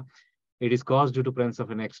ಮಾಡಿದ್ರು ಕೂಡ It is caused due to presence of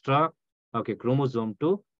an extra chromosome to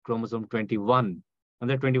chromosome 21. And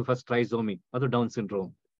the 21st trisomy, ಅದು Down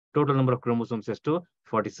syndrome. Total number of chromosomes is to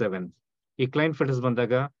 47. ಈ Klinefelter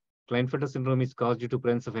ಬಂದಾಗ Klinefelter syndrome is caused due to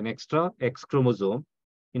presence of an extra X chromosome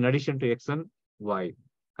in addition to X and Y.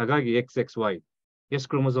 ಹಾಗಾಗಿ XXY. ಎಷ್ಟು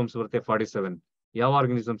chromosomes ಬರುತ್ತೆ? 47. ಯಾವ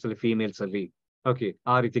organisms ಅಲ್ಲಿ? Females ಅಲ್ಲಿ. Okay,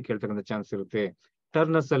 ಆ ರೀತಿ ಕೇಳ್ತಕ್ಕಂಥ ಚಾನ್ಸ್ ಇರುತ್ತೆ.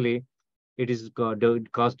 ಟರ್ನಸ್ ಅಲ್ಲಿ it is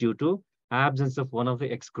cos due to absence of one of the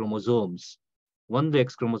X chromosomes. ಒಂದು X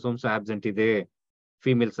ಕ್ರೋಮೋಸೋಮ್ಸ್ ಆಬ್ಸೆಂಟ್ ಇದೆ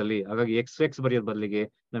ಫೀಮೇಲ್ಸ್ ಅಲ್ಲಿ. ಹಾಗಾಗಿ XX ಬರೆಯೋದ್ ಬದಲಿಗೆ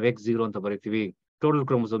ನಾವು X0 ಅಂತ ಬರೀತೀವಿ. ಟೋಟಲ್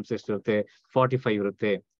ಕ್ರೋಮೋಸೋಮ್ಸ್ ಎಷ್ಟಿರುತ್ತೆ? 45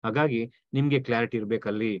 ಇರುತ್ತೆ. ಹಾಗಾಗಿ ನಿಮ್ಗೆ ಕ್ಲಾರಿಟಿ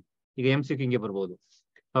ಇರ್ಬೇಕಲ್ಲಿ. ಈಗ MCQ ಹಿಂಗೆ ಬರ್ಬೋದು.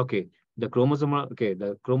 Okay, the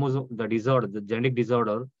genetic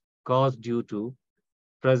disorder caused due to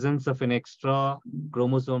presence of an extra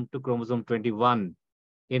chromosome to chromosome 21.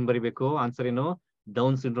 ಏನ್ ಬರಿಬೇಕು? ಆನ್ಸರ್ ಏನು?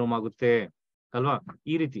 ಡೌನ್ ಸಿಂಡ್ರೋಮ್ ಆಗುತ್ತೆ ಅಲ್ವಾ?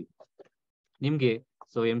 ಈ ರೀತಿ ನಿಮ್ಗೆ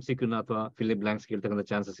MCQ ಅಥವಾ ಫಿಲ್ ಬ್ಲಾಂಕ್ಸ್ ಕೇಳ್ತಕ್ಕಂಥ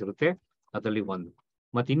ಚಾನ್ಸಸ್ ಇರುತ್ತೆ. ಅದರಲ್ಲಿ ಒಂದು.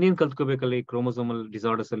 ಮತ್ತೆ ಇನ್ನೇನ್ ಕಲ್ತ್ಕೋಬೇಕಲ್ಲಿ ಕ್ರೋಮೋಸೋಮಲ್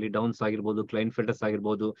ಡಿಸಾರ್ಡರ್ಸ್ ಅಲ್ಲಿ? ಡೌನ್ಸ್ ಆಗಿರ್ಬೋದು, ಕ್ಲೈನ್ಫೆಲ್ಟರ್ಸ್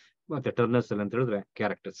ಆಗಿರ್ಬೋದು, ಮತ್ತೆ ಟರ್ನರ್ಸ್ ಅಲ್ಲಿ ಅಂತ ಹೇಳಿದ್ರೆ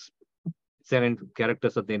ಕ್ಯಾರೆಕ್ಟರ್ಸ್.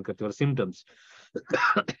 ಕ್ಯಾರೆಕ್ಟರ್ಸ್ ಅಂತ ಏನ್ ಕರಿತೀವಿ? Symptoms.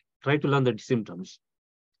 Try to learn the symptoms.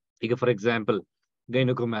 ಈಗ ಫಾರ್ ಎಕ್ಸಾಂಪಲ್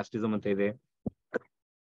ಗೈನಕೋಮ್ಯಾಸ್ಟಿಸಮ್ ಅಂತ ಇದೆ.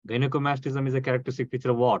 Gynecomastism is a characteristic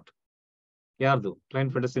feature of what? ಯಾರ್ದು?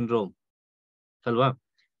 Klinefelter syndrome ಅಲ್ವಾ?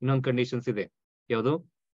 ಇನ್ನೊಂದು ಕಂಡೀಷನ್ಸ್ ಇದೆ. ಯಾವುದು?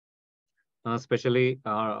 Specially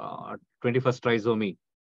 21st trisomy.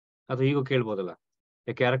 ಅದು ಹೀಗೂ ಕೇಳ್ಬೋದಲ್ಲ.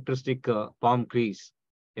 A characteristic palm crease.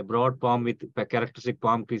 A broad palm with characteristic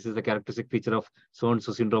palm crease is a characteristic feature of so and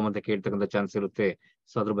so syndrome ಅಂತ ಕೇಳ್ತಕ್ಕಂಥ chance ಇರುತ್ತೆ.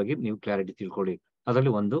 So ಅದ್ರ ಬಗ್ಗೆ ನೀವು ಕ್ಲಾರಿಟಿ ತಿಳ್ಕೊಳ್ಳಿ.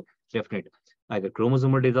 ಅದರಲ್ಲಿ ಒಂದು definite either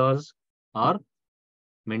chromosomal disorders or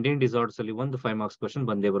ಮೆಂಡೇನ್ disorders ಅಲ್ಲಿ ಒಂದು 5 ಮಾರ್ಕ್ಸ್ ಕ್ವಶನ್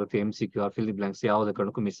ಬಂದೇ ಬರುತ್ತೆ. MCQ R fill the blanks ಯಾವುದೇ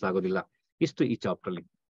ಕಾರಣಕ್ಕೂ ಮಿಸ್ ಆಗೋದಿಲ್ಲ. ಇಷ್ಟು ಈ ಚಾಪ್ಟರ್ ಅಲ್ಲಿ.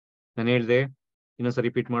 ನಾನು ಹೇಳಿದೆ, ಇನ್ನೊಂದ್ಸರಿ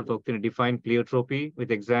ರಿಪೀಟ್ ಮಾಡ್ತಾ ಹೋಗ್ತೀನಿ. Define pleiotropy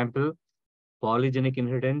with example, polygenic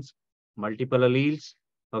inheritance, multiple alleles,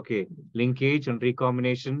 okay, linkage and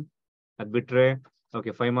recombination. ಅದ್ ಬಿಟ್ರೆ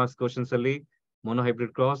 5 ಮಾರ್ಕ್ಸ್ ಕ್ವಶನ್ಸ್ ಅಲ್ಲಿ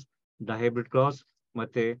ಮೊನೋಹೈಬ್ರಿಡ್ ಕ್ರಾಸ್, ಡೈಹೈಬ್ರಿಡ್ ಕ್ರಾಸ್,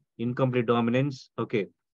 ಮತ್ತೆ incomplete dominance. Okay,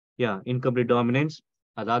 incomplete dominance.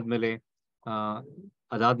 ಅದಾದ್ಮೇಲೆ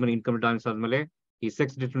ಇನ್ಕಂಪ್ಲೀಟ್ ಡಾಮಿನೆನ್ಸ್ ಆದ್ಮೇಲೆ ಈ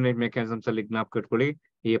ಸೆಕ್ಸ್ ಡಿಟರ್ಮಿನೇಟ್ ಮೆಕ್ಯಾನಿಸಮ್ಸ್ ಅಲ್ಲಿ ಜ್ಞಾಪಕ ಇಟ್ಕೊಳ್ಳಿ.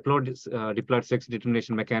 ಈ ಡಿಪ್ಲಾಯ್ಡ್ ಸೆಕ್ಸ್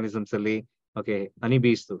ಡಿಟರ್ಮಿನೇಷನ್ ಮೆಕ್ಯಾನಿಸಮ್ಸ್ ಅಲ್ಲಿ ಹನಿ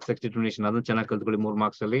ಬೀಸ್ ಸೆಕ್ಸ್ ಡಿಟರ್ಮಿನೇಷನ್, ಅದನ್ನ ಚೆನ್ನಾಗಿ ಕಲ್ತ್ಕೊಳ್ಳಿ 3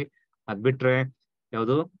 ಮಾರ್ಕ್ಸ್ ಅಲ್ಲಿ. ಅದ್ ಬಿಟ್ರೆ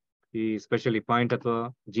ಯಾವುದು ಈ ಸ್ಪೆಷಲಿ ಪಾಯಿಂಟ್ ಅಥವಾ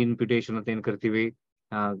ಜೀನ್ ಮ್ಯೂಟೇಷನ್ ಅಂತ ಏನ್ ಕರಿತೀವಿ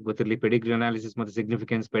ಗೊತ್ತಿರ್ಲಿ. ಪೆಡಿಗ್ರಿ ಅನಾಲಿಸಿಸ್ ಮತ್ತೆ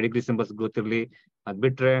ಸಿಗ್ನಿಫಿಕೆನ್ಸ್, ಪೆಡಿಗ್ರಿ ಸಿಂಬಲ್ಸ್ ಗೊತ್ತಿರ್ಲಿ. ಅದ್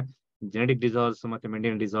ಬಿಟ್ರೆ ಜೆನೆಟಿಕ್ ಡಿಸಾರ್ಡರ್ಸ್ ಮತ್ತೆ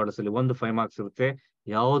ಮೆಂಡೇನ್ ಡಿಸಾರ್ಡರ್ಸ್ ಅಲ್ಲಿ ಒಂದು 5 ಮಾರ್ಕ್ಸ್ ಇರುತ್ತೆ.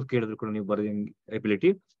 ಯಾವ್ದು ಕೇಳಿದ್ರು ಕೂಡ ನೀವು ಬರೆದ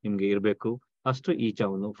ಎಬಿಲಿಟಿ ನಿಮ್ಗೆ ಇರಬೇಕು. ಅಷ್ಟು ಈ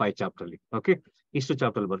 5 ಚಾಪ್ಟರ್ ಅಲ್ಲಿ. ಓಕೆ, ಇಷ್ಟು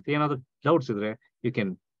ಚಾಪ್ಟರ್ ಬರುತ್ತೆ. ಏನಾದ್ರು ಡೌಟ್ಸ್ ಇದ್ರೆ you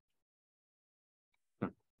can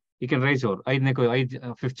raise your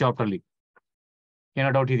 5th chapter ಅಲ್ಲಿ ಏನೋ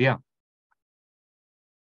ಡೌಟ್ ಇದೆಯಾ?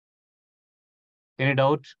 Any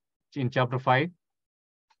doubt in chapter 5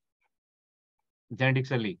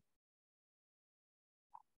 genetics ಅಲ್ಲಿ?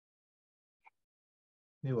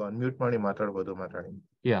 ನೀವು ಅನ್ಮ್ಯೂಟ್ ಮಾಡಿ ಮಾತಾಡ್ಬೋದು. ಮಾತಾಡಿ.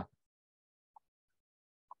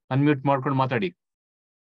 ಅನ್ಮ್ಯೂಟ್ ಮಾಡ್ಕೊಂಡು ಮಾತಾಡಿ.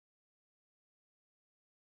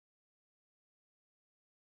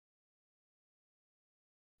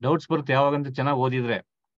 ಡೌಟ್ಸ್ ಬರುತ್ತೆ ಯಾವಾಗಂತ ಚೆನ್ನಾಗಿ ಓದಿದ್ರೆ.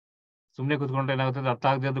 ಸುಮ್ನೆ ಕೂತ್ಕೊಂಡ್ರೆ ಏನಾಗುತ್ತೆ, ಅರ್ಥ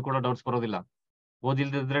ಆಗದೆ ಅದು ಕೂಡ ಡೌಟ್ಸ್ ಬರೋದಿಲ್ಲ.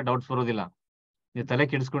 ಓದಿಲ್ದಿದ್ರೆ ಡೌಟ್ಸ್ ಬರೋದಿಲ್ಲ. ನೀವು ತಲೆ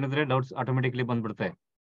ಕೆಡಿಸ್ಕೊಂಡಿದ್ರೆ ಡೌಟ್ಸ್ ಆಟೋಮೆಟಿಕ್ಲಿ ಬಂದ್ಬಿಡುತ್ತೆ.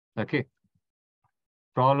 Okay,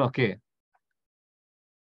 problem. Okay,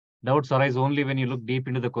 doubts arise only when you look deep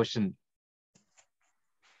in to the question.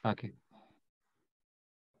 Okay,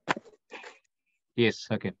 S,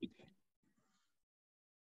 okay,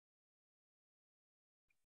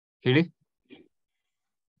 ಹೇಳಿ.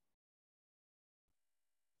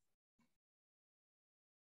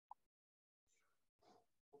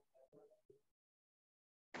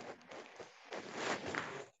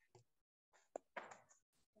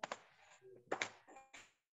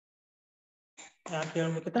 ಯಾಕೆ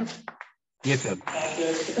ಹೇಳ್ಬೇಕಂತ? Yes sir.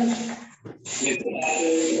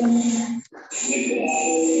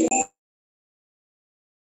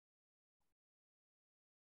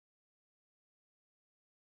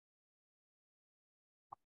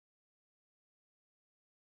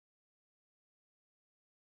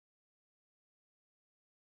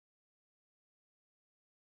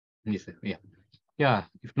 Yes, sir. Yeah.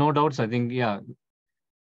 If no doubts, I think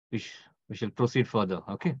we shall proceed further.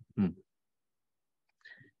 Okay.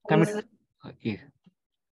 Come Sir. Okay.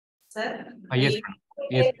 Sir. Yes.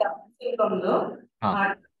 Yes.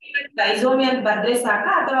 Trisomy ಅಂತ ಬರ್ದ್ರೆ ಸಾಕ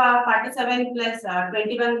ಅಥವಾ 47 plus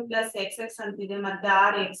 21 plus XX ಅಂತಿದೆ, ಮತ್ತೆ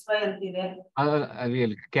RXY ಅಂತಿದೆ.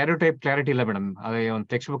 ಕ್ಯಾರಿಯೋಟೈಪ್ clarity ಇಲ್ಲ ಮೇಡಮ್. ಅದೇ ಒಂದು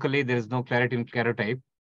ಟೆಕ್ಸ್ಟ್ ಬುಕ್ ಅಲ್ಲಿ ದೇರ್ ಇಸ್ ನೋ ಕ್ಲಾರಿಟಿ ಇನ್ ಕ್ಯಾರಿಯೋಟೈಪ್.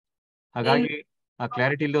 ಹಾಗಾಗಿ ಆ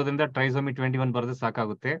ಕ್ಲಾರಿಟಿ ಇಲ್ಲೋದ್ರಿಂದ ಟ್ರೈಸೋಮಿ 21 ಬರೆದ್ರೆ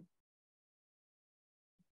ಸಾಕಾಗುತ್ತೆ.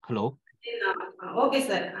 Hello. Okay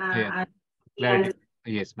sir. Clarity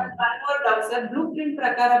Yes, ma'am. One more doubt, sir. Blueprint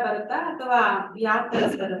ಪ್ರಕಾರ ಬರುತ್ತಾ ಅಥವಾ ಯಾವ ತರ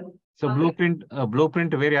sir? So blue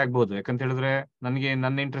print very ಆಗ್ಬಹುದು. ಯಾಕಂತ ಹೇಳಿದ್ರೆ ನನಗೆ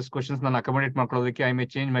ನನ್ನ ಇಂಟ್ರೆಸ್ಟ್ ಕ್ವಶನ್ಸ್ ನಾನು ಅಕಾಮಡೇಟ್ ಮಾಡ್ಕೊಳ್ಳೋದಕ್ಕೆ I may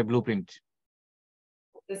change my blue print.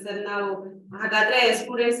 Sir ನಾವು ಹಾಗಾದ್ರೆ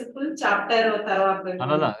ಸ್ಟೂಡೆಂಟ್ಸ್ ಫುಲ್ ಚಾಪ್ಟರ್ ತರ ಆಗ್ಬೇಕು.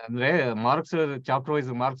 ಅಲ್ಲ ಅಂದ್ರೆ ಮಾರ್ಕ್ಸ್ ಚಾಪ್ಟರ್ ವೈಸ್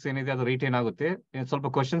ಮಾರ್ಕ್ಸ್ ಏನಿದೆ ಅದು ರಿಟೈನ್ ಆಗುತ್ತೆ. ಸ್ವಲ್ಪ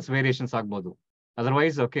ಕ್ವಶನ್ಸ್ ವೇರಿಯೇಷನ್ಸ್ ಆಗ್ಬಹುದು.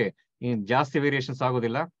 ಅದರ್ವೈಸ್ ಓಕೆ ಜಾಸ್ತಿ ವೇರಿಯೇಷನ್ಸ್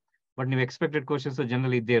ಆಗೋದಿಲ್ಲ. ಬಟ್ ನೀವು ಎಕ್ಸ್ಪೆಕ್ಟೆಡ್ ಕ್ವಶನ್ಸ್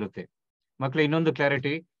ಜನರಲ್ ಇದ್ದೇ ಇರುತ್ತೆ. ಮಕ್ಕಳು ಇನ್ನೊಂದು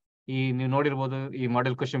ಕ್ಲಾರಿಟಿ, ಈ ನೀವು ನೋಡಿರ್ಬೋದು, ಈ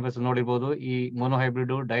ಮಾಡೆಲ್ ಕ್ವಶನ್ ಪೇಪರ್ಸ್ ನೋಡಿರ್ಬೋದು, ಈ ಮೋನೋ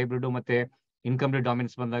ಹೈಬ್ರಿಡ್, ಡೈಬ್ರಿಡ್ ಮತ್ತೆ ಇನ್ಕಂಪ್ಲೀಟ್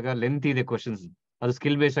ಡಾಮಿನೆನ್ಸ್ ಬಂದಾಗ ಲೆಂತ್ ಇದೆ ಕ್ವಶನ್ಸ್. ಅದು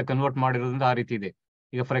ಸ್ಕಿಲ್ ಬೇಸ್ ಕನ್ವರ್ಟ್ ಮಾಡಿರೋದ್ರಿಂದ ಆ ರೀತಿ ಇದೆ.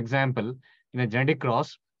 ಈಗ for example in genetic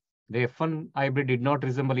cross, the F1 hybrid did not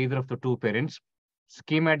resemble either of the two parents.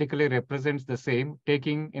 Schematically represents the same,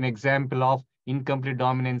 taking an example of incomplete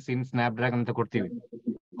dominance in Snapdragon ಅಂತ ಕೊಡ್ತೀವಿ.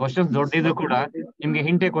 Questions ದೊಡ್ಡಿದ್ರು ಕೂಡ ನಿಮ್ಗೆ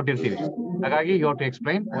ಹಿಂಟೆ ಕೊಟ್ಟಿರ್ತೀವಿ. ಹಾಗಾಗಿ you have to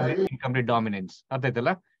explain incomplete dominance. ಅರ್ಥ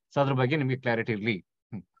ಆಯ್ತಲ್ಲ? So ಅದ್ರ ಬಗ್ಗೆ ನಿಮ್ಗೆ ಕ್ಲಾರಿಟಿ ಇರಲಿ.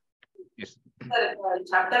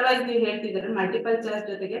 ಚಾಪ್ಟರ್ ವೈಸ್ ನೀವು ಹೇಳ್ತಿದ್ರೆ ಮಲ್ಟಿಪಲ್ ಚಾಯ್ಸ್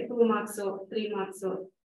ಜೊತೆಗೆ 2 ಮಾರ್ಕ್ಸ್ 3 ಮಾರ್ಕ್ಸ್.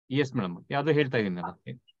 ಎಸ್ ಮೇಡಮ್, ಯಾವ್ದು ಹೇಳ್ತಾ ಇದೀನಿ ನಾನು.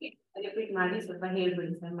 ರಿಪೀಟ್ ಮಾಡಿ ಸ್ವಲ್ಪ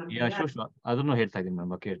ಹೇಳ್ಬಿಡಿ ಸರ್. ಅದನ್ನು ಹೇಳ್ತಾ ಇದೀನಿ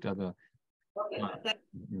ಮೇಡಮ್. ಓಕೆ, ಅದು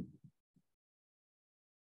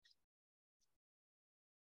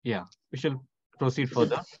we shall proceed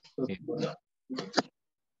further. Okay.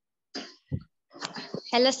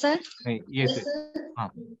 Hello sir. Yes.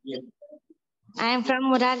 I am from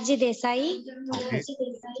Murarji Desai. Okay.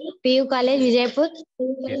 PU College, Vijaypur.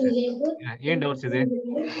 ಏನ್ ಡೌಟ್ಸ್ ಇದೆ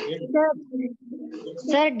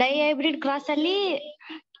ಸರ್? ಡೈ ಹೈಬ್ರಿಡ್ ಕ್ರಾಸ್ ಅಲ್ಲಿ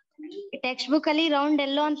ಟೆಕ್ಸ್ಟ್ ಬುಕ್ ಅಲ್ಲಿ ರೌಂಡ್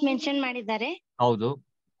ಎಲ್ಲೋ ಅಂತ ಮೆನ್ಷನ್ ಮಾಡಿದ್ದಾರೆ. ಹೌದು.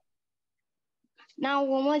 ನಾವು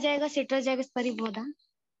ಹೋಮೋಜೈಗಸ್ ಹೆಟರೋಜೈಗಸ್ ಬರಿಬಹುದಾ?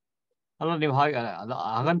 ಅಲ್ಲ, ನೀವು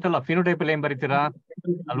ಹಾಗಂತಲ್ಲ, ಫಿನೋಟೈಪ್ ಅಲ್ಲಿ ಏನ್ ಬರೀತೀರಾ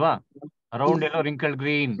ಅಲ್ವಾ? ರೌಂಡ್ ಎಲ್ಲೋ ರಿಂಕಲ್ಡ್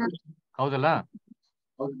ಗ್ರೀನ್, ಹೌದಲ್ಲ?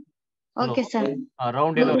 Okay sir.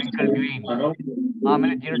 ರೌಂಡ್ ಎಲ್ಲೋ ರಿಂಕಲ್ಡ್ ಗ್ರೀನ್.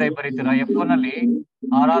 ಆಮೇಲೆ ಜಿನೋಟೈಪ್ ಬರೀತೀರಾ. F1 ಅಲ್ಲಿ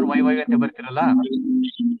RRYY ಅಂತ ಬರ್ತೀರಲ್ಲ.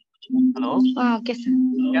 ಹಲೋ,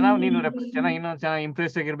 ಚೆನ್ನಾಗಿ ಇನ್ನೊಂದು ಚೆನ್ನಾಗಿ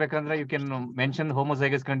Impress ಆಗಿರ್ಬೇಕಂದ್ರೆ you can mention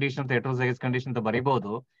homozygous condition ಅಂತ ಹೆಟರೋಸೈಗಸ್ ಕಂಡೀಷನ್ ಅಂತ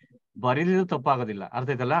ಬರೀಬಹುದು. ಬರೀದಿದ್ದು ತಪ್ಪಾಗೋದಿಲ್ಲ. ಅರ್ಥ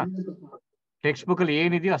ಆಯ್ತಲ್ಲ? ಟೆಕ್ಸ್ಟ್ ಬುಕ್ ಅಲ್ಲಿ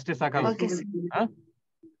ಏನಿದೆಯೋ ಅಷ್ಟೇ ಸಾಕಾಗುತ್ತೆ.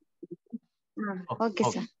 Okay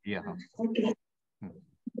sir.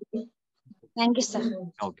 Thank you sir.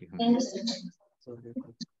 Okay.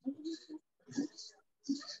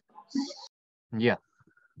 Yeah.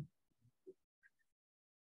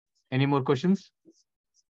 Any more questions?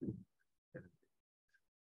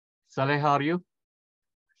 Saleh, how are you?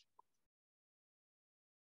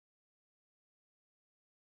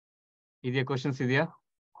 ಇದೆಯಾ ಕ್ವಶನ್ಸ್ ಇದೆಯಾ?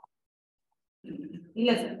 ಇಲ್ಲ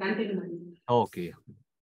ಸರ್, ಕಂಟಿನ್ಯೂ ಮಾಡಿ. Okay.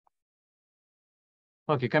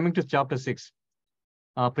 Okay, coming to chapter 6.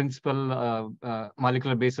 Principal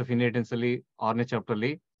molecular base of inheritance ಅಲ್ಲಿ 6ನೇ ಚಾಪ್ಟರ್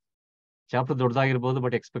ಅಲ್ಲಿ. ಚಾಪ್ಟರ್ ದೊಡ್ಡದಾಗಿರ್ಬೋದು,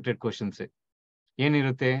 ಬಟ್ ಎಕ್ಸ್ಪೆಕ್ಟೆಡ್ ಕ್ವಶನ್ಸ್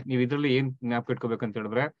ಏನಿರುತ್ತೆ. ನೀವು ಇದರಲ್ಲಿ ಏನ್ ಜ್ಞಾಪಕ ಇಟ್ಕೋಬೇಕಂತ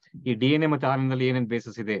ಹೇಳಿದ್ರೆ, ಈ DNA ಮತ್ತೆ RNA ನಲ್ಲಿ ಏನೇನ್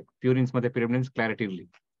ಬೇಸಸ್ ಇದೆ, ಪ್ಯೂರಿನ್ಸ್ ಮತ್ತೆ ಪಿರಿಮಿಡಿನ್ಸ್ ಕ್ಲಾರಿಟಿ ಇರಲಿ.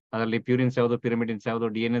 ಅದರಲ್ಲಿ ಪ್ಯೂರಿನ್ಸ್ ಯಾವ್ದು, ಪಿರಿಮಿಡಿನ್ಸ್ ಯಾವ್ದು,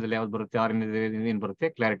 DNA ದಲ್ಲಿ ಯಾವ್ದು ಬರುತ್ತೆ, RNA ಏನ್ ಬರುತ್ತೆ,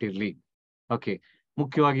 ಕ್ಲಾರಿಟಿ ಇರಲಿ. ಓಕೆ,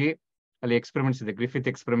 ಮುಖ್ಯವಾಗಿ ಅಲ್ಲಿ ಎಕ್ಸ್ಪೆರಿಮೆಂಟ್ಸ್ ಇದೆ. ಗ್ರಿಫಿತ್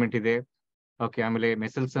ಎಕ್ಸ್ಪೆರಿಮೆಂಟ್ ಇದೆ. ಓಕೆ, ಆಮೇಲೆ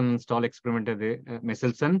ಮೆಸೆಲ್ಸನ್ ಸ್ಟಾಲ್ ಎಕ್ಸ್ಪೆರಿಮೆಂಟ್ ಇದೆ.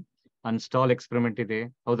 ಮೆಸೆಲ್ಸನ್ ಅಂಡ್ ಸ್ಟಾಲ್ ಎಕ್ಸ್ಪೆರಿಮೆಂಟ್ ಇದೆ,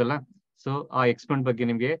 ಹೌದಲ್ಲ? ಸೊ ಆ ಎಕ್ಸ್ಪೆರಿಮೆಂಟ್ ಬಗ್ಗೆ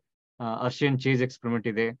ನಿಮ್ಗೆ ಅರ್ಷಿಯನ್ ಚೇಸ್ ಎಕ್ಸ್ಪೆರಿಮೆಂಟ್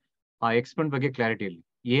ಇದೆ. ಆ ಎಕ್ಸ್ಪೆರಿಮೆಂಟ್ ಬಗ್ಗೆ ಕ್ಲಾರಿಟಿ ಇರಲಿ.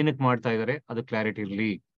 ಏನಕ್ಕೆ ಮಾಡ್ತಾ ಇದಾರೆ ಅದು ಕ್ಲಾರಿಟಿ ಇರಲಿ.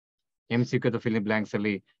 MCQ ಫಿಲ್ ಇನ್ ಬ್ಲಾಂಕ್ಸ್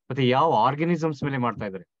ಅಲ್ಲಿ ಮತ್ತೆ ಯಾವ ಆರ್ಗನಿಸಮ್ಸ್ ಮೇಲೆ ಮಾಡ್ತಾ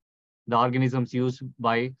ಇದಾರೆ, the organisms use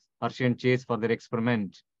by ಅರ್ಷಿಯನ್ chase for there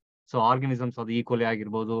experiment. So organisms ಅದು ಈಕೋಲಿ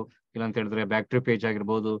ಆಗಿರ್ಬೋದು, ಇಲ್ಲ ಅಂತ ಹೇಳಿದ್ರೆ ಬ್ಯಾಕ್ಟೀರಿಯೇಜ್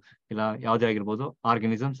ಆಗಿರ್ಬೋದು, ಇಲ್ಲ ಯಾವುದೇ ಆಗಿರ್ಬೋದು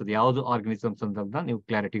ಆರ್ಗನಿಸಮ್ಸ್, ಅದು ಯಾವ್ದು ಆರ್ಗನಿಸಮ್ಸ್ ಅಂತ ನೀವು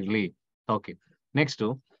ಕ್ಲಾರಿಟಿ ಇರಲಿ. ಓಕೆ, ನೆಕ್ಸ್ಟ್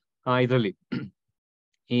ಇದರಲ್ಲಿ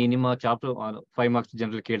ಈ ನಿಮ್ಮ ಚಾಪ್ಟರ್ 5 ಮಾರ್ಕ್ಸ್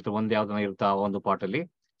ಜನರಲ್ ಕೇಳ್ತಾರೆ, ಒಂದ್ ಯಾವ್ದನ್ನ ಇರುತ್ತಾ ಒಂದು ಪಾರ್ಟ್ ಅಲ್ಲಿ.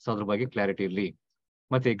 ಸೊ ಅದ್ರ ಬಗ್ಗೆ ಕ್ಲಾರಿಟಿ ಇರಲಿ.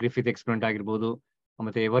 ಮತ್ತೆ ಗ್ರಿಫಿತ್ ಎಕ್ಸ್ಪೆರಿಮೆಂಟ್ ಆಗಿರ್ಬೋದು,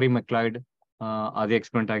 ಮತ್ತೆ ಎವರಿ ಮೆಕ್ಲಾಯ್ಡ್ ಅದೇ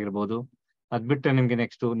ಎಕ್ಸ್ಪೆರಿಮೆಂಟ್ ಆಗಿರ್ಬೋದು. ಅದ್ ಬಿಟ್ಟರೆ ನಿಮ್ಗೆ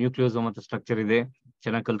ನೆಕ್ಸ್ಟ್ ನ್ಯೂಕ್ಲಿಯೋಸಮ್ ಅಂತ ಸ್ಟ್ರಕ್ಚರ್ ಇದೆ,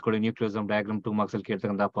 ಚೆನ್ನಾಗಿ ಕಲ್ತ್ಕೊಳ್ಳಿ. ನ್ಯೂಕ್ಲಿಯೋಸಮ್ ಡಯಾಗ್ರಾಮ್ 2 ಮಾರ್ಕ್ಸ್ ಅಲ್ಲಿ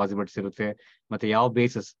ಕೇಳ್ತಕ್ಕಂಥ ಪಾಸಿಬಿಲಿಟೀಸ್ ಇರುತ್ತೆ. ಮತ್ತೆ ಯಾವ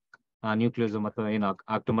ಬೇಸಸ್ ನ್ಯೂಕ್ಲಿಯೋಸಮ್ ಅಥವಾ ಏನು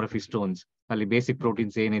ಆಕ್ಟೋಮರಫಿ ಸ್ಟೋನ್ಸ್ ಅಲ್ಲಿ ಬೇಸಿಕ್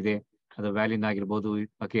ಪ್ರೋಟೀನ್ಸ್ ಏನಿದೆ, ಅದು ವ್ಯಾಲಿನ್ ಆಗಿರ್ಬೋದು,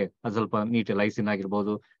 ಓಕೆ, ಅದು ಸ್ವಲ್ಪ ನೀಟ್ ಲೈಸಿನ್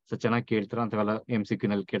ಆಗಿರ್ಬೋದು. ಸೊ ಚೆನ್ನಾಗಿ ಕೇಳ್ತಾರೆ, ಅಂತವೆಲ್ಲ MCQ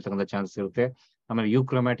ನಲ್ಲಿ ಕೇಳ್ತಕ್ಕಂಥ ಚಾನ್ಸಸ್ ಇರುತ್ತೆ. ಆಮೇಲೆ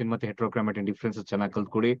ಯೂಕ್ರೋಮ್ಯಾಟಿನ್ ಮತ್ತೆ ಹೆಟ್ರೋಕ್ರೋಮ್ಯಾಟಿನ್ ಡಿಫ್ರೆನ್ಸಸ್ ಚೆನ್ನಾಗಿ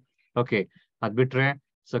ಕಲ್ತ್ಕೊಡಿ. ಓಕೆ, ಅದ್ ಬಿಟ್ರೆ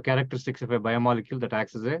so characteristics of A biomolecule that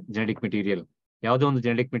acts as A genetic material. ಯಾವುದೋ ಒಂದು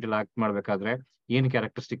ಜೆನೆಟಿಕ್ ಮೆಟೀರಿಯಲ್ ಆಕ್ಟ್ ಮಾಡ್ಬೇಕಾದ್ರೆ ಏನ್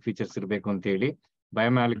ಕ್ಯಾರೆಕ್ಟರಿಸ್ಟಿಕ್ ಫೀಚರ್ಸ್ ಇರಬೇಕು ಅಂತ ಹೇಳಿ,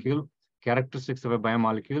 biomolecule characteristics of A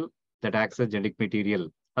biomolecule that acts as genetic material.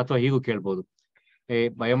 ಅಥವಾ ಹೀಗೂ ಕೇಳ್ಬೋದು, A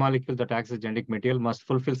biomolecule that acts as genetic material must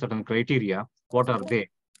fulfil certain criteria. What are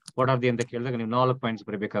they ಅಂತ ಕೇಳಿದಾಗ ನೀವು 4 ಪಾಯಿಂಟ್ಸ್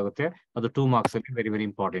ಬರಬೇಕಾಗುತ್ತೆ. ಅದು 2 ಮಾರ್ಕ್ಸ್ ಅಲ್ಲಿ ವೆರಿ ವೆರಿ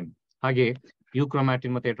ಇಂಪಾರ್ಟೆಂಟ್. ಹಾಗೆ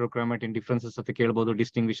ಯೂಕ್ರೋಮ್ಯಾಟಿನ್ ಮತ್ತೆ ಹೆಟ್ರೋಕ್ರೋಮ್ಯಾಟಿನ್ ಡಿಫ್ರೆನ್ಸಸ್ ಅಂತ ಕೇಳ್ಬೋದು,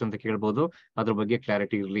 ಡಿಸ್ಟಿಂಗ್ವಿಶ್ ಅಂತ ಕೇಳ್ಬೋದು. ಅದ್ರ ಬಗ್ಗೆ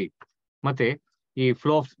ಕ್ಲಾರಿಟಿ ಇರಲಿ. ಮತ್ತೆ ಈ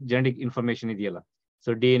ಫ್ಲೋ ಆಫ್ ಜೆನೆಟಿಕ್ ಇನ್ಫಾರ್ಮೇಶನ್ ಇದೆಯಲ್ಲ,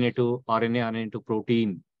 so DNA to RNA, RNA to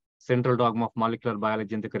protein, central dogma of molecular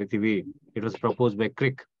biology ಅಂತ ಕರಿತೀವಿ. It was propose by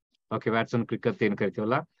ಕ್ರಿಕ್. Okay, Watson ಕ್ರಿಕ್ ಅಂತ ಏನ್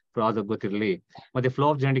ಕರಿತೀವಲ್ಲ, ಅದು ಗೊತ್ತಿರಲಿ. ಮತ್ತೆ ಫ್ಲೋ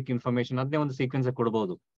ಆಫ್ ಜೆನೆಟಿಕ್ ಇನ್ಫಾರ್ಮೇಶನ್ ಅದನ್ನೇ ಒಂದು ಸೀಕ್ವೆನ್ಸ್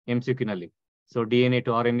ಕೊಡಬಹುದು MCQ ನಲ್ಲಿ. So DNA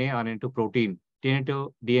to RNA, RNA to protein, DNA to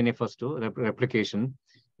DNA first replication,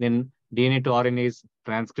 then DNA to RNA is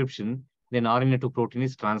transcription, then RNA to protein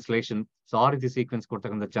is translation. So ಆ ರೀತಿ sequence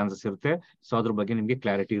ಕೊಡ್ತಕ್ಕಂಥ chances ಇರುತ್ತೆ. So ಅದ್ರ ಬಗ್ಗೆ ನಿಮ್ಗೆ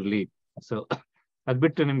ಕ್ಲಾರಿಟಿ ಇರಲಿ. ಸೊ ಅದ್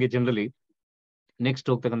ಬಿಟ್ಟು ನಿಮ್ಗೆ ಜನರಲಿ ನೆಕ್ಸ್ಟ್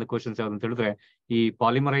ಹೋಗ್ತಕ್ಕಂಥ ಕ್ವಶನ್ಸ್ ಯಾವ್ದು ಅಂತ ಹೇಳಿದ್ರೆ, ಈ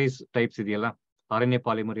ಪಾಲಿಮರೈಸ್ ಟೈಪ್ಸ್ ಇದೆಯಲ್ಲ, RNA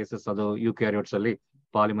ಪಾಲಿಮರೇಸಸ್, ಅದು ಯುಕ್ಯಾರಿಯೋಟ್ಸ್ ಅಲ್ಲಿ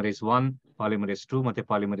ಪಾಲಿಮರೇಸ್ 1, ಪಾಲಿಮರೇಸ್ 2 ಮತ್ತೆ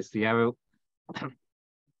ಪಾಲಿಮರೇಸ್ 3 ಯಾವ್ಯಾವ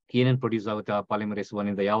ಏನೇನ್ ಪ್ರೊಡ್ಯೂಸ್ ಆಗುತ್ತೆ ಆ ಪಾಲಿಮರೇಸ್ 1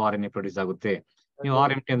 ಇಂದ ಯಾವ RNA ಪ್ರೊಡ್ಯೂಸ್ ಆಗುತ್ತೆ. ನೀವು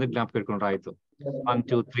RMT ಅಂದ್ರೆ ಜ್ಞಾಪಕ ಇಟ್ಕೊಂಡ್ರೆ ಆಯ್ತು. 1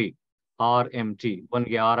 2 3 RMT.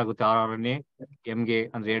 1ಗೆ R ಆಗುತ್ತೆ RNA, M ಗೆ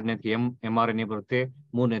ಅಂದ್ರೆ 2ನೇದಕ್ಕೆ mRNA ಬರುತ್ತೆ,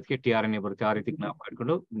 3ನೇದಕ್ಕೆ tRNA ಬರುತ್ತೆ. ಆ ರೀತಿ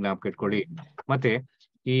ಜ್ಞಾಪಕ ಇಟ್ಕೊಳ್ಳಿ. ಮತ್ತೆ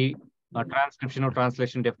ಈ ಟ್ರಾನ್ಸ್ಕ್ರಿಪ್ಷನ್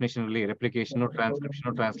ಟ್ರಾನ್ಸ್ಲೇಷನ್ ಡೆಫಿನೇಷನ್ ಅಲ್ಲಿ ರೆಪ್ಲಿಕೇಶನ್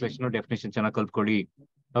ಟ್ರಾನ್ಸ್ಕ್ರಿಪ್ಷನ್ ಟ್ರಾನ್ಸ್ಲೇಷನ್ ಡೆಫಿನೇಷನ್ ಚೆನ್ನಾಗಿ ಕಲ್ತ್ಕೊಳ್ಳಿ.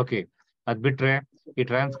 ಓಕೆ, ಅದ್ ಬಿಟ್ರೆ ಈ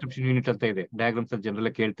ಟ್ರಾನ್ಸ್ಕ್ರಿಪ್ಷನ್ ಯೂನಿಟ್ ಅಂತ ಇದೆ, ಡಯಾಗ್ರಾಮ್ಸ್ ಅಲ್ಲಿ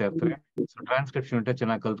ಜನರಲ್ಲ ಕೇಳ್ತಾ ಇರ್ತಾರೆ. ಸೊ ಟ್ರಾನ್ಸ್ಕ್ರಿಪ್ಷನ್ ಯೂನಿಟ್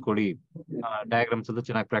ಚೆನ್ನಾಗಿ ಕಲ್ತ್ಕೊಳ್ಳಿ. ಡಯಾಗ್ರಾಮ್ಸ್ ಅದು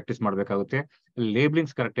ಚೆನ್ನಾಗಿ ಪ್ರಾಕ್ಟೀಸ್ ಮಾಡ್ಬೇಕಾಗುತ್ತೆ.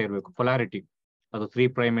 ಲೇಬ್ಲಿಂಗ್ಸ್ ಕರೆಕ್ಟ್ ಇರಬೇಕು, ಪೊಲಾರಿಟಿ ಅದು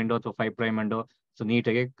 3' ಎಂಡೋ ಅಥವಾ 5' ಎಂಡೋ, ಸೊ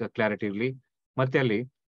ನೀಟಾಗಿ ಕ್ಲಾರಿಟಿ ಇರಲಿ. ಮತ್ತೆ ಅಲ್ಲಿ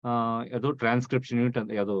ಅದು ಟ್ರಾನ್ಸ್ಕ್ರಿಪ್ಷನ್ ಯೂನಿಟ್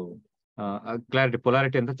ಅಂತ ಅದು ಕ್ಲಾರಿಟಿ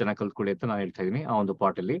ಪೊಲಾರಿಟಿ ಅಂತ ಚೆನ್ನಾಗಿ ಕಲ್ತ್ಕೊಳ್ಳಿ ಅಂತ ನಾನು ಹೇಳ್ತಾ ಇದೀನಿ ಆ ಒಂದು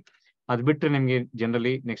ಪಾರ್ಟ್ ಅಲ್ಲಿ. ಅದ್ ಬಿಟ್ರೆ ನಿಮ್ಗೆ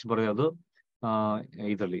ಜನರಲಿ ನೆಕ್ಸ್ಟ್ ಬರೋದು ಯಾವುದು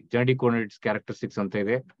ಇದರಲ್ಲಿ ಜೆನೆಟಿಕ್ ಕೋಡ್ ಕ್ಯಾರೆಕ್ಟರಿಸ್ಟಿಕ್ಸ್ ಅಂತ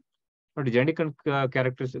ಇದೆ ನೋಡಿ. ಜೆನೆಟಿಕ್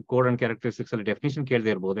ಕೋಡ್ ಅಂಡ್ ಕ್ಯಾರೆಕ್ಟರಿಸ್ಟಿಕ್ಸ್ ಅಲ್ಲಿ ಡೆಫಿನೇಷನ್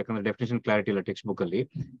ಕೇಳದೆ ಇರ್ಬೋದು, ಯಾಕಂದ್ರೆ ಡೆಫಿನೇಷನ್ ಕ್ಲಾರಿಟಿ ಇಲ್ಲ ಟೆಕ್ಸ್ಟ್ ಬುಕ್ ಅಲ್ಲಿ.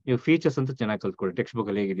 ನೀವು ಫೀಚರ್ಸ್ ಅಂತ ಚೆನ್ನಾಗಿ ಕಲ್ತ್ಕೊಳ್ಳಿ, ಟೆಕ್ಸ್ಟ್ ಬುಕ್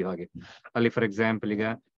ಅಲ್ಲಿ ಹೇಗಿದೆಯೋ ಹಾಗೆ. ಅಲ್ಲಿ ಫಾರ್ ಎಕ್ಸಾಂಪಲ್ ಈಗ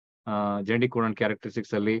ಜೆನೆಟಿಕ್ ಕೋಡ್ ಅಂಡ್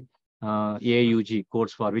ಕ್ಯಾರೆಕ್ಟರಿಸ್ಟಿಕ್ಸ್ ಅಲ್ಲಿ AUG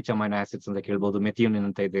codes for which amino acids ಅಂತ ಕೇಳ್ಬೋದು, ಮೆಥಿಯೋನಿನ್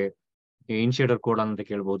ಅಂತ ಇದೆ, ಇನ್ಶೇಡರ್ ಕೋಡಾನ್ ಅಂತ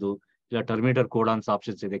ಕೇಳ್ಬೋದು, ಇಲ್ಲ ಟರ್ಮಿನೇಟರ್ ಕೋಡಾನ್ಸ್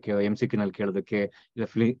ಆಪ್ಷನ್ಸ್ ಇದೆ MCQ ನಲ್ಲಿ ಕೇಳೋದಕ್ಕೆ, ಇಲ್ಲ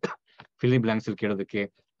ಫಿಲಿ ಬ್ಲಾಂಕ್ಸ್ ಅಲ್ಲಿ ಕೇಳೋದಕ್ಕೆ.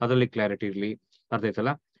 ಅದರಲ್ಲಿ ಕ್ಲಾರಿಟಿ ಇರಲಿ, ಅರ್ಥ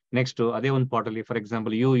ಆಯ್ತಲ್ಲ. ನೆಕ್ಸ್ಟ್ ಅದೇ ಒಂದು ಪಾರ್ಟ್ ಅಲ್ಲಿ for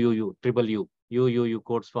example UUU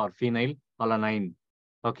codes for phenyl alanine.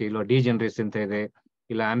 Okay, ಇಲ್ಲ ಡಿಜೆನರೇಸ್ ಅಂತ ಇದೆ,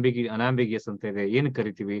 ಇಲ್ಲ ಅನಾಂಬಿಗಿಯಸ್ ಅಂತ ಇದೆ, ಏನಕ್ಕೆ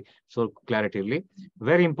ಕರಿತೀವಿ. ಸೊ ಕ್ಲಾರಿಟಿ ಇರಲಿ.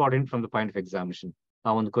 Very important from the point of examination.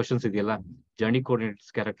 ಆ ಒಂದು ಕ್ವಶನ್ಸ್ ಇದೆಯಲ್ಲ, ಜೆನೆಟಿಕ್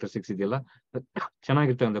ಕೋರ್ಡಿನೇಟ್ಸ್ ಕ್ಯಾರೆಕ್ಟರಿಸ್ಟಿಕ್ಸ್ ಇದೆಯಲ್ಲ,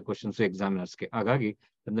 ಚೆನ್ನಾಗಿರ್ತಕ್ಕಂಥ ಕ್ವಶನ್ಸ್ ಎಕ್ಸಾಮಿನರ್ಸ್ಗೆ. ಹಾಗಾಗಿ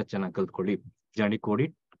ಅದನ್ನ ಚೆನ್ನಾಗಿ ಕಲ್ತ್ಕೊಳ್ಳಿ, genetic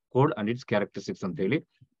code and it's characteristics ಅಂತ ಹೇಳಿ.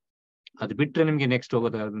 ಅದು ಬಿಟ್ರೆ ನಿಮ್ಗೆ ನೆಕ್ಸ್ಟ್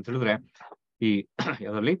ಹೋಗೋದು ಅಂತ ಹೇಳಿದ್ರೆ ಈ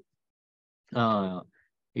ಯಾವ್ದ್ರಲ್ಲಿ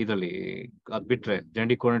ಇದರಲ್ಲಿ ಅದ್ ಬಿಟ್ರೆ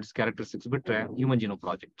ಜೆನೆಟಿಕ್ ಕೋರ್ಡಿನೇಟ್ಸ್ ಕ್ಯಾರೆಕ್ಟರಿಸ್ಟಿಕ್ಸ್ ಬಿಟ್ರೆ ಹ್ಯೂಮನ್ ಜೀನೋಮ್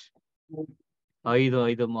ಪ್ರಾಜೆಕ್ಟ್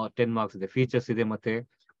 10 ಮಾರ್ಕ್ಸ್ ಇದೆ. ಫೀಚರ್ಸ್ ಇದೆ, ಮತ್ತೆ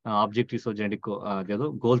ಆಬ್ಜೆಕ್ಟಿವ್ಸ್ ಆಫ್ ಜೆನೆಟಿಕ್ ಯಾವುದು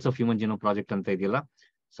goals of human genome project ಅಂತ ಇದೆಯಲ್ಲ,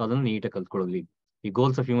 ಸೊ ಅದನ್ನ ನೀಟಾಗಿ ಕಲ್ತ್ಕೊಳ್ಳಿ. ಈ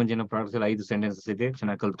goals of human genome project ಅಲ್ಲಿ 5 ಸೆಂಟೆನ್ಸಸ್ ಇದೆ,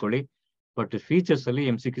 ಚೆನ್ನಾಗಿ ಕಲ್ತ್ಕೊಳ್ಳಿ. ಬಟ್ ಫೀಚರ್ಸ್ ಅಲ್ಲಿ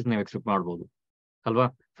MCQs ನಾವು ಎಕ್ಸ್ಪೆಕ್ಟ್ ಮಾಡ್ಬೋದು ಅಲ್ವಾ.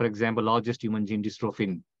 For example largest human gene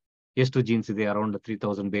dystrophin, ಎಷ್ಟು ಜೀನ್ಸ್ ಇದೆ, ಅರೌಂಡ್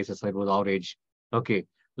 3000 ಬೇಸಸ್ ಇರ್ಬೋದು average. Okay,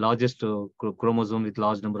 largest chromosome with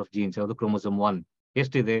large number of jeans ಯಾವುದು, ಕ್ರೋಮೋಸೋಮ್ 1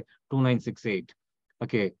 ಎಷ್ಟಿದೆ, 2968.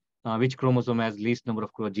 Okay, which chromosome has least number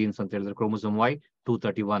of jeans ಅಂತ ಹೇಳಿದ್ರೆ ಕ್ರೋಮೋಸೋಮ್ Y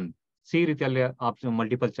 231. ಈ ರೀತಿಯಲ್ಲಿ ಆಪ್ಷನ್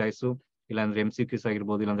ಮಲ್ಟಿಪಲ್ ಚಾಯ್ಸು, ಇಲ್ಲಾಂದ್ರೆ MCQs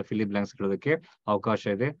ಆಗಿರ್ಬೋದು, ಇಲ್ಲಾಂದ್ರೆ ಫಿಲಿ ಬ್ಲಾಂಕ್ಸ್ ಕೇಳೋದಕ್ಕೆ ಅವಕಾಶ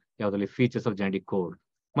ಇದೆ. ಯಾವ್ದ್ರಲ್ಲಿ ಫೀಚರ್ಸ್ ಆಫ್ ಜೆನೆಟಿಕ್ ಕೋಡ್,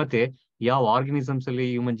 ಮತ್ತೆ ಯಾವ ಆರ್ಗನಿಸಮ್ಸ್ ಅಲ್ಲಿ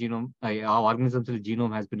ಹ್ಯೂಮನ್ ಜೀನೋಮ್, ಯಾವ ಆರ್ಗನಿಸಮ್ಸ್ ಅಲ್ಲಿ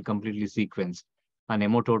genome has been completely sequence. ಆ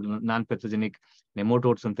ನೆಮೋಟೋಡ್, ನಾನ್ ಪೆಥೋಜೆನಿಕ್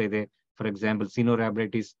ನೆಮೋಟೋಡ್ಸ್ ಅಂತ ಇದೆ. ಫಾರ್ ಎಕ್ಸಾಂಪಲ್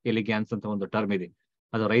ಸಿನೋರಾಬ್ರೈಟಿಸ್ ಎಲಿಗ್ಯಾನ್ಸ್ ಅಂತ ಒಂದು ಟರ್ಮ್ ಇದೆ,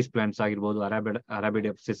 ಅದು ರೈಸ್ ಪ್ಲಾಂಟ್ಸ್ ಆಗಿರ್ಬೋದು,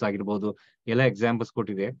 ಅರಾಬಿಡಪ್ಸಿಸ್ ಆಗಿರ್ಬೋದು, ಎಲ್ಲ ಎಕ್ಸಾಂಪಲ್ಸ್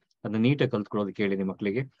ಕೊಟ್ಟಿದೆ. ಅದನ್ನ ನೀಟಾಗಿ ಕಲ್ತ್ಕೊಳ್ಳೋದು ಕೇಳಿ ನಿಮ್ಮ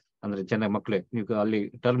ಮಕ್ಕಳಿಗೆ, ಅಂದ್ರೆ ಚೆನ್ನಾಗಿ ಮಕ್ಕಳೇ ನೀವು ಅಲ್ಲಿ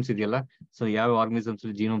ಟರ್ಮ್ಸ್ ಇದೆಯಲ್ಲ, ಸೊ ಯಾವ ಆರ್ಗನಿಸಮ್ಸ್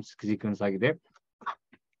ಜೀನೋಮ್ ಸೀಕ್ವೆನ್ಸ್ ಆಗಿದೆ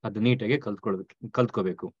ಅದು ನೀಟಾಗಿ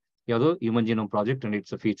ಕಲ್ತ್ಕೋಬೇಕು. ಯಾವುದು human genome project and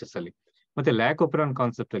it's features ಅಲ್ಲಿ. ಮತ್ತೆ ಲ್ಯಾಕೋಪೆರಾನ್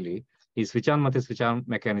ಕಾನ್ಸೆಪ್ಟ್ ಅಲ್ಲಿ ಈ ಸ್ವಿಚ್ ಆನ್ ಮತ್ತೆ ಸ್ವಿಚ್ ಆನ್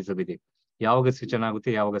ಮೆಕ್ಯಾನಿಸಮ್ ಇದೆ. ಯಾವಾಗ ಸ್ವಿಚ್ ಆನ್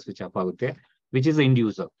ಆಗುತ್ತೆ, ಯಾವಾಗ ಸ್ವಿಚ್ ಆಫ್ ಆಗುತ್ತೆ, ವಿಚ್ ಇಸ್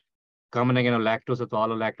ಇಂಡ್ಯೂಸರ್. ಕಾಮನ್ ಆಗಿ ನಾವು ಲ್ಯಾಕ್ಟೋಸ್ ಅಥವಾ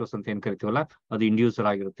ಆಲೋ ಲ್ಯಾಕ್ಟೋಸ್ ಅಂತ ಏನ್ ಕರಿತೀವಲ್ಲ, ಅದು ಇಂಡ್ಯೂಸರ್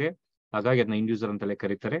ಆಗಿರುತ್ತೆ. ಹಾಗಾಗಿ ಅದನ್ನ ಇಂಡ್ಯೂಸರ್ ಅಂತಲೇ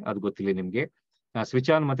ಕರೀತಾರೆ, ಅದು ಗೊತ್ತಿಲ್ಲ ನಿಮ್ಗೆ. ಸ್ವಿಚ್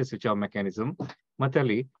ಆನ್ ಮತ್ತೆ ಸ್ವಿಚ್ ಆಫ್ ಮೆಕ್ಯಾನಿಸಮ್. ಮತ್ತೆ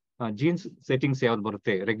ಅಲ್ಲಿ ಜೀನ್ಸ್ ಸೆಟ್ಟಿಂಗ್ಸ್ ಯಾವ್ದು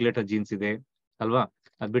ಬರುತ್ತೆ, ರೆಗ್ಯುಲೇಟರ್ ಜೀನ್ಸ್ ಇದೆ ಅಲ್ವಾ.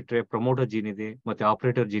 ಅದ್ ಬಿಟ್ರೆ ಪ್ರಮೋಟರ್ ಜೀನ್ ಇದೆ, ಮತ್ತೆ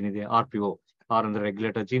ಆಪರೇಟರ್ ಜೀನ್ ಇದೆ. RPO, R ಅಂದ್ರೆ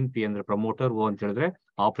ರೆಗ್ಯುಲೇಟರ್ ಜೀನ್, P ಅಂದ್ರೆ ಪ್ರಮೋಟರ್, O ಅಂತ ಹೇಳಿದ್ರೆ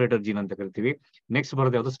ಆಪರೇಟರ್ ಜೀನ್ ಅಂತ ಕರಿತೀವಿ. ನೆಕ್ಸ್ಟ್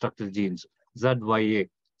ಬರೋದು ಯಾವ್ದು ಸ್ಟ್ರಕ್ಚರ್ ಜೀನ್ಸ್, ZYA.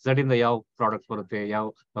 Z ಇಂದ ಯಾವ ಪ್ರಾಡಕ್ಟ್ ಬರುತ್ತೆ, ಯಾವ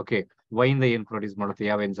ಓಕೆ, Y ಇಂದ ಏನ್ ಪ್ರೊಡ್ಯೂಸ್ ಮಾಡುತ್ತೆ,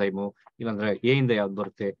 ಯಾವ ಎನ್ಸೈಮು, ಇಲ್ಲಾಂದ್ರೆ A ಇಂದ ಯಾವ್ದು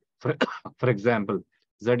ಬರುತ್ತೆ. ಫಾರ್ ಎಕ್ಸಾಂಪಲ್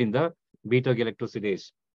Z ಇಂದ ಬೀಟೋಗೆಲೆಕ್ಟ್ರೋಸಿಡೇಸ್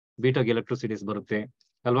ಬರುತ್ತೆ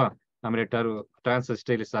ಅಲ್ವಾ. ಆಮೇಲೆ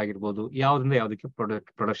ಟ್ರಾನ್ಸ್ಸ್ಟೈಲಿಸ್ ಆಗಿರ್ಬೋದು, ಯಾವ್ದ್ರಿಂದ ಯಾವ್ದಕ್ಕೆ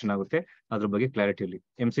ಪ್ರೊಡಕ್ಷನ್ ಆಗುತ್ತೆ ಅದ್ರ ಬಗ್ಗೆ ಕ್ಲಾರಿಟಿ ಇರಲಿ.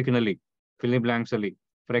 MCQ ನಲ್ಲಿ ಫಿಲಿ ಬ್ಲಾಂಕ್ಸ್ ಅಲ್ಲಿ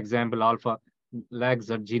for example alpha lac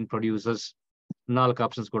Z gene producers 4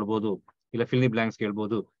 options ಕೊಡ್ಬೋದು, ಇಲ್ಲ ಫಿಲಿ ಬ್ಲಾಂಕ್ಸ್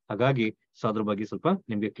ಕೇಳ್ಬೋದು. ಹಾಗಾಗಿ ಸೊ ಅದ್ರ ಬಗ್ಗೆ ಸ್ವಲ್ಪ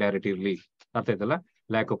ನಿಮ್ಗೆ ಕ್ಲಾರಿಟಿ ಇರಲಿ, ಅರ್ಥ ಆಯ್ತಲ್ಲ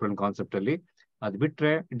ಲ್ಯಾಕೋಪೆರಾನ್ ಕಾನ್ಸೆಪ್ಟ್ ಅಲ್ಲಿ. ಅದ್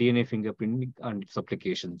ಬಿಟ್ರೆ DNA finger printing and it's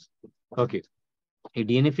applications. Okay, ಈ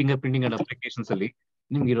DNA finger printing and applications ಅಲ್ಲಿ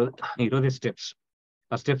ನಿಮ್ಗೆ ಇರೋದೇ ಸ್ಟೆಪ್ಸ್.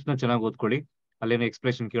 ಆ ಸ್ಟೆಪ್ಸ್ ನ ಚೆನ್ನಾಗಿ ಓದ್ಕೊಳ್ಳಿ, ಅಲ್ಲೇನೋ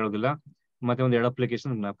ಎಕ್ಸ್ಪ್ರೆಷನ್ ಕೇಳೋದಿಲ್ಲ. ಮತ್ತೆ ಒಂದು 2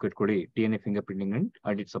 ಅಪ್ಲಿಕೇಶನ್ ಜ್ಞಾಪಕ ಇಟ್ಕೊಳ್ಳಿ, DNA finger printing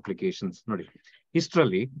and it's applications. ನೋಡಿ,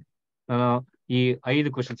 ಇಷ್ಟರಲ್ಲಿ ಈ 5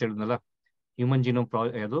 ಕ್ವಶನ್ಸ್ ಹೇಳಿದ್ನಲ್ಲ, ಹ್ಯೂಮನ್ ಜೀನೋಮ್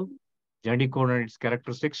ಯಾವುದು, genetic code and it's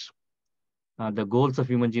characteristics, the goals of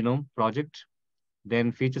human genome project,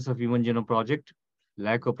 then features of human genome project,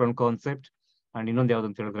 lack of Puram concept, and ಇನ್ನೊಂದು ಯಾವ್ದು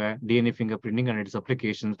ಅಂತ ಹೇಳಿದ್ರೆ DNA finger printing and its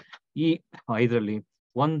applications. ಈ 5ರಲ್ಲಿ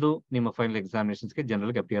ಒಂದು ನಿಮ್ಮ final ಎಕ್ಸಾಮಿನೇಷನ್ಸ್ಗೆ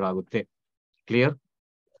general appear ಆಗುತ್ತೆ. Clear?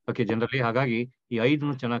 Okay, generally ಹಾಗಾಗಿ ಈ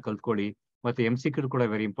 5 ಚೆನ್ನಾಗಿ ಕಲ್ತ್ಕೊಳ್ಳಿ. ಮತ್ತೆ MCQ ಕೂಡ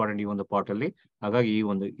ವೆರಿ ಇಂಪಾರ್ಟೆಂಟ್ ಈ ಒಂದು ಪಾರ್ಟ್ ಅಲ್ಲಿ. ಹಾಗಾಗಿ ಈ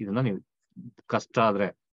ಒಂದು ಇದನ್ನ ನೀವು ಕಷ್ಟ ಆದ್ರೆ,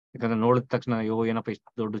 ಯಾಕಂದ್ರೆ ನೋಡಿದ ತಕ್ಷಣ ಏನಪ್ಪ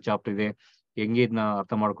ಇಷ್ಟು ದೊಡ್ಡ ಚಾಪ್ಟರ್ ಇದೆ, ಹೆಂಗೆ ಇದನ್ನ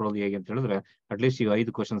ಅರ್ಥ ಮಾಡ್ಕೊಳ್ಳೋದು ಹೇಗೆ ಅಂತ ಹೇಳಿದ್ರೆ ಅಟ್ಲೀಸ್ಟ್ ಈ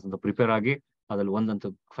 5 ಕ್ವಶನ್ಸ್ ಅಂತ ಪ್ರಿಪೇರ್ ಆಗಿ ಅದ್ರಲ್ಲಿ ಒಂದಂತೂ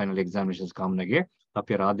ಫೈನಲ್ ಎಕ್ಸಾಮಿನೇಷನ್ಸ್ ಕಾಮನ್ ಆಗಿ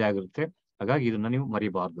ಅಪಿಯರ್ ಆದೇ ಆಗಿರುತ್ತೆ. ಹಾಗಾಗಿ ಇದನ್ನ ನೀವು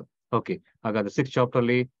ಮರಿಬಾರ್ದು. ಓಕೆ, ಹಾಗಾದ್ರೆ 6th ಚಾಪ್ಟರ್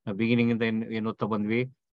ಅಲ್ಲಿ ಬಿಗಿನಿಂಗ್ ಇಂದ ಏನ್ ಓದ್ತಾ ಬಂದ್ವಿ?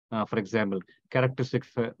 For example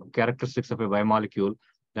characteristics of A biomolecule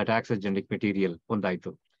that acts S genetic material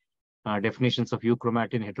ಒಂದಾಯ್ತು. Definitions of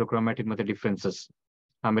ಯುಕ್ರೋಮ್ಯಾಟಿನ್, ಹೆಟ್ರೋಕ್ರೋಮ್ಯಾಟಿನ್ ಮತ್ತೆ ಡಿಫ್ರೆನ್ಸಸ್.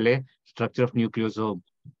 ಆಮೇಲೆ ಸ್ಟ್ರಕ್ಚರ್ ಆಫ್ ನ್ಯೂಕ್ಲಿಯೋಸೋಮ್.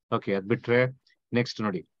 ಓಕೆ, ಅದ್ ಬಿಟ್ರೆ ನೆಕ್ಸ್ಟ್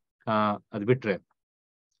ನೋಡಿ, ಅದ್ ಬಿಟ್ರೆ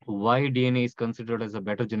why DNA is considered as a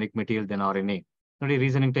better genetic material than RNA. ನೋಡಿ,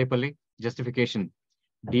 ರೀಸನಿಂಗ್ ಟೈಪ್ ಅಲ್ಲಿ justification,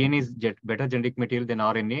 DNA is better genetic material than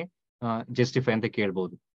RNA, justify ಅಂತ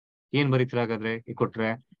ಕೇಳ್ಬೋದು. ಏನ್ ಬರೀತೀರ ಹಾಗಾದ್ರೆ ಕೊಟ್ರೆ?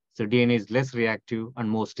 So DNA is less reactive and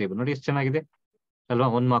more stable. ನೋಡಿ ಎಷ್ಟು ಚೆನ್ನಾಗಿದೆ ಅಲ್ವಾ,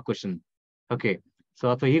 1 mark question. ಓಕೆ, ಸೊ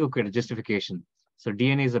ಅಥವಾ ಹೀಗೆ ಕೇಳಿ justification. So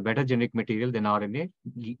DNA is a better genetic material than RNA,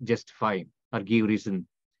 justify or give reason.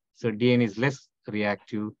 So DNA is less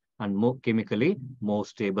reactive and more chemically more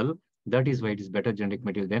stable. That is why it is better genetic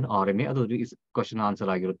material than RNA. ಅದು question answer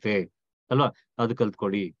ಆಗಿರುತ್ತೆ ಅಲ್ವಾ, ಅದು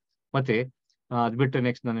ಕಲ್ತ್ಕೊಳ್ಳಿ. ಮತ್ತೆ ಅದ್ ಬಿಟ್ಟರೆ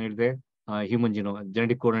next ನಾನು ಹೇಳಿದೆ human genome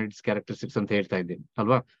genetic coordinates characteristics ಅಂತ ಹೇಳ್ತಾ ಇದ್ದೆ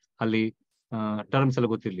ಅಲ್ವಾ. ಅಲ್ಲಿ ಟರ್ಮ್ಸ್ ಎಲ್ಲ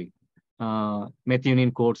ಗೊತ್ತಿರಲಿ.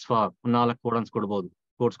 ಮೆಥಿಯೋನಿನ್ ಕೋಡ್ಸ್ ಫಾರ್ 4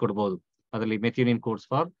 ಕೋಡ್ಸ್ ಕೊಡ್ಬೋದು. ಅದರಲ್ಲಿ ಮೆಥಿಯೋನಿನ್ ಕೋಡ್ಸ್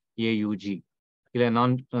ಫಾರ್ AUG, ಇಲ್ಲ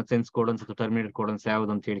ನಾನ್ ಸೆನ್ಸ್ ಕೋಡನ್ಸ್ ಅಥವಾ ಟರ್ಮಿನೇಟೆಡ್ ಕೋಡನ್ಸ್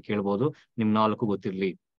ಯಾವ್ದು ಅಂತ ಹೇಳಿ ಕೇಳ್ಬೋದು. ನಿಮ್ 4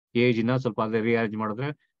 ಗೊತ್ತಿರಲಿ. AUG ನ ಸ್ವಲ್ಪ ಅದೇ ರಿಅರೇಂಜ್ ಮಾಡಿದ್ರೆ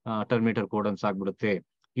ಟರ್ಮಿನೇಟರ್ ಕೋಡನ್ಸ್ ಆಗ್ಬಿಡುತ್ತೆ.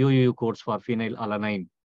 UU codes for phenyl alanine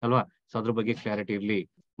ಅಲ್ವಾ. ಸೊ ಅದ್ರ ಬಗ್ಗೆ ಕ್ಲಾರಿಟಿ ಇರ್ಲಿ.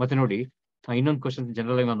 ಮತ್ತೆ ನೋಡಿ, ಇನ್ನೊಂದು ಕ್ವಶನ್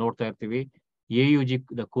ಜನರಲ್ ಆಗಿ ನಾವು ನೋಡ್ತಾ ಇರ್ತೀವಿ. AUG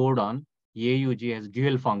the code on AUG has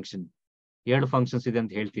dual function. 2 functions ಇದೆ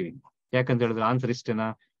ಅಂತ ಹೇಳ್ತೀವಿ. ಯಾಕಂತ ಹೇಳಿದ್ರೆ ಆನ್ಸರ್ ಇಷ್ಟೇನಾ?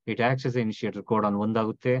 It acts as ಇನಿಷಿಯೇಟರ್ code on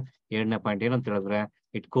ಒಂದಾಗುತ್ತೆ. 2ನೇ ಪಾಯಿಂಟ್ ಏನಂತ ಹೇಳಿದ್ರೆ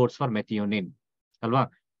ಇಟ್ ಕೋಡ್ಸ್ ಫಾರ್ ಮೆಥಿಯೋನಿನ್ ಅಲ್ವಾ.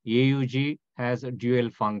 AUG has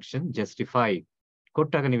dual function, justify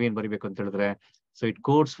ಕೊಟ್ಟಾಗ ನೀವೇನ್ ಬರಿಬೇಕು ಅಂತ ಹೇಳಿದ್ರೆ, so it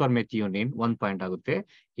codes for methionine 1 point ಆಗುತ್ತೆ.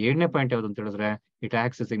 2ನೇ ಪಾಯಿಂಟ್ ಯಾವ್ದು ಅಂತ ಹೇಳಿದ್ರೆ it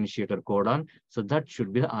acts as ಇನಿಷಿಯೇಟರ್ code on. So that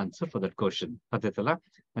should be the answer for that question. ಅದೇತಲ್ಲ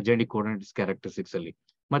genetic coordinates characteristics ಅಲ್ಲಿ.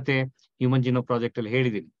 ಮತ್ತೆ ಹ್ಯೂಮನ್ ಜಿನೋಮ್ ಪ್ರಾಜೆಕ್ಟ್ ಅಲ್ಲಿ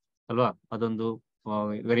ಹೇಳಿದೀನಿ ಅಲ್ವಾ, ಅದೊಂದು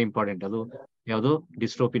ವೆರಿ ಇಂಪಾರ್ಟೆಂಟ್. ಅದು ಯಾವುದು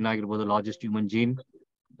ಡಿಸ್ಟ್ರೋಪಿನ್ ಆಗಿರ್ಬೋದು, largest human gene,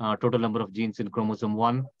 total number of jeans in chromosome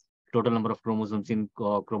 1, total number of chromosomes in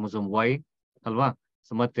chromosome Y ಅಲ್ವಾ.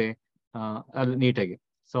 ಸೊ ಮತ್ತೆ ಅಲ್ಲಿ ನೀಟಾಗಿ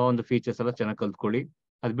ಸೊ ಒಂದು ಫೀಚರ್ಸ್ ಎಲ್ಲ ಚೆನ್ನಾಗಿ ಕಲ್ತ್ಕೊಳ್ಳಿ.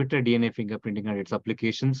 ಅದ್ ಬಿಟ್ರೆ DNA finger printing and it's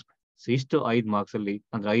applications. So ಇಷ್ಟು 5 ಮಾರ್ಕ್ಸ್ ಅಲ್ಲಿ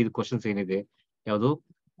ಅಂದ್ರೆ 5 ಕ್ವಶನ್ಸ್ ಏನಿದೆ, ಯಾವುದು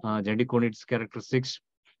genetic coordinates characteristics,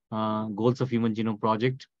 goals of human genome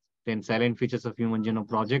project, then silent features of human genome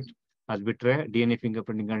project. ಅದ್ ಬಿಟ್ರೆ DNA finger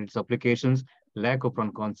printing and it's applications, lack of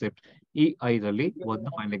Puram concept. ಈ 5ರಲ್ಲಿ ಒಂದು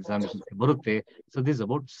final examination ಬರುತ್ತೆ. So this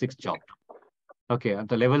about 6th chapter. Okay,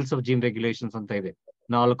 ಅಂತ levels of gene regulations ಅಂತ ಇದೆ,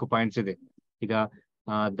 4 points ಇದೆ. ಈಗ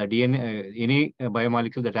the DNA any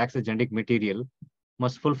biomolecule that acts as genetic material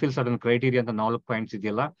must fulfill certain criteria ಅಂತ 4 points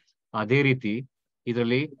ಇದೆಯಲ್ಲ, ಅದೇ ರೀತಿ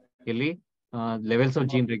ಇದರಲ್ಲಿ ಎಲ್ಲಿ ಲೆವೆಲ್ಸ್ ಆಫ್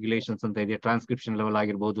ಜೀನ್ ರೆಗ್ಯುಲೇಷನ್ಸ್ ಅಂತ ಇದೆ, ಟ್ರಾನ್ಸ್ಕ್ರಿಪ್ಷನ್ ಲೆವೆಲ್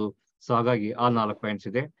ಆಗಿರ್ಬೋದು. ಸೊ ಹಾಗಾಗಿ ಆ 4 ಪಾಯಿಂಟ್ಸ್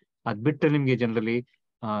ಇದೆ. ಅದ್ ಬಿಟ್ಟರೆ ನಿಮ್ಗೆ ಜನರಲಿ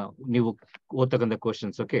ನೀವು ಓದ್ತಕ್ಕಂಥ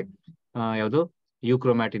ಕ್ವಶನ್ಸ್ ಓಕೆ, ಯಾವುದು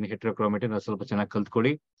ಯುಕ್ರೋಮ್ಯಾಟಿನ್, ಹೆಟ್ರೋಕ್ರೋಮ್ಯಾಟಿನ್ ಅದು ಸ್ವಲ್ಪ ಚೆನ್ನಾಗಿ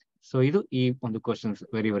ಕಲ್ತ್ಕೊಳ್ಳಿ. ಸೊ ಇದು ಈ ಒಂದು questions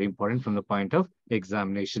very very important from the point of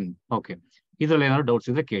examination. Okay, ಇದ್ರಲ್ಲಿ ಏನಾದ್ರು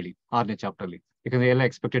ಡೌಟ್ಸ್ ಇದ್ರೆ ಕೇಳಿ 6ನೇ ಚಾಪ್ಟರ್ ಅಲ್ಲಿ, ಯಾಕಂದ್ರೆ ಎಲ್ಲ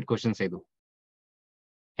ಎಕ್ಸ್ಪೆಕ್ಟೆಡ್ ಕ್ವಶನ್ಸ್ ಇದು.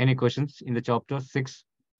 Any questions in the chapter 6?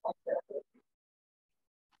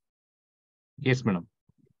 Yes madam.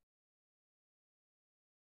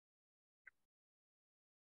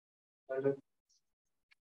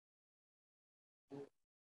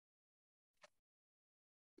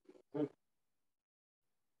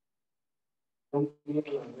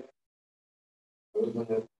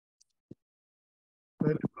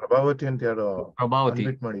 Prabhavati ಅಂತ ಯಾರು ಪ್ರಭಾವತಿ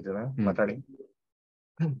ಅನ್ಮಿಟ್ ಮಾಡಿದ್ದೀರಾ? ಮಾತಾಡಿ.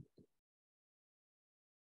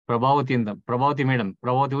 ಪ್ರಭಾವತಿ ಅಂತ, Prabhavati madam,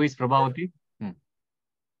 Prabhavati wise Prabhavati.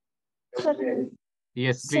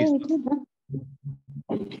 Yes please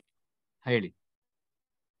ಹೇಳಿ.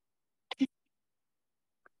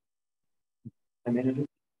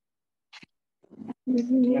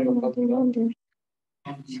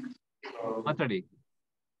 ಮಾತಾಡಿ.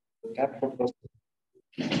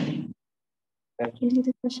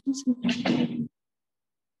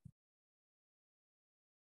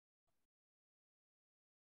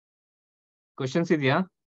 ಕ್ವಶನ್ಸ್ ಇದೆಯಾ?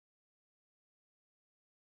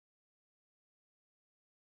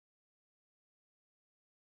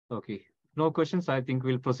 Okay, no questions. I think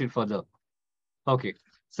we'll proceed further. Okay,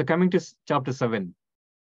 so coming to chapter 7.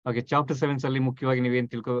 Okay, chapter 7 ಅಲ್ಲಿ ಮುಖ್ಯವಾಗಿ ನೀವೇನ್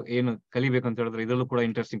ಏನು ಕಲಿಬೇಕು ಅಂತ ಹೇಳಿದ್ರೆ ಇದರಲ್ಲೂ ಕೂಡ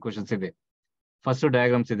ಇಂಟ್ರೆಸ್ಟಿಂಗ್ ಕ್ವಶನ್ಸ್ ಇದೆ. ಫಸ್ಟ್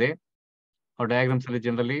ಡಯಾಗ್ರಾಮ್ಸ್ ಇದೆ. ಆ ಡಯಾಗ್ರಾಮ್ಸ್ ಅಲ್ಲಿ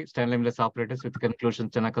ಜನರಲಿ ಸ್ಟ್ಯಾನ್ಲೆಸ್ ಆಪರೇಟರ್ಸ್ ವಿತ್ ಕನ್ಕ್ಲೂಷನ್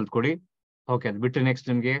ಚೆನ್ನಾಗಿ ಕಲ್ತ್ಕೊಡಿ. ಓಕೆ, ಅದು ಬಿಟ್ಟು ನೆಕ್ಸ್ಟ್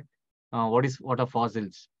ನಿಮಗೆ ವಾಟ್ ಆರ್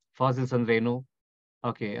ಫಾಸಿಲ್ಸ್. ಫಾಸಿಲ್ಸ್ ಅಂದ್ರೆ ಏನು?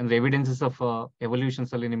 ಓಕೆ, ಅಂದ್ರೆ ಎವಿಡೆನ್ಸಸ್ ಆಫ್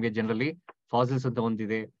ಎವಲ್ಯೂಷನ್ಸ್ ಅಲ್ಲಿ ನಿಮಗೆ ಜನರಲಿ ಫಾಸಿಲ್ಸ್ ಅಂತ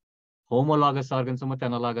ಒಂದಿದೆ. ಹೋಮೋಲಾಗಸ್ ಆರ್ಗನ್ಸ್ ಮತ್ತೆ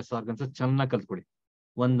ಅನಲಾಗಸ್ ಆರ್ಗನ್ಸ್ ಚೆನ್ನಾಗಿ ಕಲ್ತ್ಕೊಡಿ.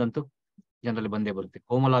 ಒಂದಂತೂ ಜನರಲಿ ಬಂದೇ ಬರುತ್ತೆ,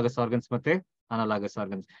 ಹೋಮೋಲಾಗಸ್ ಆರ್ಗನ್ಸ್ ಮತ್ತೆ ಅನಲಾಗಸ್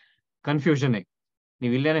ಆರ್ಗನ್ಸ್. ಕನ್ಫ್ಯೂಷನ್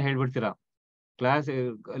ನೀವು ಇಲ್ಲೇನೆ ಹೇಳ್ಬಿಡ್ತೀರಾ ಕ್ಲಾಸ್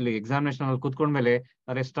ಅಲ್ಲಿ ಎಕ್ಸಾಮಿನೇಷನ್ ಅಲ್ಲಿ ಕೂತ್ಕೊಂಡ್ಮೇಲೆ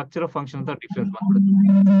ಅದೇ ಸ್ಟ್ರಕ್ಚರ್ ಆಫ್ ಫಂಕ್ಷನ್ ಅಂತ ಡಿಫ್ರೆನ್ಸ್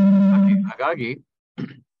ಬಂದ್ಬಿಡುತ್ತೆ. ಹಾಗಾಗಿ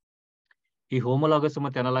ಈ ಹೋಮೋಲಾಗಸ್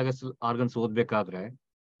ಮತ್ತೆ ಅನಲಾಗಸ್ ಆರ್ಗನ್ಸ್ ಓದ್ಬೇಕಾದ್ರೆ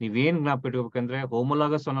ನೀವೇನ್ ಜ್ಞಾಪಕ ಇಟ್ಕೋಬೇಕಂದ್ರೆ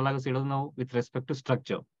ಹೋಮೋಲಾಗಸ್ ಅನಲಾಗಸ್ ಇಡೋದು ನಾವು with respect to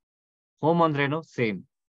structure. Home ಅಂದ್ರೇನು?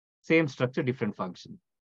 Same structure different function.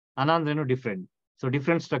 ಅನ ಅಂದ್ರೇನು? Different. So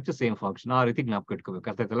different structure same function. ಆ ರೀತಿ ಜ್ಞಾಪಕ ಇಟ್ಕೋಬೇಕು.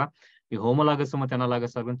 ಅರ್ಥ ಆಯ್ತಲ್ಲ? ಈ ಹೋಮೋಲಾಗಸ್ ಮತ್ತೆ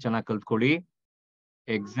ಅನಲಾಗಸ್ ಆರ್ಗನ್ಸ್ ಚೆನ್ನಾಗಿ ಕಲ್ತ್ಕೊಳ್ಳಿ.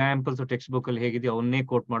 ಎಕ್ಸಾಂಪಲ್ಸ್ ಟೆಕ್ಸ್ಟ್ ಬುಕ್ ಅಲ್ಲಿ ಹೇಗಿದೆಯೋ ಅವನ್ನೇ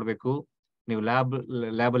ಕೋಟ್ ಮಾಡಬೇಕು. ನೀವು ಲ್ಯಾಬ್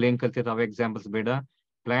ಅಲ್ಲಿ ಏನ್ ಕಲ್ತಿರೋ ಅವೇ ಎಕ್ಸಾಂಪಲ್ಸ್ ಬೇಡ.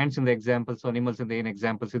 ಪ್ಲಾಂಟ್ಸ್ ಇಂದ ಎಕ್ಸಾಂಪಲ್ಸ್, ಅನಿಮಲ್ಸ್ ಇಂದ ಏನ್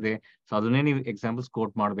ಎಕ್ಸಾಂಪಲ್ಸ್ ಇದೆ ಸೊ ಅದನ್ನೇ ನೀವು ಎಕ್ಸಾಂಪಲ್ಸ್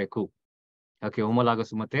ಕೋಟ್ ಮಾಡಬೇಕು. ಓಕೆ,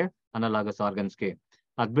 ಹೋಮೋಲಾಗಸ್ ಮತ್ತೆ ಅನಲಾಗಸ್ ಆರ್ಗನ್ಸ್ಗೆ.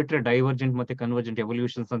 ಅದ್ ಬಿಟ್ರೆ ಡೈವರ್ಜೆಂಟ್ ಮತ್ತೆ ಕನ್ವರ್ಜೆಂಟ್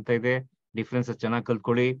ಎವಲ್ಯೂಷನ್ಸ್ ಅಂತ ಇದೆ. ಡಿಫ್ರೆನ್ಸಸ್ ಚೆನ್ನಾಗಿ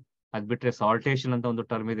ಕಲ್ತ್ಕೊಳ್ಳಿ. ಅದ್ ಬಿಟ್ರೆ ಸಾಲ್ಟೇಷನ್ ಅಂತ ಒಂದು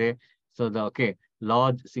ಟರ್ಮ್ ಇದೆ. So okay,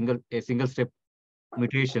 large single step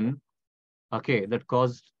mutation. Okay,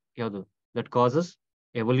 that causes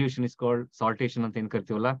evolution is called saltation ಅಂತ ಏನ್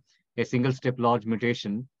ಕರಿತೀವಲ್ಲ. A single step large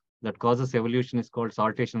mutation that causes evolution is called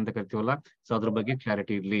ಸಾಲ್ಟೇಷನ್ ಅಂತ ಕರಿತೀವಲ್ಲ. ಸೊ ಅದ್ರ ಬಗ್ಗೆ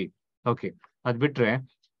ಕ್ಲಾರಿಟಿ ಇರ್ಲಿ. ಓಕೆ, ಅದ್ ಬಿಟ್ರೆ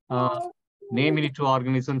name in to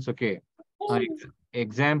organisms. Okay,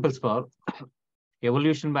 examples for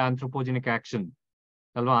evolution by anthropogenic action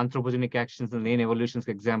ಅಲ್ವಾ. ಆಂಥ್ರೋಪೋಜೆನಿಕ್ ಆಕ್ಷನ್ಸ್ ಏನ್ ಎವಲ್ಯೂಷನ್ಸ್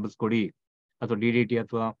ಎಕ್ಸಾಂಪಲ್ಸ್ ಕೊಡಿ. ಅಥವಾ DDT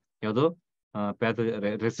ಅಥವಾ ಯಾವುದು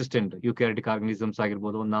ರೆಸಿಸ್ಟೆಂಟ್ ಯೂಕ್ಯಾರಿಟಿಕ್ ಆರ್ಗನಿಸಮ್ಸ್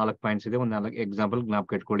ಆಗಿರ್ಬೋದು. ಒಂದು 4 ಪಾಯಿಂಟ್ಸ್ ಇದೆ, ಒಂದು 4 ಎಕ್ಸಾಂಪಲ್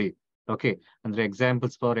ಜ್ಞಾಪಕ ಇಟ್ಕೊಳ್ಳಿ. ಓಕೆ, ಅಂದ್ರೆ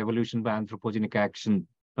examples for evolution by anthropogenic action.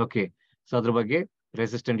 Okay, so ಅದ್ರ ಬಗ್ಗೆ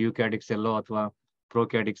ರೆಸಿಸ್ಟೆಂಟ್ ಯೂಕ್ಯಾರಿಟಿಕ್ ಸೆಲ್ಲೋ ಅಥವಾ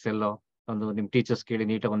ಪ್ರೋಕ್ಯಾರಿಟಿಕ್ ಸೆಲ್ಲೋ ಒಂದು ನಿಮ್ ಟೀಚರ್ಸ್ ಕೇಳಿ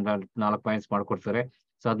ನೀಟಾಗಿ ಒಂದು 4 ಪಾಯಿಂಟ್ಸ್ ಮಾಡ್ಕೊಡ್ತಾರೆ.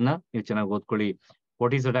 ಸೊ ಅದನ್ನ ನೀವು ಚೆನ್ನಾಗಿ ಓದ್ಕೊಳ್ಳಿ.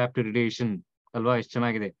 ವಾಟ್ ಈಸ್ ಅಡಾಪ್ಟಿವ್ ರೇಡಿಯೇಷನ್ ಅಲ್ವಾ, ಎಷ್ಟು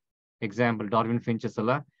ಚೆನ್ನಾಗಿದೆ ಎಕ್ಸಾಂಪಲ್. ಡಾರ್ವಿನ್ ಫಿಂಚಸ್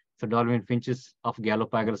ಅಲ್ಲ. So Darwin finches of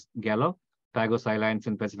ಗ್ಯಾಲೋಪ್ಯಾಗೋಸ್ islands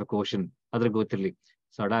in Pacific ocean ಅದ್ರ ಗೊತ್ತಿರ್ಲಿ.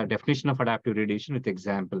 So definition of adaptive radiation with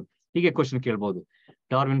example. ಹೀಗೆ ಕ್ವಶನ್ ಕೇಳ್ಬೋದು.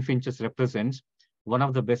 Darwin finches represents one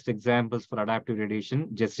of the best examples for adaptive radiation.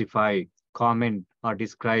 Justify, comment or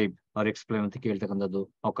describe or explain ಅಂತ ಕೇಳ್ತಕ್ಕಂಥದ್ದು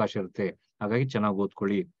ಅವಕಾಶ ಇರುತ್ತೆ. ಹಾಗಾಗಿ ಚೆನ್ನಾಗಿ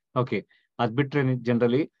ಓದ್ಕೊಳ್ಳಿ. Okay, ಅದ್ ಬಿಟ್ರೆ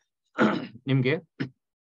ಜನರಲಿ ನಿಮ್ಗೆ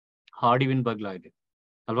ಹಾರ್ಡಿವಿನ್ಬರ್ಗ್ ಲಾ ಇದೆ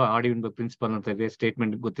ಅಲ್ವಾ. ಹಾರ್ಡಿವಿನ್ಬರ್ಗ್ ಪ್ರಿನ್ಸಿಪಲ್ ಅಂತ ಇದೆ.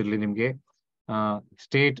 ಸ್ಟೇಟ್ಮೆಂಟ್ ಗೊತ್ತಿರ್ಲಿ ನಿಮ್ಗೆ.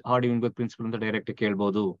 ಸ್ಟೇಟ್ ಹಾರ್ಡಿವಿನ್ಬರ್ಗ್ ಪ್ರಿನ್ಸಿಪಲ್ ಅಂತ ಡೈರೆಕ್ಟ್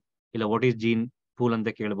ಕೇಳ್ಬೋದು. ಇಲ್ಲ ವಾಟ್ ಈಸ್ ಜೀನ್ ಪೂಲ್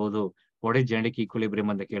ಅಂತ ಕೇಳ್ಬೋದು. ವಾಟ್ ಈಸ್ ಜೆನೆಟಿಕ್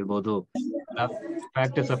ಈಕ್ವಿಲಿಬ್ರಿಯಂ ಅಂತ ಕೇಳ್ಬೋದು.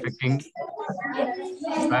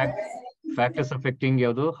 ಫ್ಯಾಕ್ಟರ್ಸ್ ಅಫೆಕ್ಟಿಂಗ್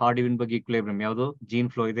ಯಾವುದು? ಹಾರ್ಡಿವಿನ್ಬರ್ಗ್ ಈಕ್ವಿಲಿಬ್ರಿಯಂ ಯಾವುದು? ಜೀನ್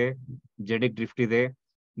ಫ್ಲೋ ಇದೆ, ಜೆನೆಟಿಕ್ ಡ್ರಿಫ್ಟ್ ಇದೆ,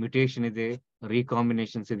 ಮ್ಯೂಟೇಷನ್ ಇದೆ,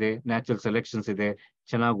 ರೀಕಾಂಬಿನೇಷನ್ಸ್ ಇದೆ, ನ್ಯಾಚುರಲ್ ಸೆಲೆಕ್ಷನ್ಸ್ ಇದೆ.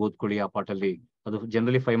 ಚೆನ್ನಾಗಿ ಓದ್ಕೊಳ್ಳಿ ಆ ಪಾರ್ಟ್ ಅಲ್ಲಿ. ಅದು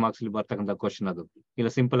ಜನರಲಿ 5 ಮಾರ್ಕ್ಸ್ ಅಲ್ಲಿ ಬರ್ತಕ್ಕಂಥ ಕ್ವಶನ್ ಅದು.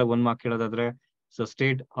 ಇಲ್ಲ ಸಿಂಪಲ್ ಆಗಿ 1 mark ಕೇಳೋದಾದ್ರೆ so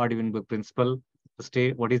state ಹಾರ್ಡಿವಿನ್ಬರ್ಗ್ principal,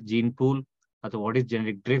 what is gene pool ಅಥವಾ what is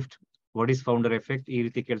genetic drift, what is founder effect, ಈ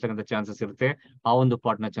ರೀತಿ ಕೇಳ್ತಕ್ಕಂಥ ಚಾನ್ಸಸ್ ಇರುತ್ತೆ. ಆ ಒಂದು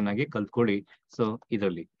ಪಾರ್ಟ್ ನ ಚೆನ್ನಾಗಿ ಕಲ್ತ್ಕೊಳ್ಳಿ. ಸೊ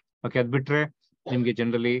ಇದರಲ್ಲಿ ಓಕೆ. ಅದ್ ಬಿಟ್ರೆ ನಿಮ್ಗೆ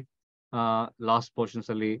ಜನರಲಿ ಲಾಸ್ಟ್ ಪೋರ್ಷನ್ಸ್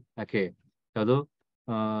ಅಲ್ಲಿ ಯಾಕೆ ಯಾವುದು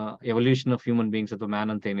ಎವಲ್ಯೂಷನ್ ಆಫ್ ಹ್ಯೂಮನ್ ಬೀಯಿಂಗ್ಸ್ ಅಥವಾ ಮ್ಯಾನ್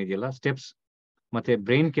ಅಂತ ಏನಿದೆಯಲ್ಲ ಸ್ಟೆಪ್ಸ್ ಮತ್ತೆ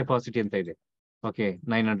ಬ್ರೈನ್ ಕೆಪಾಸಿಟಿ ಅಂತ ಇದೆ. ಓಕೆ,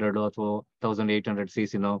 900 ಅಥವಾ 1800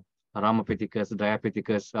 CCನೋ, ರಾಮಪೆಥಿಕಸ್,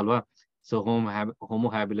 ಡಯಾಪೆಥಿಕಸ್ ಅಲ್ವಾ. So homo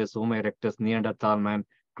ಹ್ಯಾಬಿಲಸ್, homo erectus, ನಿಯಾಂಡರ್ಥಾಲ್ man,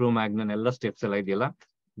 ಕ್ರೋಮ್ಯಾಗ್ನನ್ ಎಲ್ಲ ಸ್ಟೆಪ್ಸ್ ಎಲ್ಲ ಇದೆಯಲ್ಲ.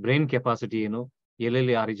 ಬ್ರೈನ್ ಕೆಪಾಸಿಟಿ ಏನು,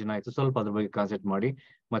 ಎಲ್ಲೆಲ್ಲಿ ಆರಿಜಿನ್ ಆಯ್ತು ಸ್ವಲ್ಪ ಅದ್ರ ಬಗ್ಗೆ ಕಾನ್ಸೆಪ್ಟ್ ಮಾಡಿ.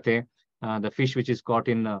 ಮತ್ತೆ ದ ಫಿಶ್ ವಿಚ್ ಇಸ್ ಕಾಟ್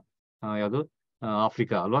ಇನ್ ಯಾವುದು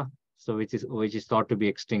ಆಫ್ರಿಕಾ ಅಲ್ವಾ. So which is thought to B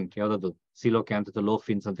extinct ಯಾವ್ದದು ಸಿಲೋಕ್ಯಾಂತ್ ಅಥವಾ ಲೋ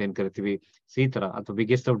ಫಿನ್ಸ್ ಅಂತ ಏನ್ ಕರಿತೀವಿ. ಈ ತರ ಅಥವಾ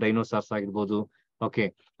ಬಿಗ್ಗೆಸ್ಟ್ ಆಫ್ ಡೈನೋಸಾರ್ಸ್ ಆಗಿರ್ಬೋದು. ಓಕೆ,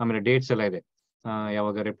 ಆಮೇಲೆ ಡೇಟ್ಸ್ ಎಲ್ಲ ಇದೆ.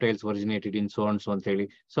 ಯಾವಾಗ ರೆಪ್ಟೈಲ್ಸ್ ಒರಿಜಿನೇಟೆಡ್ ಇನ್ ಸೋ ಅಂತ ಹೇಳಿ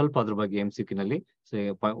ಸ್ವಲ್ಪ ಅದ್ರ ಬಗ್ಗೆ MCQ ನಲ್ಲಿ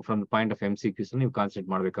ಫ್ರಮ್ ಪಾಯಿಂಟ್ ಆಫ್ MCQs ನೀವು ಕಾನ್ಸೆಂಟ್ರೇಟ್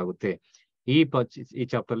ಮಾಡ್ಬೇಕಾಗುತ್ತೆ. ಈ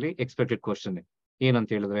ಚಾಪ್ಟರ್ ಅಲ್ಲಿ ಎಕ್ಸ್ಪೆಕ್ಟೆಡ್ ಕ್ವಶನ್ ಏನಂತ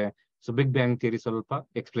ಹೇಳಿದ್ರೆ ಸೊ ಬಿಗ್ ಬ್ಯಾಂಗ್ ಥಿಯರಿ ಸ್ವಲ್ಪ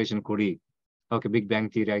ಎಕ್ಸ್ಪ್ಲೇಷನ್ ಕೊಡಿ. ಓಕೆ, ಬಿಗ್ ಬ್ಯಾಂಗ್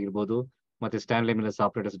ಥಿಯರಿ ಆಗಿರ್ಬೋದು, ಮತ್ತೆ ಸ್ಟ್ಯಾನ್ಲೆಸ್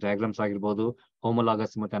ಆಪರೇಟರ್ಸ್ ಡಯಾಗ್ರಾಮ್ಸ್ ಆಗಿರ್ಬೋದು,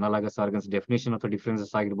 ಹೋಮೋಲಾಗಸ್ ಮತ್ತೆ ಅನಲಾಗಸ್ ಆರ್ಗನ್ಸ್ ಡೆಫಿನೇಷನ್ ಅಥವಾ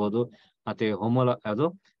ಡಿಫ್ರೆನ್ಸಸ್ ಆಗಿರ್ಬೋದು, ಮತ್ತೆ ಅದು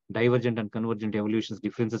ಡೈವರ್ಜೆಂಟ್ ಅಂಡ್ ಕನ್ವರ್ಜೆಂಟ್ ಎವಲ್ಯೂಷನ್ಸ್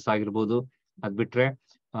ಡಿಫ್ರೆನ್ಸಸ್ ಆಗಿರ್ಬೋದು. ಅದ್ ಬಿಟ್ರೆ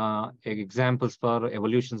examples for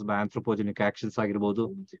ಎವಲ್ಯೂಷನ್ಸ್ by anthropogenic actions ಆಗಿರ್ಬೋದು.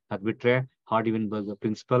 ಅದ್ ಬಿಟ್ರೆ ಹಾರ್ಡಿವಿನ್ಬರ್ಗ್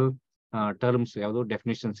ಪ್ರಿನ್ಸಿಪಲ್ ಟರ್ಮ್ಸ್ ಯಾವುದು,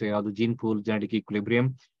 ಡೆಫಿನೇಷನ್ಸ್ ಯಾವುದು, gene pool, genetic equilibrium,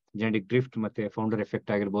 genetic drift ಮತ್ತೆ ಫೌಂಡರ್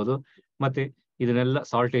ಎಫೆಕ್ಟ್ ಆಗಿರ್ಬೋದು. ಮತ್ತೆ ಇದನ್ನೆಲ್ಲ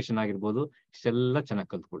ಸಾಲ್ಟೇಷನ್ ಆಗಿರ್ಬೋದು. ಇಷ್ಟೆಲ್ಲ ಚೆನ್ನಾಗಿ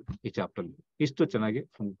ಕಲ್ತ್ಕೊಳ್ಳಿ ಈ ಚಾಪ್ಟರ್ ಅಲ್ಲಿ. ಇಷ್ಟು ಚೆನ್ನಾಗಿ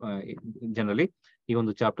ಜನರಲಿ ಈ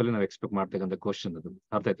ಒಂದು ಚಾಪ್ಟರ್ ಅಲ್ಲಿ ನಾವು ಎಕ್ಸ್ಪೆಕ್ಟ್ ಮಾಡ್ತಕ್ಕಂಥ ಕ್ವಶನ್ ಅದು.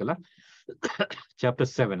 ಅರ್ಥ ಆಯ್ತಲ್ಲ. ಚಾಪ್ಟರ್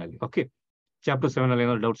 7 ಅಲ್ಲಿ. ಓಕೆ, ಚಾಪ್ಟರ್ 7 ಅಲ್ಲಿ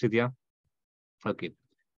ಏನಾದ್ರು ಡೌಟ್ಸ್ ಇದೆಯಾ? ಓಕೆ,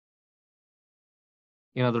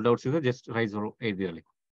 ಏನಾದ್ರು ಡೌಟ್ಸ್ ಇದೆ ಜಸ್ಟ್ ರೈಸ್ ಇದಿರಲಿ.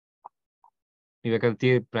 ನೀವು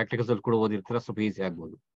ಯಾಕಂದ್ರೆ ಪ್ರಾಕ್ಟಿಕಲ್ಸ್ ಅಲ್ಲಿ ಕೂಡ ಓದಿರ್ತೀರ, ಸ್ವಲ್ಪ ಈಸಿ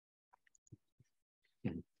ಆಗ್ಬೋದು.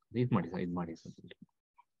 ಇದು ಮಾಡಿ ಸರ್.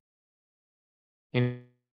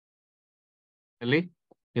 ಅಲ್ಲಿ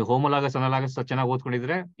ನೀವು ಹೋಮೋಲಾಗಸ್ ಅನಲಾಗಸ್ ಚೆನ್ನಾಗಿ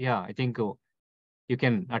ಓದ್ಕೊಂಡಿದ್ರೆ I think you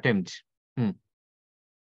can attempt.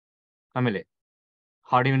 ಆಮೇಲೆ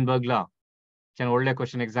ಹಾರ್ಡಿವಿನ್ಬರ್ಗ್ ಲಾ ಚೆನ್ನಾಗಿ ಒಳ್ಳೆ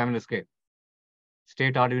ಕ್ವಶನ್ ಎಕ್ಸಾಮಿನರ್ಸ್ಗೆ.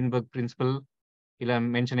 ಸ್ಟೇಟ್ ಹಾರ್ಡಿವಿನ್ಬರ್ಗ್ ಪ್ರಿನ್ಸಿಪಲ್ ಇಲ್ಲ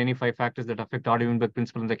mention any 5 factors that affect ಹಾರ್ಡಿವಿನ್ಬರ್ಗ್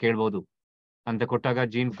principal ಅಂತ ಕೇಳ್ಬೋದು. ಅಂತ ಕೊಟ್ಟಾಗ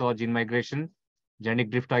gene flow, gene migration,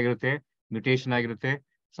 genetic drift ಆಗಿರುತ್ತೆ, ಮ್ಯೂಟೇಷನ್ ಆಗಿರುತ್ತೆ.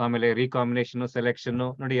 ಸೊ ಆಮೇಲೆ ರೀಕಾಂಬಿನೇಷನ್, ಸೆಲೆಕ್ಷನ್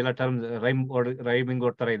ನೋಡಿ ಎಲ್ಲ ಟರ್ಮ್ ರೈಮಿಂಗ್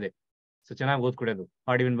ತರ ಇದೆ. ಸೊ ಚೆನ್ನಾಗಿ ಓದ್ಕೊಡೋದು.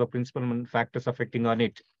 ಹಾರ್ಡಿವಿನ್ಬರ್ಗ್ principal factors affecting on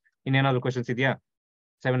it. ಇನ್ನೇನಾದ್ರು questions ಇದೆಯಾ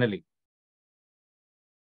 7 ಅಲ್ಲಿ?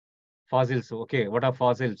 Fossils, okay, what are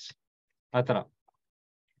fossils ಆ ತರ.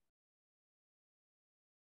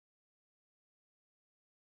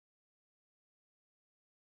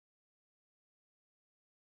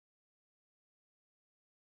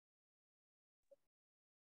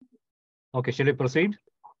 Okay, shall we proceed?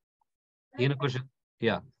 ಏನು ಕ್ವಶನ್?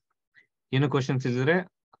 ಏನು ಕ್ವಶನ್ಸ್ ಇದ್ರೆ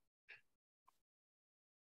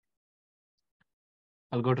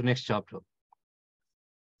I'll go to next chapter.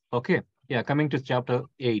 Okay, coming to chapter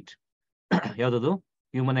 8. ಯಾವ್ದದು?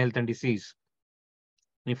 Human health and disease.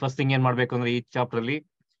 ನೀವು ಫಸ್ಟ್ ಥಿಂಗ್ ಏನ್ ಮಾಡ್ಬೇಕು ಅಂದ್ರೆ, ಈ ಚಾಪ್ಟರ್ ಅಲ್ಲಿ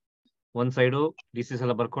ಒಂದ್ ಸೈಡ್ ಡಿಸೀಸ್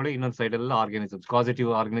ಎಲ್ಲ ಬರ್ಕೊಳ್ಳಿ, ಇನ್ನೊಂದ್ ಸೈಡ್ ಎಲ್ಲ ಆರ್ಗಾನಿಸಮ್ಸ್, ಕಾಸಿಟಿವ್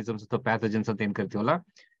ಆರ್ಗಾನಿಸಮ್ಸ್ ಅಥವಾ ಪ್ಯಾಥೋಜನ್ಸ್ ಅಂತ ಏನ್ ಕರಿತೀವಲ್ಲ,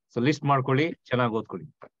 ಸೊ ಲಿಸ್ಟ್ ಮಾಡ್ಕೊಳ್ಳಿ, ಚೆನ್ನಾಗಿ ಓದ್ಕೊಳ್ಳಿ.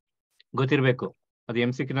 ಗೊತ್ತಿರ್ಬೇಕು, ಅದು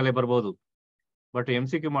MCQ ನಲ್ಲೇ ಬರ್ಬೋದು. ಬಟ್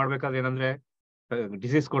MCQ ಮಾಡ್ಬೇಕಾದ್ರೆ ಏನಂದ್ರೆ,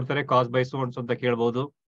 ಡಿಸೀಸ್ ಕೊಡ್ತಾರೆ, ಕಾಸ್ ಬೈ ಸೋನ್ಸ್ ಅಂತ ಕೇಳ್ಬೋದು.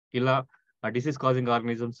 ಇಲ್ಲ ಡಿಸೀಸ್ ಕಾಸಿಂಗ್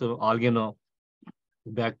ಆರ್ಗನಿಸಮ್ಸ್, ಆಲ್ಗೆನೋ,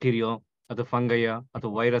 ಬ್ಯಾಕ್ಟೀರಿಯೋ ಅಥವಾ ಫಂಗಯ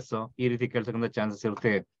ಅಥವಾ ವೈರಸ್, ಈ ರೀತಿ ಕೇಳ್ತಕ್ಕಂಥ ಚಾನ್ಸಸ್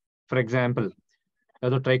ಇರುತ್ತೆ. ಫಾರ್ ಎಕ್ಸಾಂಪಲ್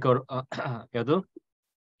ಯಾವುದು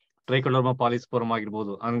ಟ್ರೈಕೋಡರ್ಮಾ ಪಾಲಿಸ್ಪೋರಮ್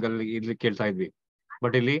ಆಗಿರ್ಬೋದು, ಹಂಗಲ್ಲಿ ಇಲ್ಲಿ ಕೇಳ್ತಾ ಇದ್ವಿ.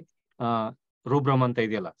 ಬಟ್ ಇಲ್ಲಿ ರೂಬ್ರಮ್ ಅಂತ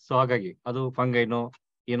ಇದೆಯಲ್ಲ, ಸೊ ಹಾಗಾಗಿ ಅದು ಫಂಗೈನೋ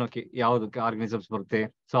ಏನೋಕೆ ಯಾವ್ದಕ್ಕೆ ಆರ್ಗನಿಸಮ್ಸ್ ಬರುತ್ತೆ,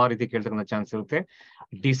 ಸೊ ಆ ರೀತಿ ಕೇಳ್ತಕ್ಕಂಥ ಚಾನ್ಸ್ ಇರುತ್ತೆ.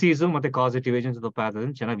 ಡಿಸೀಸ್ ಮತ್ತೆ ಕಾಸಿಟಿವ್ ಏಜೆಂಟ್ಸ್ ಅಥವಾ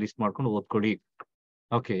ಪ್ಯಾಥೋಜನ್ ಚೆನ್ನಾಗಿ ಲಿಸ್ಟ್ ಮಾಡ್ಕೊಂಡು ಓದ್ಕೊಡಿ.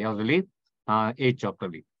 ಓಕೆ, ಯಾವ್ದ್ರಲ್ಲಿ? 8 ಚಾಪ್ಟರ್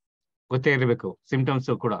ಅಲ್ಲಿ ಗೊತ್ತೇ ಇರಬೇಕು. ಸಿಂಪ್ಟಮ್ಸ್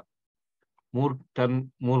ಕೂಡ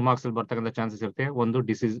 3 ಮಾರ್ಕ್ಸ್ ಅಲ್ಲಿ ಬರ್ತಕ್ಕಂಥ ಚಾನ್ಸಸ್ ಇರುತ್ತೆ. ಒಂದು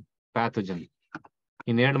ಡಿಸೀಸ್, ಪ್ಯಾಥೋಜನ್.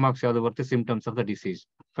 ಇನ್ 2 ಮಾರ್ಕ್ಸ್ ಯಾವ್ದು ಬರುತ್ತೆ? Symptoms of the disease.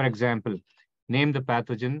 For example, name the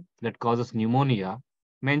pathogen that causes pneumonia,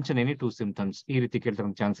 mention any 2 symptoms, ಈ ರೀತಿ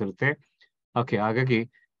ಕೇಳ್ತಕ್ಕಂಥ ಚಾನ್ಸ್ ಇರುತ್ತೆ. ಓಕೆ, ಹಾಗಾಗಿ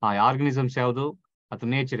ಆ ಆರ್ಗನಿಸಮ್ಸ್ ಯಾವುದು ಅಥವಾ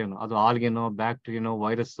ನೇಚರ್ ಏನು, ಅದು ಆಲ್ಗೆನೋ, ಬ್ಯಾಕ್ಟೀರಿಯನೋ,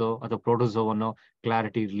 ವೈರಸ್ ಅಥವಾ ಪ್ರೋಟೋಸೋವನ್ನೋ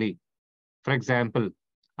ಕ್ಲಾರಿಟಿ ಇರಲಿ. ಫಾರ್ ಎಕ್ಸಾಂಪಲ್,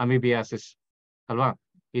 ಅಮಿಬಿಯಾಸಿಸ್ ಅಲ್ವಾ,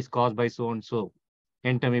 is cos by so and so,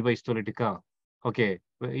 ಎಂಟಮೀಬಾ ಹಿಸ್ಟೋಲಿಟಿಕಾ. Okay,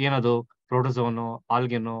 ಏನದು? ಪ್ರೋಟೋಸೋವನ್ನೋ,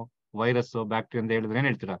 ಆಲ್ಗೆನೋ, ವೈರಸ್, ಬ್ಯಾಕ್ಟೀರಿಯಾ ಅಂತ ಹೇಳಿದ್ರೆ ಏನ್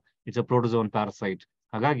ಹೇಳ್ತೀರಾ? It's a ಪ್ರೋಟೋಸೋನ್ parasite.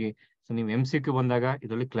 ಹಾಗಾಗಿ ಸೊ ನೀವು MCQ ಬಂದಾಗ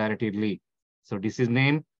ಇದರಲ್ಲಿ ಕ್ಲಾರಿಟಿ ಇರಲಿ. ಸೊ ಡಿಸೀಸ್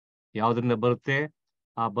ನೇಮ್ ಯಾವ್ದ್ರಿಂದ ಬರುತ್ತೆ,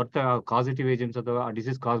 ಬರ್ತಾ ಕಾಸಿಟಿವ್ ಏಜೆಂಟ್ಸ್ ಅಥವಾ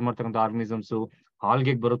ಡಿಸೀಸ್ ಕಾಸ್ ಮಾಡ್ತಕ್ಕಂಥ ಆರ್ಗನಿಸಮ್ಸ್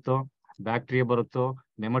ಆಲ್ಗೆಗ್ ಬರುತ್ತೋ, ಬ್ಯಾಕ್ಟೀರಿಯಾ ಬರುತ್ತೋ,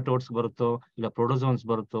 ನೆಮಟೋಡ್ಸ್ ಬರುತ್ತೋ, ಇಲ್ಲ ಪ್ರೋಟೋಸೋನ್ಸ್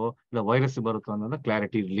ಬರುತ್ತೋ, ಇಲ್ಲ ವೈರಸ್ ಬರುತ್ತೋ ಅನ್ನೋದು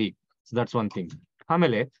ಕ್ಲಾರಿಟಿ ಇರಲಿ. So that's one thing.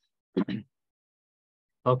 ಆಮೇಲೆ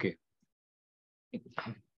ಓಕೆ,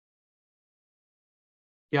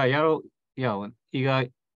 ಈಗ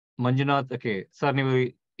ಮಂಜುನಾಥ್, ಓಕೆ ಸರ್, ನೀವು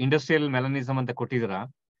ಇಂಡಸ್ಟ್ರಿಯಲ್ ಮೆಲನಿಸಮ್ ಅಂತ ಕೊಟ್ಟಿದ್ದೀರಾ,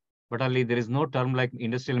 ಬಟ್ ಅಲ್ಲಿ there is no term like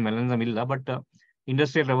industrial ಮೆಲನಿಸಮ್ ಇಲ್ಲ. But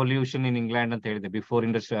industrial revolution in England ಅಂತ ಹೇಳಿದೆ, before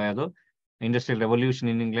industrial revolution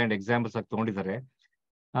in England examples ಆಗಿ ತಗೊಂಡಿದ್ದಾರೆ.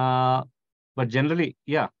 ಬಟ್ ಜನರಲಿ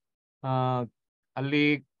ಅಲ್ಲಿ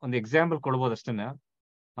ಒಂದು ಎಕ್ಸಾಂಪಲ್ ಕೊಡ್ಬೋದು ಅಷ್ಟೇನೆ.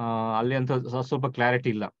 ಅಲ್ಲಿ ಅಂತ ಸ್ವಲ್ಪ ಕ್ಲಾರಿಟಿ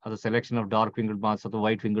ಇಲ್ಲ. ಅದು selection of dark winged mass ಅಥವಾ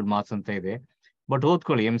ವೈಟ್ ವಿಂಗ್ಡ್ ಮಾಸ್ ಅಂತ ಇದೆ. ಬಟ್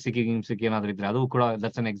ಓದ್ಕೊಳ್ಳಿ, MCQ ಏನಾದ್ರು ಇದ್ರೆ ಅದು ಕೂಡ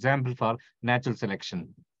that's an example for natural selection.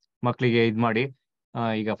 ಮಕ್ಕಳಿಗೆ ಇದು ಮಾಡಿ,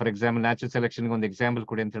 ಈಗ ಫಾರ್ ಎಕ್ಸಾಂಪಲ್ ನ್ಯಾಚುರಲ್ ಸೆಲೆಕ್ಷನ್ಗೆ ಒಂದು ಎಕ್ಸಾಂಪಲ್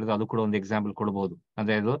ಕೊಡಿ ಅಂತ ಹೇಳಿದ್ರೆ ಅದು ಕೂಡ ಒಂದು ಎಕ್ಸಾಂಪಲ್ ಕೊಡ್ಬೋದು.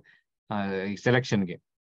 ಅಂದ್ರೆ ಅದು ಸೆಲೆಕ್ಷನ್ಗೆ,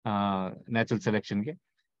 ನ್ಯಾಚುರಲ್ ಸೆಲೆಕ್ಷನ್ಗೆ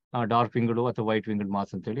ಡಾರ್ಕ್ ವಿಂಗ್ಡ್ ಅಥವಾ ವೈಟ್ ವಿಂಗ್ಡ್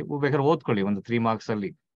ಮಾಸ್ ಅಂತ ಹೇಳಿ ಬೇಕಾದ್ರೆ ಓದ್ಕೊಳ್ಳಿ. ಒಂದು 3 ಮಾರ್ಕ್ಸ್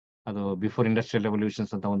ಅಲ್ಲಿ ಅದು ಬಿಫೋರ್ ಇಂಡಸ್ಟ್ರಿಯಲ್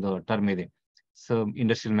ರೆವಲ್ಯೂಷನ್ಸ್ ಅಂತ ಒಂದು ಟರ್ಮ್ ಇದೆ. ಸೊ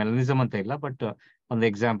ಇಂಡಸ್ಟ್ರಿಯಲ್ ಮೆಲನಿಸಮ್ ಅಂತ ಇಲ್ಲ, ಬಟ್ ಒಂದು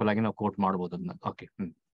ಎಕ್ಸಾಂಪಲ್ ಆಗಿ ನಾವು ಕೋಟ್ ಮಾಡ್ಬೋದು ಅದನ್ನ. ಓಕೆ,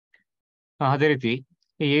 ಅದೇ ರೀತಿ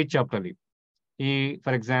ಈ 8 ಚಾಪ್ಟರ್ ಅಲ್ಲಿ ಈ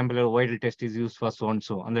for example Widal test is use for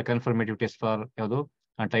ಸೋನ್ಸು, ಅಂದ್ರೆ ಕನ್ಫರ್ಮೇಟಿವ್ ಟೆಸ್ಟ್ ಫಾರ್ ಯಾವುದು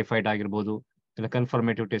ಟೈಫಾಯ್ಡ್ ಆಗಿರ್ಬೋದು, ಇಲ್ಲ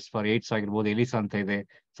ಕನ್ಫರ್ಮೇಟಿವ್ ಟೆಸ್ಟ್ ಫಾರ್ ಏಡ್ಸ್ ಆಗಿರ್ಬೋದು, ಎಲಿಸಾ ಅಂತ ಇದೆ.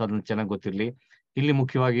 ಸೊ ಅದನ್ನ ಚೆನ್ನಾಗಿ ಗೊತ್ತಿರಲಿ. ಇಲ್ಲಿ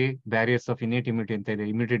ಮುಖ್ಯವಾಗಿ ಬ್ಯಾರಿಯರ್ಸ್ ಆಫ್ ಇನ್ನೇಟ್ ಇಮ್ಯುನಿಟಿ ಅಂತ ಇದೆ.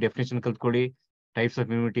 Immunity definition ಕಲ್ತ್ಕೊಳ್ಳಿ. Types of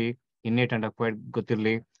immunity, innate and acquired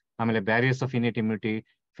ಗೊತ್ತಿರಲಿ. ಆಮೇಲೆ barriers of innate immunity,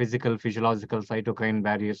 physical, physiological, cytokine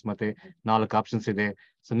barriers, ಮತ್ತೆ 4 ಆಪ್ಷನ್ಸ್ ಇದೆ.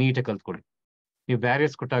 ಸೊ ನೀಟಾಗಿ ಕಲ್ತ್ಕೊಳ್ಳಿ. ನೀವು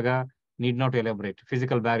ಬ್ಯಾರಿಯರ್ಸ್ ಕೊಟ್ಟಾಗ need not elaborate.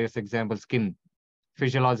 Physical barriers example skin,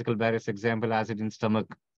 physiological barriers example acid in stomach.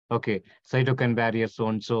 Okay, cytokine barriers so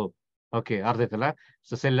and so. Okay, ಅರ್ಥ ಆಯ್ತಲ್ಲ.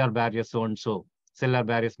 So cellular barriers so and so. Cellular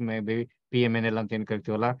barriers may be PMNL ಅಂತ ಏನ್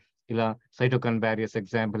ಕರಿತೀವಲ್ಲ, ಇಲ್ಲ cytokine barriers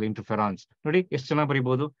example ಇಂಟರ್ಫೆರಾನ್ಸ್. ನೋಡಿ ಎಷ್ಟು ಚೆನ್ನಾಗಿ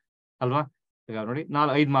ಬರೀಬಹುದು ಅಲ್ವಾ. ಈಗ ನೋಡಿ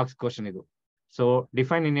 5 ಮಾರ್ಕ್ಸ್ ಕ್ವಶನ್ ಇದು. So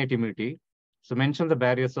define innate immunity. So mention the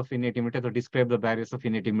barriers of innate immunity ಅಥವಾ describe the barriers of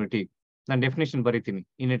innate immunity. ನಾನು ಡೆಫಿನೇಷನ್ ಬರೀತೀನಿ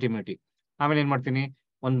ಇನ್ನೇಟ್ ಇಮ್ಯುನಿಟಿ. ಆಮೇಲೆ ಏನ್ ಮಾಡ್ತೀನಿ,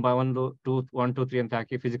 ಒಂದು 2 1 2 3 ಅಂತ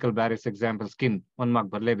ಹಾಕಿ physical barriers example skin 1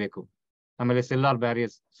 mark ಬರಲೇಬೇಕು. ಆಮೇಲೆ ಸೆಲ್ಲಾರ್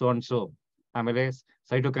ಬ್ಯಾರಿಯರ್ಸ್ ಸೋ ಅಂಡ್ ಸೋ, ಆಮೇಲೆ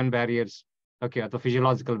ಸೈಟೋಕೈನ್ ಬ್ಯಾರಿಯರ್ಸ್, ಓಕೆ, ಅಥವಾ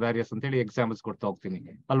ಫಿಸಿಯಲಾಜಿಕಲ್ ಬ್ಯಾರಿಯರ್ಸ್ ಅಂತ ಹೇಳಿ ಎಕ್ಸಾಂಪಲ್ಸ್ ಕೊಡ್ತಾ ಹೋಗ್ತೀನಿ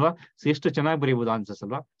ಅಲ್ವಾ. ಸೊ ಎಷ್ಟು ಚೆನ್ನಾಗಿ ಬರೀಬಹುದು ಆನ್ಸರ್ಸ್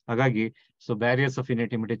ಅಲ್ವಾ. ಹಾಗಾಗಿ so barriers of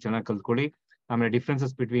innate immunity ಚೆನ್ನಾಗಿ ಕಲ್ತ್ಕೊಳ್ಳಿ. ಆಮೇಲೆ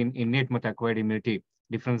ಡಿಫ್ರೆನ್ಸಸ್ ಬಿಟ್ವೀನ್ ಇನ್ನೇಟ್ ಮತ್ತೆ ಅಕ್ವೈರ್ಡ್ ಇಮ್ಯುನಿಟಿ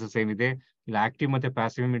ಡಿಫ್ರೆನ್ಸಸ್ ಏನಿದೆ, ಇಲ್ಲ ಆಕ್ಟಿವ್ ಮತ್ತೆ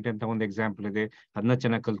ಪ್ಯಾಸಿವ್ ಇಮ್ಯುನಿಟಿ ಅಂತ ಒಂದು ಎಕ್ಸಾಂಪಲ್ ಇದೆ, ಅದನ್ನ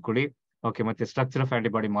ಚೆನ್ನಾಗಿ ಕಲ್ತ್ಕೊಳ್ಳಿ. ಓಕೆ, ಮತ್ತೆ structure of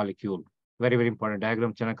antibody molecule very very important.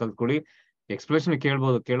 Diagram ಚೆನ್ನಾಗಿ ಕಲ್ತ್ಕೊಳ್ಳಿ. ಎಕ್ಸ್ಪ್ಲೇಷನ್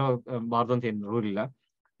ಕೇಳ್ಬೋದು, ಕೇಳಬಾರ್ದು ಅಂತ ಏನು ರೂಲ್ ಇಲ್ಲ.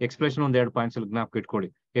 ಎಕ್ಸ್ಪ್ಲೇಷನ್ 1-2 ಪಾಯಿಂಟ್ಸ್ ಅಲ್ಲಿ ಜ್ಞಾಪಕ ಇಟ್ಕೊಳ್ಳಿ,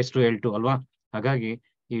 S2 L2 ಅಲ್ವಾ. ಹಾಗಾಗಿ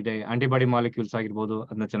ಈ ಆಂಟಿಬಾಡಿ ಮಾಲಿಕ್ಯೂಲ್ಸ್ ಆಗಿರ್ಬೋದು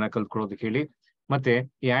ಅದನ್ನ ಚೆನ್ನಾಗಿ ಕಲ್ತ್ಕೊಳ್ಳೋದು ಹೇಳಿ. ಮತ್ತೆ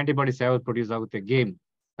ಈ ಆಂಟಿಬಾಡೀಸ್ ಯಾವ್ದು ಪ್ರೊಡ್ಯೂಸ್ ಆಗುತ್ತೆ, game,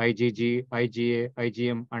 IgG, IgA,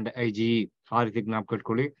 IgM and IgE, ಆ ರೀತಿ ಜ್ಞಾಪಕ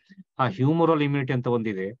ಇಟ್ಕೊಳ್ಳಿ. ಆ ಹ್ಯೂಮರಲ್ ಇಮ್ಯುನಿಟಿ ಅಂತ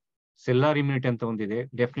ಒಂದಿದೆ, ಸೆಲ್ಲಾರ್ ಇಮ್ಯುನಿಟಿ ಅಂತ ಒಂದಿದೆ.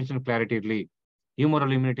 ಡೆಫಿನಿಷನ್ ಕ್ಲಾರಿಟಿ ಇರಲಿ.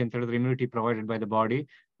 ಹ್ಯೂಮರಲ್ ಇಮ್ಯುನಿಟಿ ಅಂತ ಹೇಳಿದ್ರೆ immunity provided by the body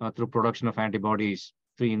through production of antibodies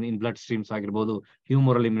in blood streams ಆಗಿರ್ಬೋದು.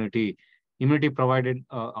 Humoral immunity provided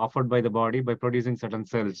offered by the body by producing certain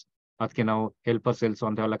cells, ಅದಕ್ಕೆ ನಾವು ಹೆಲ್ಪರ್ ಸೆಲ್ಸ್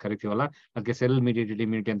ಅಂತೆಲ್ಲ ಕರಿತೀವಲ್ಲ, ಅದಕ್ಕೆ ಸೆಲ್ ಮಿಡಿಯೇಟೆಡ್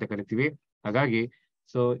ಇಮ್ಯುನಿಟಿ ಅಂತ ಕರಿತೀವಿ. ಹಾಗಾಗಿ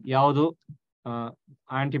ಸೊ ಯಾವುದು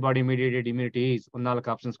ಆಂಟಿಬಾಡಿ ಮಿಡಿಯೇಟೆಡ್ ಇಮ್ಯುನಿಟಿ 4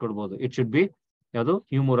 ಆಪ್ಷನ್ಸ್ ಕೊಡ್ಬೋದು. ಇಟ್ ಶುಡ್ ಬಿ ಯಾವುದು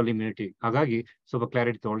ಹ್ಯೂಮರಲ್ ಇಮ್ಯುನಿಟಿ. ಹಾಗಾಗಿ ಸ್ವಲ್ಪ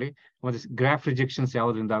ಕ್ಲಾರಿಟಿ ತಗೊಳ್ಳಿ. ಮತ್ತೆ ಗ್ರಾಫ್ ರಿಜೆಕ್ಷನ್ಸ್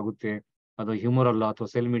ಯಾವ್ದ್ರಿಂದ ಆಗುತ್ತೆ, ಅದು ಹ್ಯೂಮರಲ್ ಅಥವಾ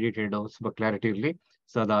ಸೆಲ್ ಮಿಡಿಯೇಟೆಡ್, ಸ್ವಲ್ಪ ಕ್ಲಾರಿಟಿ ಇರಲಿ.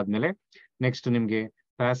 ಸೊ ಅದಾದ್ಮೇಲೆ ನೆಕ್ಸ್ಟ್ ನಿಮ್ಗೆ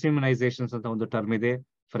ಪ್ಯಾಸಿವ್ ಇಮ್ಯುನೈಸೇಷನ್ಸ್ ಅಂತ ಒಂದು ಟರ್ಮ್ ಇದೆ.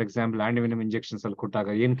 ಫಾರ್ ಎಕ್ಸಾಂಪಲ್ ಆಂಟಿವೆನಮ್ ಇಂಜೆಕ್ಷನ್ಸ್ ಅಲ್ಲಿ ಕೊಟ್ಟಾಗ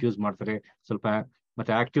ಏನ್ ಯೂಸ್ ಮಾಡ್ತಾರೆ ಸ್ವಲ್ಪ,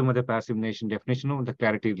 ಮತ್ತೆ ಆಕ್ಟಿವ್ ಮತ್ತೆ ಪ್ಯಾಸಿವ್ ಇಮ್ಯುನೈಸೇಷನ್ ಡೆಫಿನೇಷನ್ ಒಂದು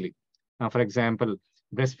ಕ್ಲಾರಿಟಿ ಇರಲಿ. For example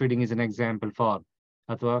breast feeding is an example for,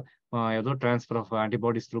 ಅಥವಾ ಯಾವುದೋ transfer of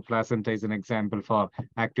antibodies through placenta is an example for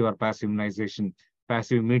active or passive immunisation,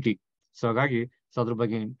 passive immunity. So ಹಾಗಾಗಿ ಸೊ ಅದ್ರ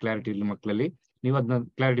ಬಗ್ಗೆ ಕ್ಲಾರಿಟಿ ಇರಲಿ ಮಕ್ಕಳಲ್ಲಿ, ನೀವು ಅದನ್ನ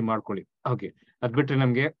ಕ್ಲಾರಿಟಿ ಮಾಡ್ಕೊಳ್ಳಿ. ಓಕೆ, ಅದ್ ಬಿಟ್ರೆ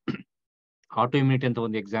ನಮ್ಗೆ ಆಟೋ ಇಮ್ಯುನಿಟಿ ಅಂತ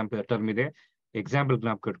ಒಂದು ಎಕ್ಸಾಂಪಲ್ ಟರ್ಮ್ ಇದೆ, ಎಕ್ಸಾಂಪಲ್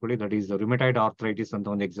ಜ್ಞಾಪಕ ಇಟ್ಕೊಳ್ಳಿ. ದಟ್ ಈಸ್ ರುಮೆಟಾಯ್ಡ್ ಆರ್ಥರೈಟಿಸ್ ಅಂತ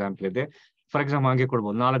ಒಂದು ಎಕ್ಸಾಂಪಲ್ ಇದೆ. ಫಾರ್ ಎಕ್ಸಾಂಪಲ್ ಹಂಗೆ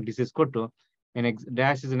ಕೊಡ್ಬೋದು, 4 ಡಿಸೀಸ್ ಕೊಟ್ಟು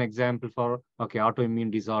dash is an example for okay auto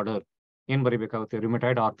immune disorder, ಏನ್ ಬರಿಬೇಕಾಗುತ್ತೆ,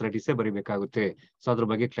 ರುಮೆಟಾಯ್ಡ್ ಆರ್ಥರೈಟಿಸ್ ಬರಿಬೇಕಾಗುತ್ತೆ. ಸೊ ಅದ್ರ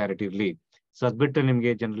ಬಗ್ಗೆ ಕ್ಲಾರಿಟಿ ಇರಲಿ. ಸೊ ಅದ್ ಬಿಟ್ಟರೆ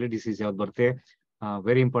ನಿಮ್ಗೆ ಜನರಲಿ ಡಿಸೀಸ್ ಯಾವ್ದು ಬರುತ್ತೆ,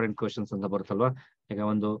 ವೆರಿ ಇಂಪಾರ್ಟೆಂಟ್ ಕ್ವಶನ್ಸ್ ಅಂತ ಬರುತ್ತಲ್ವಾ. ಈಗ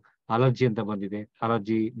ಒಂದು ಅಲರ್ಜಿ ಅಂತ ಬಂದಿದೆ,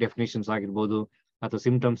 ಅಲರ್ಜಿ ಡೆಫಿನೇಷನ್ಸ್ ಆಗಿರ್ಬೋದು ಅಥವಾ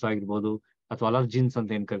ಸಿಂಪ್ಟಮ್ಸ್ ಆಗಿರ್ಬೋದು ಅಥವಾ ಅಲರ್ಜಿನ್ಸ್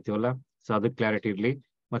ಅಂತ ಏನ್ ಕರಿತೀವಲ್ಲ, ಸೊ ಅದಕ್ಕೆ ಕ್ಲಾರಿಟಿ ಇರಲಿ.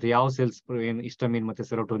 ಮತ್ತೆ ಯಾವ ಸೆಲ್ಸ್ ಏನ್ ಇಸ್ಟಮಿನ್ ಮತ್ತೆ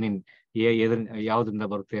ಸೆರೋಟೋನಿನ್ ಯಾವ್ದ್ರಿಂದ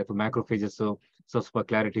ಬರುತ್ತೆ, ಅಥವಾ ಮ್ಯಾಕ್ರೋಫೇಜಸ್, ಸ್ವಲ್ಪ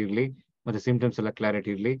ಕ್ಲಾರಿಟಿ ಇರಲಿ. ಮತ್ತೆ ಸಿಂಪ್ಟಮ್ಸ್ ಎಲ್ಲ ಕ್ಲಾರಿಟಿ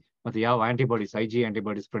ಇರಲಿ. ಮತ್ತೆ ಯಾವ antibodies, IG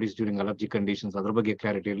antibodies produce during allergy conditions, ಅದ್ರ ಬಗ್ಗೆ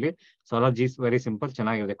ಕ್ಲಾರಿಟಿ ಇರಲಿ. ಸೊ ಅಲರ್ಜೀಸ್ ವೆರಿ ಸಿಂಪಲ್,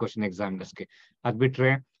 ಚೆನ್ನಾಗಿದೆ ಕ್ವಶನ್ ಎಕ್ಸಾಮ್ಗೆ. ಅದ್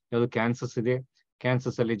ಬಿಟ್ರೆ ಯಾವ್ದು ಕ್ಯಾನ್ಸರ್ಸ್ ಇದೆ,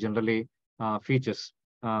 ಕ್ಯಾನ್ಸರ್ಸ್ ಅಲ್ಲಿ generally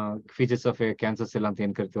features of cancer cell ಅಂತ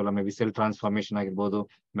ಏನ್ ಕರಿತೀವಲ್ಲ, ಮೇ ಬಿ ಸೆಲ್ ಟ್ರಾನ್ಸ್ಫಾರ್ಮೇಶನ್ ಆಗಿರ್ಬೋದು,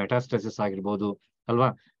 ಮೆಟಾಸ್ಟಾಸಿಸ್ ಆಗಿರ್ಬೋದು ಅಲ್ವಾ.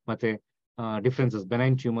 ಮತ್ತೆ ಡಿಫ್ರೆನ್ಸಸ್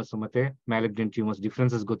ಬೆನೈನ್ ಟ್ಯೂಮರ್ಸ್ ಮತ್ತೆ ಮ್ಯಾಲಿಗ್ನೆಂಟ್ ಟ್ಯೂಮರ್ಸ್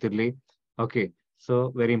ಡಿಫ್ರೆನ್ಸಸ್ ಗೊತ್ತಿರಲಿ. Okay, so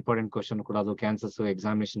very important question ಕೂಡ ಅದು cancers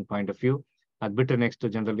examination point of view. ಅದ್ ಬಿಟ್ರೆ next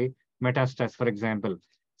generally ಮೆಟಾಸ್ಟಾಸ್, for example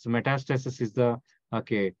so metastasis is the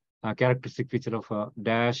characteristic feature of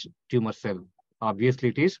dash tumor cell. Obviously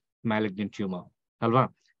it is malignant tumor ಅಲ್ವಾ.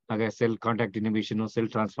 ಹಾಗೆ cell contact ಇನಿಬಿಷನ್, cell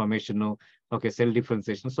transformation, okay, cell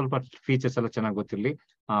differentiation, ಸ್ವಲ್ಪ features ಎಲ್ಲ ಚೆನ್ನಾಗಿ ಗೊತ್ತಿರಲಿ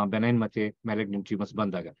benign ಮತ್ತೆ malignant tumours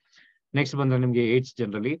ಬಂದಾಗ. ನೆಕ್ಸ್ಟ್ ಬಂದ್ರೆ ನಿಮ್ಗೆ ಏಡ್ಸ್,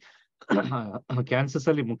 ಜನರಲಿ ಕ್ಯಾನ್ಸರ್ಸ್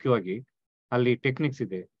ಅಲ್ಲಿ ಮುಖ್ಯವಾಗಿ ಅಲ್ಲಿ ಟೆಕ್ನಿಕ್ಸ್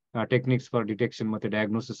ಇದೆ, ಟೆಕ್ನಿಕ್ಸ್ ಫಾರ್ ಡಿಟೆಕ್ಷನ್ ಮತ್ತೆ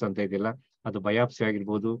ಡಯಾಗ್ನೋಸಿಸ್ ಅಂತ ಇದೆಯಲ್ಲ, ಅದು ಬಯಾಪ್ಸಿ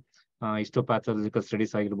ಆಗಿರ್ಬೋದು, ಹಿಸ್ಟೋಪ್ಯಾಥಾಲಜಿಕಲ್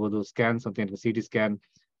ಸ್ಟಡೀಸ್ ಆಗಿರ್ಬೋದು, ಸ್ಕ್ಯಾನ್ಸ್ ಅಂತ ಏನಿದೆ, CT ಸ್ಕ್ಯಾನ್,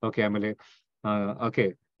 ಓಕೆ, ಆಮೇಲೆ ಓಕೆ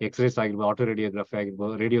ಎಕ್ಸ್ರೇಸ್ ಆಗಿರ್ಬೋದು, ಆಟೋ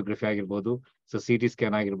ರೇಡಿಯೋಗ್ರಫಿ ಆಗಿರ್ಬೋದು, ಸೊ CT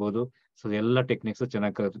ಸ್ಕ್ಯಾನ್ ಆಗಿರ್ಬೋದು. ಸೊ ಎಲ್ಲ ಟೆಕ್ನಿಕ್ಸ್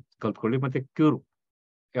ಚೆನ್ನಾಗಿ ಕಲ್ತ್ಕೊಳ್ಳಿ. ಮತ್ತೆ ಕ್ಯೂರ್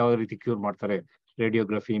ಯಾವ ರೀತಿ ಕ್ಯೂರ್ ಮಾಡ್ತಾರೆ,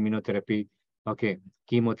 ರೇಡಿಯೋಗ್ರಫಿ, ಇಮ್ಯುನೋಥೆರಪಿ, ಓಕೆ,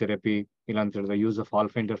 ಕೀಮೋಥೆರಪಿ, ಇಲ್ಲ ಅಂತ ಹೇಳಿದ್ರೆ ಯೂಸ್ ಆಫ್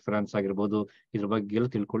ಆಲ್ಫಾ ಇಂಟರ್ಫರೆನ್ಸ್ ಆಗಿರ್ಬೋದು, ಇದ್ರ ಬಗ್ಗೆ ಎಲ್ಲ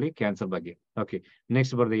ತಿಳ್ಕೊಳ್ಳಿ ಕ್ಯಾನ್ಸರ್ ಬಗ್ಗೆ. ಓಕೆ,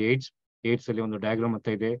 ನೆಕ್ಸ್ಟ್ ಬರ್ತದೆ ಏಡ್ಸ್ ಅಲ್ಲಿ ಒಂದು ಡಯಾಗ್ರಾಮ್ ಅಂತ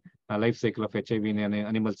ಇದೆ, life cycle of HIV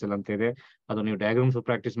animal cell ಅಂತ ಇದೆ. ಅದು ನೀವು ಡಯಾಗ್ರಾಮ್ಸ್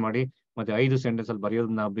ಪ್ರಾಕ್ಟೀಸ್ ಮಾಡಿ ಮತ್ತೆ 5 ಸೆಂಟೆನ್ಸ್ ಅಲ್ಲಿ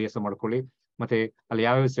ಬರೆಯೋದನ್ನ ಅಭ್ಯಾಸ ಮಾಡ್ಕೊಳ್ಳಿ. ಮತ್ತೆ ಅಲ್ಲಿ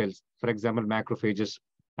ಯಾವ್ಯಾವ cells, for example macrophages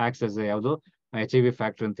access ಯಾವುದು HIV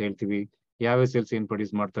ಫ್ಯಾಕ್ಟರ್ ಅಂತ ಹೇಳ್ತೀವಿ, ಯಾವ್ಯಾವ ಸೆಲ್ಸ್ ಏನ್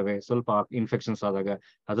ಪ್ರೊಡ್ಯೂಸ್ ಮಾಡ್ತವೆ, ಸ್ವಲ್ಪ ಇನ್ಫೆಕ್ಷನ್ಸ್ ಆದಾಗ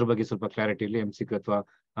ಅದ್ರ ಬಗ್ಗೆ ಸ್ವಲ್ಪ ಕ್ಲಾರಿಟಿ ಇಲ್ಲಿ MCQ ಅಥವಾ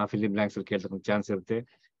ಫಿಲಿಂ ಬ್ಲಾಂಕ್ಸ್ ಅಲ್ಲಿ ಕೇಳ್ತಕ್ಕಂಥ ಚಾನ್ಸ್ ಇರುತ್ತೆ.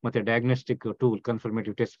 ಮತ್ತೆ diagnostic tool,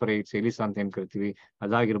 confirmative test for AIDS, ELISA ಅಂತ ಏನ್ ಕರಿತೀವಿ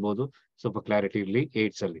ಅದಾಗಿರ್ಬೋದು, ಸ್ವಲ್ಪ ಕ್ಲಾರಿಟಿ ಇರಲಿ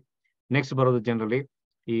ಏಡ್ಸ್ ಅಲ್ಲಿ. ನೆಕ್ಸ್ಟ್ ಬರೋದು ಜನರಲಿ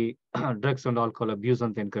ಈ ಡ್ರಗ್ಸ್ ಅಂಡ್ ಆಲ್ಕೋಹಾಲ್ ಅಬ್ಯೂಸ್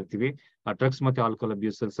ಅಂತ ಏನ್ ಕರಿತೀವಿ, ಆ ಡ್ರಗ್ಸ್ ಮತ್ತೆ ಆಲ್ಕೋಹಾಲ್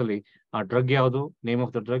ಅಬ್ಯೂಸಸ್ ಅಲ್ಲಿ ಆ ಡ್ರಗ್ ಯಾವುದು, ನೇಮ್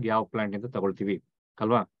ಆಫ್ ದ ಡ್ರಗ್ ಯಾವ ಪ್ಲಾಂಟ್ ಅಂತ ತಗೊಳ್ತೀವಿ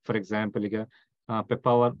ಅಲ್ವಾ. ಫಾರ್ ಎಕ್ಸಾಂಪಲ್ ಈಗ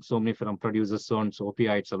ಪೆಪ್ಪಾವರ್ ಸೋಮ್ನಿಫೆರಮ್ ಪ್ರೊಡ್ಯೂಸಸ್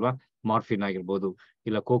ಓಪಿಯಾಯ್ಡ್ಸ್ ಅಲ್ವಾ, ಮಾರ್ಫಿನ್ ಆಗಿರ್ಬೋದು,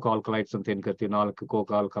 ಇಲ್ಲ ಕೋಕಾ ಆಲ್ಕಲೈಡ್ಸ್ ಅಂತ ಏನ್ ಕರಿತೀವಿ, 4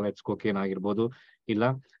 ಕೋಕಾ ಆಲ್ಕಲೈಡ್ಸ್ ಕೋಕೇನ್ ಆಗಿರ್ಬೋದು, ಇಲ್ಲ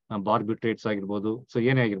ಬಾರ್ಬಿಟ್ರೇಟ್ಸ್ ಆಗಿರ್ಬೋದು, ಸೊ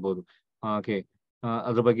ಏನೇ ಆಗಿರ್ಬೋದು. ಓಕೆ,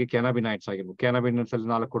 ಅದ್ರ ಬಗ್ಗೆ ಕ್ಯಾನಾಬಿನೈಡ್ಸ್ ಆಗಿರ್ಬೋದು, ಕ್ಯಾನಾಬಿನೈಡ್ಸ್ ಅಲ್ಲಿ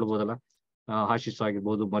 4 ಕೊಡ್ಬೋದಲ್ಲ, ಹಾಶಿಸ್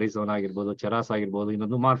ಆಗಿರ್ಬೋದು, ಮರಿಜೋನ್ ಆಗಿರ್ಬೋದು, ಚೆರಾಸ್ ಆಗಿರ್ಬೋದು,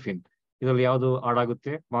 ಇನ್ನೊಂದು ಮಾರ್ಫಿನ್. ಇದರಲ್ಲಿ ಯಾವ್ದು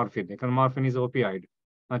ಆಡಾಗುತ್ತೆ, ಮಾರ್ಫಿನ್, ಯಾಕಂದ್ರೆ ಮಾರ್ಫಿನ್ ಇಸ್ ಓಪಿಯಾಯ್ಡ್.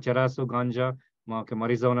 ಚೆರಾಸು, ಗಾಂಜಾ,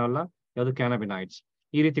 ಮರಿಜೋನ್ ಅಲ್ಲ, ಯಾವ್ದು ಕ್ಯಾನಾಬಿನೈಡ್ಸ್.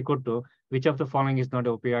 ಈ ರೀತಿ ಕೊಟ್ಟು which of the following is not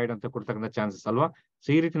opioid ಅಂತ ಕೊಡ್ತಕ್ಕಂಥ ಚಾನ್ಸಸ್ ಅಲ್ವಾ. ಸೊ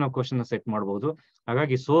ಈ ರೀತಿ ನಾವು ಕ್ವಶನ್ ಸೆಟ್ ಮಾಡಬಹುದು.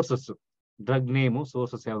 ಹಾಗಾಗಿ ಸೋರ್ಸಸ್ ಡ್ರಗ್ ನೇಮು,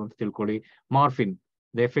 ಸೋರ್ಸಸ್ ಯಾವ್ದು ಅಂತ ತಿಳ್ಕೊಳ್ಳಿ. ಮಾರ್ಫಿನ್,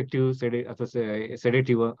 ದ ಎಫೆಕ್ಟಿವ್ ಅಥವಾ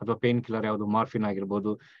ಸೆಡೇಟಿವ್ ಅಥವಾ ಪೇನ್ ಕಿಲ್ಲರ್ ಯಾವುದು, ಮಾರ್ಫಿನ್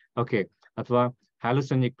ಆಗಿರ್ಬೋದು. ಓಕೆ, ಅಥವಾ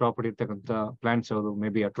ಹ್ಯಾಲುಸೆನಿಕ್ ಪ್ರಾಪರ್ಟಿ ಇರ್ತಕ್ಕಂಥ ಪ್ಲಾಂಟ್ಸ್ ಯಾವುದು, ಮೇ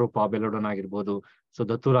ಬಿ ಅಟ್ರೋಪಾ, ಬೆಲೋಡೋನ್ ಆಗಿರ್ಬೋದು, ಸೊ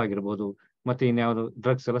ದತ್ತೂರ್ ಆಗಿರ್ಬೋದು, ಮತ್ತೆ ಇನ್ಯಾವುದು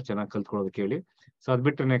ಡ್ರಗ್ಸ್ ಎಲ್ಲ ಚೆನ್ನಾಗಿ ಕಲ್ತ್ಕೊಳ್ಳೋದಕ್ಕೆ ಹೇಳಿ. ಸೊ ಅದ್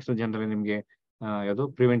ಬಿಟ್ಟರೆ ನೆಕ್ಸ್ಟ್ ಜನರಲಿ ನಿಮಗೆ ಯಾವುದು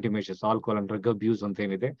preventive measures, alcohol and drug abuse ಅಂತ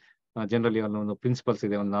ಏನಿದೆ, ಜನರಲಿ ಒಂದು ಪ್ರಿನ್ಸಿಪಲ್ಸ್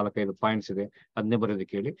ಇದೆ, ಒಂದು 4-5 ಪಾಯಿಂಟ್ಸ್ ಇದೆ, ಅದನ್ನೇ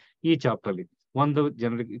ಬರೋದಕ್ಕೆ ಹೇಳಿ. ಈ ಚಾಪ್ಟರ್ ಅಲ್ಲಿ ಒಂದು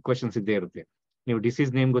ಜನರಿಗೆ ಕ್ವಶನ್ಸ್ ಇದ್ದೇ ಇರುತ್ತೆ. ನೀವು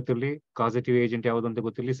ಡಿಸೀಸ್ ನೇಮ್ ಗೊತ್ತಿರಲಿ, ಕಾಸಿಟಿವ್ ಏಜೆಂಟ್ ಯಾವುದು ಅಂತ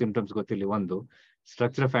ಗೊತ್ತಿರಲಿ, ಸಿಂಪ್ಟಮ್ಸ್ ಗೊತ್ತಿರಲಿ, ಒಂದು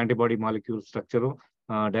structure of antibody molecule structure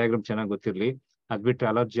diagram ಚೆನ್ನಾಗಿ ಗೊತ್ತಿರಲಿ. ಅದ್ ಬಿಟ್ಟರೆ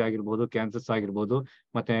ಅಲರ್ಜಿ ಆಗಿರ್ಬೋದು, ಕ್ಯಾನ್ಸರ್ಸ್ ಆಗಿರ್ಬೋದು,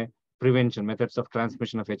 ಮತ್ತೆ prevention methods of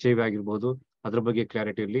transmission of HIV ಆಗಿರ್ಬೋದು, ಅದ್ರ ಬಗ್ಗೆ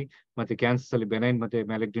ಕ್ಲಾರಿಟಿ ಇರಲಿ. ಮತ್ತೆ ಕ್ಯಾನ್ಸರ್ಸ್ ಅಲ್ಲಿ ಬೆನೈನ್ ಮತ್ತೆ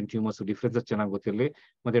ಮ್ಯಾಲಿಗ್ನೆಂಟ್ ಟ್ಯೂಮರ್ಸ್ ಡಿಫ್ರೆನ್ಸಸ್ ಚೆನ್ನಾಗಿ ಗೊತ್ತಿರಲಿ.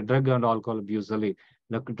 ಮತ್ತೆ ಡ್ರಗ್ ಅಂಡ್ ಆಲ್ಕೋಹಾಲ್ ಅಬ್ಯೂಸ್ ಅಲ್ಲಿ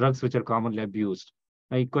drugs which are commonly abused.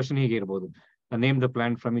 ಈ ಕ್ವಶನ್ ಹೀಗೆ ಇರ್ಬೋದು, name the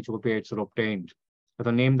plant from which ಓಪಿಯೈಟ್ಸ್ R ಒಬ್ಟೈನ್ಡ್,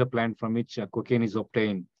 ಅಥವಾ name the plant from which cocaine is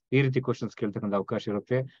ಒಬ್ಟೈನ್ಡ್. ಈ ರೀತಿ ಕ್ವಶನ್ಸ್ ಕೇಳ್ತಕ್ಕಂಥ ಅವಕಾಶ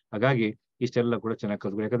ಇರುತ್ತೆ. ಹಾಗಾಗಿ ಇಷ್ಟೆಲ್ಲ ಕೂಡ ಚೆನ್ನಾಗಿ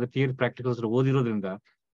ಕಲ್ತ್ಕೊಳ್ಳಿ. ಯಾಕಂದ್ರೆ ಥಿಯರಿ ಪ್ರಾಕ್ಟಿಕಲ್ಸ್ ಓದಿರೋದ್ರಿಂದ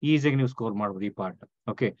ಈಸಿಯಾಗಿ ನೀವು ಸ್ಕೋರ್ ಮಾಡ್ಬೋದು ಈ ಪಾರ್ಟ್.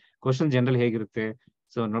 ಓಕೆ, ಕ್ವಶನ್ ಜನರಲ್ ಹೇಗಿರುತ್ತೆ?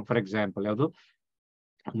 ಸೊ ಫಾರ್ ಎಕ್ಸಾಂಪಲ್ ಯಾವುದು,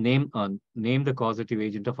 name the causative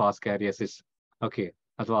agent of ಆಸ್ಕ್ಯಾರಿಯಾಸಿಸ್. Okay,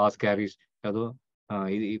 ಅಥವಾ ಆಸ್ಕ್ಯಾರಿಸ್ ಯಾವುದು,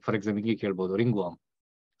 ಫಾರ್ ಎಕ್ಸಾಂಪಲ್ ಹೀಗೆ ಕೇಳ್ಬೋದು, ರಿಂಗ್ ವಾರ್ಮ್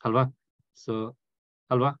ಅಲ್ವಾ? So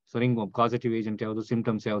ring warm causative agent ಯಾವುದು,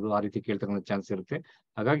 ಸಿಂಪ್ಟಮ್ಸ್ ಯಾವುದು, ಆ ರೀತಿ ಕೇಳ್ತಕ್ಕಂಥ ಚಾನ್ಸ್ ಇರುತ್ತೆ.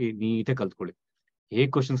 ಹಾಗಾಗಿ ನೀಟಾಗಿ ಕಲ್ತ್ಕೊಳ್ಳಿ. ಹೇಗೆ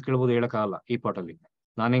ಕ್ವಶನ್ಸ್ ಕೇಳ್ಬೋದು ಹೇಳಕ್ಕಾಗಲ್ಲ ಈ ಪಾರ್ಟ್ ಅಲ್ಲಿ.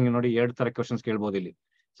 ನಾನು ಹೆಂಗೆ ನೋಡಿ 2 ತರ ಕ್ವಶನ್ಸ್ ಕೇಳ್ಬೋದು ಇಲ್ಲಿ.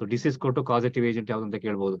 ಸೊ ಡಿಸೀಸ್ ಕೊಟ್ಟು ಕಾಸಿಟಿವ್ ಏಜೆಂಟ್ ಯಾವ್ದು ಅಂತ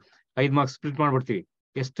ಕೇಳ್ಬೋದು. 5 ಮಾರ್ಕ್ಸ್ ಸ್ಪ್ಲಿಟ್ ಮಾಡ್ಬಿಡ್ತೀವಿ.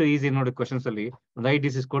 ಎಷ್ಟು ಈಸಿ ನೋಡಿ ಕ್ವಶನ್ಸ್ ಅಲ್ಲಿ, ಒಂದು 5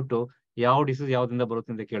 ಡಿಸೀಸ್ ಕೊಟ್ಟು ಯಾವ ಡಿಸೀಸ್ ಯಾವ್ದಿಂದ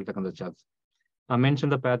ಬರುತ್ತೆ ಅಂತ ಕೇಳ್ತಕ್ಕಂಥ chance. Mention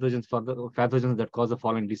the pathogens for the pathogens that cos the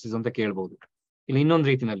following disease ಅಂತ ಕೇಳ್ಬೋದು. ಇಲ್ಲಿ ಇನ್ನೊಂದು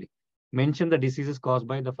ರೀತಿನಲ್ಲಿ mention the diseases cos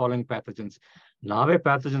by the following pathogens. ನಾವೇ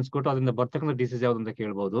ಪ್ಯಾಥೋಜನ್ಸ್ ಕೊಟ್ಟು ಅದರಿಂದ ಬರ್ತಕ್ಕಂಥ ಡಿಸೀಸ್ ಯಾವ್ದು ಅಂತ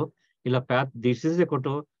ಕೇಳ್ಬೋದು. ಇಲ್ಲ ಡಿಸೀಸ್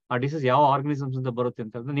ಕೊಟ್ಟು ಆ ಡಿಸೀಸ್ ಯಾವ ಆರ್ಗನಿಸಮ್ಸ್ ಅಂತ ಬರುತ್ತೆ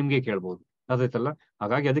ಅಂತ ನಿಮ್ಗೆ ಕೇಳ್ಬೋದು. ಅದಾಯ್ತಲ್ಲ.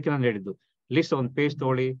 ಹಾಗಾಗಿ ಅದಕ್ಕೆ ನಾನು ಹೇಳಿದ್ದು, ಲಿಸ್ಟ್ ಒಂದು ಪೇಜ್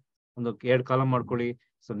ತಗೊಳ್ಳಿ, ಒಂದು 2 ಕಾಲಮ್ ಮಾಡ್ಕೊಳ್ಳಿ.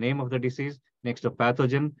 So name of the disease, next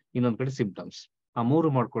pathogen, ಇನ್ನೊಂದ್ ಕಡೆ ಸಿಂಪ್ಟಮ್ಸ್. ಆ 3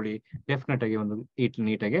 ಮಾಡ್ಕೊಳ್ಳಿ. ಡೆಫಿನೆಟ್ ಆಗಿ ಒಂದು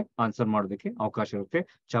ನೀಟಾಗಿ ಆನ್ಸರ್ ಮಾಡೋದಕ್ಕೆ ಅವಕಾಶ ಇರುತ್ತೆ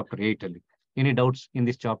ಚಾಪ್ಟರ್ 8 ಅಲ್ಲಿ. Any doubts in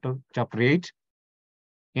this chapter 8?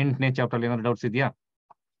 8ನೇ chapter ಅಲ್ಲಿ ಏನಾದ್ರು ಡೌಟ್ಸ್ ಇದೆಯಾ?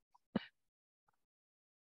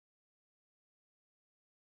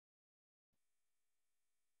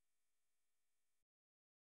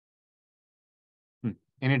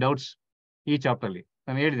 ಎನಿ ಡೌಟ್ಸ್ ಈ ಚಾಪ್ಟರ್ ಅಲ್ಲಿ?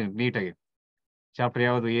 ನಾನು ಹೇಳಿದ್ದೀನಿ ನೀಟಾಗಿ ಚಾಪ್ಟರ್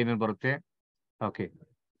ಯಾವುದು ಏನೇನು ಬರುತ್ತೆ. Okay,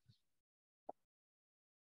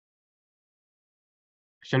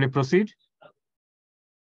 shall we proceed?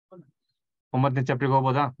 9ನೇ ಚಾಪ್ಟರ್ಗೆ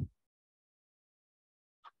ಹೋಗ್ಬೋದಾ?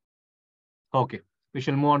 Okay, we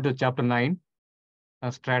shall move on to chapter 9,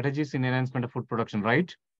 strategies in enhancement of food production, right?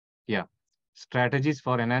 Yeah, strategies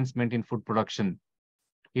for enhancement in food production.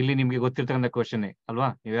 ಇಲ್ಲಿ ನಿಮ್ಗೆ ಗೊತ್ತಿರ್ತಕ್ಕಂಥ ಕ್ವಶನ್ ಅಲ್ವಾ,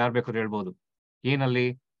 ನೀವು ಯಾರು ಬೇಕಾದ್ರೂ ಹೇಳ್ಬೋದು. ಏನಲ್ಲಿ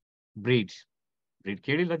ಬ್ರೀಡ್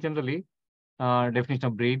ಕೇಳಿಲ್ಲ generally. Definition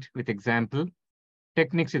of bread with example.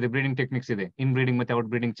 Techniques ಇದೆ, ಬ್ರೀಡಿಂಗ್ ಟೆಕ್ನಿಕ್ಸ್ ಇದೆ. ಇನ್ ಬ್ರೀಡಿಂಗ್ ಮತ್ತೆ ಔಟ್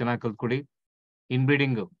ಬ್ರೀಡಿಂಗ್ ಚೆನ್ನಾಗಿ ಕಲ್ತ್ಕೊಡಿ. ಇನ್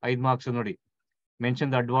ಬ್ರೀಡಿಂಗ್ 5 ಮಾರ್ಕ್ಸ್ ನೋಡಿ. Mention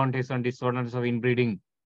the advantage and disadvantage of in breeding.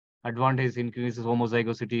 Advantage increases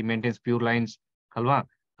ಹೋಮೋಸೈಗೋಸಿಟಿ, maintains pure lines ಅಲ್ವಾ,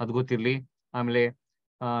 ಅದು ಗೊತ್ತಿರ್ಲಿ. ಆಮೇಲೆ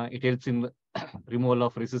it helps in removal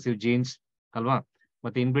of recessive jeans ಅಲ್ವಾ.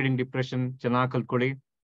 ಮತ್ತೆ ಇನ್ಬ್ರೀಡಿಂಗ್ ಡಿಪ್ರೆಷನ್ ಚೆನ್ನಾಗಿ ಕಲ್ತ್ಕೊಳ್ಳಿ.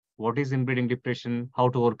 What is inbreeding depression, how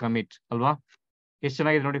to overcome it ಅಲ್ವಾ. ಎಷ್ಟು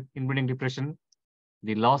ಚೆನ್ನಾಗಿದೆ ನೋಡಿ inbreeding depression.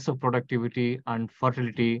 The laws of productivity and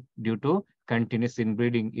fertility due to continuous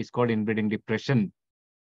inbreeding is called inbreeding depression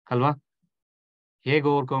ಅಲ್ವಾ. ಹೇಗೆ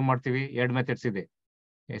overcome ಮಾಡ್ತೀವಿ? 2 ಮೆಥಡ್ಸ್ ಇದೆ.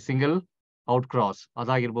 Single out cross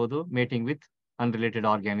ಅದಾಗಿರ್ಬೋದು, mating with unrelated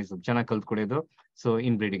organism ಚೆನ್ನಾಗಿ ಕಲ್ತ್ಕೊಳ್ಳೋದು. So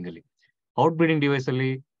in breeding ಅಲ್ಲಿ, ಔಟ್ ಬ್ರೀಡಿಂಗ್ ಡಿವೈಸ್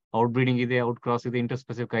ಅಲ್ಲಿ out breeding ಇದೆ, out cross ಇದೆ,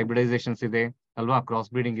 ಇಂಟರ್ಸ್ಪೆಸಿಫಿಕ್ ಹೈಬ್ರಿಡೈಸೇಷನ್ಸ್ ಇದೆ ಅಲ್ವಾ, ಕ್ರಾಸ್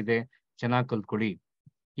ಬ್ರೀಡಿಂಗ್ ಇದೆ. ಚೆನ್ನಾಗಿ ಕಲ್ತ್ಕೊಳ್ಳಿ.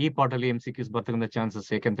 ಈ ಪಾರ್ಟ್ ಅಲ್ಲಿ MCQs ಬರ್ತಕ್ಕಂಥ ಚಾನ್ಸಸ್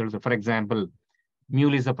ಯಾಕಂತ ಹೇಳಿದ್ರೆ, for example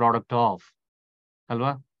mule is a product of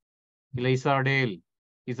ಅಲ್ವಾ, ಇಲ್ಲ ಇಸಾರ್ಡೇಲ್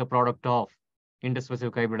is a product of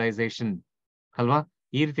ಇಂಟರ್ಸ್ಪೆಸಿಫಿಕ್ hybridisation ಅಲ್ವಾ.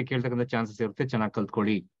 ಈ ರೀತಿ ಕೇಳ್ತಕ್ಕಂಥ ಚಾನ್ಸಸ್ ಇರುತ್ತೆ. ಚೆನ್ನಾಗಿ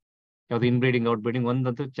ಕಲ್ತ್ಕೊಳ್ಳಿ. ಯಾವ್ದು ಇನ್ ಬ್ರೀಡಿಂಗ್ ಔಟ್ ಬ್ರೀಡಿಂಗ್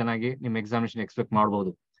ಒಂದಂತೂ ಚೆನ್ನಾಗಿ ನಿಮ್ಮ ಎಕ್ಸಾಮಿನೇಷನ್ ಎಕ್ಸ್ಪೆಕ್ಟ್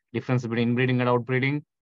ಮಾಡ್ಬೋದು. ಡಿಫ್ರೆನ್ಸ್ ಬಿಡಿ ಇನ್ ಬ್ರೀಡಿಂಗ್ ಅಂಡ್ ಔಟ್ ಬ್ರೀಡಿಂಗ್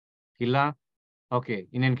ಇಲ್ಲ. ಓಕೆ,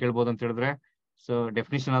 ಇನ್ನೇನ್ ಕೇಳ್ಬೋದು ಅಂತ ಹೇಳಿದ್ರೆ, ಸೊ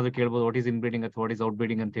ಡೆಫಿನೇಷನ್ ಆದ್ರೂ ಕೇಳ್ಬೋದು. ವಾಟ್ ಈಸ್ ಇನ್ ಬ್ರೀಡಿಂಗ್ ಅಥವಾ ವಾಟ್ ಈಸ್ ಔಟ್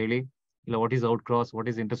ಬ್ರೀಡಿಂಗ್ ಅಂತ ಹೇಳಿ. ಇಲ್ಲ what is out cross, what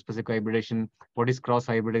is ಇಂಟರ್ಸ್ಪೆಸಿಫಿಕ್ hybridisation, what is cross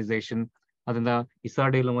hybridisation. ಅದರಿಂದ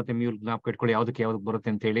ಇಸಾರ್ಡೇಲ್ ಮತ್ತೆ ಮ್ಯೂಲ್ ಜ್ಞಾಪಕ ಇಟ್ಕೊಳ್ಳಿ ಯಾವ್ದಕ್ಕೆ ಯಾವ್ದಕ್ಕೆ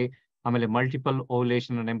ಬರುತ್ತೆ ಅಂತ ಹೇಳಿ. ಆಮೇಲೆ multiple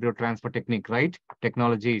ovulation and embryo transfer technique, right,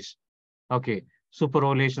 technologies. Okay, super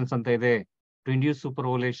ಓವ್ಯುಲೇಷನ್ಸ್ ಅಂತ ಇದೆ. To induce super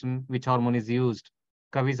ovulation which hormone is used?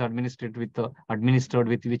 Curve is administered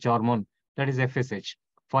with which hormone? That is FSH,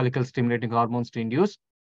 follicle stimulating hormones to induce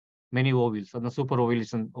many ovules. ಅದನ್ನ super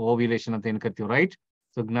ovulation ಅಂತ ಏನ್ ಕರಿತೀವಿ, right.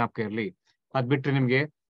 So ಜ್ಞಾಪಕ ಇರಲಿ. ಅದ್ ಬಿಟ್ರೆ ನಿಮ್ಗೆ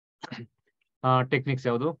ಟೆಕ್ನಿಕ್ಸ್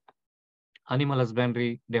ಯಾವುದು? ಅನಿಮಲ್ ಹಸ್ಬೆಂಡ್ರಿ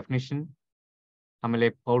ಡೆಫಿನಿಷನ್, ಆಮೇಲೆ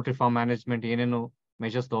ಪೌಲ್ಟ್ರಿ ಫಾರ್ಮ್ ಮ್ಯಾನೇಜ್ಮೆಂಟ್ ಏನೇನು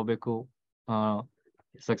ಮೆಷರ್ಸ್ ತಗೋಬೇಕು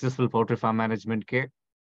ಸಕ್ಸಸ್ಫುಲ್ ಪೌಲ್ಟ್ರಿ ಫಾರ್ಮ್ ಮ್ಯಾನೇಜ್ಮೆಂಟ್ಗೆ,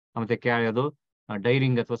 ಮತ್ತೆ ಯಾವುದು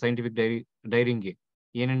ಡೈರಿಂಗ್ ಅಥವಾ ಸೈಂಟಿಫಿಕ್ ಡೈರಿಂಗ್ಗೆ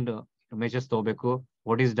ಏನೇನು ಮೆಜರ್ಸ್ ತಗೋಬೇಕು,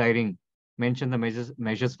 what is dairying, mention the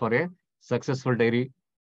measures for A successful dairy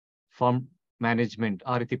farm management.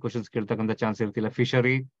 ಆ ರೀತಿ ಕ್ವಶನ್ಸ್ ಕೇಳ್ತಕ್ಕಂಥ ಚಾನ್ಸ್ ಇರ್ತಿಲ್ಲ.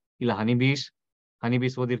 ಫಿಶರಿ ಇಲ್ಲ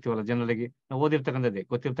ಹನಿಬೀಸ್ ಓದಿರ್ತೀವಲ್ಲ, ಜನರಲ್ ಆಗಿ ನಾವು ಓದಿರ್ತಕ್ಕಂಥದ್ದೇ,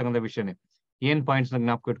 ಗೊತ್ತಿರ್ತಕ್ಕಂಥ ವಿಷಯನೇ. ಏನ್ ಪಾಯಿಂಟ್ಸ್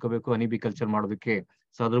ಜ್ಞಾಪಕ ಇಟ್ಕೋಬೇಕು ಹನಿಬಿ ಕಲ್ಚರ್ ಮಾಡೋದಕ್ಕೆ,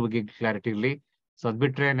 ಸೊ ಅದ್ರ ಬಗ್ಗೆ ಕ್ಲಾರಿಟಿ ಇರಲಿ. ಸೊ ಅದ್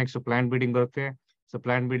ಬಿಟ್ರೆ ನೆಕ್ಸ್ಟ್ ಪ್ಲಾಂಟ್ ಬ್ರೀಡಿಂಗ್ ಬರುತ್ತೆ. ಸೊ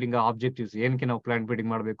ಪ್ಲಾಂಟ್ ಬ್ರೀಡಿಂಗ್ ಆಬ್ಜೆಕ್ಟಿವ್ಸ್, ಏನಕ್ಕೆ ನಾವು ಪ್ಲಾಂಟ್ ಬ್ರೀಡಿಂಗ್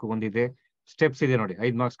ಮಾಡಬೇಕು ಒಂದಿದೆ, ಸ್ಟೆಪ್ಸ್ ಇದೆ ನೋಡಿ,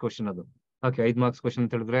 5 ಮಾರ್ಕ್ಸ್ ಕ್ವಶನ್ ಅದು. ಓಕೆ, 5 ಮಾರ್ಕ್ಸ್ ಕ್ವಶನ್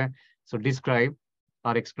ಅಂತ ಹೇಳಿದ್ರೆ, ಸೊ ಡಿಸ್ಕ್ರೈಬ್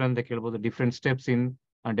ಆರ್ ಎಕ್ಸ್ಪ್ಲೇನ್ ಅಂತ ಕೇಳ್ಬೋದು different steps in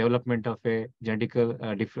development of A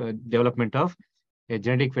development of A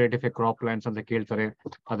genetic variety of A crop plants ಅಂತ ಕೇಳ್ತಾರೆ.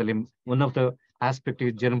 ಅದರಲ್ಲಿ one of the aspect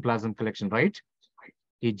is germ plasm collection, right?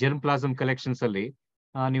 ಈ germ plasm collections ಅಲ್ಲಿ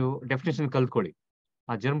ನೀವು definition ಕಲ್ತ್ಕೊಳ್ಳಿ.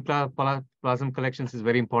 ಆ germ plasm collections is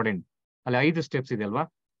very important. ಅಲ್ಲಿ 5 steps ಇದೆ ಅಲ್ವಾ?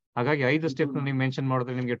 ಹಾಗಾಗಿ 5 ಸ್ಟೆಪ್ ನೀವು ಮೆನ್ಷನ್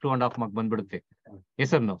ಮಾಡಿದ್ರೆ ನಿಮಗೆ 2.5 ಮಾರ್ಕ್ ಬಂದ್ಬಿಡುತ್ತೆ.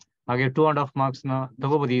 ಹೆಸರ್ನು ಹಾಗೆ 2.5 ಮಾರ್ಕ್ಸ್ ನ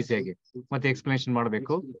ತಗೋಬಹುದು ಈಸಿಯಾಗಿ. ಮತ್ತೆ ಎಕ್ಸ್ಪ್ಲನೇಷನ್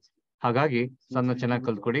ಮಾಡಬೇಕು. ಹಾಗಾಗಿ ಅದನ್ನ ಚೆನ್ನಾಗಿ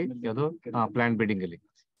ಕಲ್ತ್ಕೊಡಿ. ಯಾವುದು ಪ್ಲಾಂಟ್ ಬ್ರೀಡಿಂಗ್ ಅಲ್ಲಿ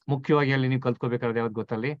ಮುಖ್ಯವಾಗಿ ಅಲ್ಲಿ ನೀವು ಕಲ್ತ್ಕೋಬೇಕಾದ್ರೆ ಯಾವ್ದು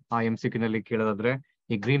ಗೊತ್ತಲ್ಲಿ, ಆ MCQ ನಲ್ಲಿ ಕೇಳೋದಾದ್ರೆ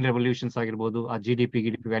ಈ ಗ್ರೀನ್ ರೆವಲ್ಯೂಷನ್ಸ್ ಆಗಿರ್ಬೋದು, ಆ GDP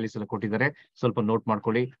ವ್ಯಾಲ್ಯೂಸ್ ಎಲ್ಲ ಕೊಟ್ಟಿದ್ದಾರೆ, ಸ್ವಲ್ಪ ನೋಟ್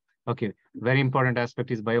ಮಾಡ್ಕೊಳ್ಳಿ. Okay, very important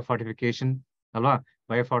aspect is ಬಯೋಫಾರ್ಟಿಫಿಕೇಶನ್ ಅಲ್ವಾ?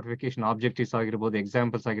 ಬಯೋಫಾರ್ಟಿಫಿಕೇಶನ್ ಆಬ್ಜೆಕ್ಟಿವ್ಸ್ ಆಗಿರ್ಬೋದು,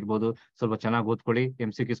 ಎಕ್ಸಾಂಪಲ್ಸ್ ಆಗಿರ್ಬೋದು, ಸ್ವಲ್ಪ ಚೆನ್ನಾಗಿ ಓದ್ಕೊಳ್ಳಿ.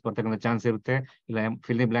 MCQs ಬರ್ತಕ್ಕಂಥ ಚಾನ್ಸ್ ಇರುತ್ತೆ, ಇಲ್ಲ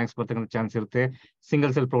ಫಿಲ್ ಇನ್ ಬ್ಲಾಂಕ್ಸ್ ಬರ್ತಕ್ಕಂಥ ಚಾನ್ಸ್ ಇರುತ್ತೆ.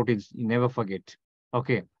 Single cell proteins never forget.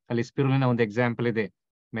 Okay, ಅಲ್ಲಿ ಸ್ಪಿರುಲಿನ ಒಂದು ಎಕ್ಸಾಂಪಲ್ ಇದೆ,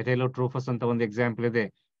 ಮೆಥೈಲೋಟ್ರೋಫಸ್ ಅಂತ ಒಂದು ಎಕ್ಸಾಂಪಲ್ ಇದೆ,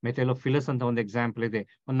 ಮೆಥೈಲೋಫಿಲಸ್ ಅಂತ ಒಂದು ಎಕ್ಸಾಂಪಲ್ ಇದೆ.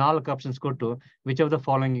 ಒಂದು 4 ಆಪ್ಷನ್ಸ್ ಕೊಟ್ಟು which of the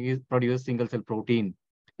following is produce single cell protein.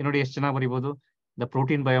 ನೋಡಿ ಎಷ್ಟು ಚೆನ್ನಾಗಿ ಬರೀಬಹುದು. The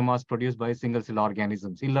protein biomass produce by single cell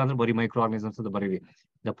organisms. ಇಲ್ಲ ಅಂದ್ರೆ ಬರೀ ಮೈಕ್ರೋ ಆರ್ಗನಿಸಮ್ಸ್ ಅಂತ ಬರೀರಿ.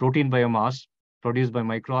 The protein biomass produce by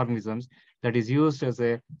micro organisms that is used as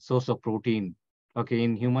a source of protein. Okay,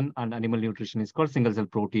 in human and animal nutrition is called single cell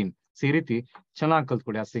protein. So ಈ ರೀತಿ ಚೆನ್ನಾಗಿ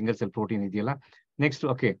ಕಲ್ತ್ಕೊಳ್ಳಿ ಆ single cell protein ಇದೆಯಲ್ಲ. Next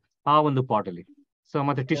okay, ಆ ಒಂದು part ಅಲ್ಲಿ so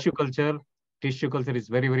ಮತ್ತೆ tissue culture is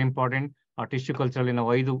very very important. ಆ ಟಿಶ್ಯೂ ಕಲ್ಚರ್ ಅಲ್ಲಿ ನಾವು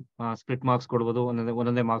 5 ಸ್ಪ್ಲಿಟ್ ಮಾರ್ಕ್ಸ್ ಕೊಡ್ಬೋದು,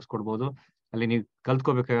 ಒಂದೊಂದೇ ಮಾರ್ಕ್ಸ್ ಕೊಡ್ಬೋದು. ಅಲ್ಲಿ ನೀವು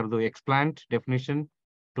ಕಲ್ತ್ಕೋಬೇಕಾಗಿರೋದು ಎಕ್ಸ್ಪ್ಲಾಂಟ್ definition,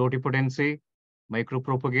 ಟೋಟಿಪೊಟೆನ್ಸಿ, micro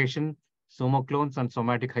propagation, ಸೋಮೋಕ್ಲೋನ್ಸ್ and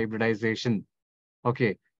somatic hybridisation. Okay,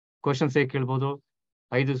 questions ಹೇಗೆ ಕೇಳ್ಬೋದು,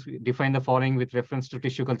 5 define the following with reference to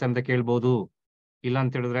tissue culture ಅಂತ ಕೇಳ್ಬೋದು. ಇಲ್ಲ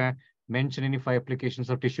ಅಂತ ಹೇಳಿದ್ರೆ mention in 5 applications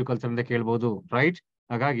of tissue culture ಅಂತ ಕೇಳ್ಬೋದು, ರೈಟ್?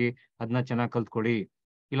 ಹಾಗಾಗಿ ಅದನ್ನ ಚೆನ್ನಾಗಿ ಕಲ್ತ್ಕೊಳ್ಳಿ.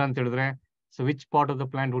 ಇಲ್ಲ ಅಂತ ಹೇಳಿದ್ರೆ so which part of the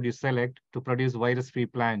plant would you select to produce virus free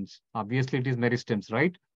plants? Obviously it is meristems,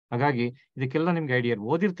 right? ಹಾಗಾಗಿ ಇದಕ್ಕೆಲ್ಲ ನಿಮ್ಗೆ ಐಡಿಯಾ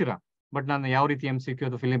ಓದಿರ್ತೀರಾ, ಬಟ್ ನಾನು ಯಾವ ರೀತಿ MCQ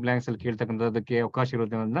ಅದು ಫಿಲಿಂ ಬ್ಲಾಂಕ್ಸ್ ಅಲ್ಲಿ ಕೇಳ್ತಕ್ಕಂಥದಕ್ಕೆ ಅವಕಾಶ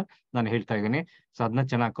ಇರುತ್ತೆ ಅನ್ನೋದನ್ನ ನಾನು ಹೇಳ್ತಾ ಇದ್ದೀನಿ. ಸೊ ಅದನ್ನ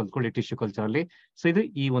ಚೆನ್ನಾಗಿ ಕಲ್ತ್ಕೊಳ್ಳಿ ಟಿಶ್ಯೂ ಕಲ್ಚರ್ ಅಲ್ಲಿ. ಸೊ ಇದು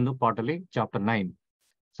ಈ ಒಂದು ಪಾರ್ಟ್ ಅಲ್ಲಿ ಚಾಪ್ಟರ್ 9.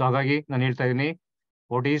 ಸೊ ಹಾಗಾಗಿ ನಾನು ಹೇಳ್ತಾ ಇದ್ದೀನಿ,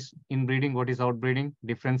 what is inbreeding, what is outbreeding,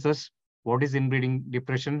 differences, what is inbreeding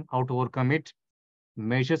depression, how to overcome it,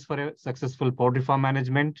 measures for a successful poultry farm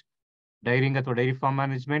management, dairying ಅಥವಾ dairy farm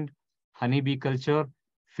management, honey bee culture,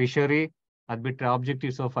 fishery, ಅದ್ ಬಿಟ್ರೆ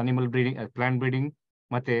objectives of animal breeding, plant breeding,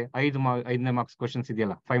 ಮತ್ತೆ 5ನೇ marks questions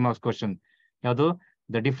ಇದೆಯಲ್ಲ, 5 marks question ಯಾವುದು,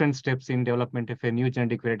 the different steps in development of a new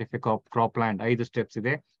genetic variety of a crop plant. 5 steps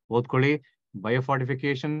ಇದೆ, ಓದ್ಕೊಳ್ಳಿ.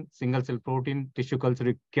 ಬಯೋಫಾರ್ಟಿಫಿಕೇಶನ್, single cell protein, tissue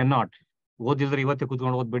culture cannot ಓದಿದ್ರೆ ಇವತ್ತೇ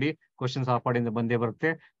ಕುತ್ಕೊಂಡು ಓದ್ಬೇಡಿ, questions ಆ ಪಾಡಿಂದ ಬಂದೇ ಬರುತ್ತೆ.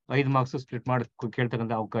 5 ಮಾರ್ಕ್ಸ್ ಸ್ಪ್ಲಿಟ್ ಮಾಡಿ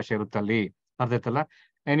ಕೇಳ್ತಕ್ಕಂಥ ಅವಕಾಶ ಇರುತ್ತೆ ಅಲ್ಲಿ, ಅರ್ಥ ಆಯ್ತಲ್ಲ?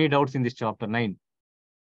 Any doubts in this chapter 9?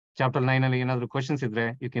 Chapter 9 ಅಲ್ಲಿ ಏನಾದ್ರು ಕ್ವಶನ್ಸ್ ಇದ್ರೆ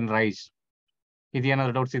ಯು ಕ್ಯಾನ್ ರೈಸ್. ಇದು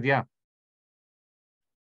ಏನಾದ್ರು ಡೌಟ್ಸ್ ಇದೆಯಾ?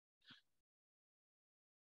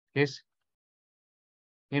 ಎಸ್,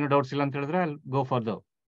 ಏನು ಡೌಟ್ಸ್ ಇಲ್ಲ ಅಂತ ಹೇಳಿದ್ರೆ ಗೋ ಫಾರ್ ದ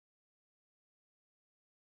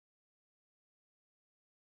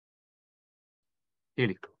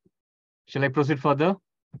ಹೇಳಿ. Shall I proceed further?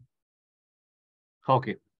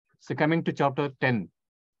 Okay, so coming to chapter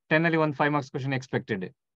 10 ಅಲ್ಲಿ ಒಂದು 5 ಮಾರ್ಕ್ಸ್ ಕ್ವಶನ್ ಎಕ್ಸ್ಪೆಕ್ಟೆಡ್.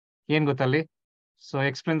 ಏನ್ ಗೊತ್ತಲ್ಲಿ, so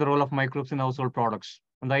explain the role of microbes in house hold products.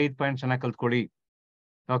 ಒಂದು 5 ಪಾಯಿಂಟ್ ಚೆನ್ನಾಗಿ ಕಲ್ತ್ಕೊಳ್ಳಿ.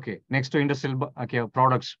 Okay, next industrial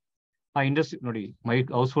products. ಆ ಇಂಡಸ್ಟ್ರಿ ನೋಡಿ,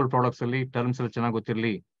 house hold products ಅಲ್ಲಿ terms ಎಲ್ಲ ಚೆನ್ನಾಗಿ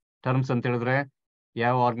ಗೊತ್ತಿರಲಿ. ಟರ್ಮ್ಸ್ ಅಂತ ಹೇಳಿದ್ರೆ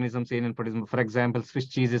ಯಾವ ಆರ್ಗನಿಸಮ್ಸ್ ಏನೇನು produce, for example Swiss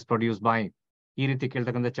cheese is produce by, ಈ ರೀತಿ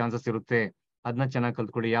ಕೇಳ್ತಕ್ಕಂಥ ಚಾನ್ಸಸ್ ಇರುತ್ತೆ. ಅದನ್ನ ಚೆನ್ನಾಗಿ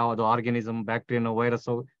ಕಲ್ತ್ಕೊಳ್ಳಿ. ಯಾವ್ದು ಆರ್ಗ್ಯಾನಿಸಮ್, ಬ್ಯಾಕ್ಟೀರಿಯಾ, ವೈರಸ್,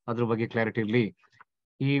 ಅದ್ರ ಬಗ್ಗೆ ಕ್ಲಾರಿಟಿ ಇರಲಿ.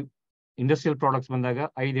 ಈ ಇಂಡಸ್ಟ್ರಿಯಲ್ ಪ್ರಾಡಕ್ಟ್ಸ್ ಬಂದಾಗ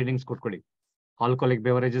 5 ಹೆಡಿಂಗ್ಸ್ ಕೊಟ್ಕೊಳ್ಳಿ. ಆಲ್ಕೋಹಾಲಿಕ್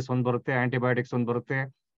ಬೆವರೇಜಸ್ ಒಂದು ಬರುತ್ತೆ, ಆಂಟಿಬಯೋಟಿಕ್ಸ್ ಒಂದು ಬರುತ್ತೆ,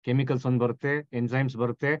 ಕೆಮಿಕಲ್ಸ್ ಒಂದು ಬರುತ್ತೆ, ಎನ್ಸೈಮ್ಸ್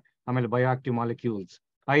ಬರುತ್ತೆ, ಆಮೇಲೆ ಬಯೋ ಆಕ್ಟಿವ್ ಮಾಲಿಕ್ಯೂಲ್ಸ್.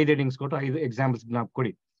 5 ಹೆಡಿಂಗ್ಸ್ ಕೊಟ್ಟು 5 ಎಕ್ಸಾಂಪಲ್ಸ್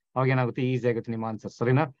ಕೊಡಿ. ಅವಾಗ ಏನಾಗುತ್ತೆ, ಈಸಿ ಆಗುತ್ತೆ ನಿಮ್ಮ ಆನ್ಸರ್,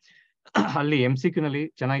 ಸರಿನಾ? ಅಲ್ಲಿ MCQ ನಲ್ಲಿ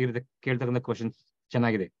ಚೆನ್ನಾಗಿರುತ್ತೆ, ಕೇಳ್ತಕ್ಕಂಥ ಕ್ವಶನ್ಸ್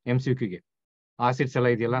ಚೆನ್ನಾಗಿದೆ MCQ ಗೆ. ಆಸಿಡ್ಸ್ ಎಲ್ಲ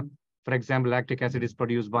ಇದೆಯಲ್ಲ, for example lactic acid is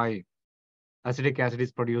produce by, acidic acid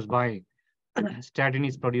is produce by, ಸ್ಟಾಟಿನ್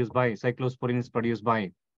is produce by, ಸೈಕ್ಲೋಸ್ಪೊರಿನ್ is produce by.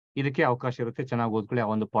 ಇದಕ್ಕೆ ಅವಕಾಶ ಇರುತ್ತೆ, ಚೆನ್ನಾಗಿ ಓದ್ಕೊಳ್ಳಿ ಆ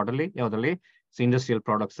ಒಂದು ಪಾರ್ಟ್ ಅಲ್ಲಿ. ಯಾವ್ದ್ರಲ್ಲಿ? ಇಂಡಸ್ಟ್ರಿಯಲ್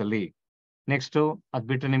ಪ್ರಾಡಕ್ಟ್ಸ್ ಅಲ್ಲಿ. ನೆಕ್ಸ್ಟ್ ಅದ್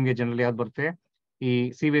ಬಿಟ್ರೆ ನಿಮ್ಗೆ ಜನರಲಿ ಯಾವ್ದು ಬರುತ್ತೆ, ಈ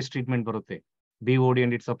ಸಿವೇಜ್ ಟ್ರೀಟ್ಮೆಂಟ್ ಬರುತ್ತೆ, BOD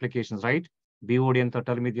and it's applications, right? BOD ಅಂತ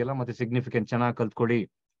ಟರ್ಮ್ ಇದೆಯಲ್ಲ, ಮತ್ತೆ ಸಿಗ್ನಿಫಿಕೆಂಟ್ ಚೆನ್ನಾಗಿ ಕಲ್ತ್ಕೊಳ್ಳಿ.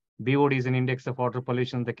 BOD is an index of water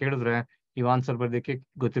pollution ಅಂತ ಕೇಳಿದ್ರೆ ನೀವು ಆನ್ಸರ್ ಬರ್ದಕ್ಕೆ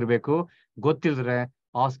ಗೊತ್ತಿರಬೇಕು. ಗೊತ್ತಿಲ್ದ್ರೆ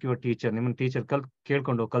ಆಸ್ಕ್ ಯುವರ್ ಟೀಚರ್, ನಿಮ್ಮ ಟೀಚರ್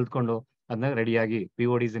ಕಲ್ತ್ಕೊಂಡು ಅದನ್ನ ರೆಡಿಯಾಗಿ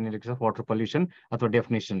PODs in of water pollution ಅಥವಾ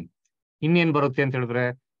ಡೆಫಿನೇಷನ್. ಇನ್ನೇನ್ ಬರುತ್ತೆ ಅಂತ ಹೇಳಿದ್ರೆ,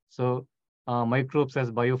 so microbes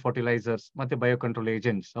as bio fertilisers ಮತ್ತೆ ಬಯೋ ಕಂಟ್ರೋಲ್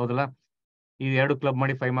ಏಜೆಂಟ್ಸ್. ಹೌದಲ್ಲ, ಈ 2 ಕ್ಲಬ್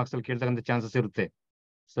ಮಾಡಿ 5 ಮಾರ್ಕ್ಸ್ ಅಲ್ಲಿ ಕೇಳ್ತಕ್ಕಂಥ ಚಾನ್ಸಸ್ ಇರುತ್ತೆ.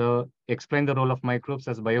 So explain the role of microbes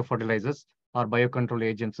as bio fertilisers R bio control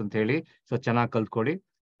agents ಅಂತ ಹೇಳಿ ಸೊ ಚೆನ್ನಾಗಿ ಕಲ್ತ್ಕೊಡಿ.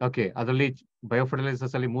 ಓಕೆ, ಅದರಲ್ಲಿ ಬಯೋ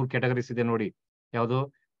ಫರ್ಟಿಲೈಸರ್ಸ್ ಅಲ್ಲಿ 3 ಕ್ಯಾಟಗರೀಸ್ ಇದೆ ನೋಡಿ. ಯಾವುದು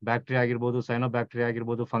ಬ್ಯಾಕ್ಟೀರಿಯಾ ಆಗಿರ್ಬೋದು, ಸೈನೋ ಬ್ಯಾಕ್ಟೀರಿಯಾ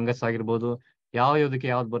ಆಗಿರ್ಬೋದು, ಫಂಗಸ್ ಆಗಿರ್ಬೋದು. ಯಾವ್ದಕ್ಕೆ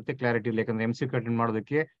ಯಾವ್ದು ಬರುತ್ತೆ ಕ್ಲಾರಿಟಿ ಇಲ್ಲ, ಯಾಕಂದ್ರೆ MCQ ಅಟೆಂಡ್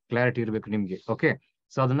ಮಾಡೋದಕ್ಕೆ ಕ್ಲಾರಿಟಿ ಇರಬೇಕು ನಿಮ್ಗೆ. ಓಕೆ,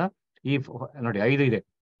 ಸೊ ಅದನ್ನ ಈ ನೋಡಿ 5 ಇದೆ.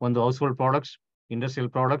 ಒಂದು house hold products, industrial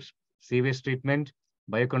products, sewage treatment,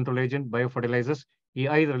 bio control agent, bio fertilisers. ಈ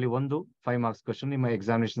 5ರಲ್ಲಿ ಒಂದು 5 ಮಾರ್ಕ್ಸ್ ಕ್ವಶನ್ ನಿಮ್ಮ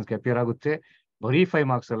ಎಕ್ಸಾಮಿನೇಷನ್ಸ್ಗೆ ಅಪಿಯರ್ ಆಗುತ್ತೆ. ಬರೀ 5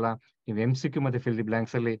 ಮಾರ್ಕ್ಸ್ ಅಲ್ಲ, ನೀವು MCQ ಮತ್ತೆ ಫಿಲ್ ದಿ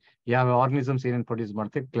ಬ್ಲಾಂಕ್ಸ್ ಅಲ್ಲಿ ಯಾವ ಆರ್ಗನಿಸಮ್ಸ್ ಏನೇನು ಪ್ರೊಡ್ಯೂಸ್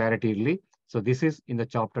ಮಾಡುತ್ತೆ ಕ್ಲಾರಿಟಿ ಇರಲಿ. So this is in the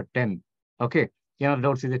chapter 10. Okay, ಏನಾದ್ರು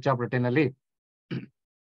ಡೌಟ್ಸ್ ಇದೆ ಚಾಪ್ಟರ್ 10 ಅಲ್ಲಿ?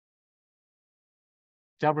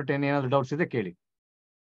 ಚಾಪ್ಟರ್ 10 ಏನಾದ್ರು ಡೌಟ್ಸ್ ಇದೆ ಕೇಳಿ.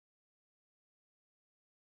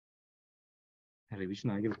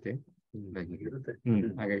 ರಿವಿಷನ್ ಆಗಿರುತ್ತೆ.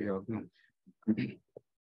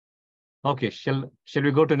 Okay, shall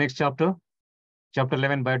we go to next chapter? Chapter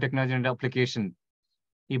 11, biotechnology and application.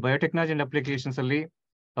 ಈ ಬಯೋಟೆಕ್ನಾಲಜಿ ಅಂಡ್ ಅಪ್ಲಿಕೇಶನ್ಸ್ ಅಲ್ಲಿ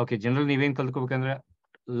ಓಕೆ ಜನರಲ್ ನೀವೇನ್ ಕಲ್ತ್ಕೋಬೇಕಂದ್ರೆ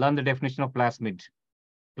learn the definition of plasmid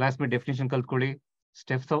definition ಕಲ್ತ್ಕೊಳ್ಳಿ.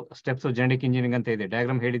 Steps of genetic engineering ಅಂತ ಇದೆ,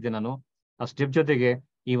 ಡಯಾಗ್ರಾಮ್ ಹೇಳಿದ್ದೆ ನಾನು. ಆ ಸ್ಟೆಪ್ ಜೊತೆಗೆ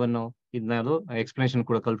ಇವನ್ನು ಇದನ್ನ ಎಕ್ಸ್ಪ್ಲನೇಷನ್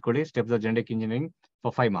ಕೂಡ ಕಲ್ತ್ಕೊಳ್ಳಿ. Steps of genetic engineering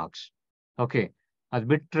for 5 marks. Okay, ಅದ್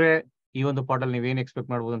ಬಿಟ್ರೆ ಈ ಒಂದು ಪಾರ್ಟ್ ಅಲ್ಲಿ ನೀವೇನ್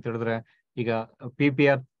ಎಕ್ಸ್ಪೆಕ್ಟ್ ಮಾಡ್ಬೋದು ಅಂತ ಹೇಳಿದ್ರೆ, ಈಗ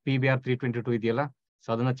PBR 322 ಇದೆಯಲ್ಲ, ಸೊ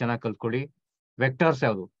ಅದನ್ನ ಚೆನ್ನಾಗಿ ಕಲ್ತ್ಕೊಳ್ಳಿ. ವೆಕ್ಟರ್ಸ್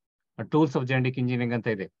ಯಾವುದು, ಟೂಲ್ಸ್ ಆಫ್ ಜೆನೆಟಿಕ್ ಇಂಜಿನಿಯರಿಂಗ್ ಅಂತ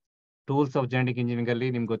ಇದೆ. ಟೂಲ್ಸ್ ಆಫ್ ಜೆನೆಟಿಕ್ ಇಂಜಿನಿಯರಿಂಗ್ ಅಲ್ಲಿ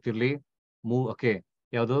ನಿಮ್ಗೆ ಗೊತ್ತಿರಲಿ ಓಕೆ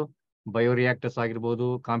ಯಾವುದು ಬಯೋರಿಯಾಕ್ಟರ್ಸ್ ಆಗಿರ್ಬೋದು,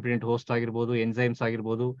 ಕಾಂಪಿಟೆಂಟ್ ಹೋಸ್ಟ್ ಆಗಿರ್ಬೋದು, ಎನ್ಸೈಮ್ಸ್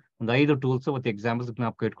ಆಗಿರ್ಬೋದು, ಒಂದು 5 ಟೂಲ್ಸ್ ಮತ್ತೆ ಎಕ್ಸಾಂಪಲ್ಸ್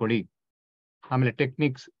ಜ್ಞಾಪಕ ಇಟ್ಕೊಳ್ಳಿ. ಆಮೇಲೆ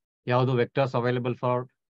ಟೆಕ್ನಿಕ್ಸ್ ಯಾವುದು, ವೆಕ್ಟರ್ಸ್ ಅವೈಲೇಬಲ್ ಫಾರ್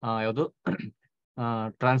ಯಾವುದು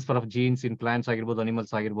transfer of jeans in plants ಆಗಿರ್ಬೋದು,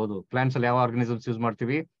 ಅನಿಮಲ್ಸ್ ಆಗಿರ್ಬೋದು. ಪ್ಲಾಂಟ್ಸ್ ಅಲ್ಲಿ ಯಾವ ಆರ್ಗನಿಸಮ್ಸ್ ಯೂಸ್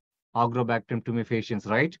ಮಾಡ್ತೀವಿ, ಆಗ್ರೋಬ್ಯಾಕ್ಟೀರಿಯಂ ಟ್ಯುಮಿಫೇಷನ್ಸ್,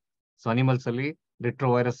 ರೈಟ್. ಸೊ ಅನಿಮಲ್ಸ್ ಅಲ್ಲಿ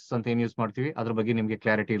ರಿಟ್ರೋವೈರಸ್ ಅಂತ ಏನ್ ಯೂಸ್ ಮಾಡ್ತೀವಿ ಅದ್ರ ಬಗ್ಗೆ ನಿಮ್ಗೆ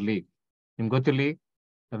ಕ್ಲಾರಿಟಿ ಇರಲಿ. ನಿಮ್ಗೆ ಗೊತ್ತಿರಲಿ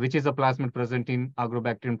which is the plasmid present in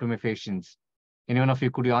agrobacterium tumefaciens. Anyone of you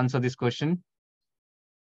could you answer this question?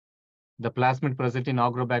 The plasmid present in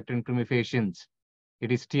agrobacterium tumefaciens,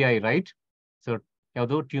 it is TI, right? So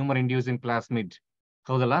ಯಾವುದು ಟ್ಯೂಮರ್ ಇಂಡ್ಯೂಸಿಂಗ್ ಪ್ಲಾಸ್ಮಿಡ್,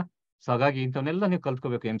 ಹೌದಲ್ಲ. So ಹಾಗಾಗಿ ಇಂಥವನ್ನೆಲ್ಲ ನೀವು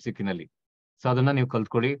ಕಲ್ತ್ಕೋಬೇಕು MCQ ನಲ್ಲಿ. So ಅದನ್ನ ನೀವು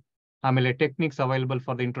ಕಲ್ತ್ಕೊಳ್ಳಿ. ಆಮೇಲೆ techniques available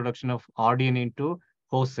for the introduction of RDNA into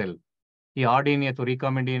host cell. ಈ RDNA ಅಥವಾ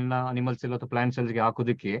ರಿಕಾಂಬಿನೆಂಟ್ ಅನಿಮಲ್ ಸೆಲ್ ಅಥವಾ ಪ್ಲಾಂಟ್ ಸೆಲ್ಸ್ಗೆ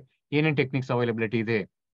ಹಾಕೋದಕ್ಕೆ ಏನೇನು ಟೆಕ್ನಿಕ್ಸ್ ಅವೈಲಬಿಲಿಟಿ ಇದೆ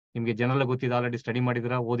ನಿಮ್ಗೆ ಜನರಲ್ ಗೊತ್ತಿದೆ, ಆಲ್ರೆಡಿ ಸ್ಟಡಿ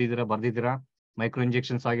ಮಾಡಿದಿರಾ, ಓದಿದಿರಾ, ಬರ್ದಿದ್ದೀರಾ. ಮೈಕ್ರೋ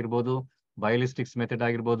ಇಂಜೆಕ್ಷನ್ಸ್ ಆಗಿರ್ಬೋದು, ಬಯೋಲಿಸ್ಟಿಕ್ಸ್ ಮೆಥಡ್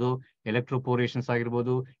ಆಗಿರ್ಬೋದು, ಎಲೆಕ್ಟ್ರೋಪೋರೇಷನ್ಸ್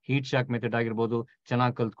ಆಗಿರ್ಬೋದು, ಹೀಟ್ ಶಾಕ್ ಮೆಥಡ್ ಆಗಿರ್ಬೋದು,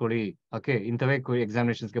 ಚೆನ್ನಾಗಿ ಕಲ್ತ್ಕೊಳ್ಳಿ. ಓಕೆ, ಇಂಥವೇ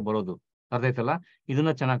ಎಕ್ಸಾಮಿನೇಷನ್ಸ್ಗೆ ಬರೋದು, ಅರ್ಥ ಆಯ್ತಲ್ಲ.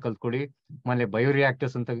 ಇದನ್ನ ಚೆನ್ನಾಗಿ ಕಲ್ತ್ಕೊಳ್ಳಿ. ಆಮೇಲೆ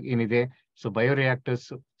ಬಯೋರಿಯಾಕ್ಟರ್ಸ್ ಅಂತ ಏನಿದೆ, ಸೊ ಬಯೋರಿಯಾಕ್ಟರ್ಸ್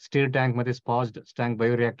ಸ್ಟಿರ್ ಟ್ಯಾಂಕ್ ಮತ್ತೆ ಸ್ಪಾಜ್ಡ್ ಟ್ಯಾಂಕ್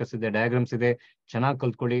ಬಯೋರಿಯಾಕ್ಟರ್ಸ್ ಇದೆ, ಡಯಾಗ್ರಾಮ್ಸ್ ಇದೆ, ಚೆನ್ನಾಗಿ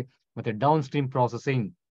ಕಲ್ತ್ಕೊಳ್ಳಿ. ಮತ್ತೆ ಡೌನ್ ಸ್ಟ್ರೀಮ್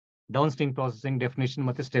ಪ್ರಾಸೆಸಿಂಗ್ ಡೆಫಿನೇಷನ್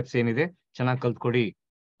ಮತ್ತೆ ಸ್ಟೆಪ್ಸ್ ಏನಿದೆ ಚೆನ್ನಾಗಿ ಕಲ್ತ್ಕೊಳ್ಳಿ.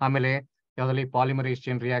 ಆಮೇಲೆ ಯಾವ್ದ್ರಲ್ಲಿ ಪಾಲಿಮರೇಸ್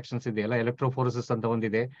ಚೈನ್ ರಿಯಾಕ್ಷನ್ಸ್ ಇದೆಯಲ್ಲ, ಎಲೆಕ್ಟ್ರೋಫೋರೆಸಿಸ್ ಅಂತ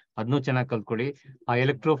ಒಂದಿದೆ, ಅದನ್ನು ಚೆನ್ನಾಗಿ ಕಲ್ತ್ಕೊಳ್ಳಿ. ಆ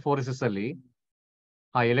ಎಲೆಕ್ಟ್ರೋಫೋರೆಸಿಸ್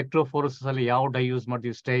ಅಲ್ಲಿ ಯಾವ ಡೈ ಯೂಸ್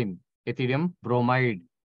ಮಾಡ್ತೀವಿ, ಸ್ಟೈನ್, ಎಥಿಡಿಯಂ ಬ್ರೋಮೈಡ್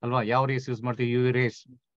ಅಲ್ವಾ. ಯಾವ ರೇಸ್ ಯೂಸ್ ಮಾಡ್ತೀವಿ, UV ರೇಸ್.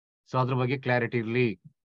 ಸೊ ಅದ್ರ ಬಗ್ಗೆ ಕ್ಲಾರಿಟಿ ಇರಲಿ.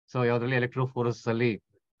 ಸೊ ಯಾವ್ದ್ರಲ್ಲಿ ಎಲೆಕ್ಟ್ರೋಫೋರೆಸಿಸ್ ಅಲ್ಲಿ.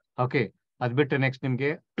 ಓಕೆ, ಅದ್ ಬಿಟ್ಟರೆ ನೆಕ್ಸ್ಟ್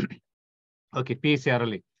ನಿಮ್ಗೆ ಓಕೆ PCR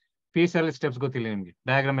ಅಲ್ಲಿ ಸ್ಟೆಪ್ಸ್ ಗೊತ್ತಿಲ್ಲ ನಿಮ್ಗೆ,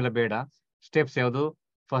 ಡಯಾಗ್ರಾಮ್ ಎಲ್ಲ ಬೇಡ. ಸ್ಟೆಪ್ಸ್ ಯಾವುದು,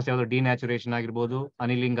 ಫಸ್ಟ್ ಯಾವ್ದು ಡಿನ್ಯಾಚುರೇಷನ್ ಆಗಿರ್ಬೋದು,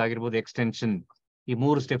 ಅನಿಲಿಂಗ್ ಆಗಿರ್ಬೋದು, ಎಕ್ಸ್ಟೆನ್ಷನ್, ಈ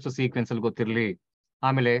 3 ಸ್ಟೆಪ್ಸ್ ಸೀಕ್ವೆನ್ಸ್ ಅಲ್ಲಿ ಗೊತ್ತಿರಲಿ.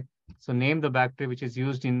 ಆಮೇಲೆ so name the bacteria which is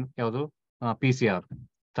used in ಯಾವುದು PCR,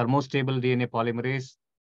 thermostable DNA polymerase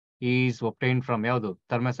is ಒಬ್ಟೈನ್ಡ್ from ಯಾವುದು,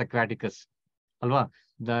 ಥರ್ಮಸ್ ಅಕ್ವಾಟಿಕಸ್ ಅಲ್ವಾ.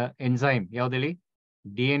 ದ ಎನ್ಸೈಮ್ ಯಾವ್ದು ಹೇಳಿ,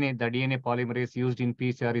 the DNA polymerase used in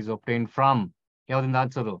PCR is ಒಬ್ಟೈನ್ಡ್ from ಯಾವ್ದಿಂದ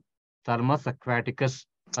answer, thermos ಅಕ್ವಾಟಿಕಸ್.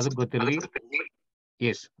 ಅದಕ್ಕೆ ಗೊತ್ತಿರಲಿ.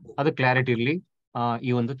 ಎಸ್, ಅದು ಕ್ಲಾರಿಟಿ ಇರಲಿ.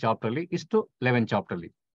 ಈ ಒಂದು ಚಾಪ್ಟರ್ ಅಲ್ಲಿ ಇಷ್ಟು 11 ಚಾಪ್ಟರ್ ಅಲ್ಲಿ,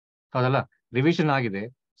 ಹೌದಲ್ಲ. ರಿವಿಷನ್ ಆಗಿದೆ.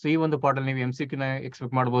 ಸೊ ಈ ಒಂದು ಪಾರ್ಟ್ ಅಲ್ಲಿ ನೀವು MCQ ನ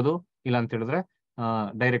ಎಕ್ಸ್ಪೆಕ್ಟ್ ಮಾಡಬಹುದು, ಇಲ್ಲ ಅಂತ ಹೇಳಿದ್ರೆ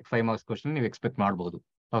ಡೈರೆಕ್ಟ್ 5 ಮಾರ್ಕ್ಸ್ ಕ್ವಶನ್ ನೀವು ಎಕ್ಸ್ಪೆಕ್ಟ್ ಮಾಡಬಹುದು.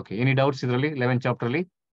 ಓಕೆ, ಎನಿ ಡೌಟ್ಸ್ ಇದರಲ್ಲಿ 11 ಚಾಪ್ಟರ್ ಅಲ್ಲಿ?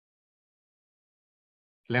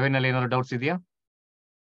 11 ಅಲ್ಲಿ ಏನಾದ್ರು ಡೌಟ್ಸ್ ಇದೆಯಾ?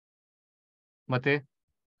 ಮತ್ತೆ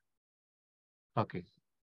okay,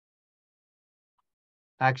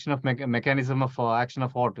 action of mechanism of action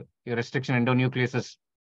of what, restriction ಎಂಡೋನ್ಯೂಕ್ಲಿಯಸಸ್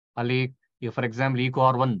ಅಲ್ಲಿ ಫಾರ್ ಎಕ್ಸಾಂಪಲ್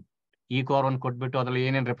ECO-R1 ಕೊಟ್ಬಿಟ್ಟು ಅದ್ರಲ್ಲಿ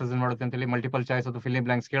ಏನೇನು ರೆಪ್ರೆಸೆಂಟ್ ಮಾಡುತ್ತೆ ಅಂತ ಹೇಳಿ ಮಲ್ಟಿಪಲ್ ಚಾಯ್ಸ್ ಅಥವಾ ಫಿಲ್ಲಿಂಗ್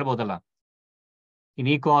ಬ್ಲಾಂಕ್ಸ್ ಕೇಳ್ಬೋದಲ್ಲ. ಇನ್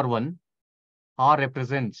ECO-R1 R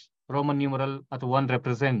represents Roman numeral ಅಥವಾ 1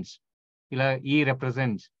 represents, ಇಲ್ಲ E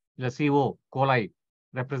represents, ಇಲ್ಲ CO coli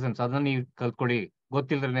represents. ಅದನ್ನ ನೀವು ಕಲ್ತ್ಕೊಳ್ಳಿ.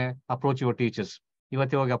 ಗೊತ್ತಿಲ್ಲದ್ರೆ ಅಪ್ರೋಚ್ ಯುವರ್ ಟೀಚರ್ಸ್.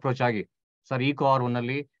 ಇವತ್ತೇ ಹೋಗಿ ಅಪ್ರೋಚ್ ಆಗಿ, ಸರ್ ECO-R1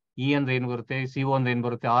 ಅಲ್ಲಿ E ಅಂದ್ರೆ ಏನ್ ಬರುತ್ತೆ, CO ಅಂದ್ರೆ ಏನ್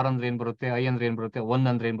ಬರುತ್ತೆ, R ಅಂದ್ರೆ ಏನ್ ಬರುತ್ತೆ, I ಅಂದ್ರೆ ಏನ್ ಬರುತ್ತೆ, 1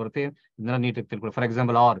 ಅಂದ್ರೆ ಏನ್ ಬರುತ್ತೆ, ಇದನ್ನ ನೀಟಾಗಿ ತಿಳ್ಕೊಳ್ಳಿ. For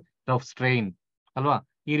example R rough strain ಅಲ್ವಾ,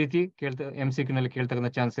 ಈ ರೀತಿ MCQ ನಲ್ಲಿ ಕೇಳ್ತಕ್ಕಂಥ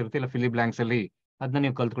ಚಾನ್ಸ್ ಇರುತ್ತೆ, ಇಲ್ಲ ಫಿಲಿ ಬ್ಲಾಂಕ್ಸ್ ಅಲ್ಲಿ ಅದನ್ನ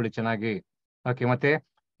ನೀವು ಕಲ್ತ್ಕೊಳ್ಳಿ ಚೆನ್ನಾಗಿ. ಓಕೆ, ಮತ್ತೆ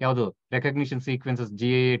ಯಾವುದು ರೆಕಗ್ನಿಷನ್ ಸೀಕ್ವೆನ್ಸಸ್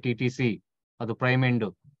GAA-TTC ಅದು ಪ್ರೈಮ್ ಎಂಡ್,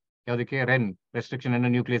 ಯಾವ್ದಕ್ಕೆ REN ರೆಸ್ಟ್ರಿಕ್ಷನ್ ಅಂಡ್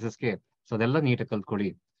ನ್ಯೂಕ್ಲಿಯಸ್ಗೆ. ಸೊ ಅದೆಲ್ಲ ನೀಟಾಗಿ ಕಲ್ತ್ಕೊಳ್ಳಿ.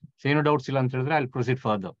 ಏನು ಡೌಟ್ಸ್ ಇಲ್ಲ ಅಂತ ಹೇಳಿದ್ರೆ ಅಲ್ಲಿ ಪ್ರೊಸೀಡ್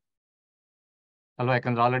ಫರ್ದರ್ ಅಲ್ವಾ,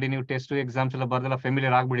 ಯಾಕಂದ್ರೆ ಆಲ್ರೆಡಿ ನೀವು ಟೆಸ್ಟ್ ಎಕ್ಸಾಮ್ಸ್ ಎಲ್ಲ ಬರ್ದೆಲ್ಲ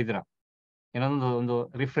ಫೆಮಿಲಿಯರ್ ಆಗ್ಬಿಟ್ಟಿದ್ರ. ಒಂದು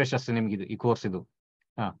ರಿಫ್ರೆಶ್ ಅಷ್ಟೇ ನಿಮ್ಗೆ ಈ ಕೋರ್ಸ್ ಇದು.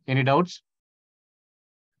 Any doubts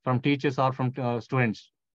from teachers are from students?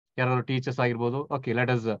 ಯಾರು ಟೀಚರ್ಸ್ ಆಗಿರ್ಬೋದು. Okay,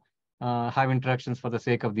 let us have interactions for the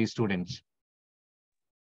sake of these students.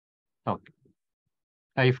 Okay,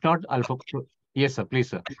 if not I'll yes sir, please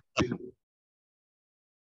sir.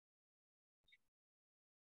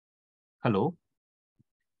 Hello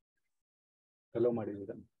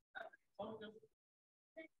ಮಾಡಿದ್ದೀರಾ?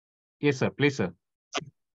 yes sir, please sir.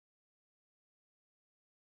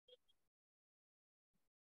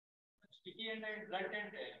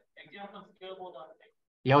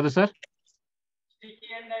 ಯಾವುದು sir?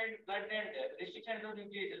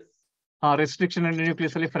 Restriction and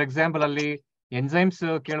nucleus ಅಲ್ಲಿ for example ಅಲ್ಲಿ enzymes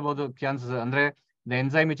ಕೇಳಬಹುದು chances. ಅಂದ್ರೆ the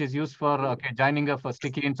enzyme which is use for joining of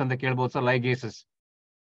sticky ends ಅಂತ ಕೇಳಬಹುದು sir, ಲೈಗೇಸಸ್.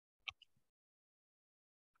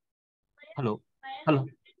 Hello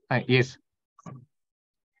S,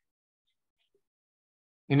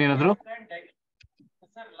 ಇನ್ನೇನಾದ್ರು?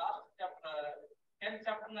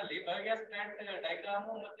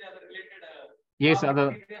 S, ಅದು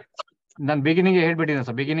ನಾನು ಬಿಗಿನಿಂಗ್ ಹೇಳ್ಬಿಟ್ಟಿದ್ದೀನಿ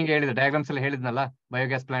ಸರ್. ಬಿಗಿನಿಂಗ್ ಹೇಳಿದೆ, ಡಯಾಗ್ರಾಮ್ಸ್ ಎಲ್ಲ ಹೇಳಿದ್ನಲ್ಲ,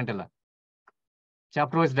 ಬಯೋಗ್ಯಾಸ್ ಪ್ಲಾಂಟ್ ಎಲ್ಲ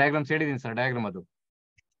ಚಾಪ್ಟರ್ ವೈಸ್ ಡಯಾಗ್ರಾಮ್ಸ್ ಹೇಳಿದೀನಿ ಸರ್. ಡಯಾಗ್ರಾಮ್ ಅದು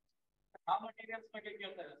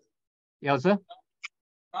ಯಾವ್ದು ಸರ್?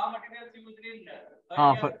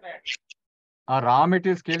 ರಾ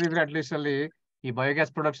ಮೆಟೀರಿಯಲ್ಸ್ ಕೇಳಿದ್ರೆ ಅಟ್ಲೀಸ್ಟ್ ಅಲ್ಲಿ ಈ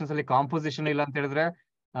ಬಯೋಗ್ಯಾಸ್ ಪ್ರೊಡಕ್ಷನ್ಸ್ ಅಲ್ಲಿ ಕಾಂಪೋಸಿಷನ್ ಇಲ್ಲ ಅಂತ ಹೇಳಿದ್ರೆ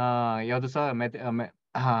ಯಾವ್ದು ಸರ್?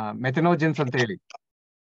 ಮೆಥನೋಜೆನ್ಸ್ ಅಂತ ಹೇಳಿ,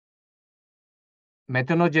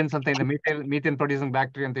 ಮೆಥನೋಜೆನ್ಸ್ ಅಂತ ಇದೆ, ಮೀಥೇನ್ ಪ್ರೊಡ್ಯೂಸಿಂಗ್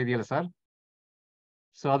ಬ್ಯಾಕ್ಟೀರಿಯಾ ಅಂತ ಇದೆಯಲ್ಲ ಸರ್.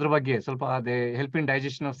 ಸೊ ಅದ್ರ ಬಗ್ಗೆ ಸ್ವಲ್ಪ ಅದೇ help in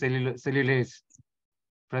digestion of ಸೆಲ್ಯುಲೇಸ್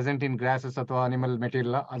present in grasses ಅಥವಾ ಅನಿಮಲ್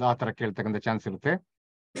ಮೆಟೀರಿಯಲ್, ಅದು ಆ ತರ ಕೇಳ್ತಕ್ಕಂಥ ಚಾನ್ಸ್ ಇರುತ್ತೆ.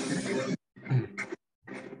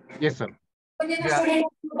 Yes sir.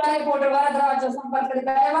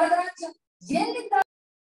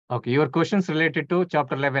 Okay, your questions related to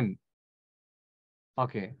chapter 11.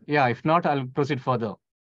 Okay, yeah, if not I'll proceed further.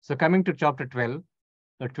 So coming to chapter 12,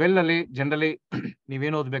 12 ಅಲ್ಲಿ ಜನರಲಿ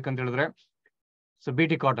ನೀವೇನು ಓದ್ಬೇಕಂತ ಹೇಳಿದ್ರೆ, ಸೊ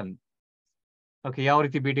BT ಕಾಟನ್. ಓಕೆ, ಯಾವ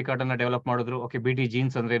ರೀತಿ BT ಕಾಟನ್ ಡೆವಲಪ್ ಮಾಡಿದ್ರು? ಓಕೆ, BT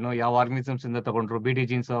ಜೀನ್ಸ್ ಅಂದ್ರೇನು, ಯಾವ organisms ಇಂದ ತಗೊಂಡ್ರು? BT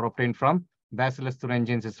jeans R obtained from Bacillus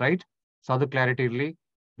thuringiensis, right? So ಅದು ಕ್ಲಾರಿಟಿ ಇರಲಿ.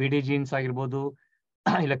 BT ಜೀನ್ಸ್ ಆಗಿರ್ಬೋದು,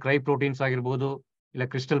 ಇಲ್ಲ ಕ್ರೈ ಪ್ರೋಟೀನ್ಸ್ ಆಗಿರ್ಬೋದು, ಇಲ್ಲ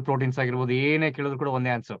ಕ್ರಿಸ್ಟಲ್ ಪ್ರೋಟೀನ್ಸ್ ಆಗಿರ್ಬೋದು, ಏನೇ ಕೇಳಿದ್ರು ಕೂಡ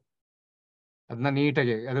ಒಂದೇ ಆನ್ಸರ್. ಅದನ್ನ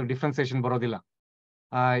ನೀಟಾಗಿ, ಅದು ಡಿಫ್ರೆನ್ಸಿಯೇಷನ್ ಬರೋದಿಲ್ಲ.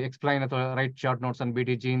 ಎಕ್ಸ್ಪ್ಲೈನ್ ಅಥವಾ right short notes on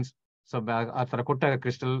BT jeans. So ಆ ತರ ಕೊಟ್ಟಾಗ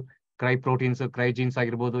crystal, CRY proteins, CRY jeans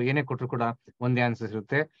ಆಗಿರ್ಬೋದು, ಏನೇ ಕೊಟ್ಟರು ಕೂಡ ಒಂದೇ ಆನ್ಸರ್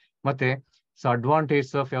ಇರುತ್ತೆ. ಮತ್ತೆ ಸೊ ಅಡ್ವಾಂಟೇಜ್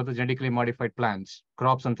ಆಫ್ ಯಾವ್ದು ಜೆನೆಟಿಕಲಿ ಮಾಡಿಫೈಡ್ ಪ್ಲಾಂಟ್ಸ್,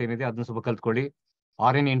 ಕ್ರಾಪ್ಸ್ ಅಂತ ಏನಿದೆ ಅದನ್ನ ಸ್ವಲ್ಪ ಕಲ್ತ್ಕೊಳ್ಳಿ.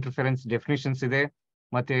 RNA ಇಂಟರ್ಫರೆನ್ಸ್ ಡೆಫಿನಿಷನ್ಸ್ ಇದೆ,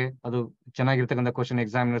 ಮತ್ತೆ ಅದು ಚೆನ್ನಾಗಿರ್ತಕ್ಕಂಥ ಕ್ವಶನ್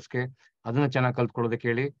ಎಕ್ಸಾಮಿನರ್ಸ್ಗೆ, ಅದನ್ನ ಚೆನ್ನಾಗಿ ಕಲ್ತ್ಕೊಳ್ಳೋದಕ್ಕೆ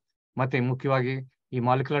ಹೇಳಿ. ಮತ್ತೆ ಮುಖ್ಯವಾಗಿ ಈ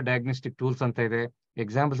ಮಾಲಿಕ್ಯುಲರ್ ಡಯಾಗ್ನೋಸ್ಟಿಕ್ ಟೂಲ್ಸ್ ಅಂತ ಇದೆ,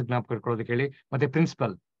 ಎಕ್ಸಾಂಪಲ್ಸ್ ಜ್ಞಾಪಕ ಇಟ್ಕೊಳ್ಳೋದಕ್ಕೆ ಹೇಳಿ. ಮತ್ತೆ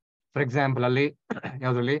ಪ್ರಿನ್ಸಿಪಲ್, ಫಾರ್ ಎಕ್ಸಾಂಪಲ್ ಅಲ್ಲಿ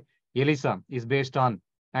ಯಾವ್ದ್ರಲ್ಲಿ ELISA is based on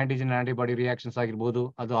antigen antibody reactions ಆಗಿರ್ಬೋದು,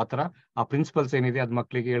 ಅದು ಆ ತರ ಆ ಪ್ರಿನ್ಸಿಪಲ್ಸ್ ಏನಿದೆ ಅದು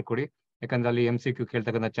ಮಕ್ಕಳಿಗೆ ಹೇಳ್ಕೊಡಿ, ಯಾಕಂದ್ರೆ ಅಲ್ಲಿ MCQ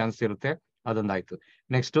ಕೇಳ್ತಕ್ಕಂಥ ಚಾನ್ಸ್ ಇರುತ್ತೆ. ಅದೊಂದಾಯ್ತು.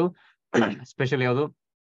 ನೆಕ್ಸ್ಟ್ ಸ್ಪೆಷಲ್ ಯಾವುದು?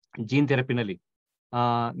 Gene ಥೆರಪಿನಲ್ಲಿ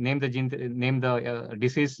name the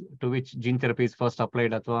disease to which gene therapy is first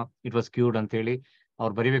applied ಅಥವಾ ಇಟ್ ವಾಸ್ ಕ್ಯೂರ್ಡ್ ಅಂತ ಹೇಳಿ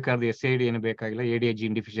ಅವ್ರು ಬರಿಬೇಕಾದ್ರೆ SID ಏನು ಬೇಕಾಗಿಲ್ಲ, ADA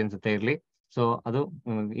ಜೀನ್ ಡಿಫಿಷಿಯನ್ಸಿ ಅಂತ ಇರಲಿ. ಸೊ ಅದು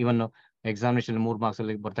ಇವನ್ ಎಕ್ಸಾಮಿನೇಷನ್ 3 ಮಾರ್ಕ್ಸ್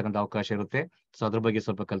ಅಲ್ಲಿ ಬರ್ತಕ್ಕಂಥ ಅವಕಾಶ ಇರುತ್ತೆ. ಸೊ ಅದ್ರ ಬಗ್ಗೆ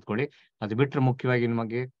ಸ್ವಲ್ಪ ಕಲ್ತ್ಕೊಳ್ಳಿ. ಅದು ಬಿಟ್ಟರೆ ಮುಖ್ಯವಾಗಿ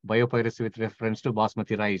ನಿಮಗೆ biopiracy with reference to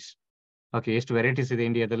basmati rice. Okay, ಎಷ್ಟು ವೆರೈಟೀಸ್ ಇದೆ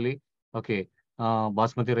ಇಂಡಿಯಾದಲ್ಲಿ. ಓಕೆ,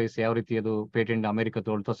 ಬಾಸ್ಮತಿ ರೈಸ್ ಯಾವ ರೀತಿ ಅದು ಪೇಟೆಂಟ್ ಅಮೆರಿಕ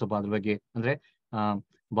ತಗೊಳ್ತೋ, ಸ್ವಲ್ಪ ಅದ್ರ ಬಗ್ಗೆ ಅಂದ್ರೆ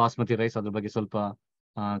ಬಾಸ್ಮತಿ ರೈಸ್ ಅದ್ರ ಬಗ್ಗೆ ಸ್ವಲ್ಪ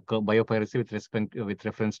biopiracy with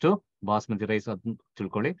reference to basmati rice ಅದನ್ನ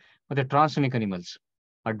ತಿಳ್ಕೊಳ್ಳಿ. ಮತ್ತೆ transgenic animals,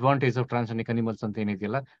 advantage of transgenic animals ಅಂತ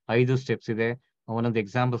ಏನಿದೆಯಲ್ಲ, 5 ಸ್ಟೆಪ್ಸ್ ಇದೆ. ಒಂದೊಂದು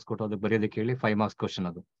ಎಕ್ಸಾಂಪಲ್ಸ್ ಕೊಟ್ಟು ಅದಕ್ಕೆ ಬರೆಯೋದಕ್ಕೆ ಹೇಳಿ. 5 ಮಾರ್ಕ್ಸ್ ಕ್ವಶನ್,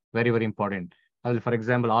 ಅದು ವೆರಿ ವೆರಿ ಇಂಪಾರ್ಟೆಂಟ್. ಅದ್ರಲ್ಲಿ for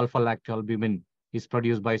example alpha ಲ್ಯಾಕ್ಟಾಲ್ಬ್ಯೂಮಿನ್ is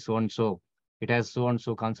produced by so and so, it has so and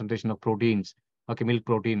so concentration of proteins, okay, milk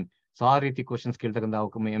protein. So ಆ ರೀತಿ questions ಕೇಳ್ತಕ್ಕಂಥ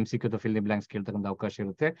MCQ fill the blanks ಕೇಳ್ತಕ್ಕಂಥ ಅವಕಾಶ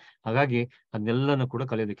ಇರುತ್ತೆ. ಹಾಗಾಗಿ ಅದನ್ನೆಲ್ಲನೂ ಕೂಡ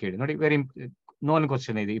ಕಲಿಯೋದಕ್ಕೆ ಹೇಳಿ. ನೋಡಿ, ವೆರಿ ನೋನ್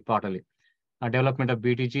ಕ್ವಶನ್ ಇದೆ ಈ ಪಾರ್ಟ್ ಅಲ್ಲಿ. ಡೆವಲಪ್ಮೆಂಟ್ ಆಫ್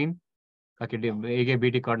BT ಜೀನ್, ಹೇಗೆ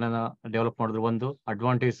BT ಕಾರ್ಡ್ ನ ಡೆವಲಪ್ ಮಾಡಿದ್ರು, ಒಂದು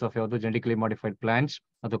ಅಡ್ವಾಂಟೇಜ್ ಆಫ್ ಯಾವುದು ಜೆನೆಟಿಕಲಿ ಮಾಡಿಫೈಡ್ ಪ್ಲಾಂಟ್ಸ್,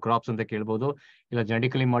 ಅದು ಕ್ರಾಪ್ಸ್ ಅಂತ ಕೇಳ್ಬೋದು, ಇಲ್ಲ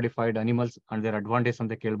genetically modified animals and there advantage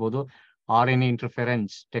ಅಂತ ಕೇಳ್ಬೋದು, RNA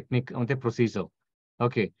ಇಂಟರ್ಫೆರೆನ್ಸ್ ಟೆಕ್ನಿಕ್ ಮತ್ತೆ ಪ್ರೊಸೀಜರ್.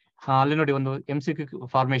 ಓಕೆ, ಅಲ್ಲಿ ನೋಡಿ ಒಂದು MCQ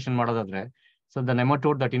ಫಾರ್ಮೇಶನ್ ಮಾಡೋದಾದ್ರೆ, so the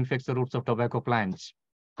nematode that infects the roots of tobacco plants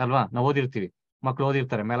ಅಲ್ವಾ, ನಾವು ಓದಿರ್ತೀವಿ, ಮಕ್ಳು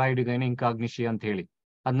ಓದಿರ್ತಾರೆ ಮೆಲಾಯಿಡಿಗೈನ್ ಇಂಕಾಗ್ನಿಷಿಯಾ ಅಂತ ಹೇಳಿ.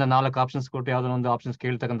 ಅದನ್ನ 4 ಆಪ್ಷನ್ಸ್ ಕೊಟ್ಟು ಯಾವ್ದೋ ಒಂದು ಆಪ್ಷನ್ಸ್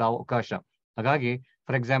ಕೇಳ್ತಕ್ಕಂಥ ಅವಕಾಶ. ಹಾಗಾಗಿ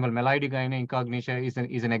for example ಮೆಲಾಯಿಡಿಗೈನ್ ಇಂಕಾಗ್ನಿಷಿಯಾ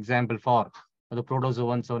is an example for ಅದು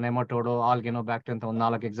ಪ್ರೋಟೋಸೋವನ್ಸ್, ನೆಮಟೋಡೋ, ಆಲ್ಗೆನೋ, ಬ್ಯಾಕ್ಟೀರಿಯಾ ಅಂತ ಒಂದು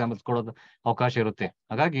 4 ಎಕ್ಸಾಂಪಲ್ಸ್ ಕೊಡೋದು ಅವಕಾಶ ಇರುತ್ತೆ.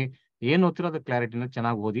 ಹಾಗಾಗಿ ಏನ್ ಓದ್ತಿರೋ ಅದು ಕ್ಲಾರಿಟಿನ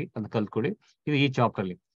ಚೆನ್ನಾಗಿ ಓದಿ ಅಂತ ಕಲ್ತ್ಕೊಳ್ಳಿ. ಇದು ಈ ಚಾಪ್ಟರ್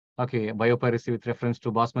ಅಲ್ಲಿ. Okay, biopiracy with reference to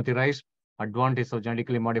basmati rice, advantage of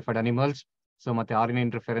genetically modified animals, so ಮತ್ತೆ RNA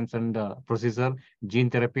interference and procedure,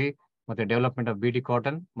 gene therapy, ಮತ್ತೆ ಡೆವಲಪ್ಮೆಂಟ್ ಆಫ್ ಬಿಟಿ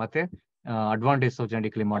ಕಾಟನ್, ಮತ್ತೆ advantage of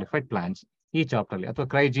genetically modified plants ಈ ಚಾಪ್ಟರ್ ಅಲ್ಲಿ. ಅಥವಾ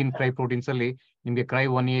ಕ್ರೈ ಜೀನ್, ಕ್ರೈ ಪ್ರೋಟೀನ್ಸ್ ಅಲ್ಲಿ ನಿಮ್ಗೆ CRY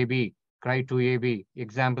 1AB, CRY 2AB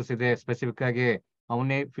examples ಇದೆ. Specific ಆಗಿ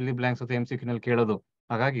ಅವನ್ನೇ ಫಿಲ್ ಬ್ಲಾಂಕ್ಸ್ ಅಥವಾ MCQ ನಲ್ಲಿ ಕೇಳೋದು.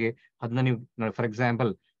 ಹಾಗಾಗಿ ಅದನ್ನ ನೀವು for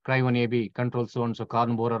example CRY 1AB control ಸೋನ್ಸ್,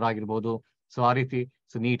 corn borer ಆಗಿರ್ಬೋದು. ಸೊ ಆ ರೀತಿ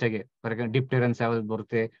ನೀಟಾಗಿ ಡಿಪ್ಟೆರನ್ಸ್ ಯಾವ್ದು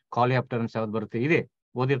ಬರುತ್ತೆ, ಕಾಲಿಯಾಪ್ಟರನ್ಸ್ ಯಾವ್ದು ಬರುತ್ತೆ, ಇದೆ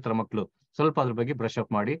ಓದಿರ್ತಾರ ಮಕ್ಕಳು. ಸ್ವಲ್ಪ ಅದ್ರ ಬಗ್ಗೆ ಬ್ರಷ್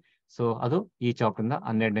ಅಪ್ ಮಾಡಿ. ಸೊ ಅದು ಈ ಚಾಪ್ಟರ್ ಇಂದ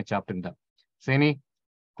 12ನೇ ಚಾಪ್ಟರ್ ಇಂದ. So any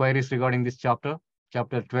queries regarding this chapter,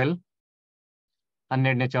 chapter 12,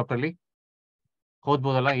 12ನೇ chapter ಅಲ್ಲಿ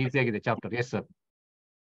ಓದ್ಬೋದಲ್ಲ? ಈಸಿ ಆಗಿದೆ chapter. Yes sir.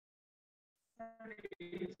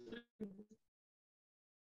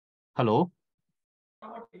 Hello,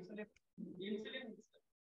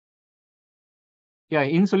 yeah,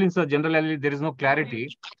 insulin, sir, generally there is no clarity.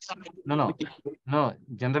 No,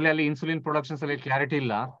 generally insulin production ಅಲ್ಲಿ clarity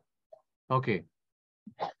ಇಲ್ಲ. Okay,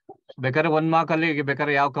 ಬೇಕಾದ್ರೆ 1 ಮಾರ್ಕ್ ಅಲ್ಲಿ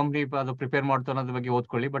ಬೇಕಾದ್ರೆ ಯಾವ ಕಂಪ್ನಿ ಅದು ಪ್ರಿಪೇರ್ ಮಾಡ್ತಾರೋ ಅನ್ನೋದ್ರ ಬಗ್ಗೆ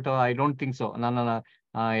ಓದ್ಕೊಳ್ಳಿ. But I don't think so. ನಾನು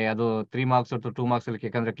ಅದು 3 ಮಾರ್ಕ್ಸ್ ಅಥವಾ 2 ಮಾರ್ಕ್ಸ್ ಅಲ್ಲಿ,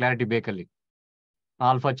 ಯಾಕಂದ್ರೆ ಕ್ಲಾರಿಟಿ ಬೇಕಲ್ಲಿ.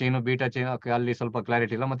 ಆಲ್ಫಾ ಚೈನ್, ಬೀಟಾ ಚೈನ್ ಅಲ್ಲಿ ಸ್ವಲ್ಪ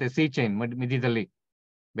ಕ್ಲಾರಿಟಿ ಇಲ್ಲ. ಮತ್ತೆ ಸಿ ಚೈನ್ ಮಿದಿದಲ್ಲಿ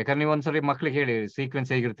ಬೇಕಾದ್ರೆ ನೀವು ಒಂದ್ಸರಿ ಮಕ್ಳಿಗೆ ಹೇಳಿ ಸೀಕ್ವೆನ್ಸ್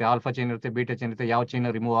ಹೇಗಿರುತ್ತೆ, ಆಲ್ಫಾ ಚೈನ್ ಇರುತ್ತೆ, ಬೀಟಾ ಚೈನ್ ಇರುತ್ತೆ, ಯಾವ ಚೈನ್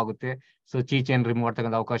ರಿಮೂವ್ ಆಗುತ್ತೆ, ಸೊ ಚಿ ಚೈನ್ ರಿಮೂವ್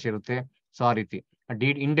ಮಾಡ್ತಕ್ಕಂಥ ಅವಕಾಶ ಇರುತ್ತೆ. ಸೊ ಆ ರೀತಿ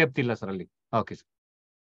ಇನ್ ಡೆಪ್ತ್ ಇಲ್ಲ ಸರ್ ಅಲ್ಲಿ. ಓಕೆ ಸರ್,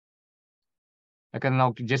 ಯಾಕಂದ್ರೆ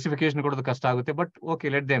ನಾವು ಜಸ್ಟಿಫಿಕೇಶನ್ ಕೊಡೋದು ಕಷ್ಟ ಆಗುತ್ತೆ. ಬಟ್ ಓಕೆ,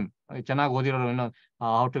 ಲೆಟ್ ದೆಮ್ ಚೆನ್ನಾಗಿ ಓದಿರೋರು ಏನೋ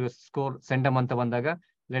ಹೌ ಟು ಸ್ಕೋರ್ ಸೆಂಡಮ್ ಅಂತ ಬಂದಾಗ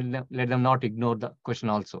let them not ignore the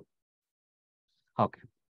question also. Okay,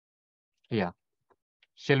 yeah,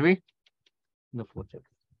 shall we the fourth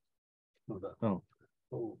chapter.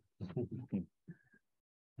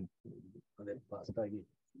 ಅದೇ ಫಾಸ್ಟ್ ಆಗಿ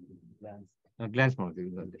ಗ್ಲಾನ್ಸ್ ಮಾಡ್ತೀವಿ.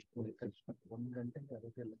 1 ಗಂಟೆಗೆ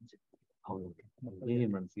ಅದಕ್ಕೆ ಲಂಚ್. ಹೌದು,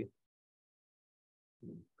 ಏನ್ ಮನಸ್ಸಿಗೆ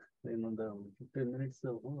ಇನ್ನೊಂದು 15 ಮಿನಿಟ್ಸ್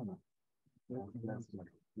ಹೋಗೋಣ, ಗ್ಲಾನ್ಸ್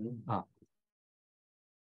ಮಾಡಿ.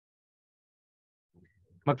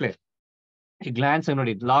 ಮಕ್ಳೇ, ಈ ಗ್ಲಾನ್ಸ್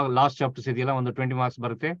ನೋಡಿ, ಲಾಸ್ಟ್ ಚಾಪ್ಟರ್ಸ್ ಇದೆಯಲ್ಲ, ಒಂದು 20 ಮಾರ್ಕ್ಸ್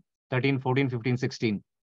ಬರುತ್ತೆ. 13, 14, 15, 16.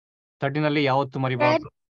 13 ಅಲ್ಲಿ ಯಾವತ್ತು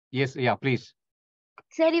ಮರಿಬಾರ್ದು. S, yeah please.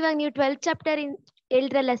 ಸರ್, ಇವಾಗ ನೀವು 12th ಚಾಪ್ಟರ್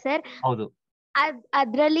ಹೇಳಿದ್ರಲ್ಲ ಸರ್, ಹೌದು,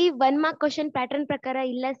 ಅದ್ರಲ್ಲಿ 1 ಮಾರ್ಕ್ ಕ್ವಶನ್ ಪ್ಯಾಟರ್ನ್ ಪ್ರಕಾರ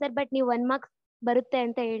ಇಲ್ಲ ಸರ್, ಬಟ್ ನೀವು 1 ಮಾರ್ಕ್ಸ್ ಬರುತ್ತೆ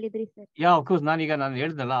ಅಂತ ಹೇಳಿದ್ರಿ ಸರ್. ಯಾ ಅಫ್ಕೋರ್ಸ್, ನಾನು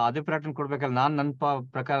ಹೇಳಿದ್ನಲ್ಲ ಅದೇ ಪ್ಯಾಟರ್ನ್ ಕೊಡ್ಬೇಕಲ್ಲ. ನನ್ನ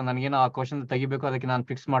ಪ್ರಕಾರ ನನಗೇನೋ ಆ ಕ್ವಶನ್ ತೆಗಿಬೇಕು, ಅದಕ್ಕೆ ನಾನು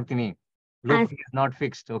ಫಿಕ್ಸ್ ಮಾಡ್ತೀನಿ. Not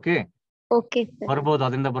fixed. ಓಕೆ, ಬರ್ಬೋದು,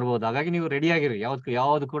 ಅದರಿಂದ ಬರ್ಬೋದು. ಹಾಗಾಗಿ ನೀವು ರೆಡಿ ಆಗಿರಿ,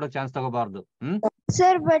 ಯಾವ್ದು ಕೂಡ chance ತಗೋಬಾರ್ದು.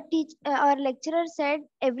 Sir, but our lecturer said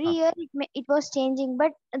every year it was changing,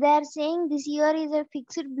 but they are saying this year is a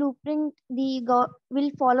fixed blueprint. Will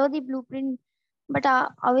follow the blueprint, but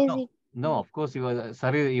how is it? No, of course,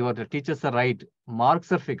 your teachers are right.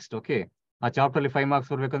 Marks are fixed. Okay, ಆ chapter ಅಲ್ಲಿ 5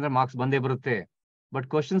 marks ಬರ್ಬೇಕಂದ್ರೆ marks ಬಂದೇ ಬರುತ್ತೆ. But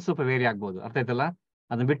questions ಸ್ವಲ್ಪ very ಆಗ್ಬೋದು. ಅರ್ಥ ಆಯ್ತಲ್ಲ?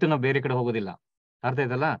 ಅದನ್ನ ಬಿಟ್ಟು ನಾವು ಬೇರೆ ಕಡೆ ಹೋಗೋದಿಲ್ಲ. ಅರ್ಥ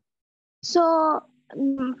ಆಯ್ತಲ್ಲ? So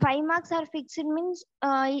 5 marks are fixed means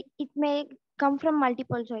it may come from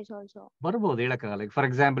multiple choice also. ಬರ್ಬೋದು, ಹೇಳಕ್ಕಾಗಲ್ಲ. ಫಾರ್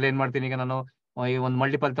ಎಕ್ಸಾಂಪಲ್ ಏನ್ ಮಾಡ್ತೀನಿ, ಈಗ ನಾನು ಒಂದು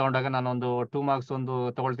ಮಲ್ಟಿಪಲ್ ತಗೊಂಡಾಗ ನಾನು ಒಂದು 2 ಮಾರ್ಕ್ಸ್ ಒಂದು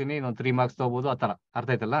ತಗೊಳ್ತೀನಿ, ಇನ್ನೊಂದು 3 ಮಾರ್ಕ್ಸ್ ತಗೋಬಹುದು, ಆ ತರ. ಅರ್ಥ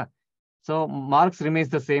ಆಯ್ತಲ್ಲ? So marks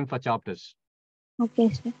remains the same for chapters. Okay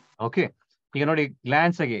sir. Okay, ಈಗ ನೋಡಿ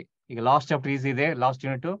ಗ್ಲಾನ್ಸ್ ಆಗಿ, ಈಗ ಲಾಸ್ಟ್ ಚಾಪ್ಟರ್ ಈಸಿ ಇದೆ. ಲಾಸ್ಟ್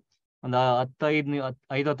ಯೂನಿಟ್ ಒಂದು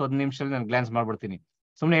 5-10 ನಿಮಿಷದಲ್ಲಿ ನಾನು ಗ್ಲಾನ್ಸ್ ಮಾಡ್ಬಿಡ್ತೀನಿ.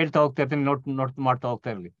 ಸುಮ್ಮನೆ ಹೇಳ್ತಾ ಹೋಗ್ತಾ ಇರ್ತೀನಿ, ನೋಟ್ ಮಾಡ್ತಾ ಹೋಗ್ತಾ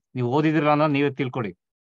ಇರಲಿ. ನೀವು ಓದಿದಿರಲ್ಲ ಅನ್ನೋ ನೀವೇ ತಿಳ್ಕೊಡಿ.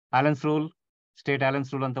 ಆಲೆನ್ಸ್ ರೂಲ್, ಸ್ಟೇಟ್ ಆಲೆನ್ಸ್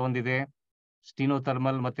ರೂಲ್ ಅಂತ ಒಂದಿದೆ, ಸ್ಟೀನೋ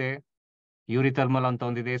ಥರ್ಮಲ್ ಮತ್ತೆ ಯೂರಿ ಥರ್ಮಲ್ ಅಂತ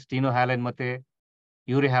ಒಂದಿದೆ, ಸ್ಟೀನೋ ಹ್ಯಾಲೈನ್ ಮತ್ತೆ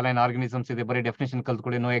ಯೂರಿ ಹ್ಯಾಲೈನ್ ಆರ್ಗನಿಸಮ್ಸ್ ಇದೆ. ಬರೀ ಡೆಫಿನೇಷನ್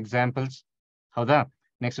ಕಲ್ತ್ಕೊಳ್ಳಿ, ನೋ ಎಕ್ಸಾಂಪಲ್ಸ್. ಹೌದಾ?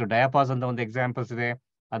 ನೆಕ್ಸ್ಟ್ ಡಯಾಪಾಸ್ ಅಂತ ಒಂದು ಎಕ್ಸಾಂಪಲ್ಸ್ ಇದೆ,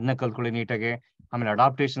 ಅದನ್ನ ಕಲ್ತ್ಕೊಳ್ಳಿ ನೀಟಾಗಿ. ಆಮೇಲೆ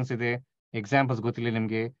ಅಡಾಪ್ಟೇಷನ್ಸ್ ಇದೆ, ಎಕ್ಸಾಂಪಲ್ಸ್ ಗೊತ್ತಿರಲಿ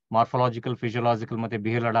ನಿಮಗೆ. ಮಾರ್ಫಾಲಜಿಕಲ್, ಫಿಸಿಯೋಲಾಜಿಕಲ್ ಮತ್ತೆ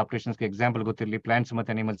ಬಿಹೇವಿಯರ್ ಅಡಾಪ್ಟೇಷನ್ಸ್ ಎಕ್ಸಾಂಪಲ್ ಗೊತ್ತಿರಲಿ, ಪ್ಲಾಂಟ್ಸ್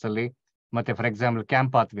ಮತ್ತೆ ಅನಿಮಲ್ಸ್ ಅಲ್ಲಿ. ಮತ್ತೆ for example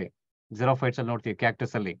camp pathway, xerophytes ಅಲ್ಲಿ ನೋಡ್ತೀವಿ,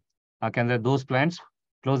 ಕ್ಯಾಕ್ಟಸ್ ಅಲ್ಲಿ. ಯಾಕಂದ್ರೆ ದೋಸ್ plants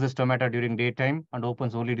closes tomato during day time and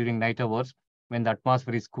opens only during night hours when the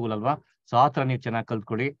atmosphere is cool ಅಲ್ವಾ? ಸೊ ಆ ತರ ನೀವು ಚೆನ್ನಾಗಿ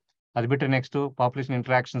ಕಲ್ತ್ಕೊಳ್ಳಿ. ಅದ್ ಬಿಟ್ಟರೆ ನೆಕ್ಸ್ಟ್ ಪಾಪ್ಯುಲೇಷನ್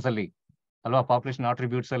ಇಂಟ್ರಾಕ್ಷನ್ಸ್ ಅಲ್ಲಿ ಅಲ್ವಾ, ಪಾಪ್ಯುಲೇಷನ್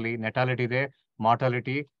ಆಟ್ರಿಬ್ಯೂಟ್ಸ್ ಅಲ್ಲಿ ನೆಟಾಲಿಟಿ ಇದೆ,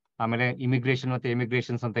 ಮಾರ್ಟಾಲಿಟಿ, ಆಮೇಲೆ ಇಮಿಗ್ರೇಷನ್ ಮತ್ತೆ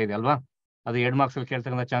ಎಮಿಗ್ರೇಷನ್ಸ್ ಅಂತ ಇದೆ ಅಲ್ವಾ? ಅದು 2 ಮಾರ್ಕ್ಸ್ ಅಲ್ಲಿ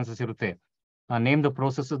ಕೇಳ್ತಕ್ಕಂಥ ಚಾನ್ಸಸ್ ಇರುತ್ತೆ. Name the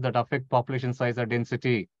processes that affect population size R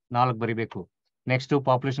density, 4 ಬರಿಬೇಕು. ನೆಕ್ಸ್ಟ್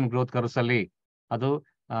ಪಾಪ್ಯುಲೇಷನ್ ಗ್ರೋತ್ ಕರ್ವ್ಸ್ ಅಲ್ಲಿ ಅದು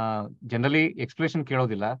ಜನರಲಿ ಎಕ್ಸ್ಪ್ಲೇಷನ್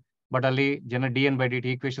ಕೇಳೋದಿಲ್ಲ, ಬಟ್ ಅಲ್ಲಿ dn/dt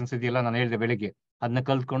ಈಕ್ವೇಶನ್ಸ್ ಇದೆಯಲ್ಲ, ನಾನು ಹೇಳಿದೆ ಬೆಳಿಗ್ಗೆ, ಅದನ್ನ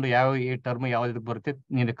ಕಲ್ತ್ಕೊಂಡು ಯಾವ ಟರ್ಮ್ ಯಾವ್ದಕ್ಕೆ ಬರುತ್ತೆ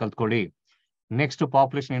ನೀನು ಕಲ್ತ್ಕೊಳ್ಳಿ. ನೆಕ್ಸ್ಟ್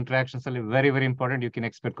ಪಾಪ್ಯುಲೇಷನ್ ಇಂಟ್ರಾಕ್ಷನ್ಸ್ ಅಲ್ಲಿ very very important, you can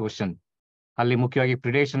expect question. ಅಲ್ಲಿ ಮುಖ್ಯವಾಗಿ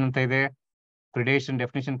ಪ್ರಿಡೇಷನ್ ಅಂತ ಇದೆ, ಪ್ರಿಡೇಷನ್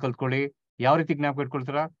ಡೆಫಿನೇಷನ್ ಕಲ್ತ್ಕೊಳ್ಳಿ. ಯಾವ ರೀತಿ ಜ್ಞಾಪಕ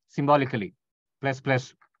ಇಟ್ಕೊಳ್ತೀರಾ? Symbolically, plus plus,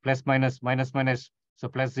 plus minus, minus minus, so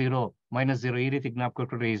 +0, -0 ಈ ರೀತಿ ಜ್ಞಾಪಕ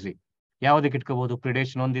ಇಟ್ಕೊಂಡ್ರೆ ಈಸಿ. ಯಾವ್ದಕ್ಕೆ ಇಟ್ಕೋಬಹುದು?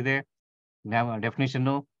 ಪ್ರಿಡೇಷನ್ ಒಂದಿದೆ ಡೆಫಿನೇಷನ್,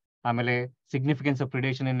 ಆಮೇಲೆ significance of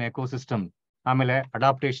predation in ecosystem, ಆಮೇಲೆ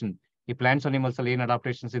ಅಡಾಪ್ಟೇಷನ್. ಈ ಪ್ಲಾಂಟ್ಸ್ ಅನಿಮಲ್ಸ್ ಅಲ್ಲಿ ಏನ್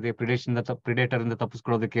ಅಡಾಪ್ಟೇಷನ್ಸ್ ಇದೆ, ಪ್ರಿಡೇಟರ್ ಇಂದ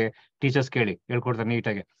ತಪ್ಪಿಸ್ಕೊಳ್ಳೋದಕ್ಕೆ ಟೀಚರ್ಸ್ ಕೇಳಿ ಹೇಳ್ಕೊಡ್ತಾರೆ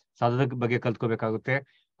ನೀಟಾಗಿ. ಸೊ ಅದ್ರ ಬಗ್ಗೆ ಕಲ್ತ್ಕೋಬೇಕಾಗುತ್ತೆ.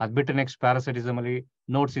 ಅದ್ ಬಿಟ್ಟು ನೆಕ್ಸ್ಟ್ ಪ್ಯಾರಾಸೈಟಿಸಮ್ ಅಲ್ಲಿ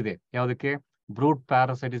ನೋಟ್ಸ್ ಇದೆ. ಯಾವ್ದಕ್ಕೆ? ಬ್ರೂಟ್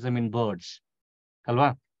ಪ್ಯಾರಾಸೈಟಿಸಮ್ ಇನ್ ಬರ್ಡ್ಸ್ ಅಲ್ವಾ,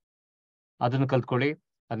 ಅದನ್ನು ಕಲ್ತ್ಕೊಳ್ಳಿ.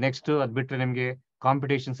 ನೆಕ್ಸ್ಟ್ ಅದ್ ಬಿಟ್ರೆ ನಿಮ್ಗೆ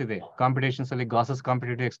ಕಾಂಪಿಟೇಷನ್ಸ್ ಇದೆ. ಕಾಂಪಿಟೇಷನ್ಸ್ ಅಲ್ಲಿ ಗಾಸಸ್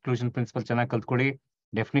ಕಾಂಪಿಟೇಟಿವ್ ಎಕ್ಸ್ಕ್ಲೂಷನ್ ಪ್ರಿನ್ಸಿಪಲ್ ಚೆನ್ನಾಗಿ ಕಲ್ತ್ಕೊಳ್ಳಿ.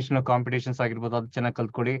 ಡೆಫಿನಿಷನ್ ಆಫ್ ಕಾಂಪಿಟೇಷನ್ಸ್ ಆಗಿರ್ಬೋದು, ಅದು ಚೆನ್ನಾಗಿ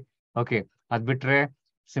ಕಲ್ತ್ಕೊಳ್ಳಿ. ಓಕೆ, ಅದ್ ಬಿಟ್ರೆ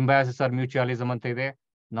ಸಿಂಬಯಾಸಿಸ್ ಆರ್ ಮ್ಯೂಚುಯಲಿಸಮ್ ಅಂತ ಇದೆ.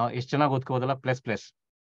 ನಾವು ಎಷ್ಟು ಚೆನ್ನಾಗಿ ಓದ್ಕೋಬೋದಲ್ಲ, ಪ್ಲಸ್.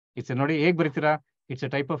 ಇಟ್ಸ್ ನೋಡಿ ಹೇಗ್ ಬರೀತೀರಾ, it's A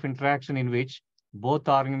type of interaction in which both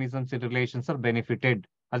organisms in relations R benefited.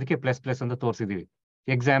 ಅದಕ್ಕೆ ಪ್ಲಸ್ ಅಂತ ತೋರಿಸಿದೀವಿ.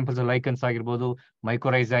 ಎಕ್ಸಾಂಪಲ್ಸ್ ಲೈಕನ್ಸ್ ಆಗಿರ್ಬೋದು,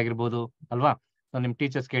 ಮೈಕ್ರೋರೈಸ್ ಆಗಿರ್ಬೋದು ಅಲ್ವಾ. ನಿಮ್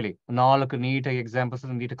ಟೀಚರ್ಸ್ ಕೇಳಿ 4 ನೀಟಾಗಿ ಎಕ್ಸಾಂಪಲ್ಸ್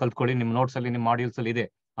ನೀಟಾಗಿ ಕಲ್ತ್ಕೊಳ್ಳಿ. ನಿಮ್ ನೋಟ್ಸ್ ಅಲ್ಲಿ, ನಿಮ್ ಮಾಡ್ಯೂಲ್ಸ್ ಅಲ್ಲಿ ಇದೆ,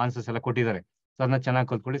 ಆನ್ಸರ್ಸ್ ಎಲ್ಲ ಕೊಟ್ಟಿದ್ದಾರೆ. ಅದನ್ನ ಚೆನ್ನಾಗಿ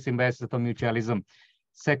ಕಲ್ತ್ಕೊಳ್ಳಿ. ಸಿಂಬಯಾಸಿಸ್ ಅಥವಾ ಮ್ಯೂಚುಯಲಿಸಮ್.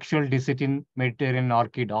 ಸೆಕ್ಷುಯಲ್ ಡಿಸಿಟ್ ಇನ್ ಮೆಡಿಟೇರಿಯನ್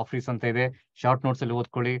ಆರ್ಕಿಡ್ ಆಫ್ರೀಸ್ ಅಂತ ಇದೆ, ಶಾರ್ಟ್ ನೋಟ್ಸ್ ಅಲ್ಲಿ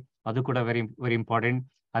ಓದ್ಕೊಳ್ಳಿ. ಅದು ಕೂಡ ವೆರಿ ವೆರಿ ಇಂಪಾರ್ಟೆಂಟ್.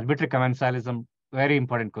 ಅದ್ ಬಿಟ್ರೆ commensalism, very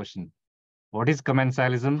important question. What is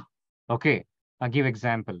commensalism? Okay, give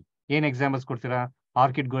example. ಏನ್ ಎಕ್ಸಾಂಪಲ್ಸ್ ಕೊಡ್ತೀರಾ?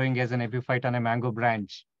 Orchid growing as N epiphyte on A mango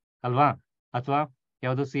branch ಅಲ್ವಾ, ಅಥವಾ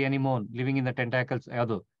ಯಾವುದು C anemone living in the ಟೆಂಟಾಕಲ್ಸ್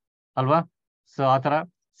ಯಾವುದು ಅಲ್ವಾ. ಸೊ ಆತರ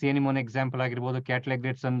ಸಿ ಅನಿಮೋನ್ ಎಕ್ಸಾಂಪಲ್ ಆಗಿರ್ಬೋದು.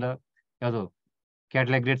 ಕ್ಯಾಟ್ಲೆಗ್ರೇಟ್ಸ್ ಅಂಡ್ ಯಾವುದು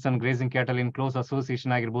ಕ್ಯಾಟ್ಲೆಗ್ರೇಟ್ಸ್ and grazing cattle in close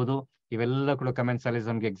association ಆಗಿರ್ಬೋದು. ಇವೆಲ್ಲ ಕೂಡ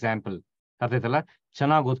ಕಮೆನ್ಸಾಲಿಸಮ್ಗೆ ಎಕ್ಸಾಂಪಲ್. ಅರ್ಥ ಆಯ್ತಲ್ಲ?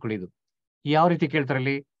 ಚೆನ್ನಾಗಿ ಓದ್ಕೊಳ್ಳಿ. ಇದು ಯಾವ ರೀತಿ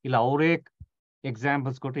ಕೇಳ್ತಾರಲ್ಲಿ, ಇಲ್ಲ ಅವರೇ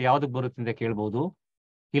ಎಕ್ಸಾಂಪಲ್ಸ್ ಕೊಟ್ಟು ಯಾವ್ದಕ್ ಬರುತ್ತೆ ಅಂತ ಕೇಳ್ಬೋದು,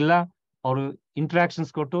 ಇಲ್ಲ ಅವರು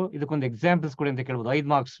ಇಂಟ್ರಾಕ್ಷನ್ಸ್ ಕೊಟ್ಟು ಇದಕ್ಕೊಂದು ಎಕ್ಸಾಂಪಲ್ಸ್ ಕೊಡಿ ಅಂತ ಕೇಳ್ಬೋದು. 5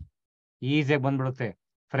 ಮಾರ್ಕ್ಸ್ ಈಸಿಯಾಗಿ ಬಂದ್ಬಿಡುತ್ತೆ.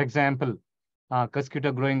 For example,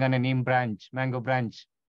 ಕಸ್ಕಿಟೋ growing on A neem branch, mango branch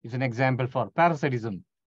is an example for parasitism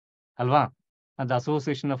ಅಲ್ವಾ. And the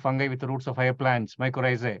association of fungi with the roots of higher plants,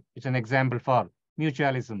 mycorrhizae, it's an example for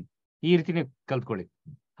mutualism. ಈ ರೀತಿನೇ ಕಲ್ತ್ಕೊಳ್ಳಿ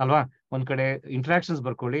ಅಲ್ವಾ. ಒಂದ್ ಕಡೆ interactions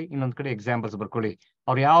ಬರ್ಕೊಳ್ಳಿ, ಇನ್ನೊಂದ್ ಕಡೆ examples ಬರ್ಕೊಳ್ಳಿ.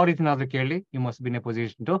 ಅವ್ರು ಯಾವ ರೀತಿನಾದ್ರೂ ಕೇಳಿ, you must bin A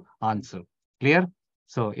position to answer. Clear?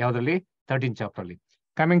 So ಯಾವ್ದ್ರಲ್ಲಿ? 13th ಚಾಪ್ಟರ್ ಅಲ್ಲಿ.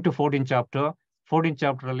 Coming to 14th chapter. 14th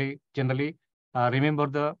chapter ಅಲ್ಲಿ generally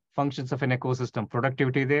remember the functions of N ecosystem.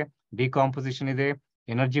 Productivity ಇದೆ, ಡಿಕಾಂಪೋಸಿಷನ್ ಇದೆ,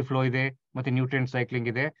 ಎನರ್ಜಿ ಫ್ಲೋ ಇದೆ, ಮತ್ತೆ ನ್ಯೂಟ್ರಿಯೆಂಟ್ ಸೈಕ್ಲಿಂಗ್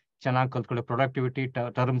ಇದೆ. ಚೆನ್ನಾಗಿ ಕಲ್ತ್ಕೊಳ್ಳಿ. ಪ್ರೊಡಕ್ಟಿವಿಟಿ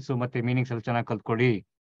ಟರ್ಮ್ಸ್ ಮತ್ತೆ ಮೀನಿಂಗ್ಸ್ ಎಲ್ಲ ಚೆನ್ನಾಗಿ ಕಲ್ತ್ಕೊಳ್ಳಿ.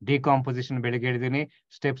 ಡಿಕಾಂಪೋಸಿಷನ್ ಬೆಳಿಗ್ಗೆ ಹೇಳಿದೀನಿ,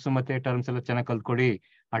 ಸ್ಟೆಪ್ಸ್ ಮತ್ತೆ ಟರ್ಮ್ಸ್ ಎಲ್ಲ ಚೆನ್ನಾಗಿ ಕಲ್ತ್ಕೊಳ್ಳಿ.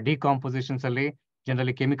 ಆ ಡಿಕಾಂಪೋಸಿಷನ್ಸ್ ಅಲ್ಲಿ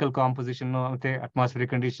ಜನರಲಿ ಕೆಮಿಕಲ್ ಕಾಂಪೋಸಿಷನ್ ಮತ್ತೆ ಅಟ್ಮಾಸ್ಫಿಯರ್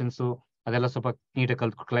ಕಂಡೀಷನ್ಸ್ ಅದೆಲ್ಲ ಸ್ವಲ್ಪ ನೀಟಾಗಿ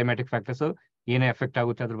ಕಲ್ತ್ಕೊ. ಕ್ಲೈಮ್ಯಾಟಿಕ್ ಫ್ಯಾಕ್ಟರ್ಸ್ ಏನೇ ಎಫೆಕ್ಟ್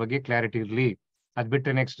ಆಗುತ್ತೆ ಅದ್ರ ಬಗ್ಗೆ ಕ್ಲಾರಿಟಿ ಇರಲಿ. ಅದ್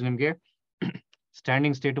ಬಿಟ್ಟರೆ ನೆಕ್ಸ್ಟ್ ನಿಮ್ಗೆ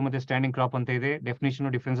ಸ್ಟ್ಯಾಂಡಿಂಗ್ ಸ್ಟೇಟ್ ಮತ್ತೆ ಸ್ಟ್ಯಾಂಡಿಂಗ್ ಕ್ರಾಪ್ ಅಂತ ಇದೆ. ಡೆಫಿನಿಷನ್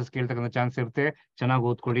ಡಿಫ್ರೆನ್ಸಸ್ ಕೇಳ್ತಕ್ಕಂಥ ಚಾನ್ಸ್ ಇರುತ್ತೆ, ಚೆನ್ನಾಗಿ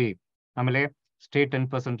ಓದ್ಕೊಳ್ಳಿ. ಆಮೇಲೆ ಸ್ಟೇಟ್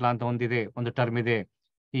 10% ಲಾ ಅಂತ ಒಂದಿದೆ, ಒಂದು ಟರ್ಮ್ ಇದೆ.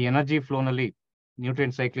 ಈ ಎನರ್ಜಿ ಫ್ಲೋ ನಲ್ಲಿ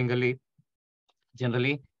ನ್ಯೂಟ್ರಿಯೆಂಟ್ ಸೈಕ್ಲಿಂಗ್ ಅಲ್ಲಿ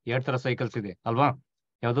ಜನರಲಿ 2 ತರ ಸೈಕಲ್ಸ್ ಇದೆ ಅಲ್ವಾ.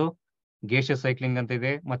 ಯಾವುದು? ಗೇಷಿಯಸ್ ಸೈಕ್ಲಿಂಗ್ ಅಂತ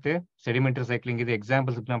ಇದೆ, ಮತ್ತೆ ಸೆಡಿಮೆಂಟರಿ ಸೈಕ್ಲಿಂಗ್ ಇದೆ.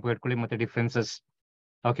 ಎಕ್ಸಾಂಪಲ್ಸ್ ಜ್ಞಾಪಕ ಇಟ್ಕೊಳ್ಳಿ ಮತ್ತೆ differences.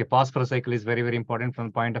 Okay, phosphorus cycle is very very important from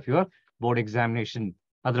point of your board examination.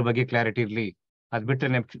 ಅದ್ರ ಬಗ್ಗೆ ಕ್ಲಾರಿಟಿ ಇರಲಿ. ಅದ್ ಬಿಟ್ಟರೆ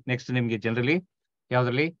ನೆಕ್ಸ್ಟ್ ನಿಮ್ಗೆ ಜನರಲಿ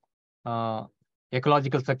ಯಾವ್ದ್ರಲ್ಲಿ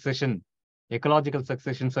ಎಕಲಾಜಿಕಲ್ ಸಕ್ಸೆಷನ್. ಎಕಲಾಜಿಕಲ್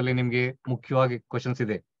ಸಕ್ಸೆಷನ್ಸ್ ಅಲ್ಲಿ ನಿಮ್ಗೆ ಮುಖ್ಯವಾಗಿ ಕ್ವಶನ್ಸ್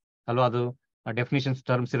ಇದೆ ಅಲ್ವಾ. ಅದು ಡೆಫಿನಿಷನ್ಸ್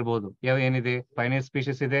ಟರ್ಮ್ಸ್ ಇರ್ಬೋದು. ಏನಿದೆ? ಪೈನೇರ್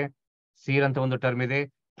ಸ್ಪೀಷೀಸ್ ಇದೆ, ಸೀರ್ ಅಂತ ಒಂದು ಟರ್ಮ್ ಇದೆ,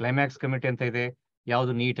 ಕ್ಲೈಮ್ಯಾಕ್ಸ್ ಕಮಿಟಿ ಅಂತ ಇದೆ.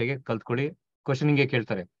 ಯಾವ್ದು ನೀಟಾಗಿ ಕಲ್ತ್ಕೊಳ್ಳಿ. ಕ್ವಶನ್ ಹಿಂಗೆ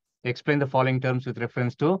ಕೇಳ್ತಾರೆ, explain the following terms with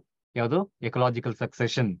reference to ಯಾವುದು? Ecological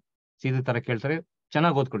succession. ಇದೇ ತರ ಕೇಳ್ತಾರೆ,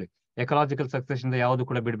 ಚೆನ್ನಾಗಿ ಓದ್ಕೊಳ್ಳಿ. ಎಕಲಾಜಿಕಲ್ ಸಕ್ಸೆಷನ್ ಯಾವ್ದು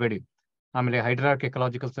ಕೂಡ ಬಿಡಬೇಡಿ. ಆಮೇಲೆ ಹೈಡ್ರಾರ್ಕ್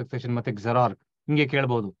ಎಕಲಾಜಿಕಲ್ ಸಕ್ಸೆಷನ್ ಮತ್ತೆ ಕ್ಸೆರಾರ್ಕ್ ಹಿಂಗೆ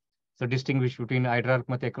ಕೇಳ್ಬಹುದು. ಸೊ ಡಿಸ್ಟಿಂಗ್ವಿಶ್ ಬಿಟ್ವೀನ್ ಹೈಡ್ರಾರ್ಕ್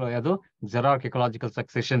ಮತ್ತೆ ಯಾವುದು? ಕ್ಸೆರಾರ್ಕ್ ಎಕಲಾಜಿಕಲ್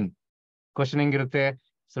ಸಕ್ಸೆಷನ್. ಕ್ವಶನ್ ಹೆಂಗಿರುತ್ತೆ?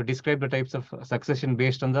 So describe the types of succession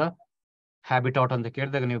based on the habitat ಅಂತ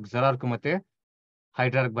ಕೇಳಿದಾಗ ನೀವು ಕ್ಸೆರಾರ್ಕ್ ಮತ್ತೆ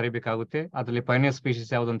ಹೈಡ್ರಾರ್ಕ್ ಬರೀಬೇಕಾಗುತ್ತೆ. ಅದರಲ್ಲಿ ಪೈನಿಯರ್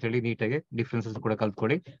ಸ್ಪೀಶೀಸ್ ಯಾವ್ದು ಅಂತ ಹೇಳಿ ನೀಟಾಗಿ ಡಿಫ್ರೆನ್ಸಸ್ ಕೂಡ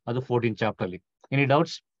ಕಲ್ತ್ಕೊಳ್ಳಿ. ಅದು 14th ಚಾಪ್ಟರ್ ಅಲ್ಲಿ. Any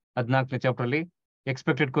doubts? 14ನೇ ಚಾಪ್ಟರ್ ಅಲ್ಲಿ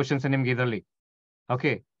ಎಕ್ಸ್ಪೆಕ್ಟೆಡ್ ಕ್ವಶನ್ಸ್ ನಿಮ್ಗೆ ಇದರಲ್ಲಿ.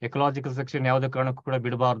 ಓಕೆ, ಎಕಲಾಜಿಕಲ್ ಸೆಕ್ಷನ್ ಯಾವುದೇ ಕಾರಣಕ್ಕೂ ಕೂಡ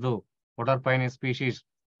ಬಿಡಬಾರ್ದು. What are Pioneer species?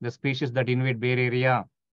 The species that invade ಬೇರೆ area.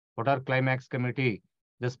 What are climax committee?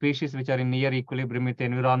 The species which are in near equilibrium with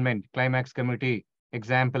environment. Climax committee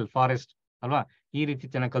example forest ಅಲ್ವಾ. ಈ ರೀತಿ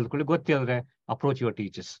ಚೆನ್ನಾಗಿ ಕಲ್ತ್ಕೊಳ್ಳಿ. ಗೊತ್ತಿಲ್ಲದ್ರೆ approach your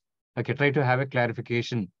teachers. Okay, try to have A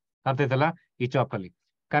clarification. ಅರ್ಥ ಆಯ್ತಲ್ಲ ಈ chapter ಅಲ್ಲಿ.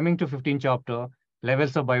 Coming to 15th chapter,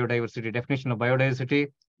 levels of biodiversity. Definition of biodiversity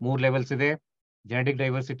 3 levels ಇದೆ. Genetic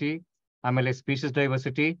diversity, ಆಮೇಲೆ ಸ್ಪೀಶೀಸ್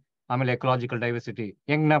ಡೈವರ್ಸಿಟಿ, ಆಮೇಲೆ ಎಕಲಾಜಿಕಲ್ ಡೈವರ್ಸಿಟಿ.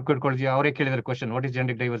 ಹೆಂಗ್ ನಾವು ಕೇಳ್ಕೊಳ್ತೀವಿ? ಅವರೇ ಕೇಳಿದ್ರೆ question, what is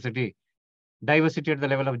genetic diversity? Diversity at the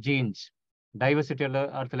level of genes, diversity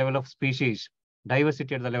at the level of species,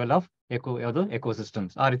 diversity at the level of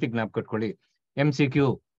ecosystems. ಆ ರೀತಿ ಜ್ಞಾಪಕ ಇಟ್ಕೊಳ್ಳಿ. MCQ,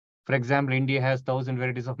 for example, India has 1000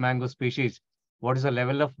 varieties of mango species. What is the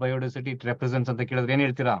level of biodiversity it represents ಅಂತ ಕೇಳಿದ್ರೆ ಏನ್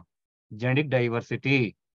ಹೇಳ್ತೀರಾ? Genetic diversity.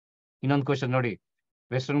 ಇನ್ನೊಂದು question ನೋಡಿ,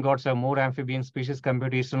 Western Ghats have more amphibian species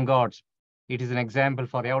compared to Eastern Ghats. It is an example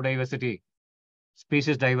for ಯಾವ diversity?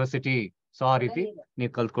 Species diversity. So ಆ ರೀತಿ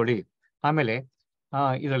ನೀವು ಕಲ್ತ್ಕೊಳ್ಳಿ. ಆಮೇಲೆ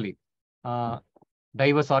ಇದರಲ್ಲಿ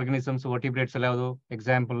ಡೈವರ್ಸ್ ಆರ್ಗನಿಸಮ್ಸ್, ವರ್ಟಿಬ್ರೇಟ್ಸ್ ಅಲ್ಲಿ ಯಾವುದು?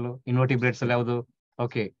 ಎಕ್ಸಾಂಪಲ್ ಇನ್ವರ್ಟಿಬ್ರೇಟ್ಸ್ ಅಲ್ಲಿ ಯಾವುದು?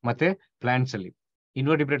 ಓಕೆ, ಮತ್ತೆ ಪ್ಲಾಂಟ್ಸ್ ಅಲ್ಲಿ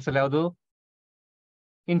ಇನ್ವರ್ಟಿಬ್ರೇಟ್ಸ್ ಅಲ್ಲಿ ಯಾವುದು?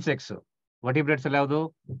 ಇನ್ಸೆಕ್ಟ್ಸ್. ವರ್ಟಿಬ್ರೇಟ್ಸ್ ಅಲ್ಲಿ ಯಾವುದು?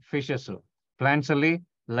 ಫಿಶಸ್. ಪ್ಲಾಂಟ್ಸ್ ಅಲ್ಲಿ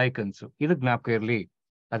ಲೈಕನ್ಸ್. ಇದು ಜ್ಞಾಪಕ ಇರಲಿ.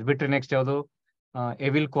 ಅದ್ ಬಿಟ್ರೆ ನೆಕ್ಸ್ಟ್ ಯಾವುದು?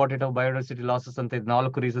 ಎವಿಲ್ ಕ್ವಾರ್ಟೆಟ್ ಆಫ್ ಬಯೋಡೈವರ್ಸಿಟಿ ಲಾಸಸ್ ಅಂತ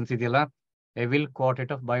 4 ರೀಸನ್ಸ್ ಇದೆಯಲ್ಲ. Evil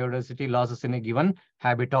ಕ್ವಾರ್ಟೆಟ್ of biodiversity losses in a given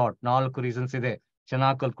habitat 4 reasons ಇದೆ.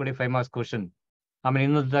 ಚೆನ್ನಾಗಿ ಕಲ್ತ್ಕೊಡಿ. 5 ಮಾರ್ಕ್ಸ್ ಕ್ವಶನ್. ಆಮೇಲೆ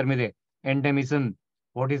ಇನ್ನೊಂದು ಟರ್ಮ್ ಇದೆ ಎಂಡೆಮಿಸಮ್.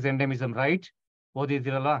 What is ಎಂಡೆಮಿಸಮ್? ರೈಟ್,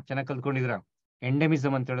 ಓದಿದಿರಲ್ಲ, ಚೆನ್ನಾಗಿ ಕಲ್ತ್ಕೊಂಡಿದ್ರ.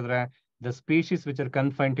 ಎಂಡೆಮಿಸಮ್ ಅಂತ ಹೇಳಿದ್ರೆ the species which are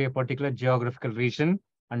confined to A particular geographical region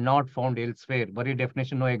and not found elsewhere. ಬರೀ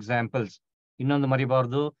ಡೆಫಿನೇಷನ್, ನೋ ಎಕ್ಸಾಂಪಲ್ಸ್. ಇನ್ನೊಂದು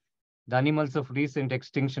ಮರಿಬಾರ್ದು, the animals of recent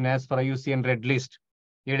extinction as fur IUCN red list.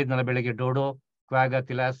 ಹೇಳಿದ್ನಲ್ಲ ಬೆಳಗ್ಗೆ, ಡೋಡೋ, ಕ್ವಾಗ,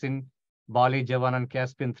 ತಿಲಾಸಿನ್, ಬಾಲಿ, ಜವಾನ್ and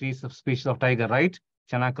Caspian 3 species of tiger. Right,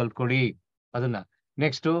 ಚೆನ್ನಾಗಿ ಕಲ್ತ್ಕೊಡಿ ಅದನ್ನ.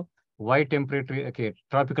 Next, Y ಟೆಂಪರೇಟರಿ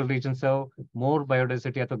tropical regions more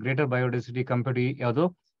biodiversity ಅಥವಾ greater biodiversity compared to ಯಾವುದು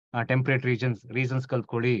temperate reasons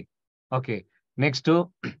ಕಲ್ತ್ಕೊಳ್ಳಿ. Okay, next,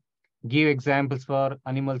 give examples for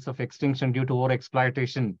animals of extinction due to over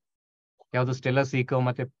exploitation. ಯಾವುದು? ಸ್ಟೆಲ್ಲಸ್ eco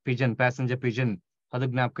ಮತ್ತೆ Pigeon, passenger Pigeon, ಅದು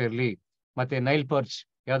ಜ್ಞಾಪಕ ಇರಲಿ. ಮತ್ತೆ ನೈಲ್ ಪರ್ಚ್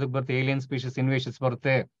ಯಾವ್ದಕ್ ಬರುತ್ತೆ? ಏಲಿಯನ್ ಸ್ಪೀಶೀಸ್ ಇನ್ವೇಷನ್ಸ್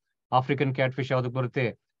ಬರುತ್ತೆ. ಆಫ್ರಿಕನ್ ಕ್ಯಾಟ್ ಫಿಶ್ ಯಾವ್ದಕ್ ಬರುತ್ತೆ?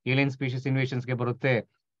 ಏಲಿಯನ್ ಸ್ಪೀಶೀಸ್ ಇನ್ವೇಷನ್ಸ್ಗೆ ಬರುತ್ತೆ.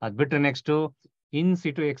 ಅದ್ ಬಿಟ್ರೆ ನೆಕ್ಸ್ಟ್, ಇನ್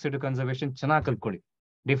ಸಿಟು ಎಕ್ಸಿಟು ಕನ್ಸರ್ವೇಷನ್ ಚೆನ್ನಾಗಿ ಕಲ್ತ್ಕೊಳ್ಳಿ.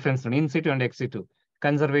 Difference in ಸಿಟು and exit.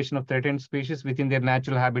 Conservation of threatened species with in their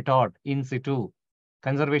natural habitat in ಸಿಟು.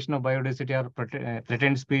 Conservation of biodiversity R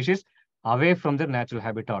threatened species away from there natural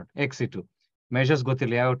habitat exit. Measures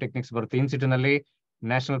ಗೊತ್ತಿಲ್ಲ ಯಾವ techniques ಬರುತ್ತೆ. ಇನ್ ಸಿಟು ನಲ್ಲಿ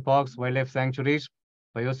national parks, wild life sanctuaries,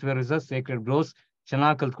 biosphere reserves, Sacred groves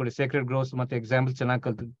ಚೆನ್ನಾಗಿ ಕಲ್ತ್ಕೊಳ್ಳಿ. Sacred groves ಮತ್ತೆ example ಚೆನ್ನಾಗಿ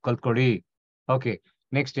ಕಲ್ತ್ಕೊಳ್ಳಿ. Okay,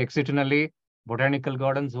 next exit ನಲ್ಲಿ botanical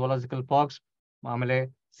garden, zoological parks, ಆಮೇಲೆ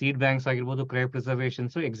seed banks ಆಗಿರ್ಬೋದು, ಕ್ರೈ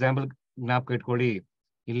ಪ್ರಿಸರ್ವೇಷನ್ಸ್ ಎಕ್ಸಾಂಪಲ್ ಜ್ಞಾಪಕ ಇಟ್ಕೊಳ್ಳಿ.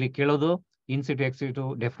 ಇಲ್ಲಿ ಕೇಳೋದು ಇನ್ ಸಿಟು ಎಕ್ಸಿಟು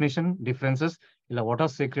ಡೆಫಿನೇಷನ್, ಡಿಫ್ರೆನ್ಸಸ್, ಇಲ್ಲ what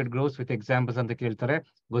are Sacred groves with examples ಅಂತ ಕೇಳ್ತಾರೆ,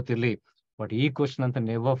 ಗೊತ್ತಿರ್ಲಿ. ಬಟ್ ಈ ಕ್ವಶನ್ ಅಂತ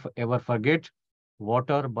never ever forget,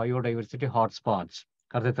 water biodiversity hotspots.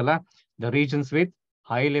 ಅರ್ಥೈತಲ್ಲ? The regions with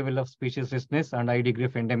high level of species richness and high degree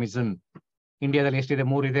of ಎಂಡೆಮಿಸಮ್. ಇಂಡಿಯಾದಲ್ಲಿ ಎಷ್ಟಿದೆ?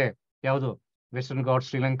 3 ಇದೆ. ಯಾವುದು? ವೆಸ್ಟರ್ನ್ ಘಾಟ್ಸ್,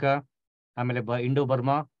 ಶ್ರೀಲಂಕಾ, ಆಮೇಲೆ ಇಂಡೋ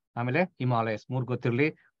ಬರ್ಮಾ, ಆಮೇಲೆ ಹಿಮಾಲಯಸ್. 3 ಗೊತ್ತಿರಲಿ.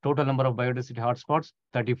 Total number of biodiversity hotspots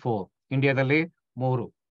 34. ಇಂಡಿಯಾದಲ್ಲಿ 3.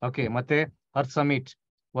 ಓಕೆ, ಮತ್ತೆ earth summit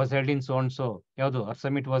was held in so and so. ಯಾವುದು? Earth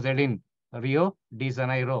summit was held in Rio D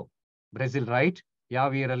Janeiro, Brazil. Right,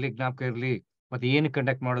 ಯಾವ ಇಯರ್ ಅಲ್ಲಿ ಜ್ಞಾಪಕ ಇರಲಿ. ಮತ್ತೆ ಏನು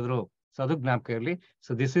ಕಂಡಕ್ಟ್ ಮಾಡಿದ್ರು, ಸೊ ಅದು ಜ್ಞಾಪಕ ಇರಲಿ.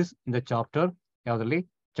 So this is in the chapter ಯಾವ್ದ್ರಲ್ಲಿ?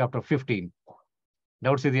 ಚಾಪ್ಟರ್ 15.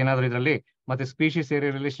 ಡೌಟ್ಸ್ ಇದೆ ಏನಾದ್ರು ಇದರಲ್ಲಿ? ಮತ್ತೆ ಸ್ಪೀಶೀಸ್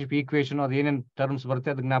ಏರಿಯಾ ರಿಲೇಶನ್ಶಿಪ್ ಈಕ್ವೇಶನ್ ಅದು ಏನೇನು ಟರ್ಮ್ಸ್ ಬರುತ್ತೆ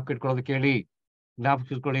ಅದು ಜ್ಞಾಪಕ ಇಟ್ಕೊಳ್ಳೋದು ಕೇಳಿ, ಜ್ಞಾಪಕ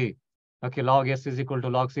ಇಟ್ಕೊಳ್ಳಿ. Okay, log S is equal to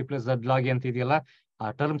log C plus Z log ಅಂತ ಇದೆಯಲ್ಲ, ಆ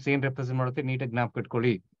ಟರ್ಮ್ಸ್ ಏನ್ ರೆಪ್ರೆಸೆಂಟ್ ಮಾಡುತ್ತೆ ನೀಟಾಗಿ ಜ್ಞಾಪಕ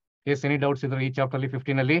ಇಟ್ಕೊಳ್ಳಿ. ಎಸ್, ಎನಿ ಡೌಟ್ಸ್ ಇದ್ರೆ ಈ ಚಾಪ್ಟರ್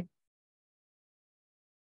 15 ಅಲ್ಲಿ?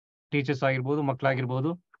 ಟೀಚರ್ಸ್ ಆಗಿರ್ಬೋದು,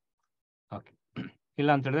 ಮಕ್ಕಳಾಗಿರ್ಬೋದು. ಓಕೆ,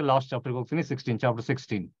 ಇಲ್ಲ ಅಂತ ಹೇಳಿದ್ರೆ ಲಾಸ್ಟ್ ಚಾಪ್ಟರ್ಗೆ ಹೋಗ್ತೀನಿ. ಚಾಪ್ಟರ್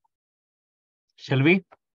 16. Shall we?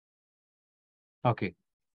 ಓಕೆ,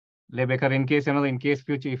 ಬೇಕಾದ್ರೆ in case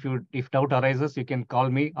future if doubt arises you can call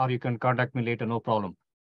me or you can contact me later, no problem.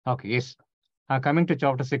 Okay, yes. Coming to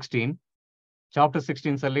chapter 16. Chapter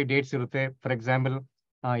 16 ಅಲ್ಲಿ dates ಇರುತ್ತೆ. For example,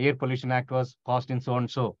 air pollution act was passed in so and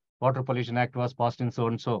so, water pollution act was passed in so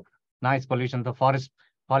and so, noise pollution, the forest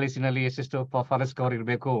policy ನಲ್ಲಿ ಎಷ್ಟೆಷ್ಟು forest cover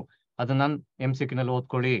ಇರಬೇಕು ಅದನ್ನ MCQ ನಲ್ಲಿ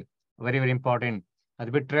ಓದ್ಕೊಳ್ಳಿ. Very very important.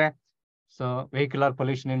 ಅದು ಬಿಟ್ರೆ so vehicular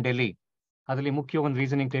pollution ಇನ್ ಡೆಲ್ಲಿ, ಅದರಲ್ಲಿ ಮುಖ್ಯ ಒಂದು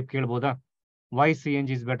reasoning type ಕೇಳ್ಬೋದಾ? Y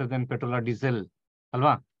CNG is better than petrol or diesel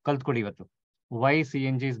ಅಲ್ವಾ? ಕಲ್ತ್ಕೊಡಿ ಇವತ್ತು. Y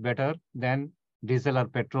CNG is better than diesel or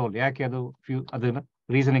petrol, ಯಾಕೆ ಅದು ಅದನ್ನ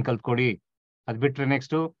ರೀಸನಿಂಗ್ ಕಲ್ತ್ಕೊಡಿ. ಅದ್ ಬಿಟ್ರೆ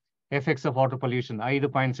next effects of water pollution 5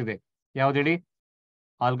 points ಇದೆ. ಯಾವ್ದು ಹೇಳಿ?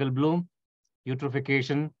 Algal Bloom,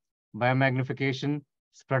 eutrophication, ಬಯೋಮ್ಯಾಗ್ನಿಫಿಕೇಶನ್,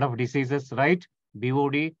 spread of diseases, right,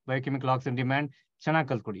 BOD, biochemical oxygen demand. ಚೆನ್ನಾಗಿ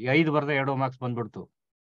ಕಲ್ತ್ಕೊಡಿ. 5 ಬರ್ದೆ 2 ಮಾರ್ಕ್ಸ್ ಬಂದ್ಬಿಡ್ತು.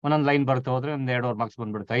 ಒಂದೊಂದು ಲೈನ್ ಬರ್ತಾ ಹೋದ್ರೆ ಒಂದು 2 ಮಾರ್ಕ್ಸ್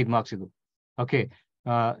ಬಂದ್ಬಿಡುತ್ತೆ. 5 ಮಾರ್ಕ್ಸ್ ಇದು. Okay,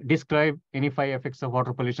 describe any 5 effects of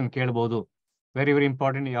water pollution ಕೇಳಬಹುದು. Very very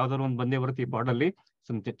important. ಯಾವ್ದಾದ್ರು ಒಂದು ಬಂದೇ ಬರುತ್ತೆ ಈ ಪಾರ್ಟ್ ಅಲ್ಲಿ.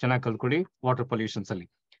 ಚೆನ್ನಾಗಿ ಕಲ್ತ್ಕೊಡಿ ವಾಟರ್ ಪೊಲ್ಯೂಷನ್ಸ್ ಅಲ್ಲಿ.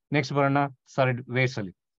 ನೆಕ್ಸ್ಟ್ ಬರೋಣ ಸಾಲಿಡ್ ವೇಸ್ಟ್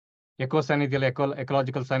ಅಲ್ಲಿ. ಎಕೋಸ್ಯಾನ್ ಇದೆಯಲ್ಲ,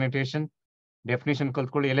 ಎಕಲಾಜಿಕಲ್ ಸ್ಯಾನಿಟೇಷನ್ ಡೆಫಿನೇಷನ್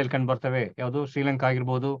ಕಲ್ತ್ಕೊಳ್ಳಿ. ಎಲ್ಲೆಲ್ಲಿ ಕಂಡು ಬರ್ತವೆ? ಯಾವುದು? ಶ್ರೀಲಂಕಾ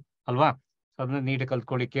ಆಗಿರ್ಬೋದು ಅಲ್ವಾ? ಅದನ್ನ ನೀಟಾಗಿ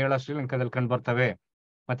ಕಲ್ತ್ಕೊಳ್ಳಿ. ಕೇರಳ, ಶ್ರೀಲಂಕಾದಲ್ಲಿ ಕಂಡು ಬರ್ತವೆ.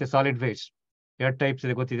 ಮತ್ತೆ ಸಾಲಿಡ್ ವೇಸ್ಟ್ 2 ಟೈಪ್ಸ್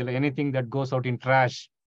ಇದೆ, ಗೊತ್ತಿದೆಯಲ್ಲ. Anything that goes out in trash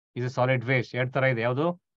is A solid waste. 2 ತರ ಇದೆ. ಯಾವುದು?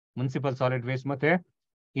 ಮುನ್ಸಿಪಲ್ ಸಾಲಿಡ್ ವೇಸ್ಟ್ ಮತ್ತೆ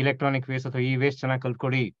ಇಲೆಕ್ಟ್ರಾನಿಕ್ ವೇಸ್ಟ್ ಅಥವಾ ಈ ವೇಸ್ಟ್. ಚೆನ್ನಾಗಿ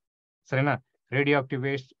ಕಲ್ತ್ಕೊಡಿ, ಸರಿನಾ? ರೇಡಿಯೋ ಆಕ್ಟಿವ್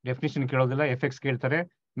ವೇಸ್ಟ್ ಡೆಫಿನೇಷನ್ ಕೇಳೋದಿಲ್ಲ, ಎಫೆಕ್ಟ್ಸ್ ಕೇಳ್ತಾರೆ.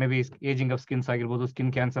 May be ageing of skins ಆಗಿರ್ಬೋದು,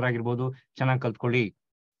 ಸ್ಕಿನ್ ಕ್ಯಾನ್ಸರ್ ಆಗಿರ್ಬೋದು. ಚೆನ್ನಾಗಿ ಕಲ್ತ್ಕೊಳ್ಳಿ.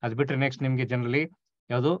 ಅದು ಬಿಟ್ರೆ ನೆಕ್ಸ್ಟ್ ನಿಮ್ಗೆ ಜನರಲಿ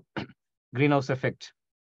ಯಾವುದು? Green house effect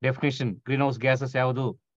definition. Green house gases ಯಾವುದು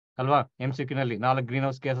ಅಲ್ವಾ? MCQ ನಲ್ಲಿ 4 ಗ್ರೀನ್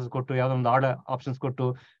ಹೌಸ್ ಗ್ಯಾಸಸ್ ಕೊಟ್ಟು ಯಾವ್ದೋ ಒಂದು ಆಪ್ಷನ್ಸ್ ಕೊಟ್ಟು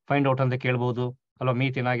ಫೈಂಡ್ ಔಟ್ ಅಂತ ಕೇಳ್ಬೋದು ಅಲ್ವಾ?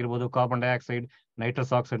 ಮೀಥೇನ್ ಆಗಿರ್ಬೋದು, ಕಾರ್ಬನ್ ಡೈಆಕ್ಸೈಡ್,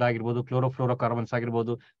 ನೈಟ್ರಸ್ ಆಕ್ಸೈಡ್ ಆಗಿರ್ಬೋದು, ಕ್ಲೋರೋಫ್ಲೋರೋ ಕಾರ್ಬನ್ಸ್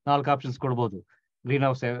ಆಗಿರ್ಬೋದು. 4 ಆಪ್ಷನ್ಸ್ ಕೊಡ್ಬೋದು ಗ್ರೀನ್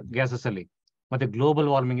ಹೌಸ್ ಗ್ಯಾಸಸ್ ಅಲ್ಲಿ. ಮತ್ತೆ ಗ್ಲೋಬಲ್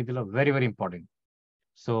ವಾರ್ಮಿಂಗ್ ಇದೆಲ್ಲ very very important.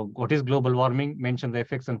 So what is global warming? Mention the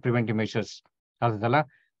effects and preventive measures. ಅರ್ಥಲ್ಲ?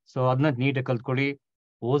 So ಅದನ್ನ ನೀಟಾಗಿ ಕಲ್ತ್ಕೊಳ್ಳಿ.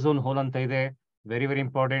 ಓಝೋನ್ ಹೋಲ್ ಅಂತ ಇದೆ, ವೆರಿ ವೆರಿ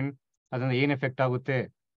ಇಂಪಾರ್ಟೆಂಟ್. ಅದನ್ನ ಏನ್ ಎಫೆಕ್ಟ್ ಆಗುತ್ತೆ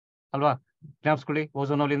ಅಲ್ವಾ, ಜ್ಞಾಪಿಸ್ಕೊಳ್ಳಿ.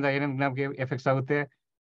 ಓಝೋನ್ ಹೋಲ್ ಇಂದ ಏನೇನು ಜ್ಞಾಪಕ ಎಫೆಕ್ಟ್ಸ್ ಆಗುತ್ತೆ?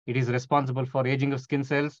 It is responsible for ageing of skin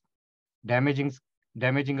cells,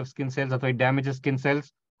 damaging of skin cells ಅಥವಾ ಡ್ಯಾಮೇಜಸ್ ಸ್ಕಿನ್ ಸೆಲ್ಸ್.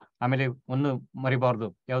 ಆಮೇಲೆ ಒಂದು ಮರಿಬಾರ್ದು,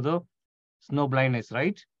 ಯಾವುದು? Snow blindness,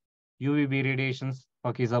 right? UVB radiations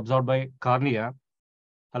is absorbed by cornea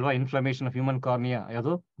ಅಲ್ವಾ? ಇನ್ಫ್ಲಮೇಷನ್ ಆಫ್ ಹ್ಯೂಮನ್ ಕಾರ್ನಿಯಾ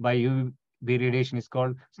ಯಾವುದು? By UVB radiation is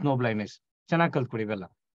called snow blindness. ಚೆನ್ನಾಗಿ ಕಲ್ತ್ಕೊಡಿ ಇವೆಲ್ಲ.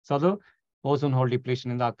 So ಅದು ozone hole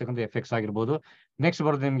depletion ಇಂದ ಆಗ್ತಕ್ಕಂಥ ಎಫೆಕ್ಟ್ಸ್ ಆಗಿರ್ಬೋದು. ನೆಕ್ಸ್ಟ್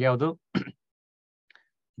ಬರೋದು ನಿಮ್ಗೆ ಯಾವುದು?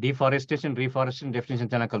 ಡಿಫಾರೆಸ್ಟೇಷನ್, ರಿಫಾರೆಸ್ಟೇಷನ್ ಡೆಫಿನೇಷನ್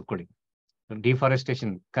ಚೆನ್ನಾಗಿ ಕಲ್ತ್ಕೊಡಿ.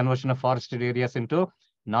 Deforestation, conversion of ಫಾರೆಸ್ಟೆಡ್ areas into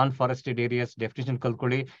non ಫಾರೆಸ್ಟೆಡ್ areas, definition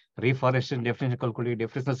ಕಲ್ತ್ಕೊಳ್ಳಿ. ರಿಫಾರೆಸ್ಟೇಷನ್ definition ಕಲ್ತ್ಕೊಳ್ಳಿ,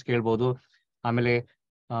 definitions ಕೇಳ್ಬೋದು. ಆಮೇಲೆ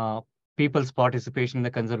people's participation in the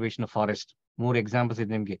conservation of forest. 3 examples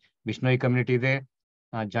ಇದೆ ನಿಮ್ಗೆ. ಬಿಷ್ಣೋಯ್ ಕಮ್ಯುನಿಟಿ ಇದೆ,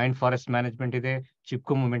 ಜಾಯಿಂಟ್ ಫಾರೆಸ್ಟ್ ಮ್ಯಾನೇಜ್ಮೆಂಟ್ ಇದೆ,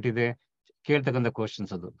 ಚಿಪ್ಕೋ ಮೂವ್ಮೆಂಟ್ ಇದೆ. ಕೇಳ್ತಕ್ಕಂಥ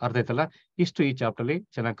ಕ್ವಶನ್ಸ್ ಅದು. ಅರ್ಥ ಆಯ್ತಲ್ಲ? ಇಷ್ಟು ಈ ಚಾಪ್ಟರ್ ಅಲ್ಲಿ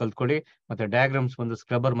ಚೆನ್ನಾಗಿ ಕಲ್ತ್ಕೊಳ್ಳಿ. ಮತ್ತೆ ಡಯಾಗ್ರಾಮ್ಸ್ ಒಂದು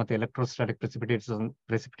ಸ್ಕ್ರಬರ್ ಮತ್ತೆ ಎಲೆಕ್ಟ್ರೋಸ್ಟಾಟಿಕ್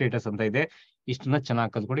ಪ್ರೆಸಿಪಿಟೇಟರ್ಸ್ ಅಂತ ಇದೆ. ಇಷ್ಟನ್ನ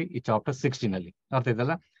ಚೆನ್ನಾಗಿ ಕಲ್ತ್ಕೊಳ್ಳಿ ಈ ಚಾಪ್ಟರ್ 16 ಅಲ್ಲಿ. ಅರ್ಥ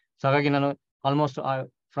ಆಯ್ತಲ್ಲ? ಸೊ ಹಾಗಾಗಿ ನಾನು almost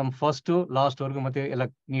from first to last ವರ್ಗು ಮತ್ತೆ ಎಲ್ಲ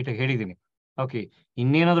ನೀಟಾಗಿ ಹೇಳಿದ್ದೀನಿ. ಓಕೆ,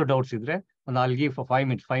 ಇನ್ನೇನಾದ್ರು ಡೌಟ್ಸ್ ಇದ್ರೆ ಒಂದು I'll give for 5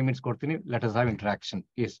 minutes ಕೊಡ್ತೀನಿ. Let us have interaction.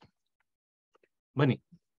 S, ಬನ್ನಿ.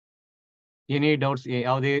 ಏನೇ ಡೌಟ್ಸ್,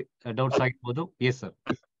 ಯಾವುದೇ ಡೌಟ್ಸ್ ಆಗಿರ್ಬೋದು. Yes sir.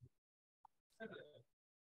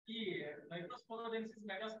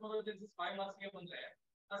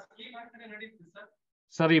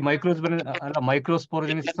 ಸರ್, ಈ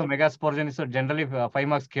ಮೈಕ್ರೋಸ್ಪೋರೋಜೆನಿಸಿಸ್ ಮೆಗಾಸ್ಪೋರೋಜೆನಿಸ್ ಜನರಲಿ 5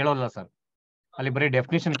 marks ಕೇಳೋಲ್ಲ ಸರ್. ಅಲ್ಲಿ ಬರೀ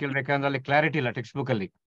ಡೆಫಿನೇಷನ್ ಕೇಳ್ಬೇಕಂದ್ರೆ ಅಲ್ಲಿ ಕ್ಲಾರಿಟಿ ಇಲ್ಲ ಟೆಕ್ಸ್ಟ್ ಬುಕ್ ಅಲ್ಲಿ.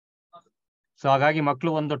 ಸೊ ಹಾಗಾಗಿ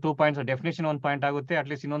ಮಕ್ಕಳು ಒಂದು 2 points ಡೆಫಿನೇಷನ್ 1 point ಆಗುತ್ತೆ.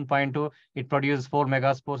 ಅಟ್ಲೀಸ್ಟ್ ಇನ್ನೊಂದು ಪಾಯಿಂಟ್ ಇಟ್ ಪ್ರೊಡ್ಯೂಸ್ 4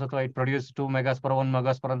 megaspores ಅಥವಾ ಇಟ್ ಪ್ರೊಡ್ಯೂಸ್ 2 megaspore 1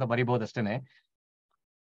 megaspore ಅಂತ ಬರಿಬಹುದು ಅಷ್ಟೇನೆ.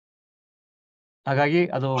 ಹಾಗಾಗಿ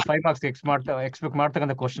ಅದು 5 marks ಎಕ್ಸ್ಪೆಕ್ಟ್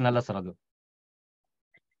ಮಾಡ್ತಕ್ಕಂಥ ಕ್ವಶನ್ ಅಲ್ಲ ಸರ್ ಅದು.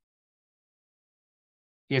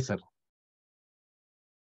 Yes sir.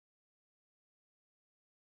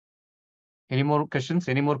 Any more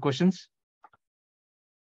questions?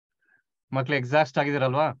 ಮಕ್ಳು ಎಕ್ಸಾಸ್ಟ್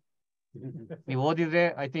ಆಗಿದಾರಲ್ವಾ? ನೀವು ಓದಿದ್ರೆ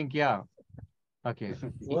ಐ ಥಿಂಕ್ ಓಕೆ,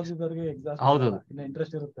 ಹೌದು,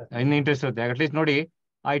 ಇನ್ನು ಇಂಟ್ರೆಸ್ಟ್ ಇರುತ್ತೆ. ಅಟ್ಲೀಸ್ಟ್ ನೋಡಿ,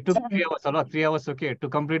 I took 3 hours ಅಲ್ವಾ? 3 hours okay to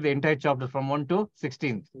complete the entire chapter from 1 to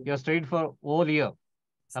 16. You are studied for whole year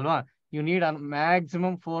ಅಲ್ವಾ? You need a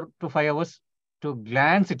maximum 4 to 5 hours to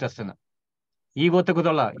glance it ಅಷ್ಟೇನ. ಈಗ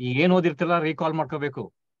ಗೊತ್ತಾಗೋದಲ್ಲ, ಈಗ ಏನ್ ಓದಿರ್ತಿಲ್ಲ recall ಮಾಡ್ಕೋಬೇಕು.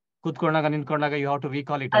 ಕೂತ್ಕೊಂಡಾಗ ನಿಂತ್ಕೊಂಡಾಗ you have to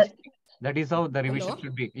recall it. That is how the revision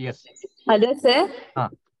should be. Yes. ಅದೇ sir,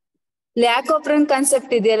 lac operant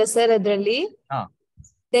concept ಇದೆಯಲ್ಲ sir, ಅದರಲ್ಲಿ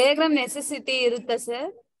diagram necessity ಇರುತ್ತಾ sir?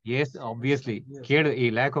 S, obviously. ಈ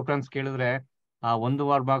lac ಆಪರೆನ್ಸ್ ಕೇಳಿದ್ರೆ 1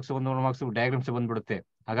 marks ಡಯಾಗ್ರಾಮ್ಸ್ ಬಂದ್ಬಿಡುತ್ತೆ.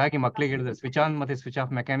 ಹಾಗಾಗಿ ಮಕ್ಳಿಗೆ ಹೇಳಿದ್ರೆ ಸ್ವಿಚ್ ಆನ್ ಮತ್ತೆ ಸ್ವಿಚ್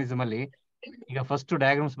ಆಫ್ ಮೆಕ್ಯಾನಿಸಮ್ ಅಲ್ಲಿ ಈಗ ಫಸ್ಟ್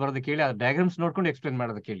ಡಯಾಗ್ರಾಮ್ಸ್ ಬರೋದು ಕೇಳಿ, ಆ ಡಯಾಗ್ರಾಮ್ಸ್ ನೋಡ್ಕೊಂಡು ಎಕ್ಸ್ಪ್ಲೇನ್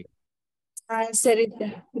ಮಾಡೋದು ಕೇಳಿ. ಸರಿ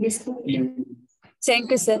thank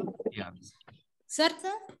you sir. Sir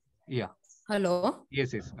hello.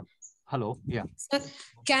 Yes hello. Sir,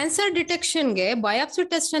 cancer ಡಿಟೆಕ್ಷನ್ಗೆ biopsy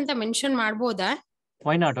test ಅಂತ ಮೆನ್ಷನ್ ಮಾಡ್ಬೋದಾ?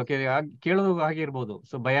 Why not? ಓಕೆ, ಕೇಳೋದು ಹಾಗೆ ಇರ್ಬೋದು.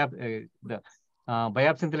 ಸೊ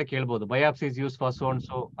ಬಯಾಪ್ಸಿ ಅಂತಲೇ ಕೇಳ್ಬೋದು. Biopsy is use for so and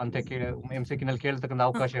so ಅಂತ MCQ ನಲ್ಲಿ ಕೇಳ್ತಕ್ಕಂಥ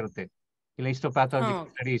ಅವಕಾಶ ಇರುತ್ತೆ. ಇಲ್ಲ ಹಿಸ್ಟೋಪ್ಯಾಥಾಲಜಿಕಲ್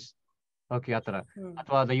ಸ್ಟಡೀಸ್, ಓಕೆ, ಆತರ.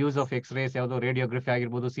 ಅಥವಾ ದ ಯೂಸ್ ಆಫ್ ಎಕ್ಸ್ರೇಸ್, ಯಾವ್ದು ರೇಡಿಯೋಗ್ರಫಿ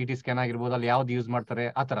ಆಗಿರ್ಬೋದು, CT ಸ್ಕ್ಯಾನ್ ಆಗಿರ್ಬೋದು, ಅಲ್ಲಿ ಯಾವ್ದು ಯೂಸ್ ಮಾಡ್ತಾರೆ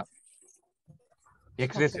ಆತರ.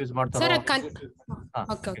 ಎಕ್ಸ್ರೇಸ್ ಯೂಸ್ ಮಾಡ್ತಾರೆ.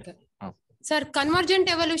 Sir, convergent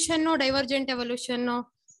evolution, divergent evolution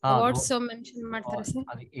words mention ಮಾಡ್ತಾರೆ ಸರ್?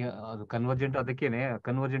 ಅದು ಕನ್ವರ್ಜೆಂಟ್, ಅದಕ್ಕೇನೆ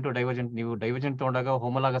ಕನ್ವರ್ಜೆಂಟ್ ಡೈವರ್ಜೆಂಟ್. ನೀವು ಡೈವರ್ಜೆಂಟ್ ತಗೊಂಡಾಗ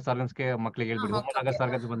ಹೋಮೋಲಾಗಸ್ ಆರ್ಗನ್ಸ್ಗೆ ಮಕ್ಳಿಗೆ ಹೇಳ್ಬಿಡಿ. ಹೋಮೋಲಾಗಸ್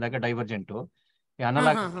ಆರ್ಗನ್ಸ್ ಬಂದಾಗ ಡೈವರ್ಜೆಂಟ್,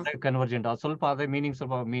 ಅನಲಾಗಸ್ ಕನ್ವರ್ಜೆಂಟ್. ಸ್ವಲ್ಪ ಅದೇ ಮೀನಿಂಗ್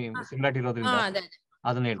ಸ್ವಲ್ಪ ಸಿಮಿಲಾರಿಟಿ ಇರೋದ್ರಿಂದ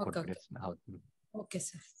ಅದನ್ನ ಹೇಳ್ಕೊಡ್ತೀವಿ. ಹೌದು. Okay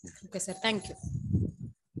sir. Okay sir, thank you.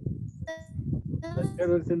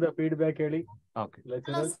 Lecturers ಇಂದ ಫೀಡ್ಬ್ಯಾಕ್ ಹೇಳಿ. Okay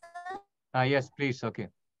lecturers. Yes please. Okay.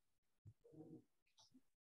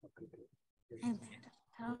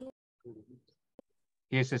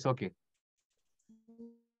 Yes okay.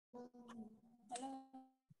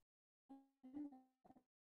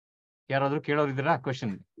 ಯಾರಾದ್ರೂ ಕೇಳೋರಿದ್ದೀರಾ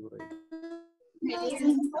ಕ್ವೆಶ್ಚನ್?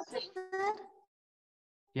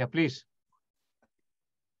 Yeah please.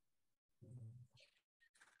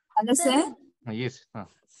 ಅಲ್ಲ ಸರ್. ಎಸ್.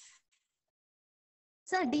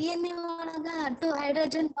 ಸರ್, DNA ಒಳಗ 2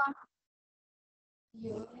 ಹೈಡ್ರೋಜನ್ ಬಾಂಡ್.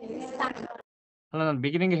 ಅಲ್ಲ, ನಾನು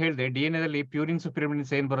ಬಿಗಿನಿಂಗ್ ಹೇಳಿದೆ DNA ದಲ್ಲಿ ಪ್ಯೂರಿನ್ಸ್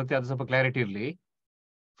ಪಿರಿಮಿಡಿನ್ಸ್ ಏನ್ ಬರುತ್ತೆ ಅದು ಸ್ವಲ್ಪ ಕ್ಲಾರಿಟಿ ಇರಲಿ.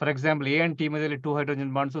 For example A and T ಮಧ್ಯದಲ್ಲಿ 2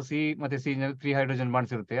 ಹೈಡ್ರೋಜನ್ ಬಾಂಡ್ಸ್, C ಮತ್ತೆ C ನಲ್ಲಿ 3 ಹೈಡ್ರೋಜನ್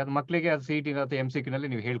ಬಾಂಡ್ಸ್ ಇರುತ್ತೆ. ಅದು ಮಕ್ಕಳಿಗೆ ಅದು CT ಮತ್ತೆ MCQ ನಲ್ಲಿ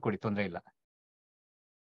ನೀವು ಹೇಳ್ಕೊಡಿ, ತೊಂದರೆ ಇಲ್ಲ.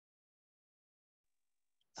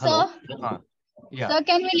 Sir,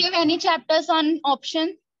 can we leave any chapters on option?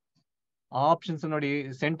 Options ನೋಡಿ,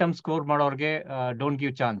 ಸೆಂಟಮ್ ಸ್ಕೋರ್ ಮಾಡೋರ್ಗೆ don't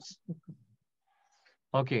give chance.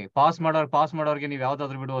 Okay, pass ಮಾಡೋರ್ಗೆ ನೀವು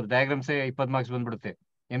ಯಾವ್ದಾದ್ರು ಬಿಡ್ಬೋದು. ಡಯಾಗ್ರಾಮ್ಸೇ 20 marks ಬಂದ್ಬಿಡುತ್ತೆ.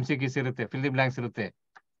 MCQs ಇರುತ್ತೆ, ಫಿಲ್ ದಿ ಬ್ಲಾಂಕ್ಸ್ ಇರುತ್ತೆ.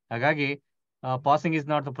 ಹಾಗಾಗಿ passing is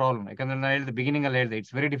not the problem. ಯಾಕಂದ್ರೆ ನಾನು ಹೇಳಿದೆ ಬಿಗಿನಿಂಗ್ ಅಲ್ಲಿ ಹೇಳಿದೆ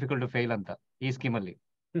it's very difficult to fail ಅಂತ ಈ ಸ್ಕೀಮ್ ಅಲ್ಲಿ.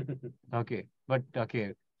 Okay, but okay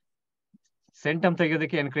centum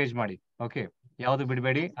ತೆಗೆಯೋದಕ್ಕೆ encourage ಮಾಡಿ. ಓಕೆ, ಯಾವ್ದು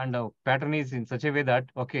ಬಿಡಬೇಡಿ. And pattern is in such A way that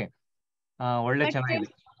okay ಒಳ್ಳೆ ಚೆನ್ನಾಗಿದೆ.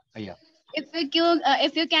 ಅಯ್ಯ,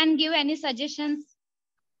 if you can give any suggestions.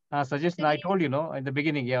 Suggestion I told you know in the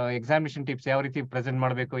beginning. Examination tips ಯಾವ ರೀತಿ present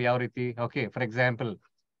ಮಾಡಬೇಕು, ಯಾವ ರೀತಿ. Okay, for example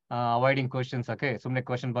avoiding questions. Okay, ಸುಮ್ಮನೆ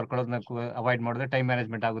question ಬರ್ಕೊಳ್ಳೋದನ್ನ avoid ಮಾಡಿದ್ರೆ ಟೈಮ್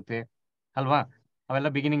ಮ್ಯಾನೇಜ್ಮೆಂಟ್ ಆಗುತ್ತೆ ಅಲ್ವಾ?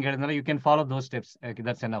 ಅವೆಲ್ಲ ಬಿಗಿನಿಂಗ್ ಹೇಳಿದ್ಮೇಲೆ you can follow those steps.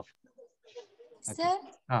 That's enough. Sir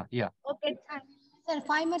yeah sir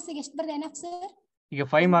 5 marks ಗೆ ಎಷ್ಟು ಬರ್ತದೆ ಎನಫ್ ಸರ್? ಈಗ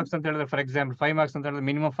 5 ಮಾರ್ಕ್ಸ್ ಅಂತ ಹೇಳಿದ್ರೆ ಫಾರ್ ಎಕ್ಸಾಂಪಲ್ 5 ಮಾರ್ಕ್ಸ್ ಅಂತ ಹೇಳಿದ್ರೆ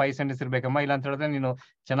ಮಿನಿಮಮ್ 5 ಸೆಂಟೆನ್ಸ್ ಇರ್ಬೇಕಮ್ಮ. ಇಲ್ಲ ಅಂತ ಹೇಳಿದ್ರೆ ನೀನು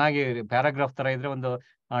ಚೆನ್ನಾಗಿ ಪ್ಯಾರಾಗ್ರಾಫ್ ತರ ಇದ್ರೆ ಒಂದು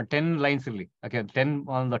 10 ಲೈನ್ಸ್ ಇರ್ಲಿ. ಓಕೆ,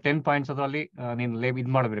 10 ಪಾಯಿಂಟ್ಸ್ ಅದರಲ್ಲಿ ನೀನು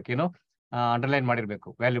ಇದು ಮಾಡಬೇಕು, ಏನು ಅಂಡರ್ಲೈನ್ ಮಾಡಿರ್ಬೇಕು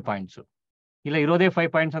ವ್ಯಾಲ್ಯೂ ಪಾಯಿಂಟ್ಸ್. ಇಲ್ಲ ಇರೋದೇ 5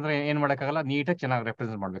 ಪಾಯಿಂಟ್ಸ್ ಅಂದ್ರೆ ಏನ್ ಮಾಡಕ್ಕಾಗಲ್ಲ, ನೀಟಾಗಿ ಚೆನ್ನಾಗಿ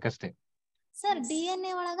ರೆಪ್ರೆಸೆಂಟ್ ಮಾಡ್ಬೇಕಷ್ಟೇ. ಸರ್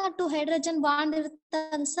DNA ಒಳಗ 2 ಹೈಡ್ರೋಜನ್ ಬಾಂಡ್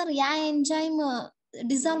ಇರ್ತದ ಸರ್, ಯಾ ಎಂಜೈಮ್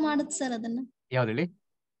ಡಿಸಾಲ್ವ್ ಮಾಡುತ್ತೆ ಸರ್ ಅದನ್ನ? ಯಾವ್ದು ಹೇಳಿ?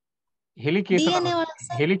 ಹೆಲಿಕೇಸ್.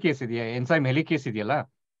 ಹೆಲಿಕೇಸ್ ಇದೆಯಾ? ಎನ್ಸೈಮ್ ಹೆಲಿಕೇಸ್ ಇದೆಯಲ್ಲ,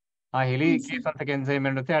 ಆ ಹೆಲಿಕೇಸ್ ಅಂತ ಎನ್ಸೈಮ್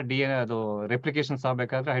ಇರುತ್ತೆ. ಆ DNA ಅದು ರೆಪ್ಲಿಕೇಶನ್ಸ್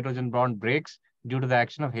ಆಗಬೇಕಾದ್ರೆ hydrogen bond breaks due to the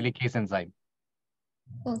action of helicase enzyme.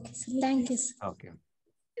 Okay sir, thank you sir. Okay.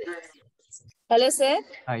 Hello sir.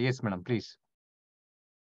 Yes madam, please.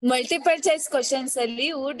 Multiple choice questions ಅಲ್ಲಿ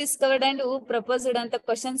ಹೂ discovered and who proposed ಅಂತ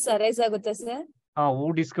questions arise ಆಗುತ್ತಾ sir? Who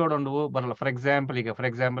discovered and who ಬರಲ್ಲ. For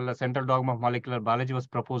example central dogma of molecular biology was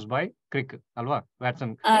propose by ಕ್ರಿಕ್ ಅಲ್ವಾ,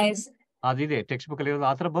 Watson. ಅದಿದೆ text book ಅಲ್ಲಿ ಇರೋದು.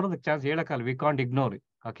 ಆತರ ಬರೋದಕ್ಕೆ chance ಹೇಳಕ್ಕಲ್ಲ. We can't ignore.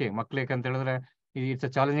 Okay, ಮಕ್ಳಿಗೆ ಅಂತ ಹೇಳಿದ್ರೆ ಇಟ್ಸ್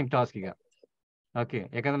ಅ ಚಾಲೆಂಜಿಂಗ್ ಟಾಸ್ಕ್ ಈಗ. ಓಕೆ,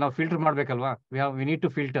 ಯಾಕಂದ್ರೆ ನಾವು filter ಮಾಡ್ಬೇಕಲ್ವಾ. We need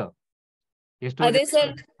to filter. ಎಷ್ಟು ಅದೇ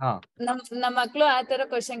ಸರ್, ನಮ್ಮ ಮಕ್ಕಳು ಆತರ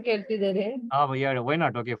ಕ್ವಶನ್ ಕೇಳ್ತಿದ್ದಾರೆ. Why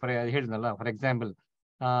not? ಓಕೆ, ಹೇಳಿದ್ನಲ್ಲ ಫಾರ್ ಎಕ್ಸಾಂಪಲ್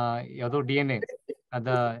ಯಾವುದು DNA,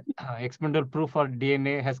 the experimental proof for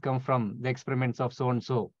DNA has come from the experiments of so and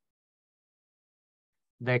so.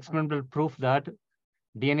 The experimental proof that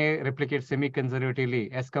DNA replicates semi-conservatively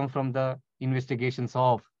has come from the investigations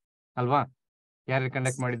of ಅಲ್ವಾ, ಯಾರು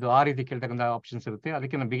conduct ಮಾಡಿದ್ದು, ಆ ರೀತಿ ಕೇಳ್ತಕ್ಕಂಥ options ಇರುತ್ತೆ.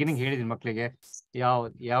 ಅದಕ್ಕೆ ನಾನು beginning ಹೇಳಿದ್ದೀನಿ ಮಕ್ಕಳಿಗೆ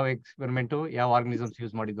ಯಾವ ಎಕ್ಸ್ಪೆರಿಮೆಂಟ್ ಯಾವ ಆರ್ಗನಿಸಮ್ಸ್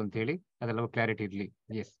ಯೂಸ್ ಮಾಡಿದ್ದು ಅಂತ ಹೇಳಿ, ಅದೆಲ್ಲ ಕ್ಲಾರಿಟಿ ಇರ್ಲಿ.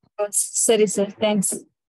 ಎಸ್ ಸರಿ sir, thanks.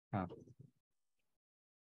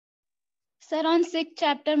 Sir, on 6th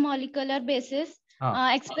chapter molecular basis,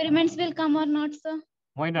 experiments will come or not, sir?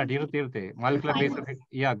 Why not? ಇರುತ್ತೆ. ಮಾಲಿಕ್ಯುಲರ್ ಬೇಸಿಸ್,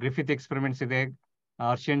 ಗ್ರಿಫಿತ್ ಎಕ್ಸ್ಪೆರಿಮೆಂಟ್ಸ್ ಇದೆ,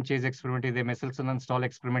 ಅರ್ಷಿಯನ್ ಚೇಸ್ ಎಕ್ಸ್ಪೆರಿಮೆಂಟ್ ಇದೆ, ಮೆಸಲ್ಸನ್ ಅಂಡ್ ಸ್ಟಾಲ್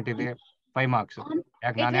ಎಕ್ಸ್ಪೆರಿಮೆಂಟ್ ಇದೆ. 5 marks.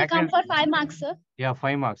 for 5 marks, sir?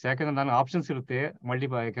 5 marks. ಯಾಕಂದ್ರೆ ನಾನು options ಇರುತ್ತೆ,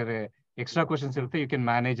 ಯಾಕಂದ್ರೆ extra questions ಇರುತ್ತೆ, you can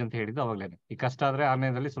manage ಅಂತ ಹೇಳಿದ್ದು ಅವಾಗಲೇ. ಈ ಕಷ್ಟ ಆದ್ರೆ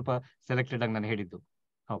 6ನೇದಲ್ಲಿ ಸ್ವಲ್ಪ ಸೆಲೆಕ್ಟೆಡ್ ಆಗಿ ನಾನು ಹೇಳಿದ್ದು.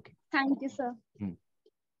 Okay, thank you sir.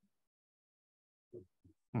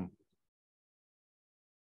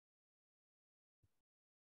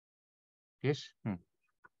 Yes.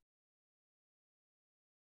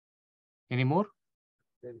 Any more?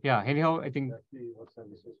 Yeah. Anyhow, I think.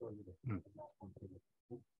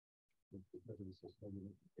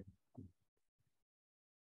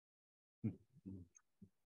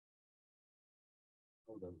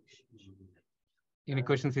 Any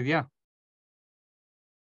questions? Idea?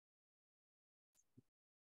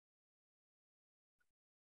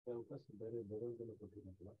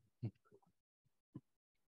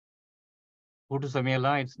 ಊಟ ಸಮಯ ಅಲ್ಲ,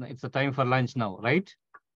 it's a time for lunch now, right?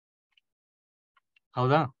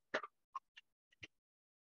 ಹೌದಾ?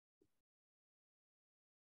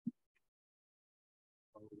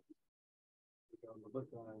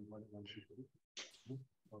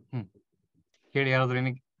 ಹೇಳಿ, ಯಾರಾದ್ರೂ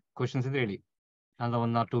ಏನಿ ಕ್ವಶನ್ಸ್ ಇದ್ರೆ ಹೇಳಿ. ಅಂದ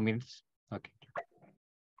 1 or 2 minutes. Okay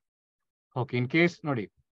okay, in case ನೋಡಿ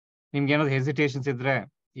ನಿಮ್ಗೆ ಏನಾದ್ರು ಹೆಸಿಟೇಷನ್ಸ್ ಇದ್ರೆ,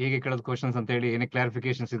 ಹೇಗೆ ಕೇಳೋದು ಕ್ವಶನ್ಸ್ ಅಂತ ಹೇಳಿ, ಏನೇ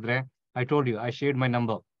ಕ್ಲಾರಿಫಿಕೇಶನ್ಸ್ ಇದ್ರೆ, I told you, I shared my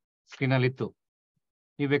number screen ಅಲ್ಲಿ ಇತ್ತು.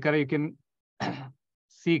 ನೀವು ಬೇಕಾದ್ರೆ ಯು ಕ್ಯಾನ್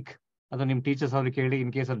ಸೀಕ್, ಅದು ನಿಮ್ಮ ಟೀಚರ್ಸ್ ಅವ್ರಿಗೆ ಕೇಳಿ.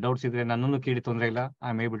 ಇನ್ ಕೇಸ್ ಅಲ್ಲಿ ಡೌಟ್ಸ್ ಇದ್ರೆ ನನ್ನನ್ನು ಕೇಳಿ, ತೊಂದರೆ ಇಲ್ಲ. I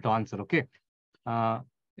am able to answer. Okay,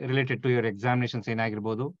 related to your examinations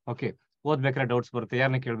ಏನಾಗಿರ್ಬೋದು. Okay, ಓದ್ಬೇಕಾದ್ರೆ doubts ಬರುತ್ತೆ,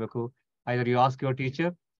 ಯಾರನ್ನ ಕೇಳಬೇಕು? Either you ask your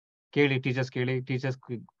teacher, ಕೇಳಿ, ಟೀಚರ್ಸ್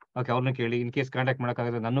ಓಕೆ ಅವ್ರನ್ನ ಕೇಳಿ. ಇನ್ ಕೇಸ್ ಕಾಂಟ್ಯಾಕ್ಟ್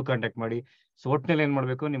ಮಾಡೋಕ್ಕಾಗದ್ರೆ ನನ್ನ ಕಾಂಟ್ಯಾಕ್ಟ್ ಮಾಡಿ. ಸೊ ಒಟ್ಟಿನಲ್ಲಿ ಏನ್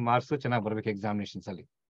ಮಾಡಬೇಕು, ನಿಮ್ಮ ಮಾರ್ಕ್ಸ್ ಚೆನ್ನಾಗಿ ಬರ್ಬೇಕು ಎಕ್ಸಾಮಿನೇಷನ್ಸ್ ಅಲ್ಲಿ.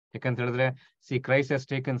 ಯಾಕಂತ ಹೇಳಿದ್ರೆ ಕ್ರೈಸ್ has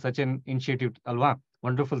taken such N initiative ಅಲ್ವಾ,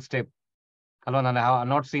 ವಂಡರ್ಫುಲ್ ಸ್ಟೆಪ್ ಅಲ್ವಾ. ನಾನು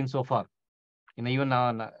ನಾಟ್ ಸೀನ್ ಸೋ ಫಾರ್. ಇನ್ನು ಇವನ್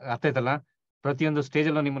ಅರ್ಥ ಆಯ್ತಲ್ಲ, ಪ್ರತಿಯೊಂದು ಸ್ಟೇಜ್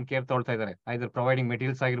ಅಲ್ಲೂ ನಿಮ್ಮನ್ನು ಕೇರ್ ತೊಳ್ತಾ ಇದ್ದಾರೆ. ಐದರ್ ಪ್ರೊವೈಡಿಂಗ್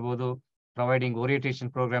ಮೆಟೀರಿಯಲ್ಸ್ ಆಗಿರ್ಬೋದು, ಪ್ರೊವೈಡಿಂಗ್ ಓರಿಯಂಟೇಷನ್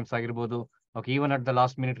ಪ್ರೋಗ್ರಾಮ್ಸ್ ಆಗಿರ್ಬೋದು. Okay, even at the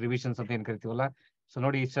last minute revisions ಅಂತ ಏನ್ ಕರಿತೀವಲ್ಲ. ಸೊ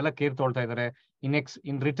ನೋಡಿ, ಇಷ್ಟೆಲ್ಲ ಕೇರ್ ತೊಳ್ತಾ ಇದ್ದಾರೆ.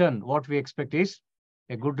 In return what we expect is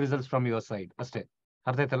A good results from your side ಅಷ್ಟೇ.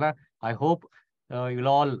 ಅರ್ಥ ಆಯ್ತಲ್ಲ? I hope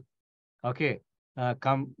will all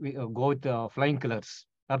come go with flying colours.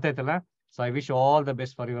 ಅರ್ಥ ಆಯ್ತಲ್ಲ? So I wish all the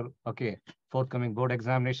best for your fourth coming board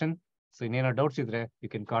examination. So ಇನ್ನೇನೋ doubts ಇದ್ರೆ you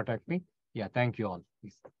can contact me. Thank you all.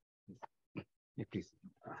 Please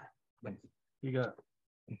ಈಗ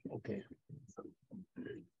okay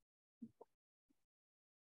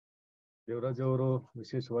Devaraj ಅವರು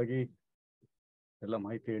ವಿಶೇಷವಾಗಿ ಎಲ್ಲ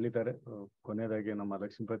ಮಾಹಿತಿ ಹೇಳಿದ್ದಾರೆ. ಕೊನೆಯದಾಗಿ ನಮ್ಮ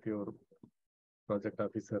ಲಕ್ಷ್ಮೀಪತಿ ಅವರು ಪ್ರಾಜೆಕ್ಟ್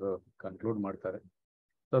ಆಫೀಸರ್ ಕನ್ಕ್ಲೂಡ್ ಮಾಡ್ತಾರೆ.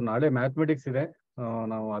 ಸೊ ನಾಳೆ ಮ್ಯಾಥಮೆಟಿಕ್ಸ್ ಇದೆ,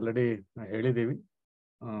 ನಾವು ಆಲ್ರೆಡಿ ಹೇಳಿದ್ದೀವಿ.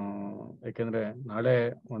 ಯಾಕೆಂದ್ರೆ ನಾಳೆ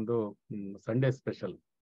ಒಂದು ಸಂಡೇ ಸ್ಪೆಷಲ್,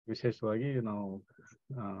 ವಿಶೇಷವಾಗಿ ನಾವು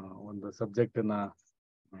ಒಂದು ಸಬ್ಜೆಕ್ಟನ್ನ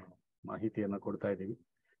ಮಾಹಿತಿಯನ್ನು ಕೊಡ್ತಾ ಇದ್ದೀವಿ.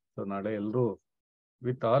 ಸೊ ನಾಳೆ ಎಲ್ಲರೂ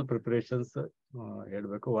ವಿತ್ ಆಲ್ ಪ್ರಿಪರೇಷನ್ಸ್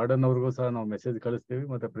ಹೇಳ್ಬೇಕು. ವಾರ್ಡನ್ ಅವ್ರಿಗೂ ಸಹ ನಾವು ಮೆಸೇಜ್ ಕಳಿಸ್ತೀವಿ,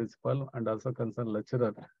 ಮತ್ತೆ principal and also concern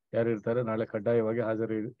lecturer ಯಾರು ಇರ್ತಾರೆ ನಾಳೆ ಕಡ್ಡಾಯವಾಗಿ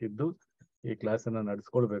ಹಾಜರು ಇದ್ದು ಈ ಕ್ಲಾಸ್ ಅನ್ನ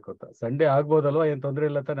ನಡೆಸ್ಕೊಳ್ಬೇಕು ಅಂತ. ಸಂಡೇ ಆಗ್ಬೋದಲ್ವಾ? ಏನ್ ತೊಂದರೆ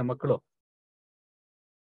ಇಲ್ಲ ತಾನೆ ಮಕ್ಕಳು?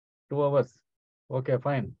 2 hours okay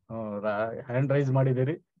fine. Hand raise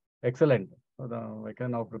ಮಾಡಿದ್ದೀರಿ, ಎಕ್ಸಲೆಂಟ್.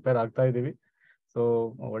 ಯಾಕಂದ್ರೆ ನಾವು ಪ್ರಿಪೇರ್ ಆಗ್ತಾ ಇದ್ದೀವಿ. ಸೊ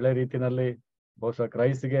ಒಳ್ಳೆ ರೀತಿನಲ್ಲಿ ಬಹುಶಃ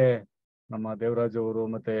ಕ್ರೈಸ್ಗೆ ನಮ್ಮ ದೇವರಾಜ್ ಅವರು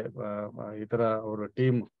ಮತ್ತೆ ಇತರ ಅವರ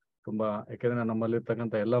ಟೀಮ್ ತುಂಬಾ, ಯಾಕೆಂದ್ರೆ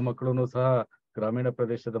ನಮ್ಮಲ್ಲಿರ್ತಕ್ಕಂಥ ಎಲ್ಲ ಮಕ್ಕಳು ಸಹ ಗ್ರಾಮೀಣ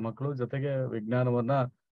ಪ್ರದೇಶದ ಮಕ್ಕಳು, ಜೊತೆಗೆ ವಿಜ್ಞಾನವನ್ನ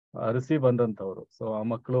ಅರಸಿ ಬಂದಂತವ್ರು. ಸೊ ಆ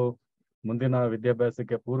ಮಕ್ಕಳು ಮುಂದಿನ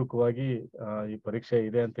ವಿದ್ಯಾಭ್ಯಾಸಕ್ಕೆ ಪೂರಕವಾಗಿ ಈ ಪರೀಕ್ಷೆ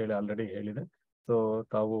ಇದೆ ಅಂತ ಹೇಳಿ ಆಲ್ರೆಡಿ ಹೇಳಿದೆ. ಸೊ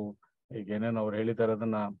ತಾವು ಈಗ ಏನೇನು ಅವ್ರು ಹೇಳಿದ್ದಾರೆ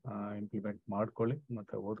ಅದನ್ನ ಇಂಪ್ಲಿಮೆಂಟ್ ಮಾಡ್ಕೊಳ್ಳಿ,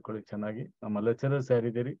 ಮತ್ತೆ ಓದ್ಕೊಳ್ಳಿ ಚೆನ್ನಾಗಿ. ನಮ್ಮ ಲೆಕ್ಚರರ್ಸ್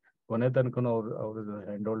ಯಾರಿದ್ದೀರಿ ಕೊನೆ ತನಕ ಅವ್ರದ್ದು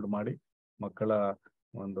ಹ್ಯಾಂಡ್ ಹೋಲ್ಡ್ ಮಾಡಿ ಮಕ್ಕಳ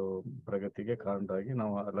ಒಂದು ಪ್ರಗತಿಗೆ ಕಾರಣರಾಗಿ.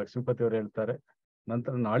 ನಾವು ಲಕ್ಷ್ಮೀಪತಿ ಅವರು ಹೇಳ್ತಾರೆ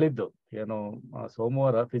ನಂತರ ನಾಳಿದ್ದು ಏನೋ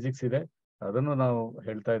ಸೋಮವಾರ ಫಿಸಿಕ್ಸ್ ಇದೆ, ಅದನ್ನು ನಾವು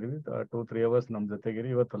ಹೇಳ್ತಾ ಇದೀವಿ. 2-3 hours ನಮ್ಮ ಜೊತೆಗಿರಿ.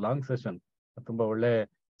 ಇವತ್ತು ಲಾಂಗ್ ಸೆಷನ್, ತುಂಬಾ ಒಳ್ಳೆ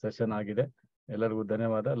ಸೆಷನ್ ಆಗಿದೆ. ಎಲ್ಲರಿಗೂ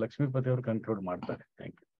ಧನ್ಯವಾದ. ಲಕ್ಷ್ಮೀಪತಿ ಅವರು ಕನ್ಕ್ಲೂಡ್ ಮಾಡ್ತಾರೆ.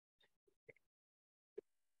 Thank you.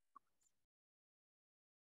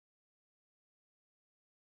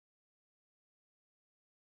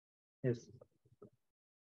 S,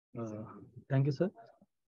 thank you sir.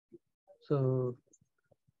 So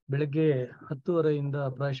ಬೆಳಗ್ಗೆ 10:30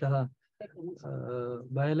 ಪ್ರಾಯಶಃ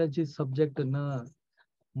ಬಯಾಲಜಿ ಸಬ್ಜೆಕ್ಟ್ ಅನ್ನ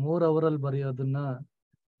 3 ಅವರಲ್ಲಿ ಬರೆಯೋದನ್ನ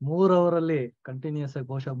 3 ಅವರಲ್ಲಿ ಕಂಟಿನ್ಯೂಸ್ ಆಗಿ,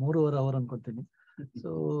 ಬಹುಶಃ 3.5 hour ಅನ್ಕೊತೀನಿ. ಸೊ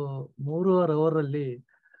 3.5 hour ಅಲ್ಲಿ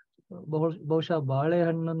ಬಹುಶಃ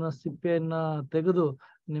ಬಾಳೆಹಣ್ಣನ್ನ ಸಿಪ್ಪೆಯನ್ನ ತೆಗೆದು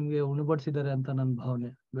ನಿಮ್ಗೆ ಉಣಬಡಿಸಿದ್ದಾರೆ ಅಂತ ನನ್ನ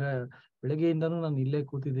ಭಾವನೆ. ಬೆಳಗ್ಗೆಯಿಂದನೂ ನಾನು ಇಲ್ಲೇ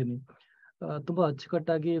ಕೂತಿದ್ದೀನಿ. ತುಂಬಾ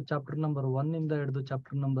ಅಚ್ಚುಕಟ್ಟಾಗಿ ಚಾಪ್ಟರ್ ನಂಬರ್ 1 ಇಂದ ಹಿಡಿದು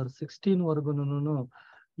ಚಾಪ್ಟರ್ ನಂಬರ್ 16 ವರ್ಗುನು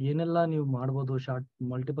ಏನೆಲ್ಲ ನೀವು ಮಾಡ್ಬೋದು,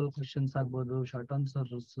 ಮಲ್ಟಿಪಲ್ ಕ್ವೆಶನ್ಸ್ ಆಗ್ಬೋದು, ಶಾರ್ಟ್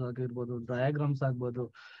ಆನ್ಸರ್ಸ್ ಆಗಿರ್ಬೋದು, ಡಯಾಗ್ರಾಮ್ಸ್ ಆಗ್ಬೋದು,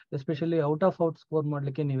 especially out of out score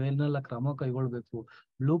ಮಾಡ್ಲಿಕ್ಕೆ ನೀವೇನೆಲ್ಲ ಕ್ರಮ ಕೈಗೊಳ್ಬೇಕು,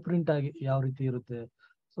 ಬ್ಲೂ ಪ್ರಿಂಟ್ ಆಗಿ ಯಾವ ರೀತಿ ಇರುತ್ತೆ.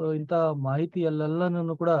 ಸೊ ಇಂಥ ಮಾಹಿತಿ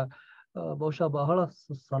ಎಲ್ಲೆಲ್ಲನೂ ಕೂಡ ಬಹುಶಃ ಬಹಳ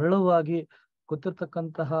ಸರಳವಾಗಿ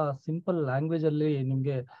ಗೊತ್ತಿರ್ತಕ್ಕಂತಹ ಸಿಂಪಲ್ ಲ್ಯಾಂಗ್ವೇಜ್ ಅಲ್ಲಿ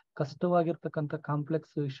ನಿಮ್ಗೆ ಕಷ್ಟವಾಗಿರ್ತಕ್ಕಂಥ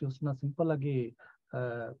ಕಾಂಪ್ಲೆಕ್ಸ್ ಇಶ್ಯೂಸ್ ನ ಸಿಂಪಲ್ ಆಗಿ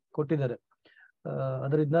ಕೊಟ್ಟಿದ್ದಾರೆ.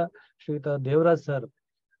 ಅದರಿಂದ ಶ್ರೀಯುತ ದೇವರಾಜ್ ಸರ್,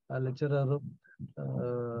 ಲೆಕ್ಚರರ್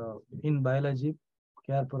ಇನ್ ಬಯಾಲಜಿ,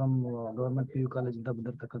 ಪುರಂ ಗವರ್ಮೆಂಟ್ PU ಕಾಲೇಜಿಂದ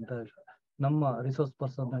ಬಂದಿರತಕ್ಕಂಥ ನಮ್ಮ ರಿಸೋರ್ಸ್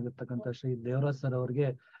ಪರ್ಸನ್ ಆಗಿರ್ತಕ್ಕಂಥ ಶ್ರೀ ದೇವರಾಜ್ ಸರ್ ಅವರಿಗೆ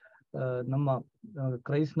ನಮ್ಮ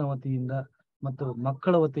ಕ್ರೈಸ್ನ ವತಿಯಿಂದ ಮತ್ತು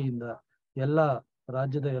ಮಕ್ಕಳ ವತಿಯಿಂದ ಎಲ್ಲ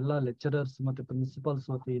ರಾಜ್ಯದ ಎಲ್ಲ ಲೆಕ್ಚರರ್ಸ್ ಮತ್ತು ಪ್ರಿನ್ಸಿಪಾಲ್ಸ್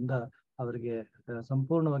ವತಿಯಿಂದ ಅವರಿಗೆ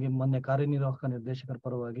ಸಂಪೂರ್ಣವಾಗಿ ಮೊನ್ನೆ ಕಾರ್ಯನಿರ್ವಾಹಕ ನಿರ್ದೇಶಕರ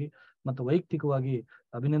ಪರವಾಗಿ ಮತ್ತು ವೈಯಕ್ತಿಕವಾಗಿ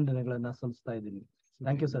ಅಭಿನಂದನೆಗಳನ್ನ ಸಲ್ಲಿಸ್ತಾ ಇದ್ದೀನಿ.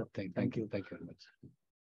 Thank you sir. Thank you very much.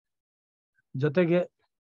 ಜೊತೆಗೆ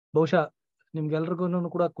ಬಹುಶಃ ನಿಮ್ಗೆಲ್ರಿಗೂ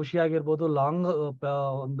ಕೂಡ ಖುಷಿ ಆಗಿರ್ಬೋದು, ಲಾಂಗ್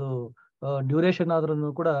ಒಂದು ಡ್ಯೂರೇಷನ್ ಆದ್ರೂ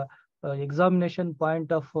ಕೂಡ ಎಕ್ಸಾಮಿನೇಷನ್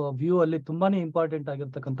ಪಾಯಿಂಟ್ ಆಫ್ ವ್ಯೂ ಅಲ್ಲಿ ತುಂಬಾನೇ ಇಂಪಾರ್ಟೆಂಟ್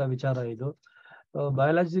ಆಗಿರ್ತಕ್ಕಂಥ ವಿಚಾರ ಇದು.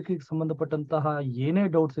 ಬಯಾಲಜಿಗೆ ಸಂಬಂಧಪಟ್ಟಂತಹ ಏನೇ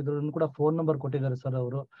ಡೌಟ್ಸ್ ಇದ್ರೂ ಕೂಡ ಫೋನ್ ನಂಬರ್ ಕೊಟ್ಟಿದ್ದಾರೆ ಸರ್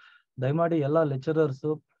ಅವರು. ದಯಮಾಡಿ ಎಲ್ಲ lecturers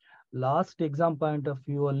last exam point of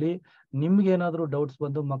view ಅಲ್ಲಿ ನಿಮ್ಗೆ ಏನಾದ್ರು ಡೌಟ್ಸ್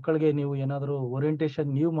ಬಂದು ಮಕ್ಕಳಿಗೆ ನೀವು ಏನಾದ್ರು ಓರಿಯಂಟೇಶನ್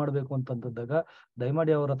ನೀವು ಮಾಡ್ಬೇಕು ಅಂತಂದಾಗ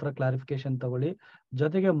ದಯಮಾಡಿ ಅವ್ರ ಹತ್ರ ಕ್ಲಾರಿಫಿಕೇಶನ್ ತಗೊಳ್ಳಿ.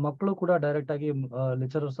 ಜೊತೆಗೆ ಮಕ್ಕಳು ಕೂಡ ಡೈರೆಕ್ಟ್ ಆಗಿ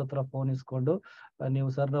ಲೆಕ್ಚರರ್ಸ್ ಹತ್ರ ಫೋನ್ ಇಸ್ಕೊಂಡು ನೀವು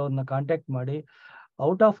ಸರ್ ಅವ್ರನ್ನ ಕಾಂಟ್ಯಾಕ್ಟ್ ಮಾಡಿ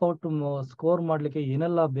ಔಟ್ ಆಫ್ ಔಟ್ ಸ್ಕೋರ್ ಮಾಡ್ಲಿಕ್ಕೆ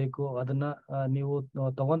ಏನೆಲ್ಲ ಬೇಕು ಅದನ್ನ ನೀವು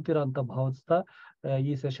ತಗೊಂತೀರಾ ಅಂತ ಭಾವಿಸ್ತಾ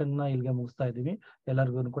ಈ ಸೆಷನ್ ನ ಇಲ್ಲಿಗೆ ಮುಗಿಸ್ತಾ ಇದ್ದೀವಿ.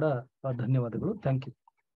 ಎಲ್ಲರಿಗೂ ಕೂಡ ಧನ್ಯವಾದಗಳು. Thank you.